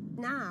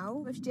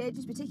 Now, if Jade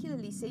is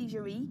particularly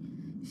seizure-y,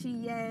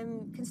 she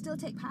can still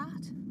take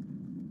part.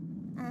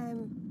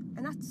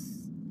 And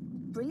that's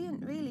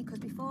brilliant, really, because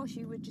before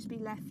she would just be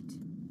left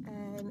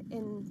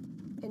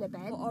in a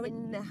bed or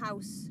in the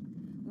house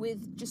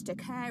with just her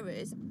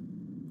carers.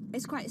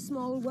 It's quite a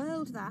small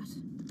world, that.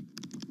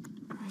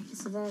 Right,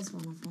 so there's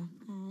one of them.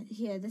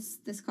 Here,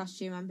 this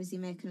costume I'm busy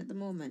making at the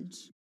moment.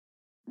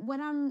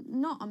 When I'm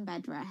not on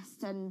bed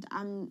rest and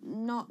I'm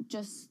not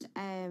just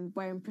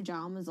wearing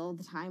pyjamas all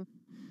the time,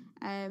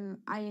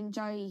 I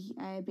enjoy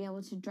being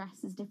able to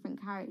dress as different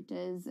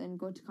characters and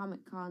go to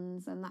Comic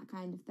Cons and that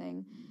kind of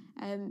thing,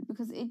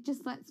 because it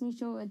just lets me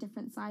show a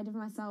different side of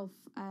myself,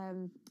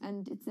 and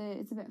it's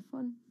a bit of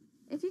fun.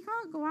 If you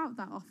can't go out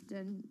that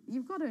often,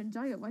 you've got to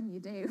enjoy it when you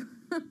do.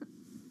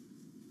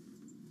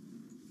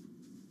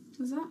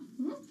 Was that?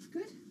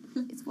 Good.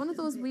 It's one of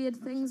those weird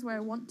things where I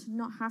want to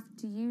not have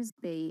to use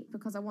B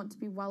because I want to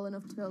be well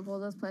enough to be able to go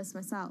to those places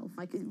myself.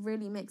 Like, it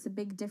really makes a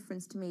big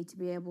difference to me to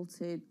be able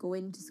to go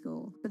into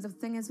school. But the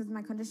thing is, with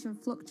my condition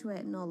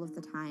fluctuating all of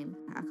the time,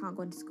 I can't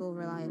go into school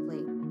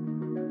reliably.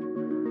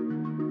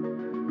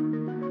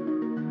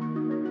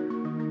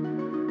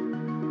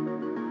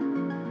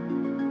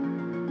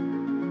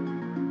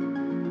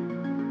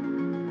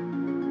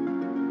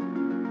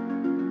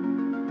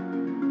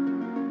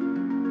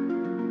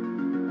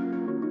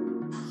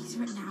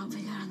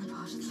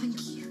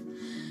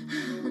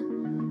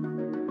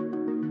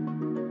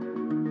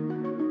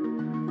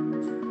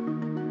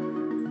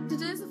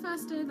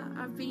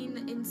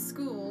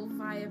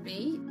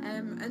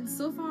 And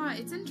so far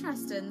it's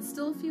interesting.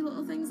 Still a few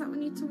little things that we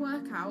need to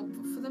work out,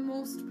 but for the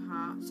most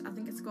part I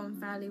think it's going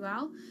fairly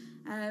well,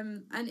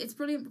 and it's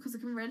brilliant because I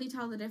can really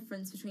tell the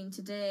difference between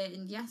today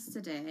and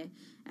yesterday.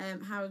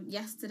 How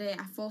yesterday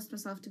I forced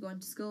myself to go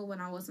into school when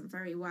I wasn't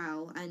very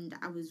well and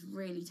I was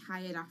really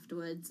tired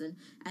afterwards and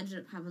ended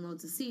up having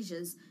loads of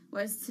seizures,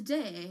 whereas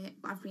today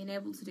I've been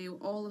able to do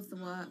all of the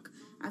work.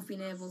 I've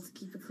been able to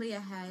keep a clear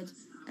head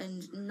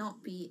and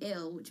not be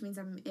ill, which means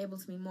I'm able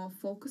to be more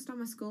focused on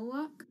my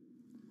schoolwork.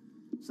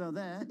 So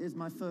there is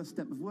my first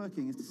step of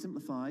working, is to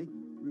simplify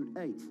root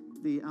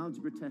 8. The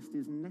algebra test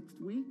is next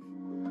week.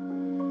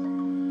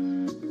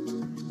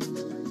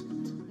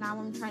 Now now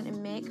I'm trying to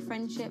make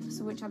friendships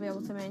which I'll be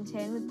able to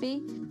maintain with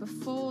B.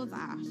 Before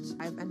that,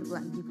 I end up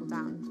letting people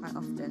down quite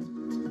often.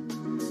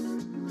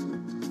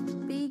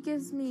 B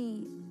gives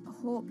me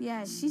hope,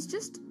 yeah. She's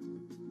just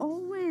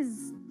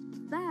always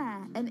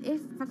there. And if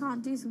I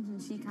can't do something,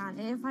 she can.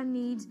 And if I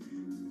need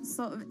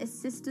sort of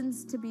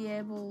assistance to be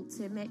able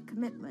to make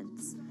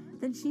commitments,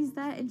 then she's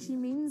there, and she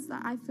means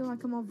that I feel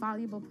like a more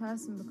valuable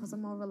person because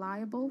I'm more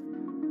reliable.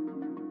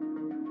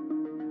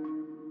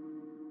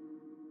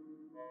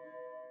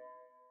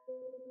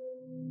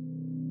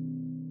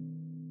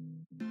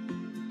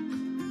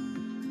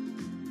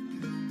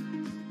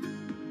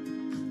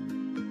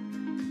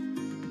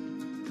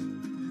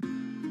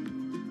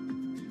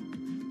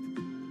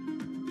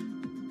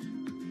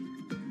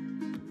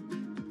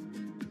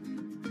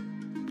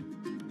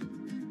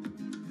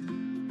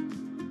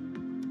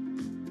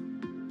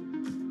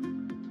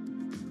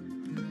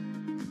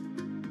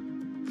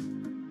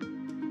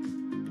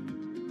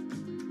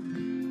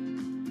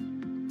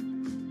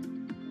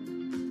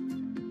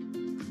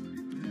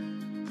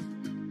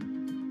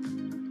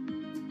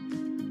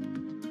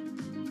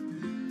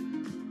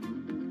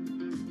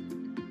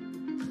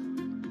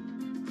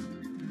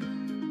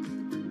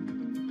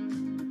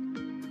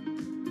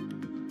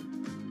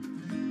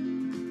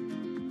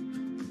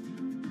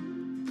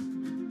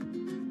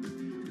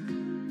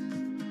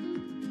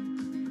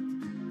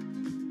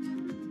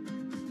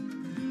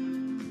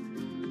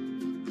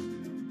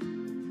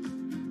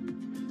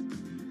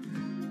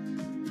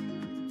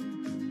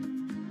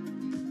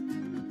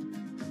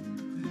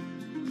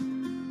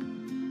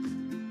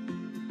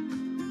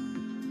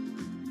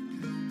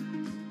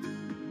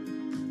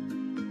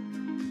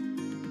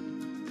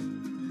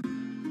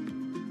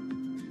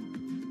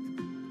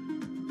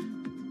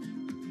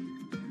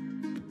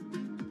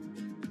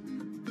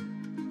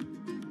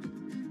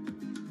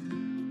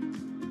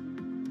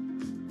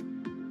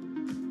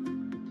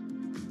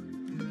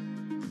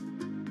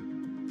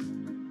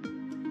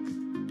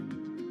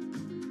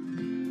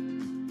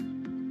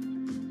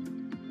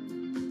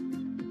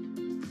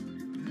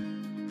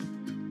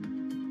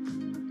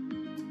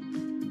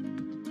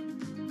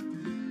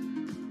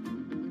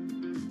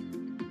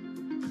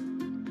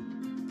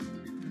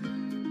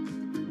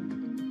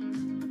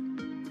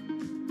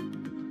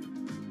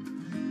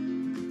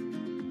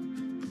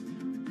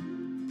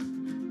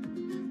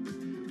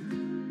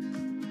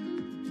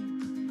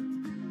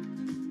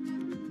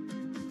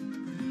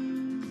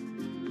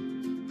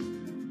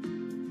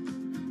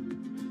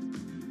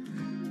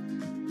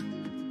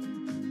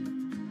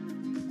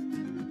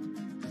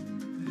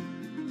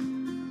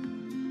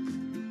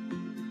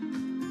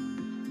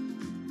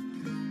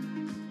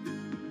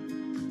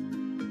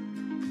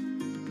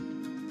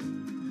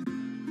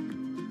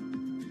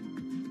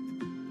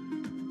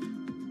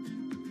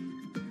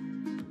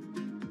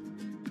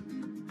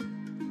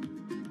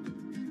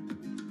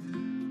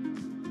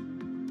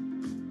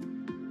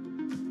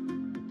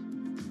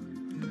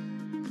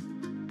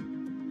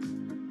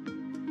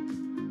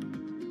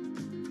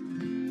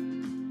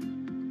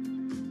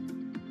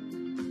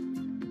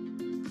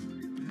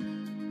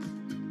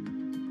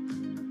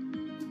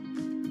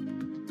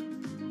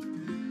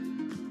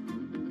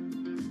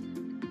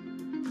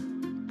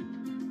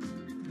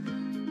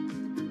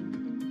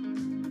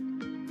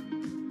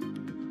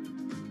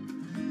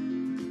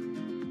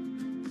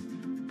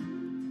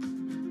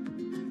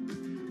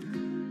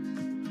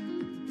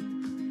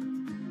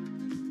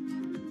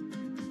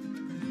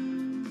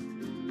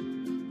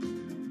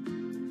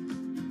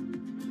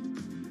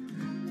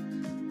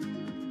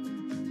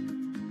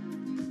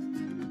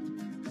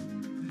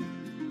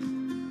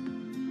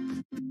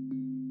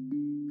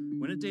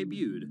 When it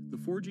debuted, the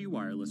 4G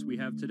wireless we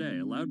have today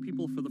allowed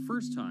people for the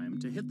first time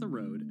to hit the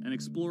road and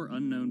explore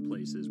unknown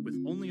places with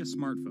only a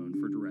smartphone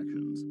for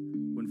directions.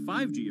 When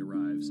 5G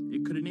arrives,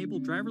 it could enable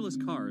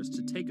driverless cars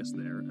to take us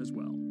there as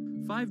well.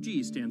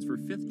 5G stands for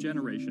 5th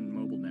generation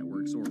mobile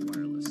networks or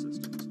wireless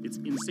systems. It's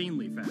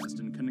insanely fast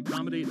and can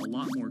accommodate a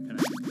lot more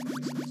connected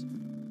devices.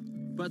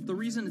 But the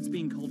reason it's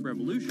being called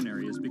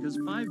revolutionary is because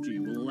 5G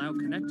will allow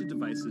connected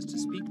devices to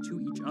speak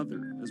to each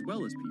other as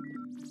well as people.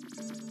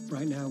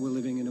 Right now we're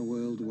living in a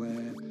world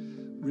where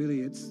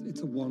really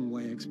it's a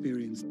one-way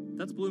experience.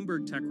 That's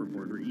Bloomberg tech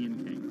reporter Ian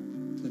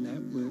King. The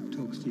network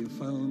talks to your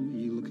phone,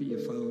 you look at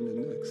your phone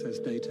and access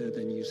data,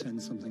 then you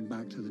send something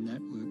back to the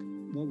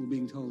network. What we're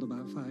being told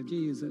about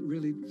 5G is that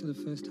really for the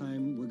first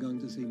time we're going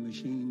to see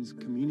machines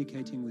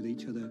communicating with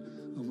each other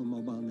over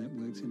mobile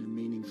networks in a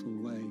meaningful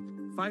way.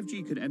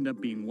 5G could end up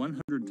being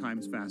 100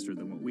 times faster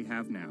than what we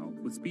have now,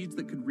 with speeds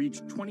that could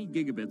reach 20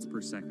 gigabits per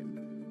second.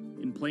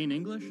 In plain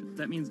English,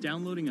 that means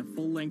downloading a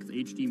full-length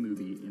HD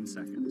movie in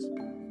seconds.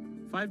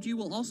 5G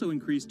will also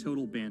increase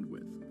total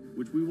bandwidth,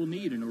 which we will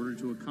need in order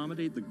to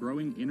accommodate the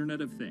growing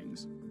Internet of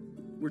Things.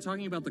 We're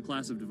talking about the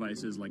class of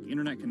devices like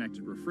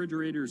internet-connected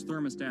refrigerators,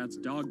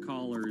 thermostats, dog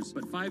collars,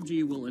 but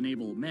 5G will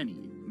enable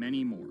many,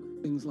 many more.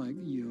 Things like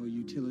your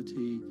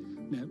utility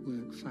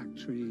network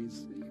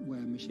factories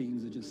where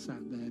machines are just sat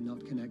there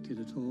not connected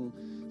at all.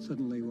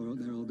 Suddenly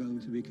they're all going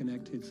to be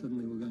connected.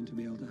 Suddenly we're going to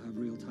be able to have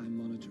real-time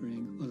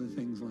monitoring. Other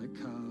things like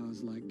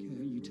cars, like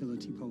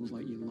utility poles,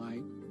 like your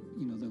light,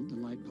 the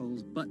light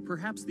poles. But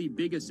perhaps the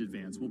biggest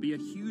advance will be a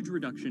huge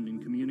reduction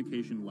in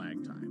communication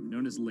lag time,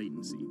 known as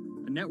latency.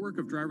 A network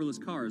of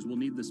driverless cars will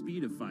need the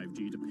speed of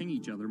 5G to ping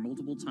each other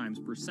multiple times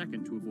per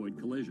second to avoid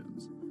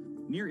collisions.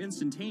 Near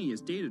instantaneous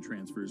data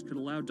transfers could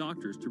allow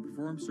doctors to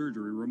perform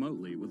surgery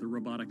remotely with a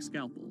robotic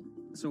scalpel.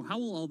 So how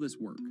will all this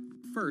work?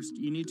 First,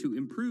 you need to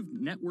improve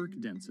network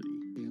density.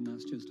 And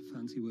that's just a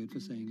fancy word for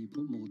saying you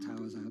put more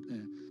towers out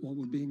there. What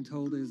we're being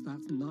told is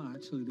that's not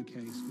actually the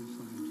case with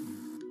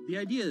 5G. The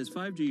idea is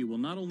 5G will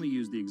not only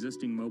use the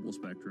existing mobile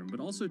spectrum, but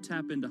also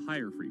tap into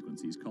higher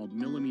frequencies called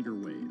millimeter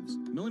waves.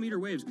 Millimeter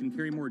waves can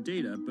carry more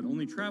data, but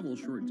only travel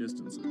short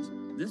distances.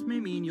 This may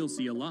mean you'll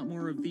see a lot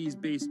more of these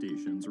base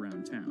stations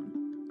around town.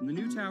 And the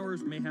new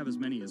towers may have as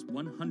many as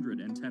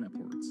 100 antenna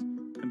ports,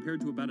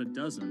 compared to about a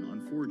dozen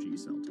on 4G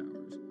cell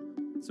towers.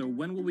 So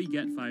when will we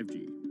get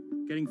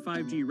 5G? Getting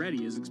 5G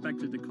ready is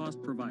expected to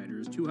cost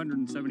providers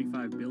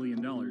 $275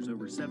 billion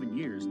over 7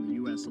 years in the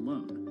US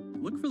alone.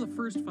 Look for the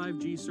first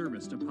 5G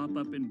service to pop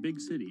up in big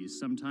cities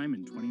sometime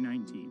in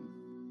 2019.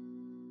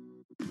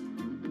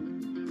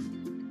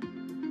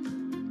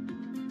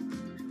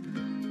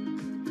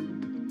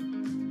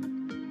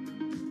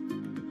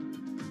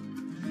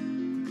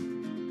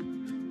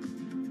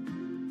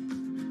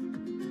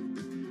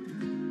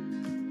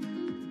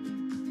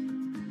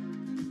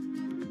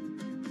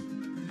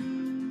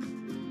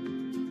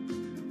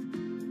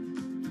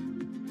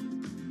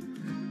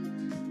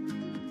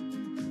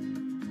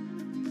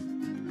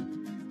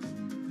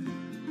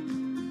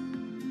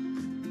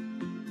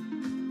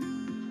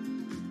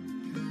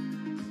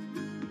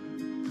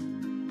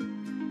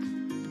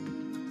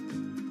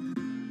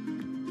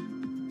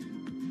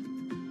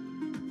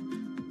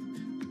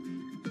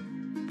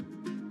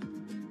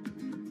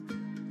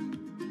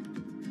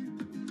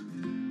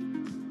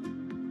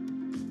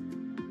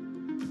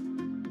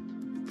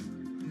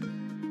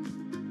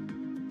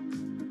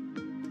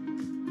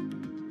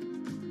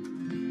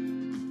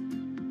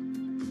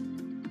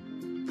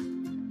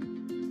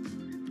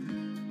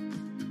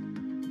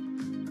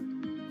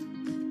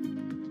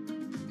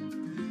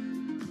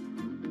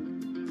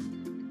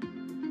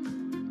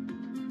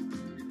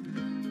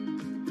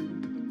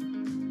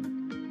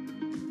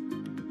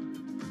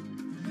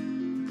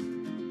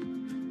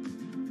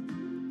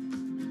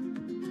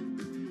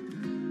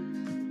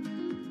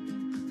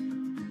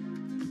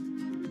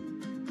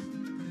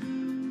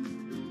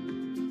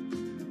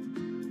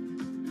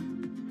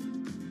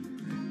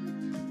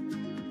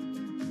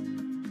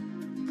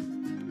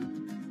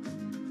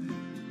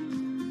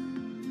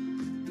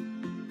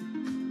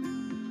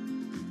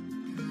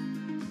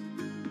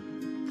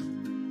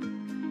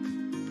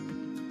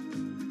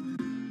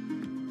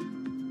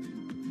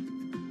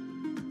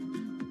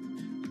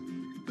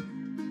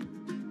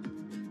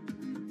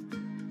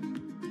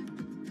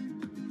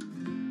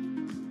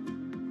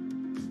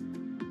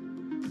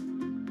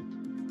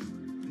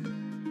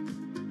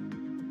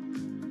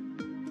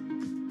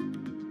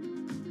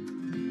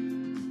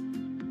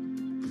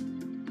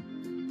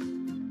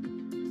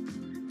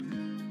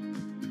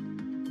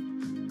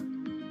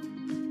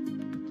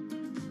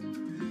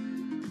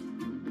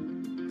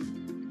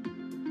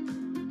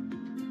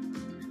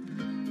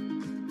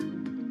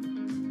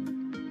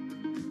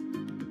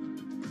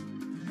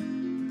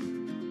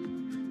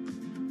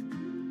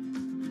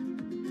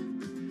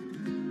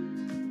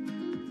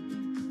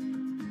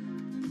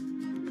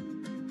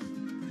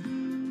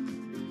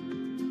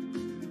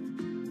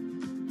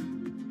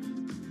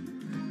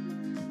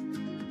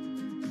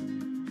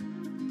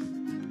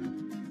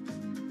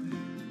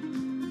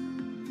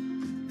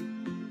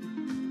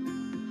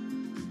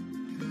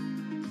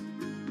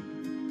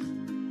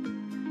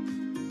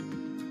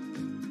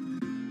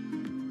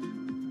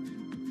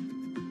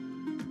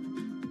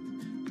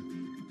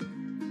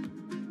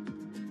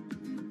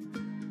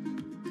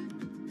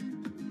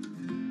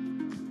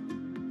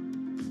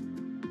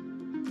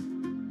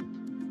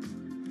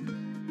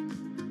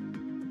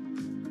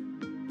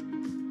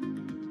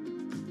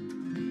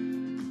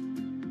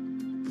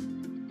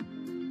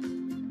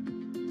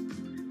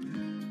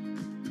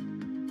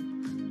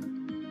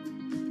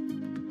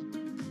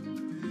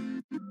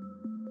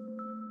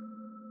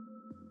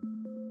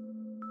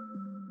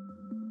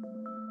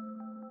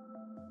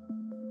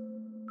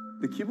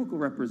 The cubicle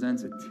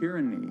represents a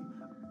tyranny.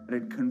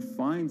 It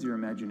confines your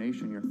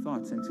imagination, your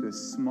thoughts, into a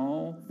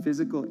small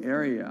physical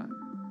area.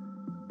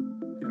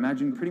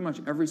 Imagine pretty much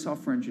every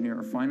software engineer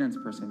or finance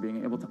person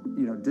being able to,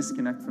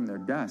 disconnect from their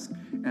desk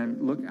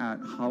and look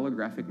at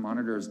holographic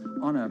monitors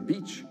on a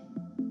beach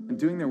and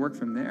doing their work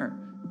from there.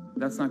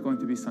 That's not going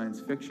to be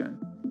science fiction.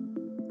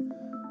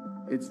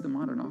 It's the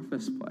modern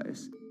office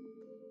place.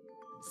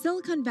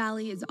 Silicon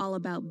Valley is all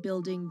about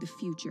building the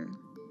future.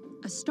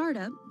 A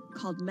startup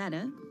called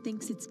Meta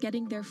thinks it's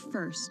getting there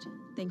first,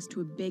 thanks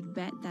to a big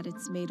bet that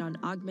it's made on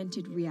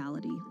augmented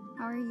reality.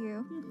 How are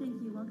you? Good,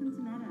 thank you. Welcome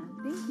to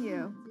Meta. Thank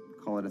you.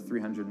 call it a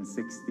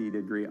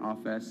 360-degree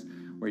office,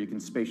 where you can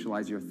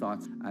spatialize your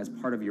thoughts as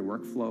part of your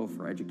workflow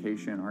for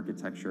education,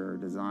 architecture,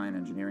 design,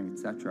 engineering,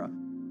 etc.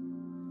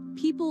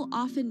 People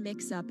often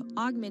mix up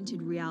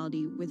augmented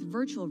reality with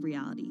virtual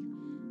reality.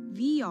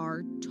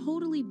 VR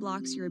totally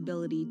blocks your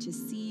ability to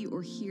see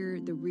or hear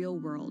the real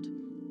world.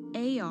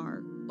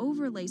 AR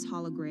overlays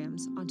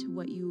holograms onto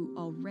what you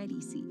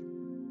already see.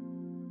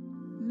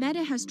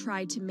 Meta has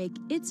tried to make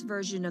its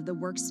version of the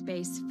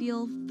workspace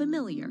feel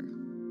familiar.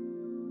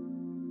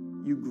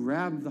 You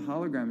grab the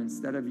hologram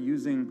instead of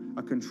using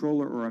a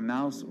controller or a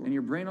mouse, and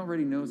your brain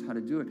already knows how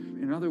to do it.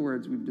 In other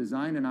words, we've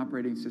designed an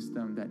operating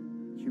system that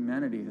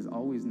humanity has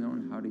always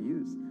known how to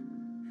use.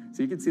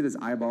 So you can see this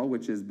eyeball,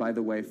 which is, by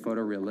the way,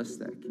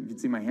 photorealistic. You can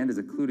see my hand is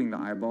occluding the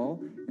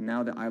eyeball, and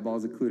now the eyeball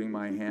is occluding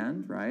my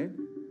hand, right?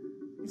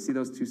 You see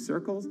those two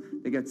circles?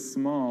 They get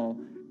small,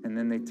 and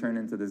then they turn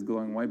into this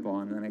glowing white ball,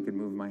 and then I can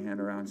move my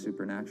hand around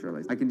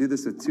supernaturally. I can do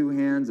this with two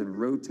hands and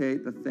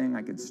rotate the thing.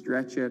 I can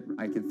stretch it.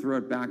 I can throw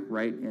it back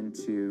right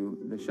into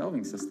the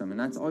shelving system, and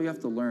that's all you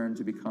have to learn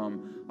to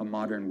become a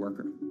modern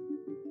worker.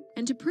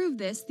 And to prove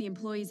this, the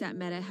employees at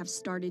Meta have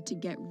started to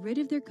get rid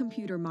of their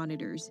computer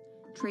monitors,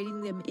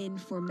 trading them in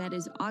for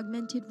Meta's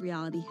augmented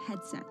reality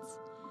headsets.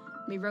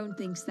 Myron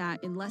thinks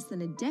that in less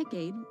than a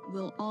decade,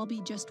 we'll all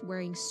be just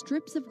wearing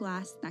strips of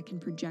glass that can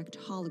project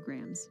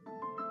holograms.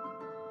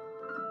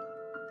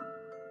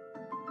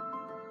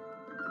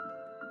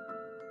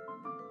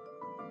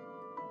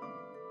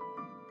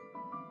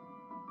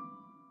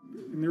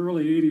 In the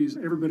early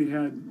 80s, everybody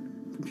had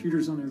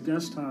computers on their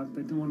desktop,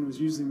 but no one was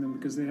using them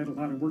because they had a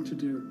lot of work to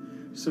do.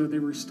 So they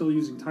were still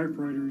using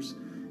typewriters.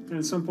 And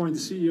at some point, the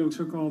CEO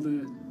took all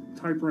the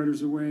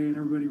typewriters away and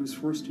everybody was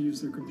forced to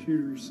use their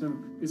computers. So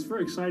it's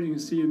very exciting to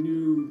see a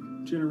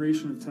new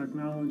generation of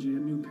technology, a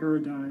new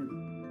paradigm.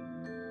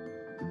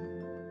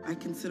 I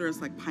consider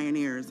us like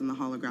pioneers in the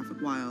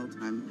holographic wild.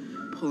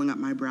 I'm pulling up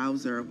my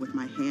browser with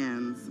my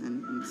hands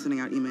and sending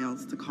out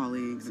emails to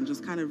colleagues and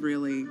just kind of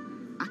really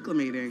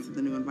acclimating to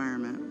the new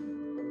environment.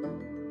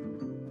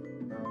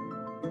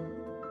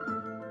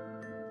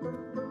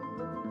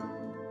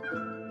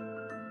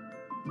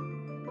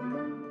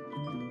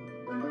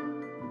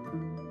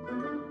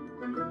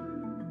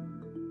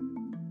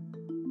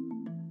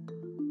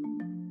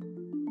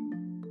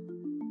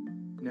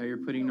 Now you're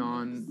putting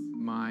on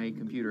my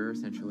computer,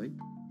 essentially.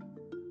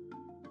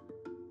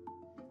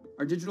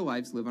 Our digital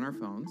lives live on our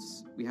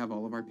phones. We have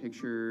all of our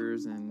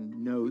pictures and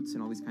notes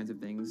and all these kinds of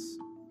things.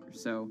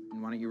 So,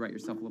 and why don't you write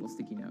yourself a little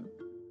sticky note?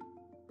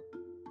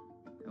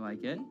 I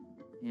like it.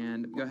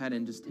 And go ahead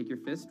and just take your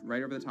fist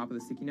right over the top of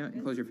the sticky note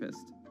and close your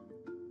fist.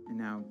 And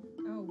now...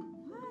 Oh,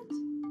 what?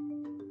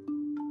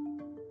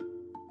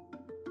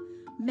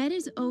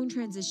 Meta's own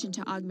transition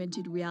to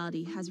augmented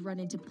reality has run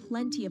into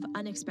plenty of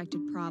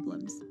unexpected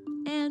problems.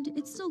 And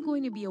it's still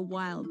going to be a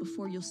while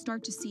before you'll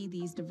start to see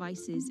these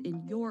devices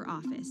in your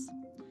office.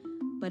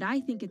 But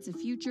I think it's a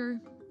future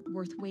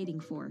worth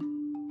waiting for.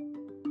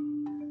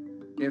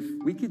 If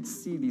we could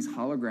see these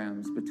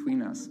holograms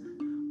between us,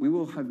 we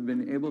will have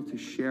been able to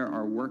share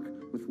our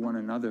work with one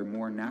another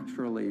more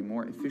naturally,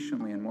 more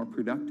efficiently, and more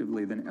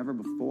productively than ever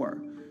before.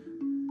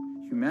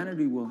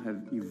 Humanity will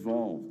have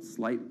evolved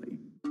slightly.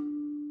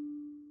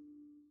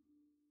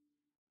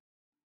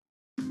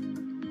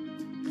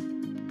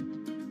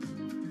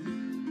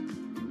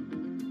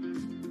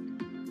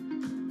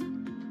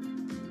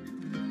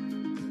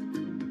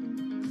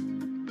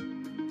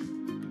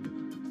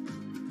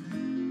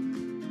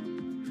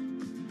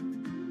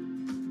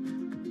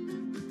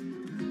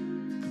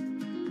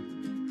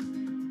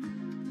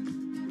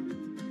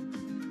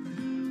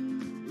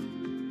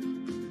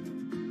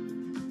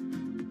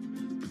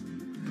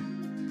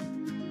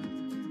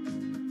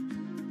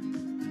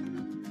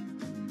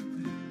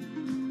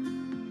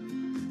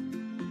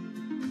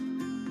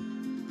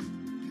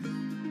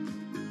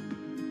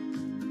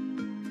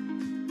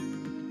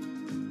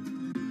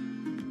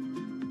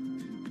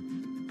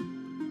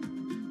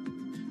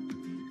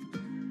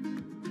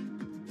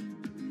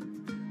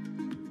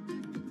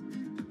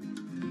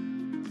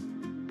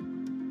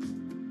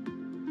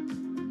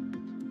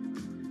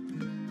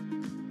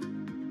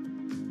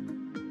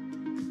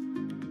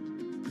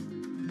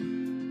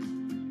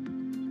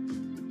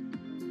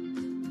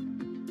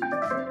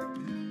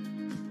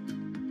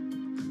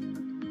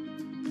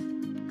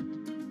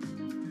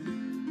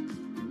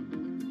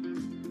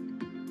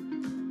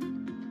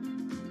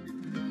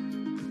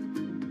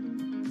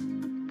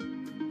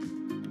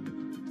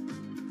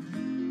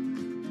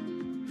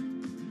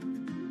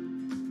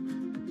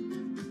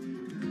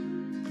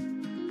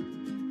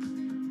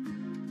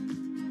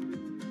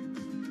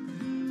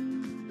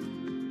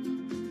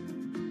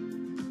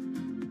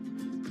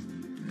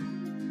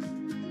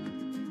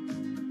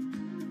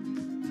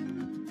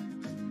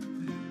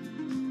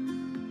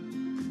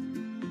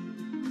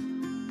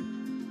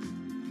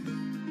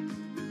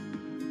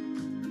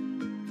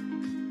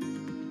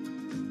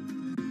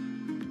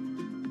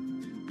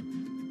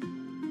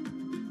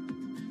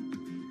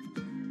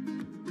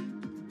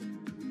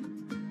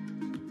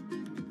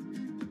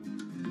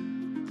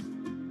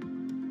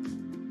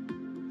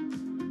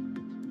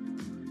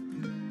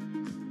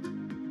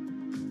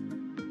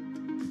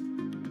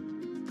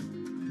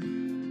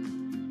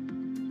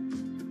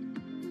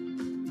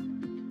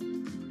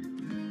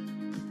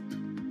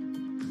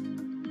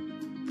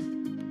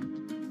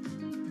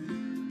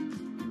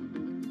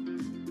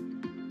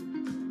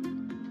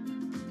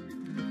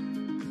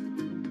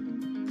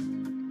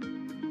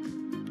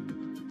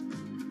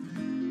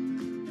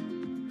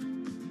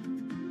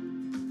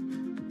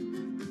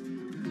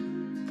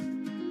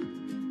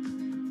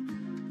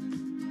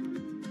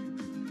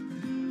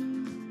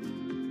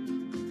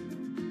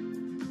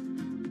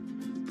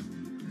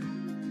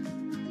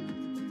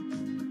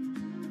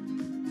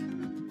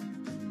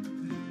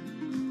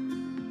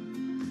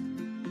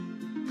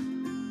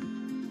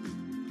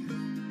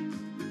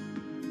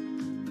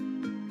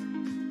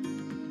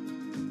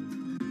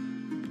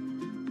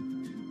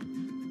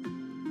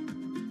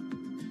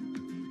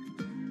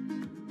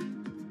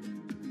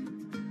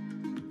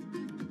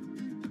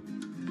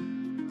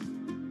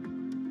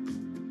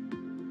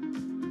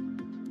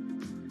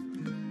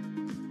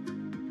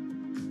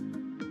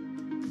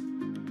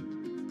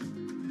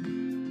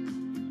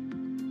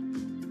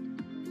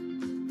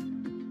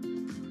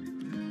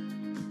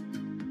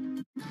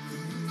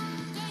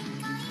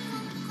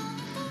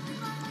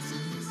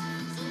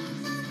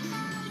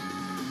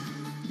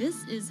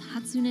 This is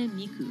Hatsune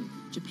Miku,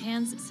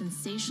 Japan's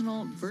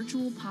sensational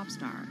virtual pop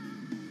star.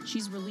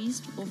 She's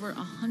released over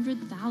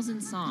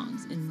 100,000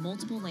 songs in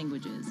multiple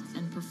languages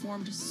and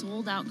performed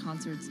sold-out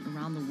concerts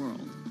around the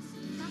world.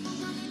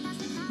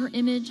 Her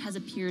image has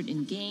appeared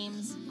in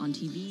games, on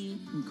TV,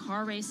 in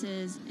car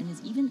races, and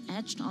is even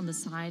etched on the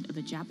side of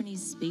a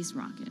Japanese space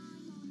rocket.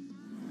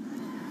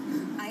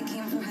 I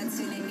came for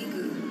Hatsune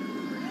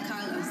Miku,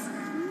 Carlos.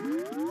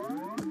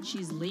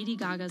 She's Lady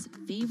Gaga's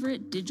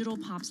favorite digital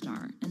pop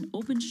star and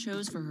opened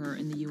shows for her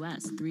in the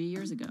US 3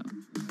 years ago.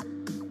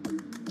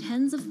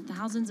 Tens of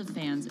thousands of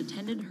fans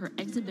attended her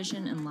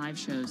exhibition and live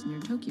shows near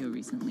Tokyo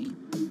recently.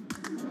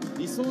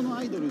 理想の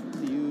アイドルっ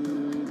て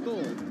いう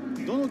と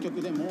どの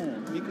曲でも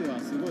ミクは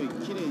すごい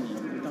綺麗に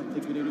歌っ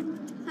てくれる。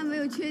他没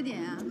有缺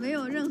点啊，没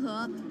有任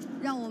何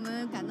让我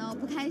们感到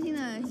不开心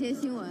的一些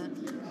新闻。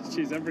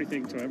She's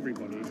everything to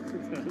everybody.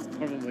 That's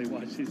probably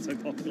why she's so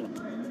popular.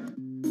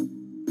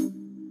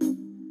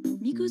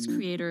 Miku's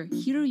creator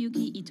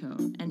Hiroyuki Ito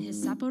and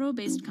his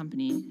Sapporo-based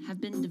company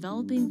have been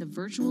developing the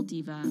virtual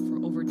diva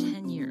for over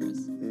 10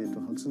 years.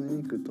 初音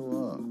ミクと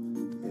は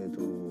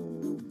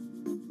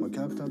キ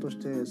ャラクターとし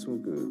てすご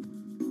く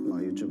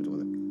YouTube とか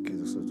で検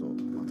索すると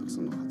たく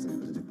さんの初音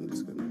ミクが出てくるんで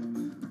すけども、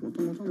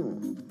元々の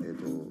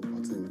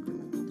初音ミクの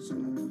その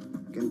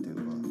原点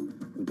は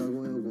歌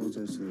声を合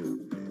成する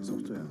ソ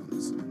フトウェアなん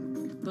です。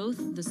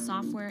Both the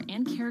software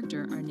and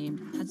character are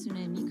named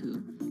Hatsune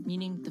Miku,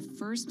 meaning the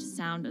first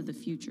sound of the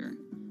future.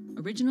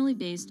 Originally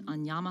based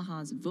on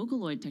Yamaha's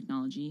Vocaloid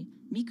technology,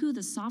 Miku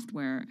the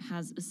software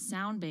has a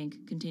sound bank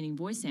containing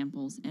voice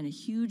samples and a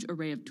huge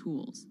array of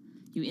tools.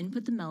 You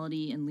input the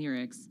melody and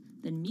lyrics,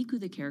 then Miku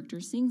the character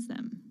sings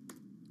them.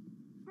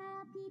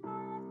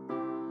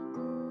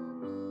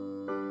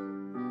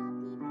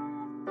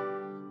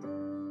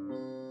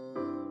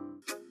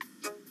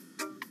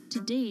 To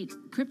date,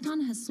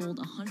 Krypton has sold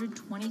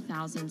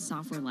 120,000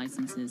 software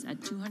licenses at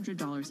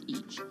 $200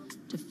 each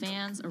to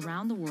fans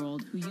around the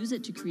world who use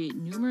it to create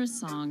numerous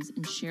songs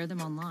and share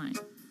them online.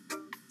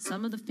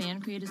 Some of the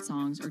fan-created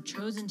songs are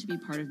chosen to be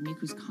part of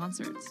Miku's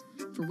concerts,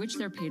 for which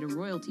they're paid a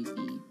royalty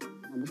fee.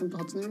 もともと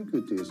初音ミク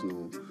っていう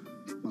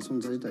存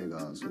在自体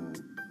が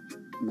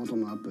ボト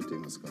ムアップって言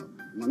いますか、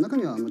中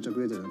にはアマチュア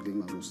クリエイターじゃなくて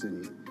今もうすで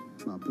に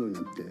プロに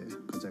なって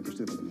活躍し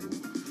ている方もいらっ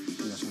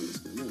しゃるんで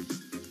すけども。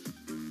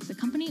The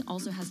company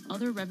also has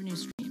other revenue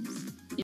streams